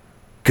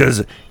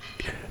 because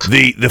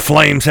the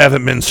flames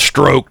haven't been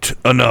stroked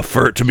enough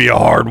for it to be a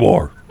hard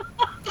war.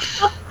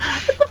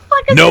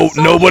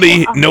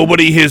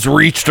 Nobody has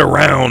reached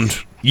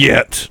around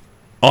yet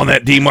on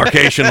that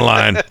demarcation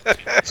line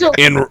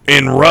and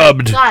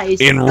rubbed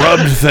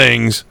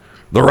things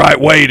the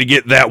right way to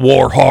get that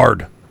war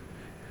hard.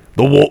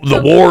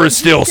 The war is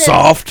still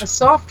soft. A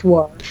soft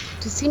war.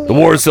 The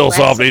war is still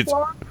soft.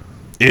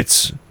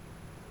 It's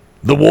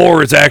the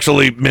war has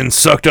actually been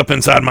sucked up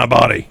inside my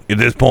body at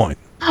this point.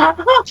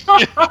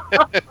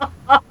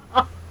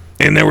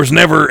 And there was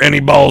never any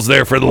balls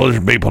there for the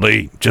lizard people to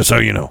eat, just so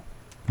you know.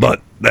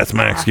 But that's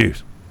my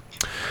excuse.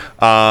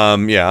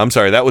 Yeah, I'm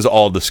sorry. That was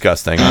all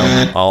disgusting.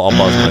 I'll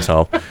buzz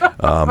myself.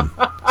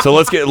 So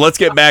let's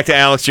get back to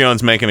Alex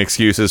Jones making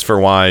excuses for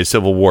why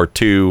Civil War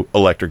II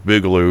Electric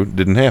Boogaloo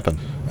didn't happen.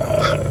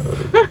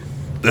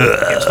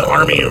 Against the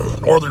Army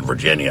of Northern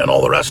Virginia and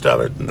all the rest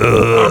of it.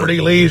 Robert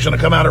E. Lee's going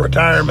to come out of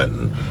retirement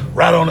and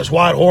ride on his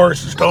white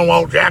horse, and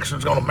Stonewall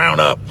Jackson's going to mount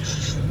up.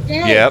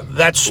 Yep.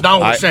 That's not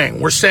what we're saying.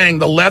 We're saying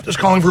the left is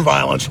calling for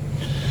violence.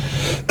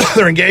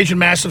 They're engaged in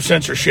massive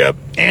censorship.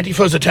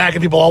 Antifa's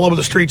attacking people all over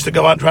the streets that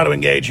go out and try to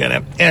engage in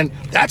it. And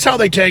that's how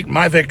they take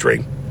my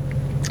victory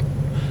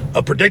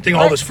of predicting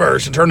all this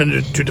first and turn it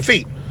into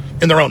defeat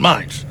in their own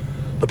minds.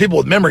 But people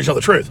with memories know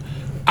the truth.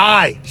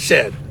 I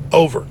said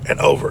over and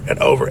over and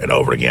over and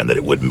over again that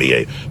it wouldn't be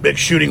a big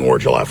shooting war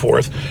July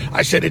 4th.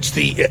 I said it's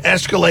the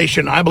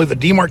escalation, I believe the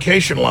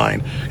demarcation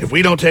line, if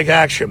we don't take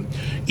action,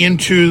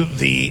 into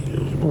the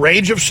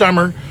rage of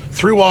summer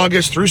through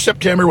August, through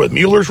September, with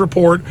Mueller's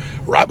report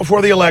right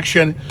before the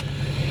election.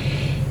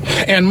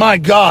 And my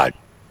God,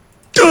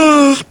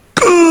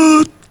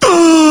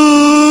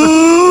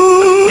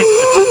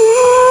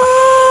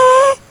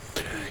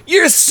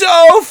 you're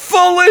so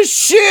full of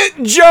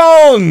shit,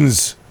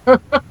 Jones.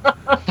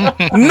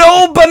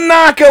 No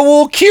Banaka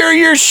will cure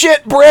your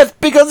shit breath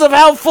because of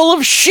how full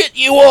of shit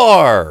you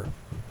are.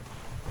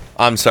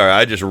 I'm sorry,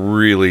 I just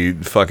really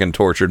fucking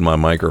tortured my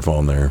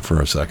microphone there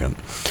for a second.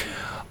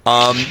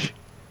 But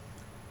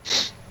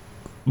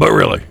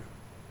really,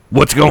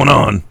 what's going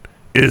on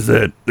is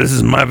that this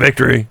is my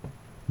victory,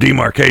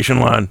 demarcation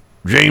line,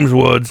 James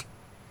Woods,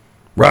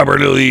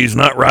 Robert E. Lee's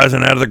not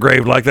rising out of the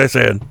grave like they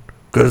said,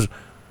 because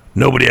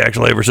nobody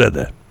actually ever said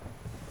that.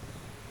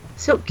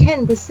 So,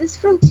 Ken, was this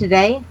from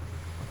today?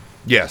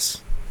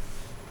 Yes.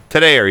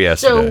 Today or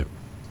yesterday.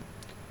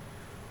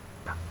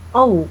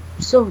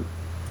 So,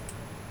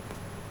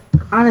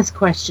 honest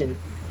question.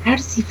 How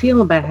does he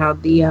feel about how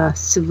the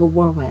Civil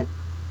War went?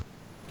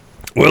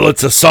 Well,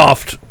 it's a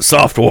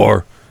soft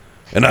war,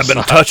 and I've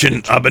been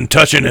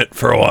touching it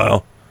for a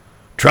while,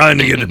 trying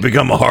to get it to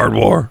become a hard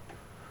war.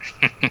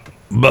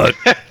 But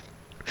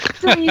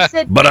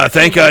I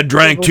think I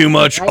drank too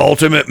much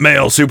Ultimate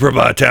Male Super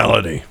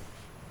Vitality,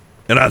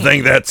 and I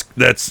think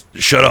that's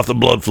shut off the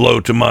blood flow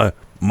to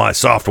my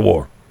soft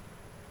war.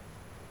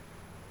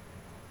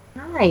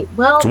 All right.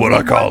 Well, that's what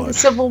I call the it.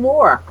 Civil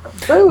War.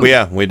 Boom.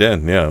 Yeah, we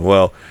did. Yeah.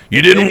 Well,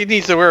 you Maybe didn't. he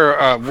needs to wear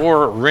a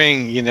war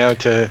ring,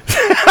 to.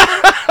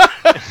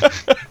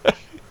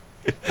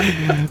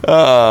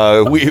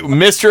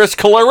 Mistress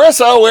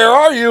Clarissa, where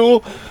are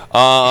you?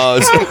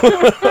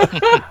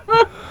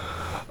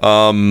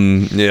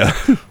 Yeah.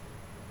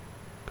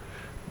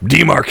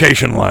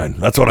 Demarcation line.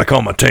 That's what I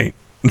call my taint.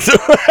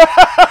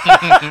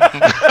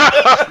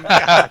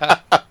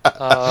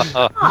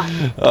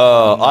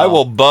 I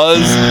will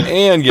buzz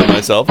and give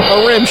myself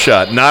a rim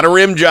shot. Not a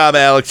rim job,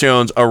 Alex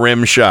Jones. A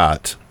rim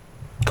shot.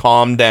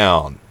 Calm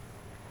down.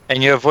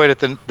 And you avoided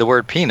the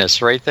word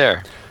penis right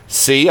there.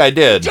 See, I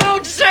did.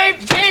 Don't say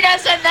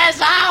penis in this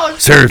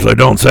house! Seriously,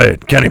 don't say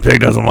it. Kenny Pig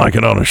doesn't like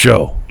it on a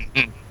show.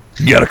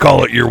 You gotta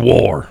call it your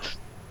war.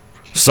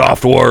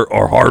 Soft war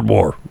or hard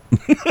war.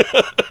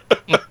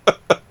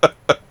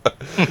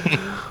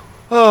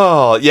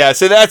 Oh, yeah,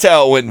 so that's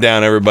how it went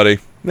down, everybody.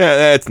 Yeah,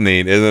 that's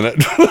neat, isn't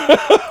it?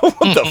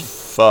 What the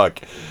fuck?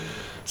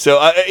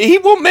 So he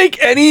won't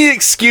make any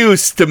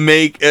excuse to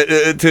make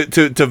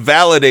to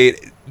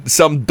validate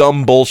some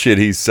dumb bullshit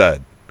he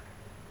said.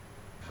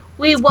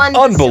 We won the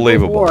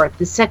Unbelievable. Civil War.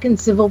 The second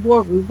Civil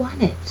War, we won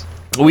it.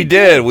 We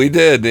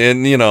did,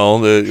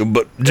 and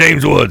but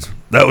James Woods,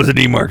 that was a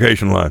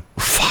demarcation line.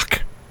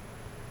 Fuck.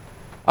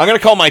 I'm gonna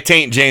call my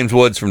taint James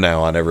Woods from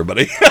now on,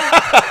 everybody.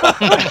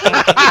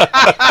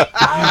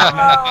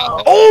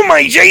 Oh,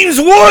 my James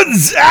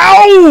Woods!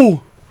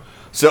 Ow!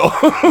 So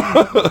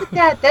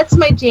that's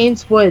my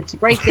James Woods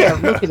right there.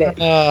 Look at it.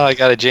 Oh, I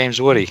got a James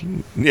Woody.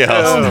 Yeah.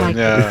 Oh my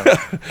God.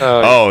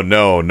 Oh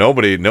no,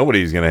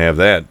 nobody's gonna have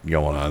that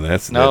going on.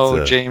 That's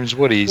James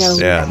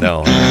Woodies. Yeah,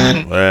 no.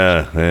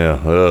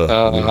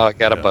 I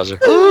got a buzzer.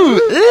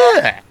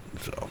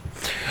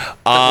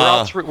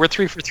 So, we're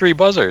 3 for 3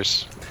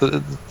 buzzers.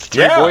 The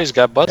three boys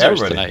got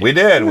buzzers everybody. tonight. We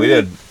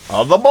did.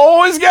 All the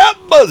boys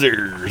got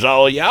buzzers.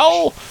 All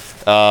y'all.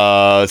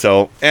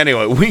 So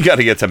anyway, we got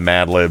to get to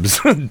Mad Libs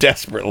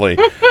desperately.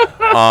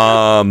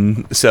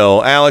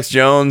 So Alex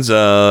Jones,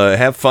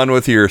 have fun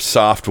with your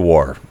soft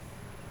war.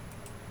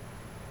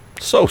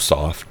 So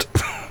soft.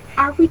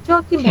 Are we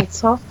talking about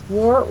soft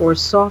war or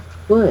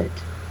soft wood?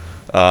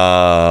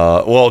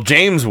 Well,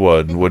 James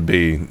Wood would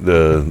be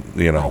the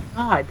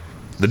God.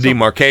 the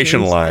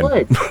demarcation line.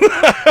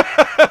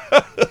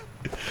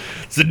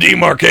 It's the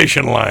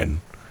demarcation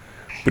line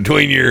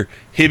between your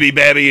hibby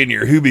babby and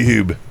your hooby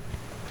hoob.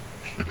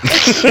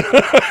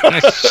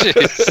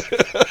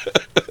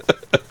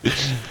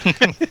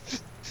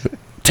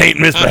 Taint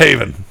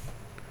misbehaving.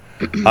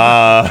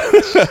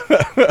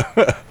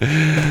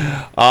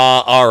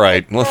 All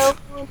right.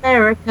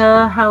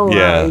 America, how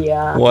are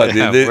ya? What?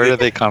 Where do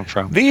they come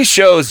from? These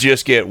shows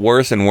just get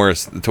worse and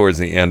worse towards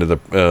the end of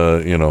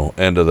the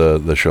end of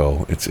the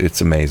show.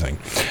 It's amazing.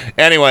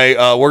 Anyway,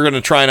 we're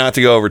gonna try not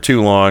to go over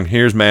too long.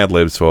 Here's Mad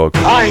Libs, folks.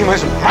 I'm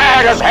as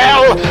mad as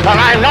hell, and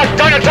I'm not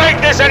gonna take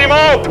this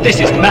anymore! This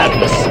is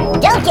madness.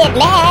 Don't get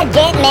mad,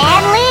 get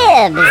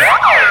Mad Libs.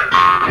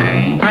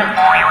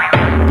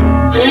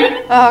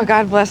 Oh,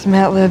 God bless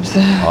Mad Libs.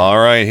 All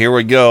right, here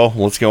we go.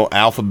 Let's go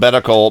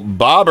alphabetical.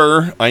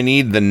 Bobber, I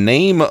need the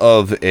name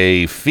of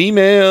a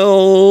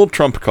female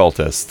Trump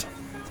cultist.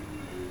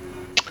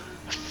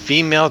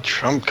 Female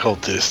Trump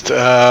cultist.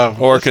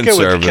 Or let's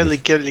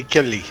conservative. Go with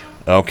Kelly.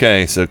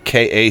 Okay, so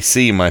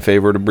KAC, my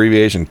favorite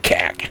abbreviation,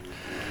 CAC.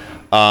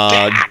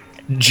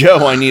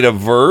 Joe, I need a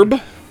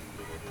verb.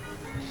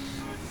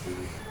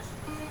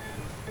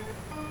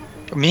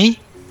 Me?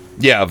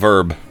 Yeah, a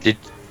verb.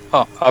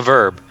 A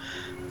verb.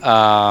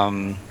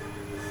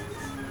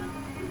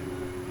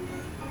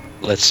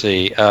 Let's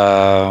see.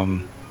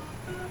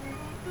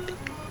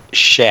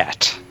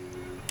 Shat.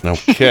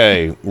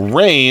 Okay.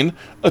 Rain,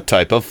 a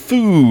type of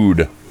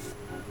food.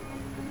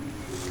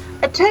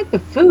 A type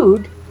of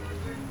food?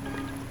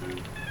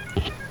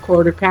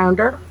 Quarter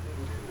pounder.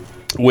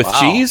 With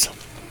cheese?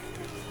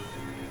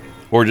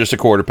 Or just a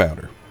quarter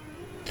pounder?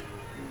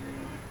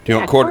 Do you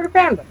want quarter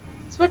pounder.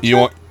 That's what you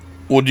want?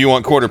 Well, do you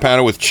want quarter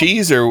pounder with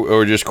cheese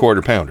or just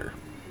quarter pounder?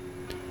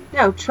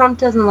 No, Trump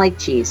doesn't like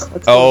cheese.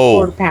 Let's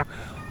go with quarter pounder.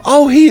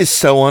 Oh, he is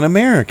so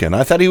un-American.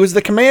 I thought he was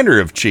the commander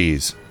of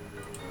cheese.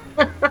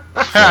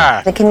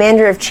 The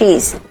commander of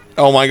cheese.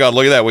 Oh my God!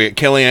 Look at that. We got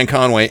Kellyanne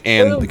Conway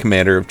and the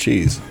commander of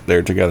cheese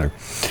there together.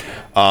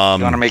 You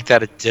want to make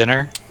that a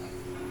dinner?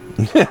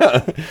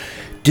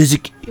 Does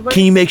it?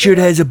 Can you make sure it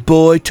has a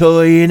boy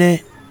toy in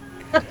it?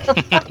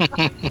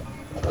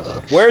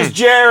 Where's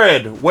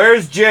Jared?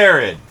 Where's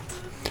Jared?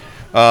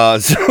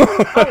 Jared's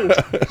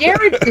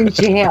in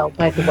jail,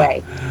 by the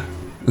way.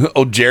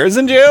 Oh, Jared's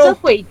in jail?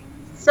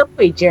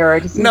 Subway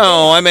Jared. Is in No,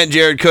 jail. I meant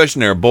Jared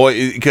Kushner,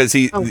 boy, because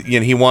he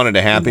wanted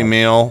a Happy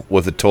Meal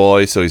with a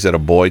toy, so he said a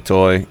boy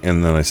toy,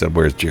 and then I said,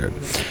 "Where's Jared?"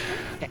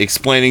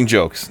 Explaining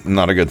jokes,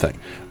 not a good thing.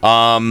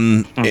 All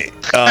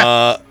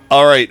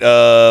right,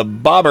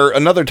 Bobber,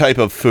 another type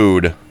of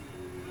food.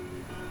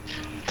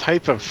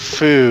 Type of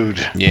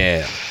food.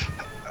 Yeah.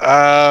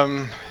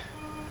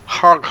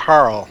 Hog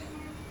Carl.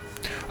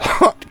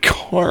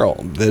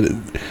 Carl.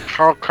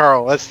 Hog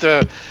Carl. That's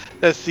the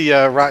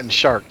rotten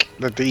shark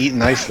that they eat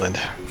in Iceland.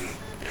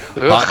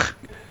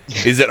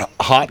 Is it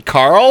Hot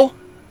Carl?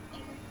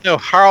 No,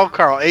 Harl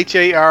Carl.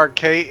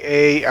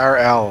 HARKARL.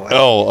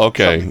 Oh,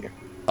 okay.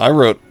 I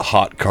wrote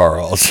Hot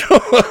Carls.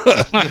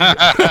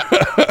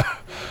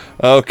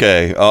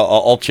 Okay,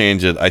 I'll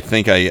change it. I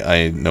think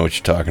I know what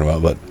you're talking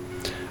about, but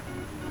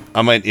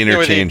I might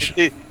interchange.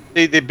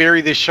 They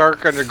bury the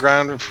shark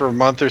underground for a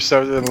month or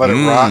so and let it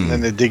rot, and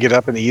then they dig it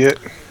up and eat it.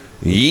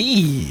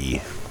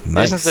 Yee.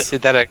 Nice.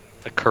 Isn't that a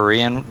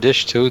Korean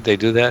dish too? They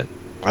do that.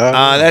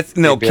 That's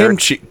no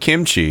kimchi.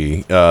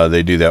 Kimchi.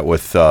 They do that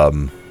with. I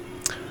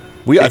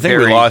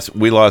think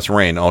we lost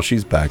Rain. Oh,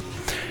 she's back.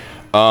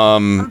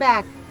 I'm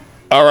back.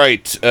 All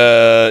right,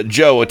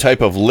 Joe. A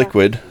type of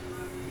liquid.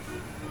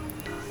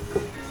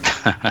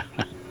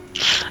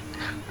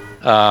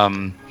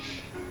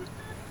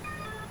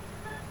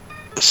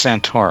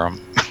 Santorum.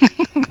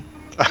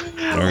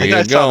 There you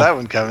I go. saw that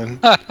one coming.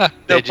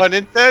 No pun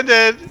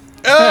intended.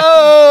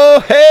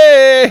 Oh,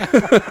 hey!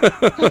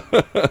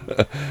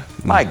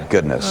 My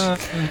goodness.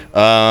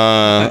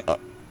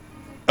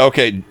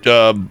 Okay,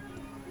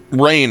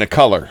 Rain, a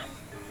color.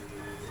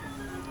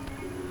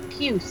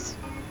 Puce.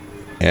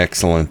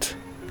 Excellent.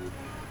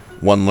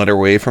 One letter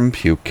away from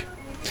puke.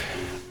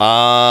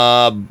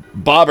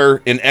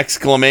 Bobber, an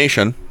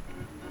exclamation.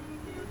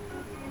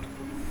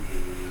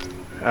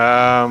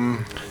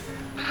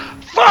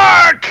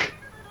 Fuck!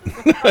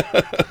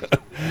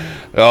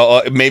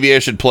 Maybe I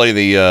should play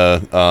the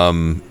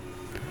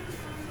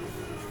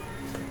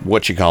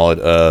what you call it?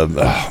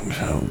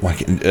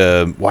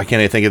 Why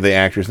can't I think of the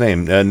actor's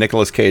name?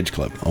 Nicolas Cage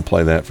clip. I'll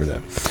play that for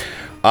them.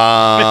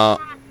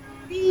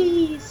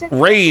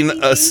 Rain,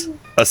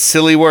 a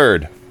silly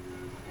word.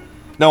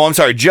 No, I'm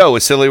sorry, Joe,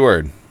 a silly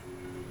word.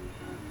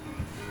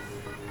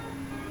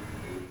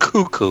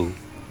 Cuckoo.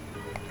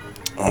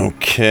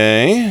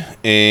 Okay,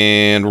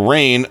 and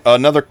Rain,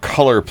 another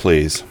color,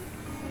 please.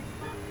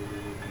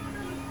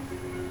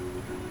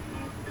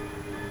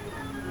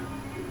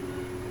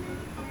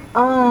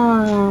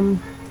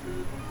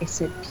 I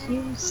said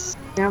puce.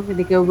 Now I'm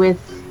gonna go with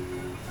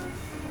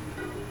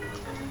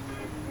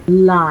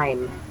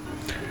lime.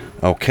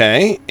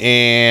 Okay,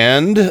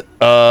 and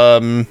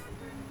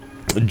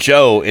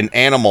Joe, an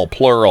animal,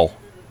 plural.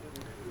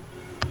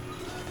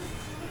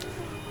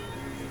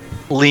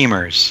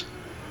 Lemurs.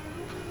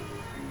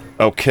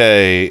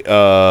 Okay,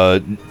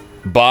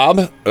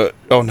 Bob.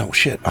 Oh no,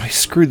 shit! I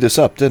screwed this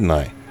up, didn't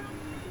I?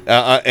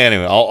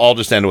 Anyway, I'll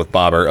just end with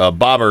Bobber.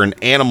 Bobber, an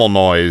animal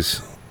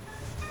noise.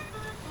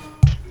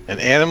 An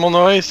animal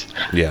noise?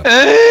 Yeah.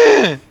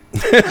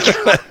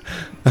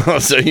 Oh,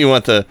 so you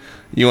want the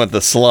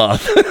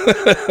sloth? All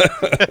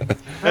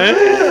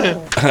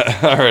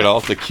right, I'll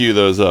have to cue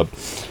those up.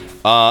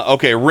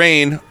 Okay,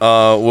 Rain.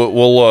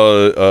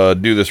 We'll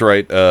do this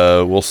right.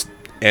 We'll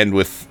end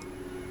with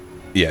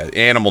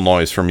animal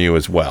noise from you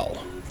as well.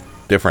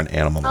 Different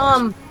animal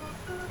noise.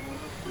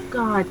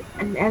 God,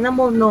 an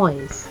animal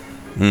noise.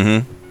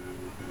 Mm-hmm.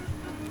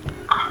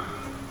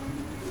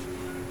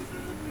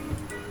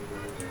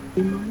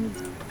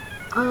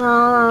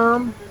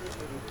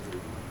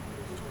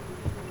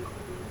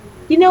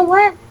 You know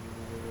what?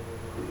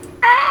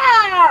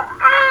 Ow!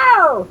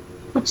 Ow!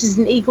 Which is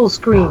an eagle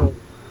screaming.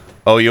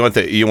 Oh, you want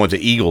the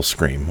eagle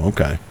scream?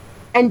 Okay.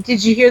 And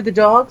did you hear the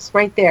dogs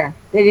right there?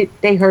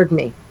 They heard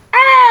me.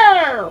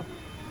 Ow!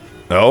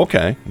 Oh,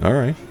 okay. All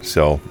right.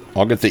 So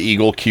I'll get the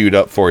eagle queued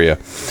up for you.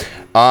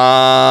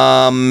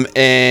 And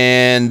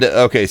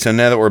okay. So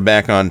now that we're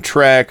back on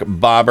track,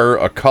 Bobber,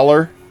 a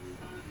color.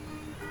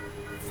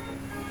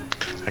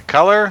 A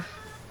color?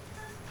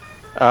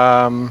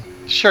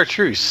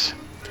 Chartreuse.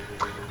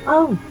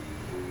 Oh.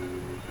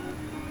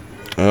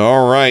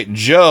 All right,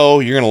 Joe,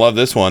 you're gonna love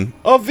this one.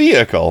 A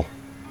vehicle.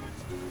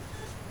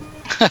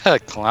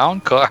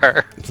 Clown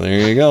car.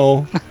 There you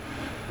go.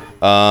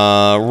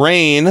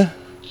 Rain.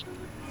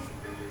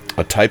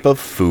 A type of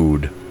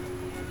food.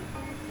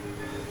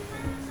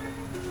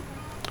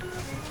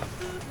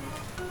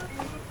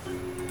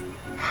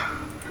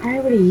 I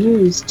already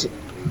used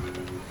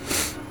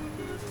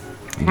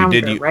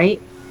pounder,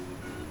 right?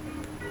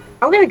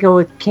 I'm going to go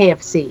with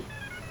KFC.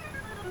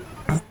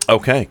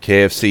 Okay,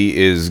 KFC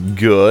is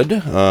good.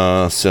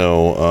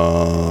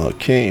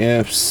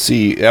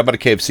 KFC. How about a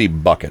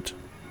KFC bucket?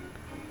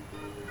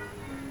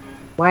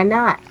 Why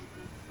not?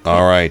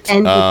 All right.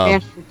 And with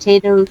mashed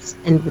potatoes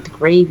and with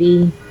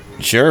gravy.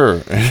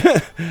 Sure.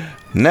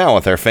 Now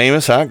with our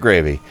famous hot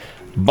gravy.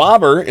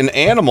 Bobber, an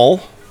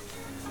animal.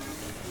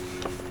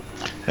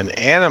 An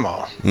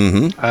animal?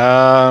 Mm-hmm.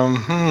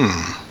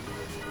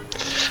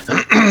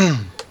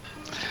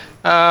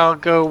 I'll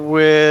go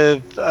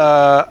with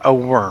a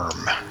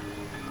worm.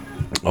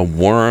 A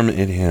worm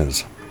it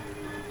is.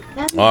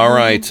 All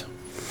right.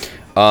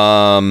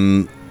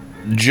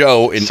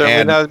 Joe, in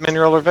certainly not a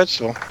mineral or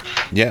vegetable.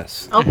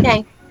 Yes.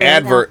 Okay.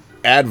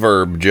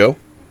 Adverb, Joe.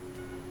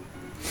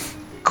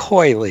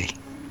 Coily.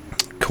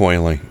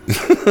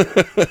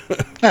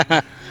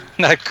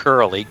 Not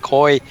curly.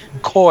 Coily.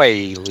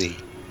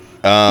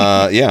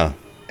 Yeah.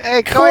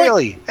 Hey,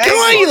 coily.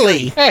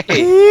 Coily.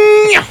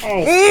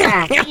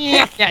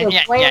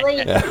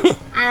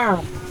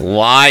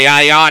 Why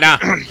I oughta.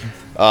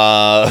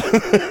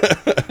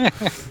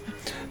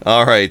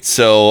 All right,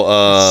 so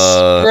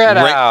spread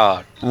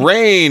out.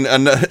 Rain,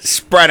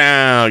 spread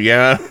out,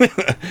 yeah.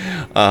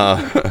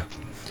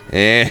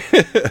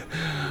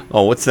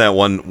 What's that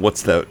one?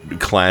 What's that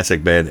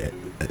classic band?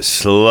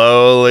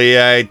 Slowly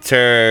I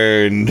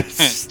turned,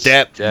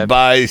 step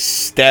by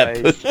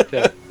step.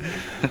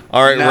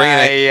 All right,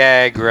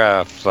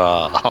 Niagara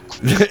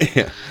Falls.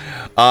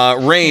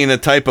 Rain, a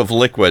type of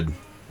liquid.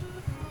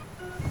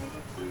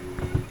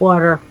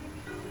 Water.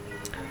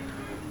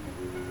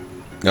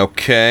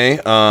 Okay.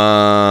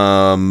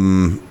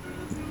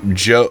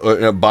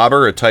 Joe,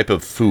 Bobber, a type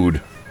of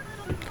food.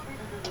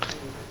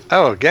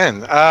 Oh,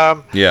 again.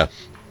 Yeah.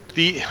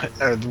 The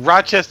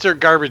Rochester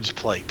garbage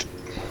plate.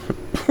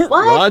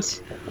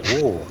 What?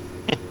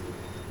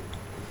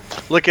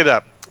 Look it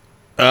up.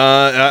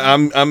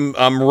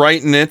 I'm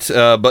writing it,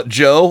 but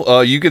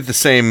Joe, you get the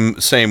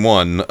same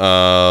one.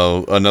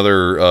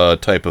 Another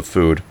type of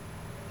food.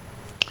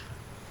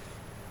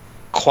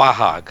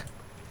 Quahog.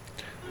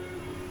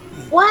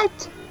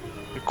 What?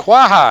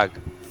 Quahog.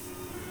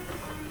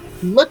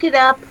 Look it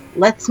up.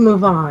 Let's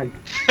move on.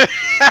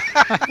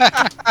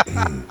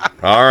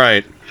 All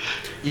right.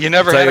 You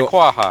never had a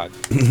quahog.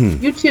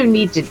 You two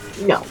need to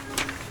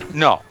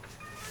No,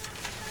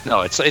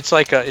 it's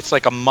like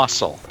a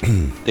mussel.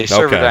 They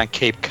serve it on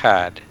Cape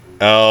Cod.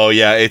 Oh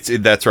yeah,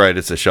 that's right.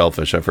 It's a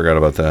shellfish. I forgot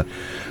about that.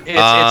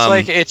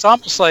 It's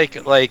almost like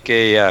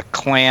a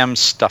clam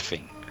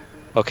stuffing.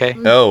 Okay.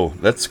 Oh,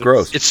 that's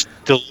gross. It's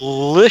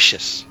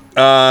delicious.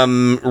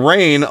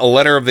 Rain, a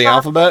letter of the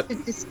alphabet.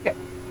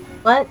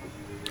 What?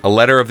 A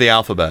letter of the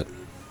alphabet.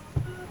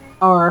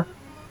 R.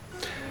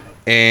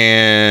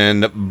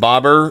 And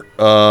Bobber,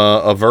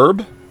 a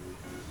verb.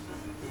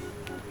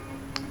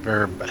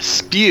 Verb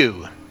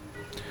spew.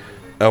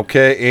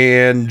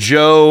 Okay, and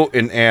Joe,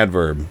 an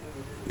adverb.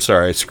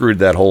 Sorry, I screwed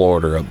that whole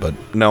order up, but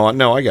no,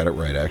 I got it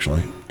right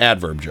actually.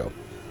 Adverb, Joe.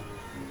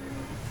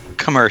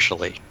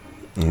 Commercially.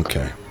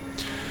 Okay.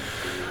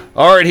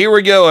 All right, here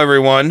we go,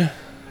 everyone.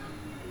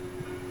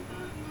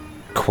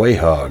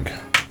 Quahog.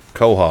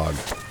 Quahog.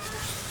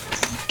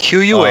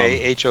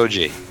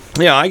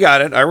 Yeah, I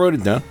got it. I wrote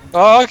it down.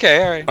 Oh,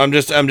 okay, all right. I'm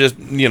just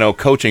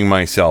coaching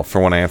myself for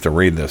when I have to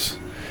read this.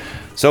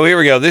 So here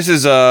we go. This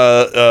is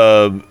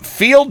a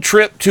field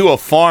trip to a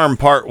farm,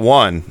 part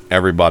 1.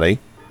 Everybody,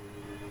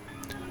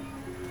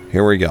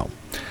 here we go.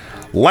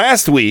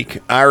 Last week,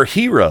 our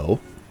hero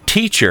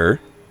teacher,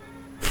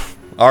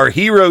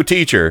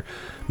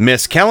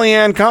 Miss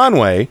Kellyanne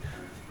Conway,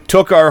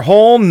 took our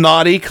whole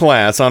naughty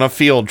class on a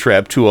field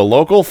trip to a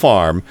local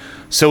farm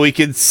so we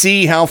could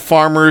see how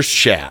farmers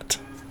chat.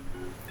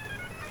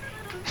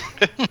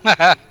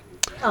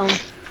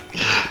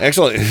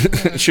 Actually,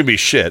 it should be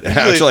shit.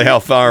 Actually, how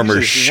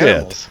farmers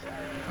shit.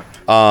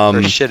 Or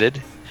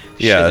shitted.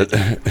 Yeah.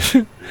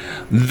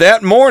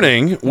 That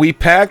morning, we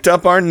packed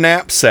up our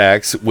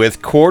knapsacks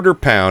with quarter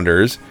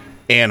pounders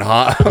and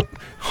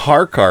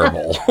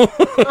Harcarble.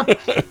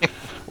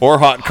 Or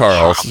hot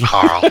Carls.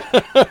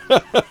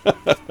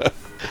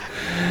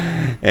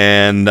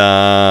 and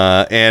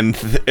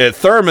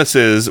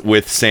thermoses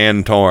with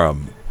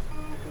Santorum.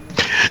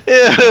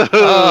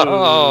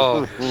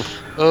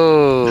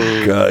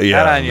 God, yeah,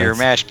 not on your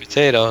mashed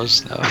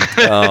potatoes. No.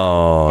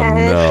 Oh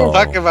no!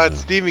 Talk about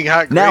steaming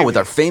hot gravy. Now with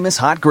our famous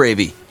hot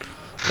gravy.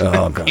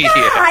 Oh god!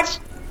 God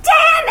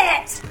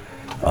damn it!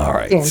 All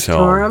right,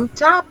 Santorum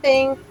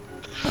topping.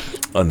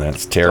 And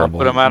that's terrible.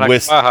 Don't put them on a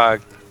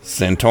quahog.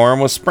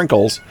 Santorum with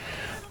sprinkles.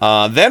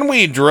 Then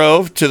we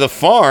drove to the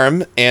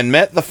farm and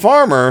met the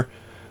farmer,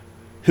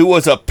 who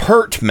was a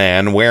pert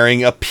man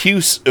wearing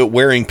puce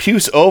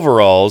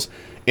overalls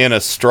and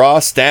a straw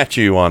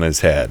statue on his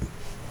head.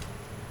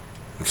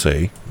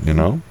 See,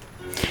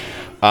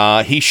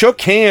 he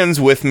shook hands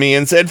with me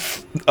and said,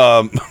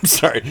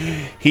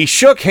 He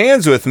shook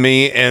hands with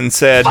me and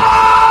said,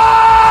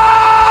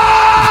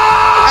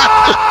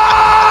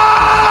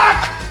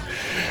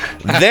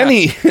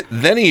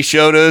 then he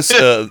showed us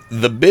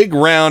the big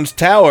round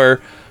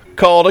tower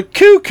called a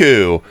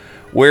cuckoo,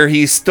 where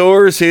he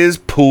stores his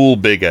pool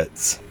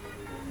bigots.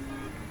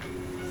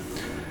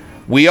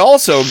 He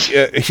also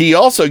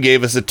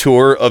gave us a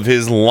tour of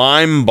his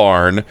lime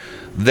barn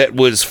that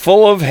was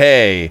full of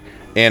hay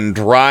and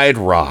dried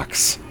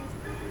rocks.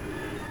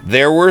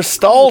 There were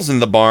stalls in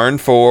the barn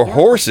for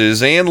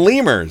horses and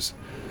lemurs.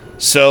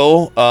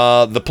 So,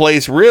 the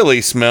place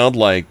really smelled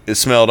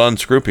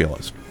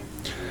unscrupulous.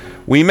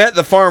 We met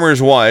the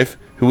farmer's wife,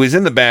 who was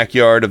in the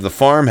backyard of the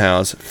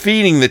farmhouse,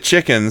 feeding the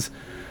chickens,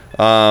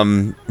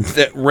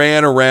 that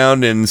ran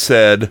around and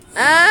said,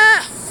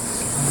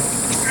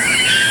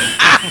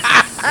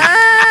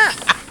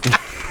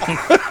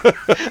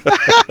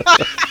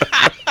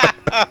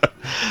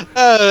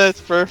 Oh,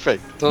 that's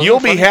perfect. You'll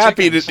be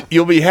happy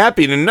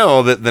to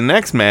know that the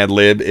next Mad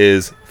Lib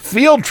is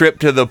Field Trip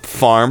to the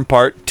Farm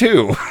Part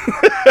 2.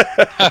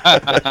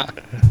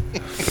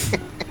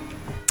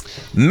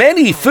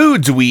 Many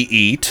foods we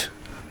eat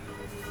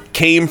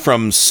came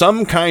from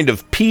some kind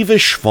of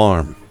peevish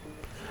farm.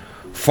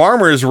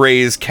 Farmers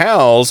raise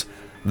cows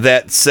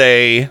that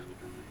say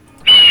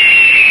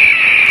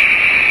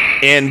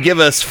and give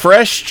us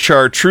fresh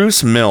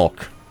chartreuse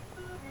milk.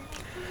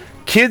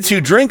 Kids who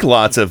drink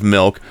lots of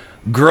milk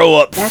grow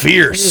up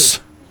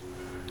fierce.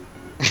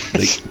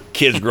 The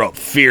kids grow up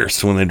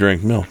fierce when they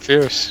drink milk.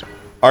 Fierce.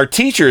 Our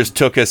teachers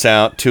took us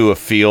out to a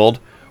field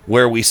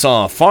where we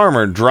saw a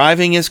farmer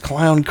driving his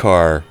clown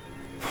car.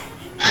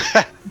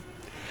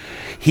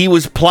 He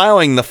was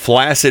plowing the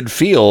flaccid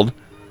field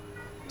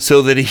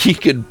so that he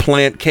could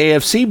plant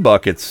KFC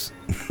buckets.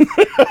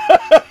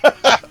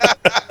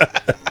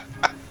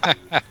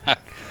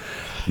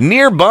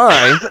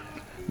 Nearby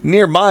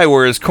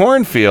were his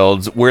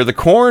cornfields, where the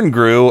corn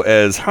grew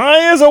as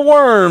high as a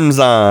worm's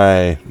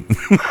eye.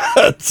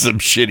 That's some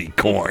shitty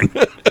corn.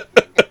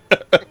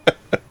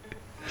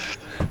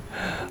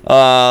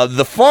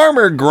 The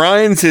farmer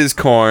grinds his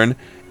corn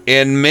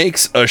and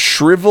makes a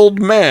shriveled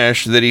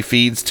mash that he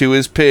feeds to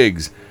his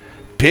pigs.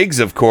 Pigs,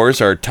 of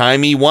course, are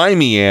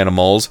timey-wimey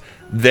animals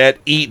that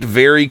eat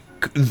very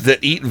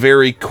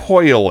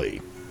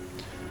coyly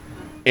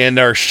and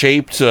are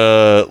shaped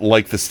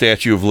like the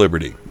Statue of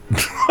Liberty.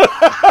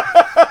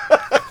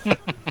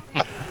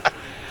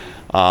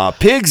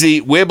 Pigs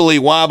eat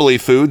wibbly-wobbly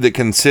food that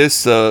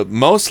consists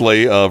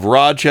mostly of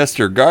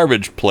Rochester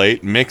garbage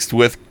plate mixed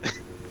with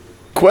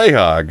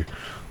quahog.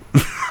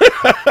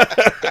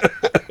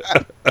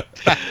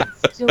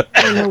 Still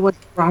don't know what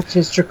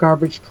Rochester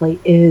garbage plate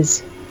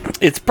is.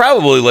 It's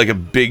probably like a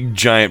big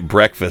giant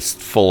breakfast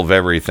full of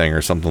everything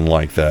or something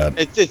like that.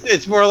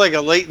 It's more like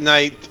a late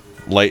night.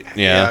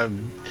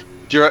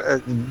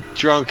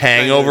 Drunk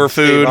hangover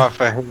food.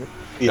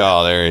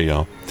 Oh, there you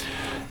go.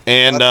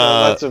 And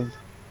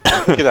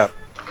get up.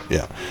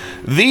 Yeah,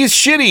 these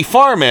shitty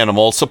farm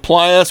animals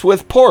supply us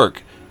with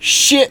pork,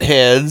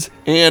 shitheads,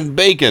 and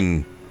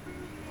bacon.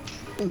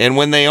 And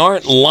when they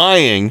aren't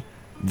lying,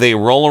 they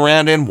roll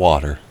around in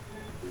water.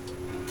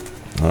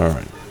 All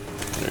right,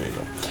 there you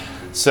go.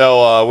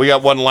 So we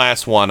got one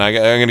last one. I'm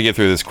going to get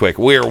through this quick.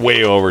 We're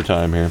way over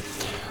time here.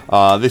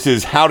 This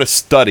is how to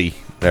study,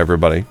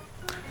 everybody.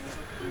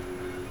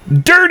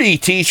 Dirty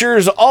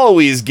teachers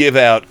always give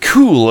out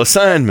cool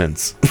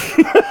assignments.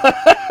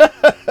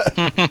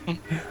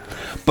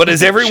 But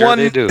as everyone,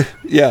 sure they do.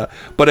 Yeah,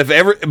 but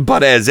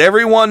as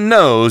everyone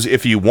knows,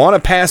 if you want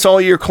to pass all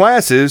your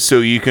classes so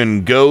you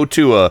can go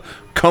to a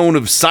cone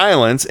of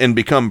silence and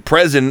become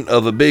president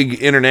of a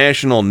big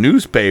international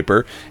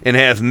newspaper and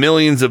have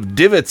millions of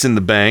divots in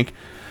the bank,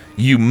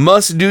 you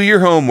must do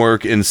your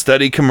homework and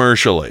study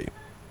commercially.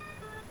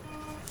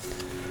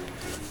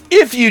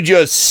 If you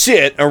just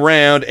sit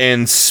around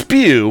and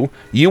spew,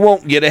 you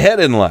won't get ahead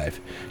in life.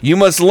 You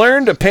must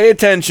learn to pay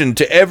attention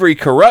to every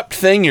corrupt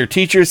thing your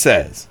teacher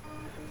says.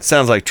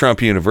 Sounds like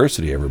Trump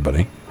University,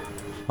 everybody.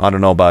 I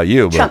don't know about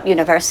you, but Trump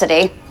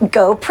University.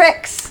 Go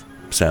Pricks.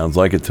 Sounds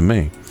like it to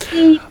me.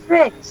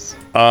 Pricks.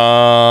 Do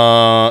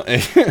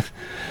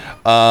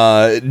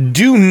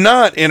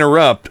not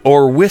interrupt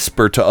or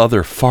whisper to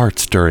other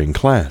farts during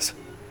class.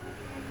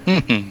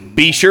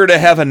 Be sure to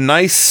have a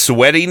nice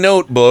sweaty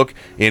notebook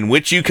in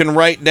which you can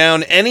write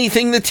down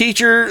anything the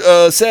teacher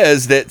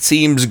says that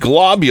seems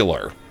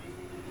globular.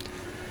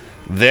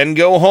 Then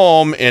go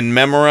home and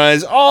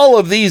memorize all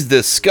of these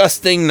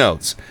disgusting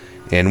notes.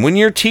 And when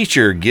your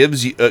teacher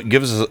gives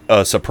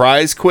a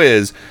surprise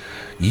quiz,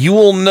 you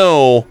will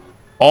know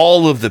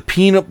all of the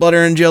peanut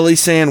butter and jelly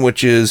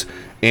sandwiches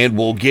and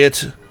will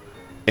get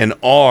an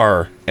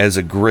R as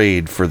a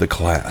grade for the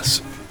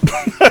class.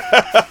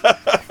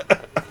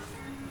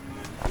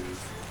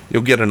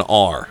 You'll get an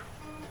R.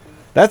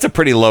 That's a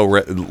pretty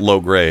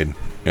low grade,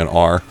 an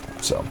R.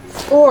 So.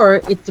 Or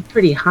it's a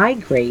pretty high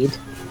grade.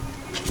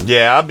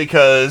 Yeah,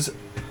 because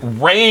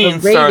rain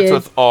starts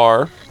with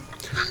R.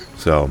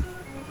 So,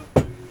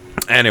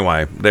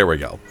 anyway, there we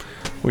go.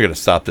 We got to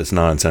stop this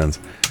nonsense.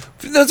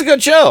 That's a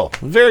good show.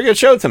 Very good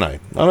show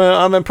tonight.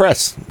 I'm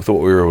impressed with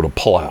what we were able to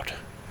pull out.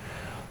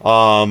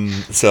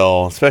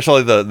 So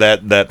especially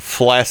that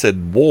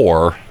flaccid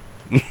war.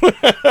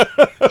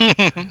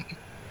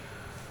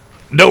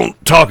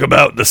 Don't talk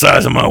about the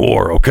size of my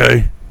war,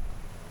 okay?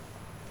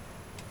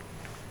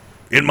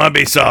 It might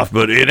be soft,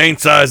 but it ain't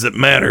size that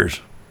matters.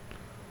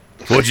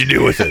 It's what you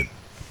do with it.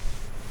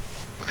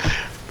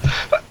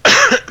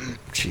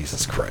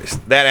 Jesus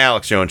Christ. That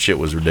Alex Jones shit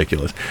was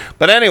ridiculous.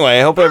 But anyway,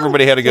 I hope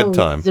everybody had a good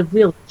time. It's a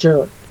real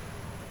joke.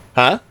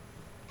 Huh?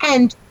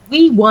 And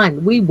we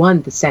won. We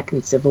won the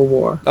second Civil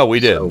War. Oh,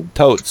 we did. So,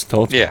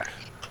 Totes. Yeah.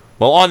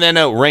 Well, on that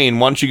note, Rain,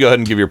 why don't you go ahead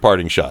and give your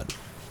parting shot?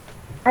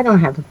 I don't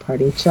have a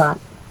parting shot.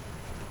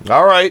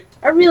 All right.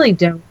 I really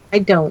don't. I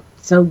don't.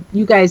 So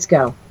you guys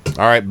go.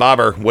 All right,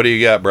 Bobber, what do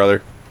you got,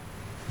 brother?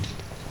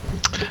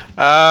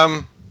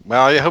 Well,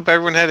 I hope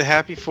everyone had a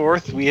happy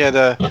 4th. We had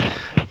a,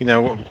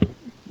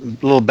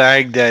 little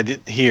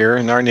Baghdad here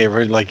in our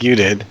neighborhood like you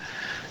did,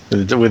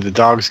 with the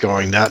dogs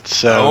going nuts.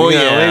 So,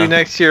 maybe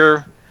next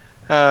year,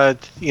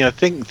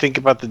 think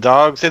about the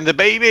dogs and the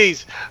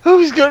babies.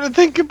 Who's going to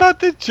think about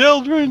the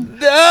children?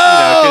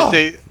 No! 'Cause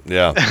they,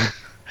 yeah.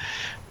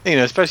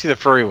 Especially the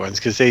furry ones,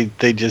 because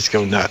they just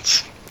go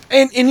nuts.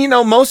 And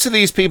most of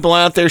these people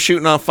out there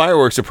shooting off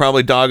fireworks are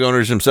probably dog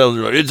owners themselves.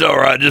 They're like, it's all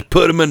right, just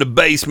put them in the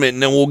basement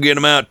and then we'll get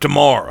them out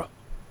tomorrow.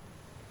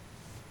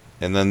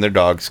 And then their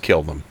dogs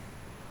kill them.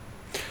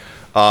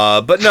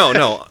 But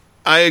no,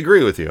 I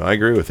agree with you.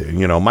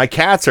 My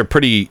cats are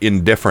pretty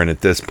indifferent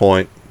at this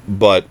point.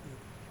 But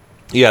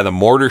yeah, the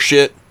mortar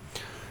shit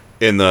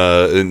in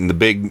the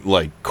big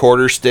like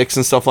quarter sticks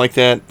and stuff like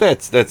that,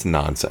 that's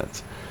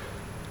nonsense.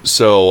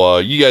 So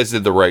you guys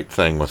did the right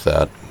thing with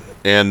that.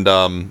 And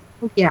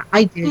yeah,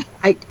 I did.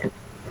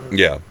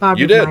 yeah, Bob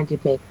you did.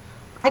 reminded me.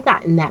 I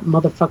got in that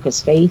motherfucker's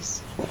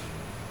face.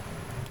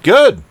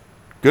 Good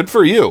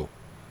for you.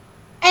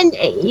 And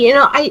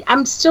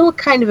I'm still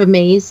kind of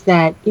amazed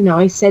that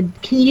I said,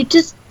 "Can you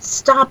just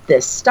stop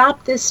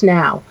this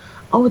now?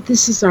 Oh,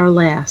 this is our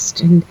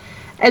last." And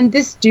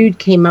this dude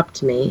came up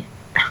to me,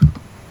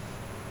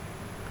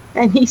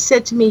 and he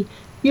said to me,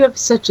 "You have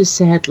such a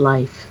sad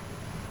life."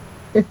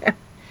 At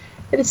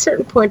a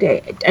certain point,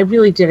 I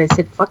really did. I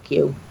said, "Fuck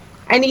you."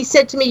 And he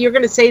said to me, "You're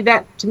going to say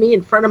that to me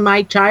in front of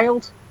my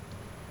child?"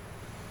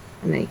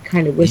 And I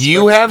kind of whispered.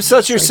 You have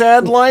such a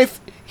sad life?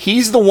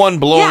 He's the one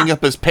blowing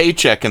up his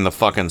paycheck in the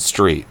fucking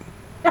street.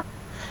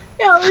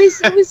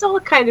 It was all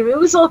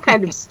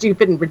kind of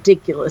stupid and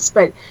ridiculous.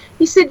 But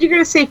he said, "You're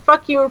going to say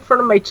fuck you in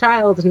front of my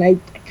child." And I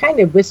kind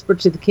of whispered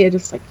to the kid,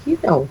 it's like,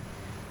 your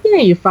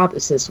father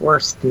says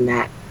worse than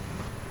that.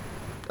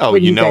 Oh,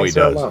 when he guys are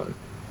does. alone.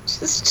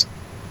 Just...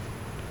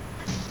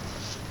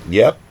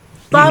 Yep.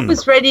 Bob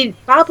was ready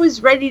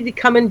to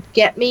come and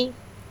get me.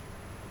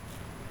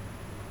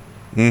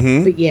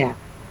 Mm-hmm. But yeah,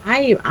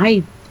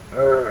 I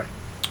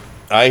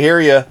hear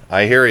you.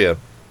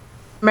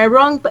 Am I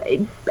wrong,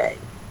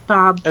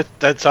 Bob?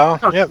 That's all.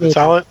 Yeah, that's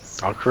all.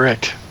 It's all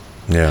correct.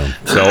 Yeah.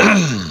 So,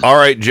 all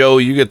right, Joe,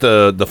 you get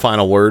the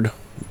final word.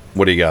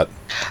 What do you got?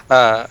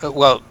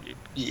 Well,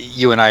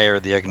 you and I are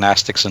the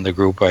agnostics in the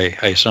group, I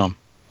assume.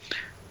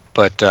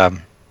 But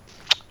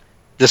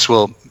this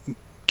will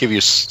give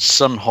you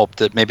some hope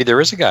that maybe there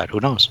is a God. Who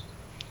knows?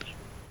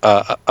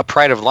 A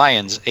pride of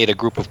lions ate a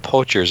group of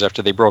poachers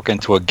after they broke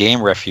into a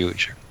game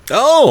refuge.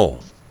 Oh,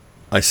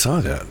 I saw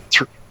that.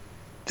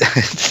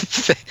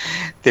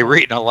 They were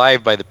eaten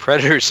alive by the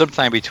predators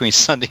sometime between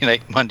Sunday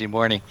night and Monday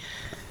morning.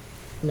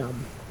 No.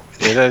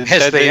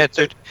 As they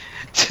entered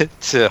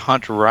to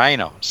hunt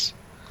rhinos.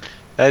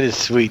 That is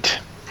sweet.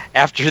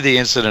 After the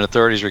incident,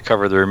 authorities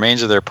recovered the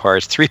remains of their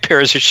parts, 3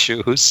 pairs of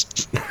shoes,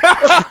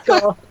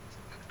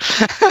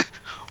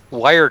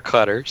 wire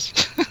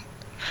cutters,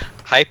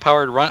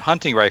 high-powered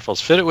hunting rifles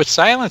fitted with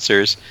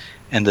silencers,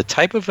 and the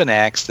type of an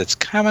axe that's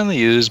commonly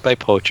used by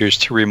poachers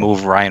to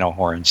remove rhino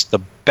horns. The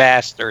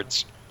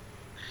bastards.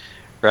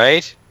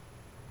 Right?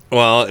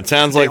 Well, it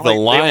sounds like the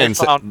lions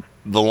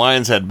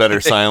had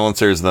better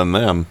silencers than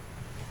them.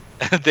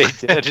 They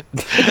did.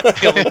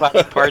 The only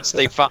body parts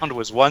they found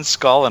was one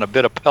skull and a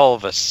bit of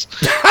pelvis.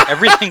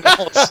 Everything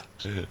else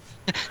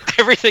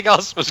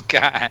was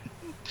gone.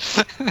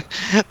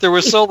 There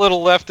was so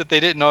little left that they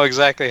didn't know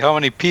exactly how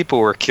many people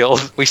were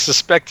killed. We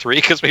suspect 3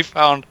 because we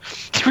found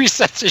 3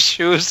 sets of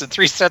shoes and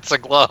 3 sets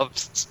of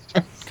gloves.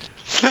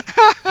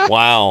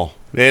 Wow.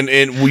 And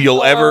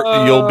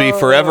you'll be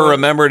forever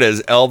remembered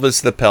as Elvis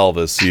the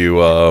Pelvis, you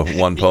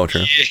one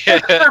poacher.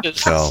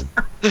 Yes.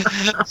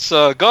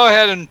 So go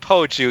ahead and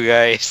poach, you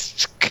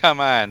guys. Come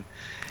on.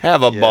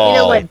 Have a ball. You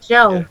know what,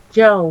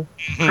 Joe?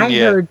 I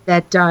heard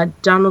that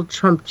Donald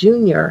Trump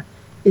Jr.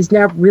 is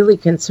now really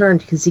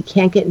concerned because he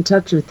can't get in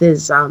touch with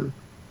his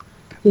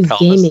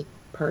gaming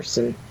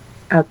person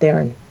out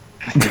there.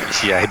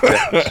 Yeah, I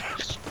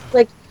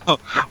bet.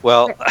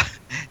 Well,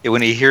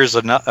 when he hears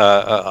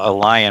a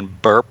lion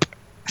burp,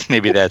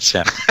 maybe that's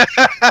him.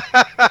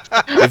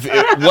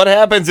 What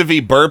happens if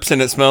he burps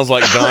and it smells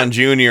like Don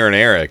Jr. and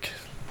Eric?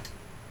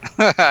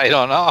 I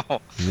don't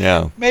know.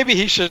 Yeah. Maybe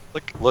he should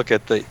look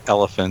at the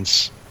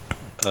elephants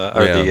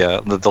or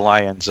the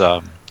lion's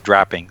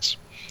droppings.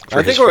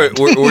 I think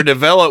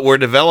we're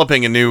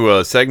developing a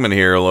new segment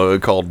here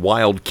called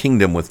Wild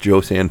Kingdom with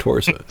Joe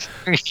Santorsa.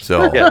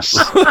 So yes.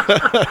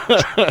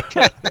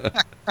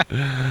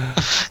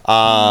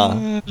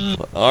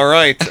 All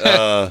right.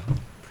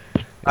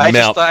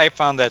 I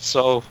found that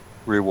so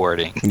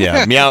rewarding.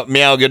 Yeah,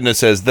 Meow Goodness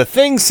says the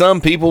things some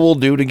people will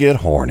do to get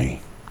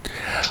horny.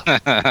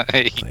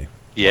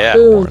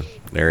 Yeah.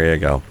 There you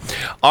go.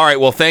 All right.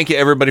 Well, thank you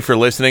everybody for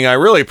listening. I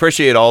really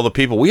appreciate all the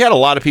people. We had a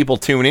lot of people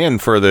tune in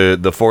for the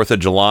 4th of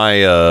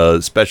July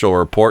special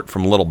report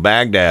from Little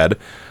Baghdad.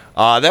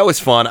 That was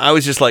fun. I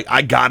was just like,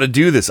 I got to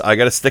do this. I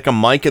got to stick a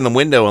mic in the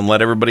window and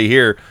let everybody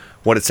hear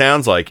what it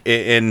sounds like.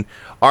 And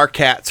our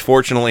cats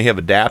fortunately have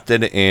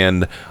adapted,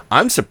 and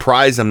I'm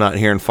surprised I'm not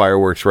hearing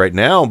fireworks right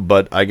now,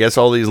 but I guess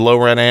all these low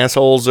rent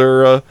assholes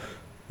are,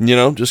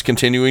 just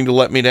continuing to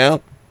let me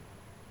down,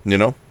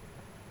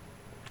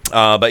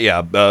 But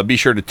yeah, be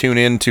sure to tune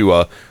in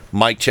to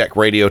Mike Check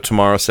Radio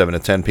tomorrow, 7 to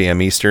 10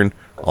 p.m. Eastern.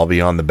 I'll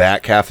be on the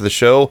back half of the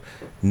show,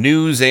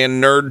 news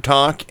and nerd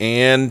talk,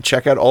 and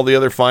check out all the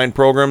other fine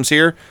programs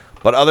here.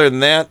 But other than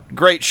that,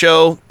 great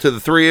show to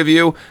the three of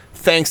you.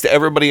 Thanks to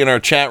everybody in our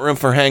chat room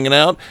for hanging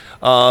out.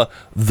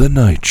 The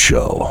Night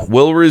Show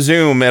will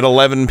resume at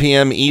 11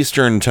 p.m.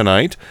 Eastern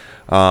tonight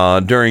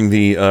during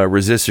the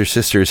Resistor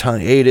Sisters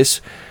hiatus.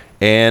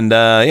 And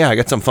I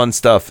got some fun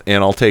stuff,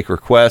 and I'll take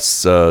requests.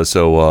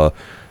 So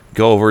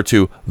go over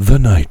to The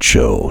Night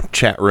Show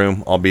chat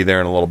room. I'll be there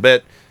in a little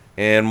bit,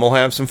 and we'll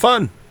have some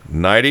fun.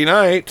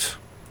 Nighty-night.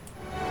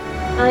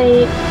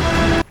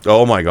 Night.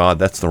 Oh, my God.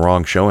 That's the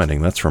wrong show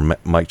ending. That's from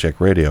Mike Check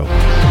Radio.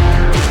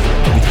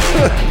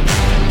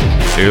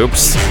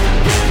 Oops.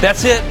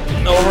 That's it.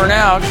 Over and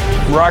out.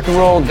 Rock and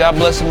roll. God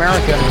bless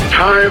America.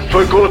 Time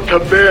for go to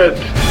bed.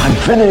 I'm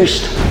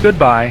finished.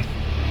 Goodbye.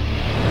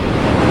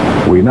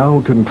 We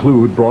now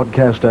conclude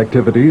broadcast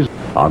activities.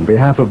 On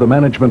behalf of the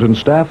management and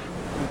staff,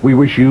 we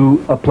wish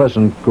you a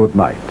pleasant good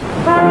night.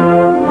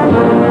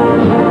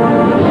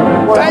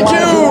 Thank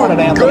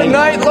you. Good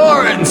night,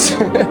 Lawrence.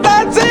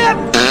 That's it.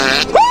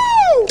 Woo!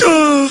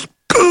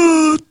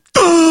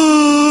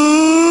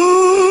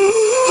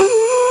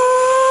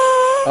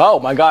 Oh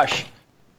my gosh.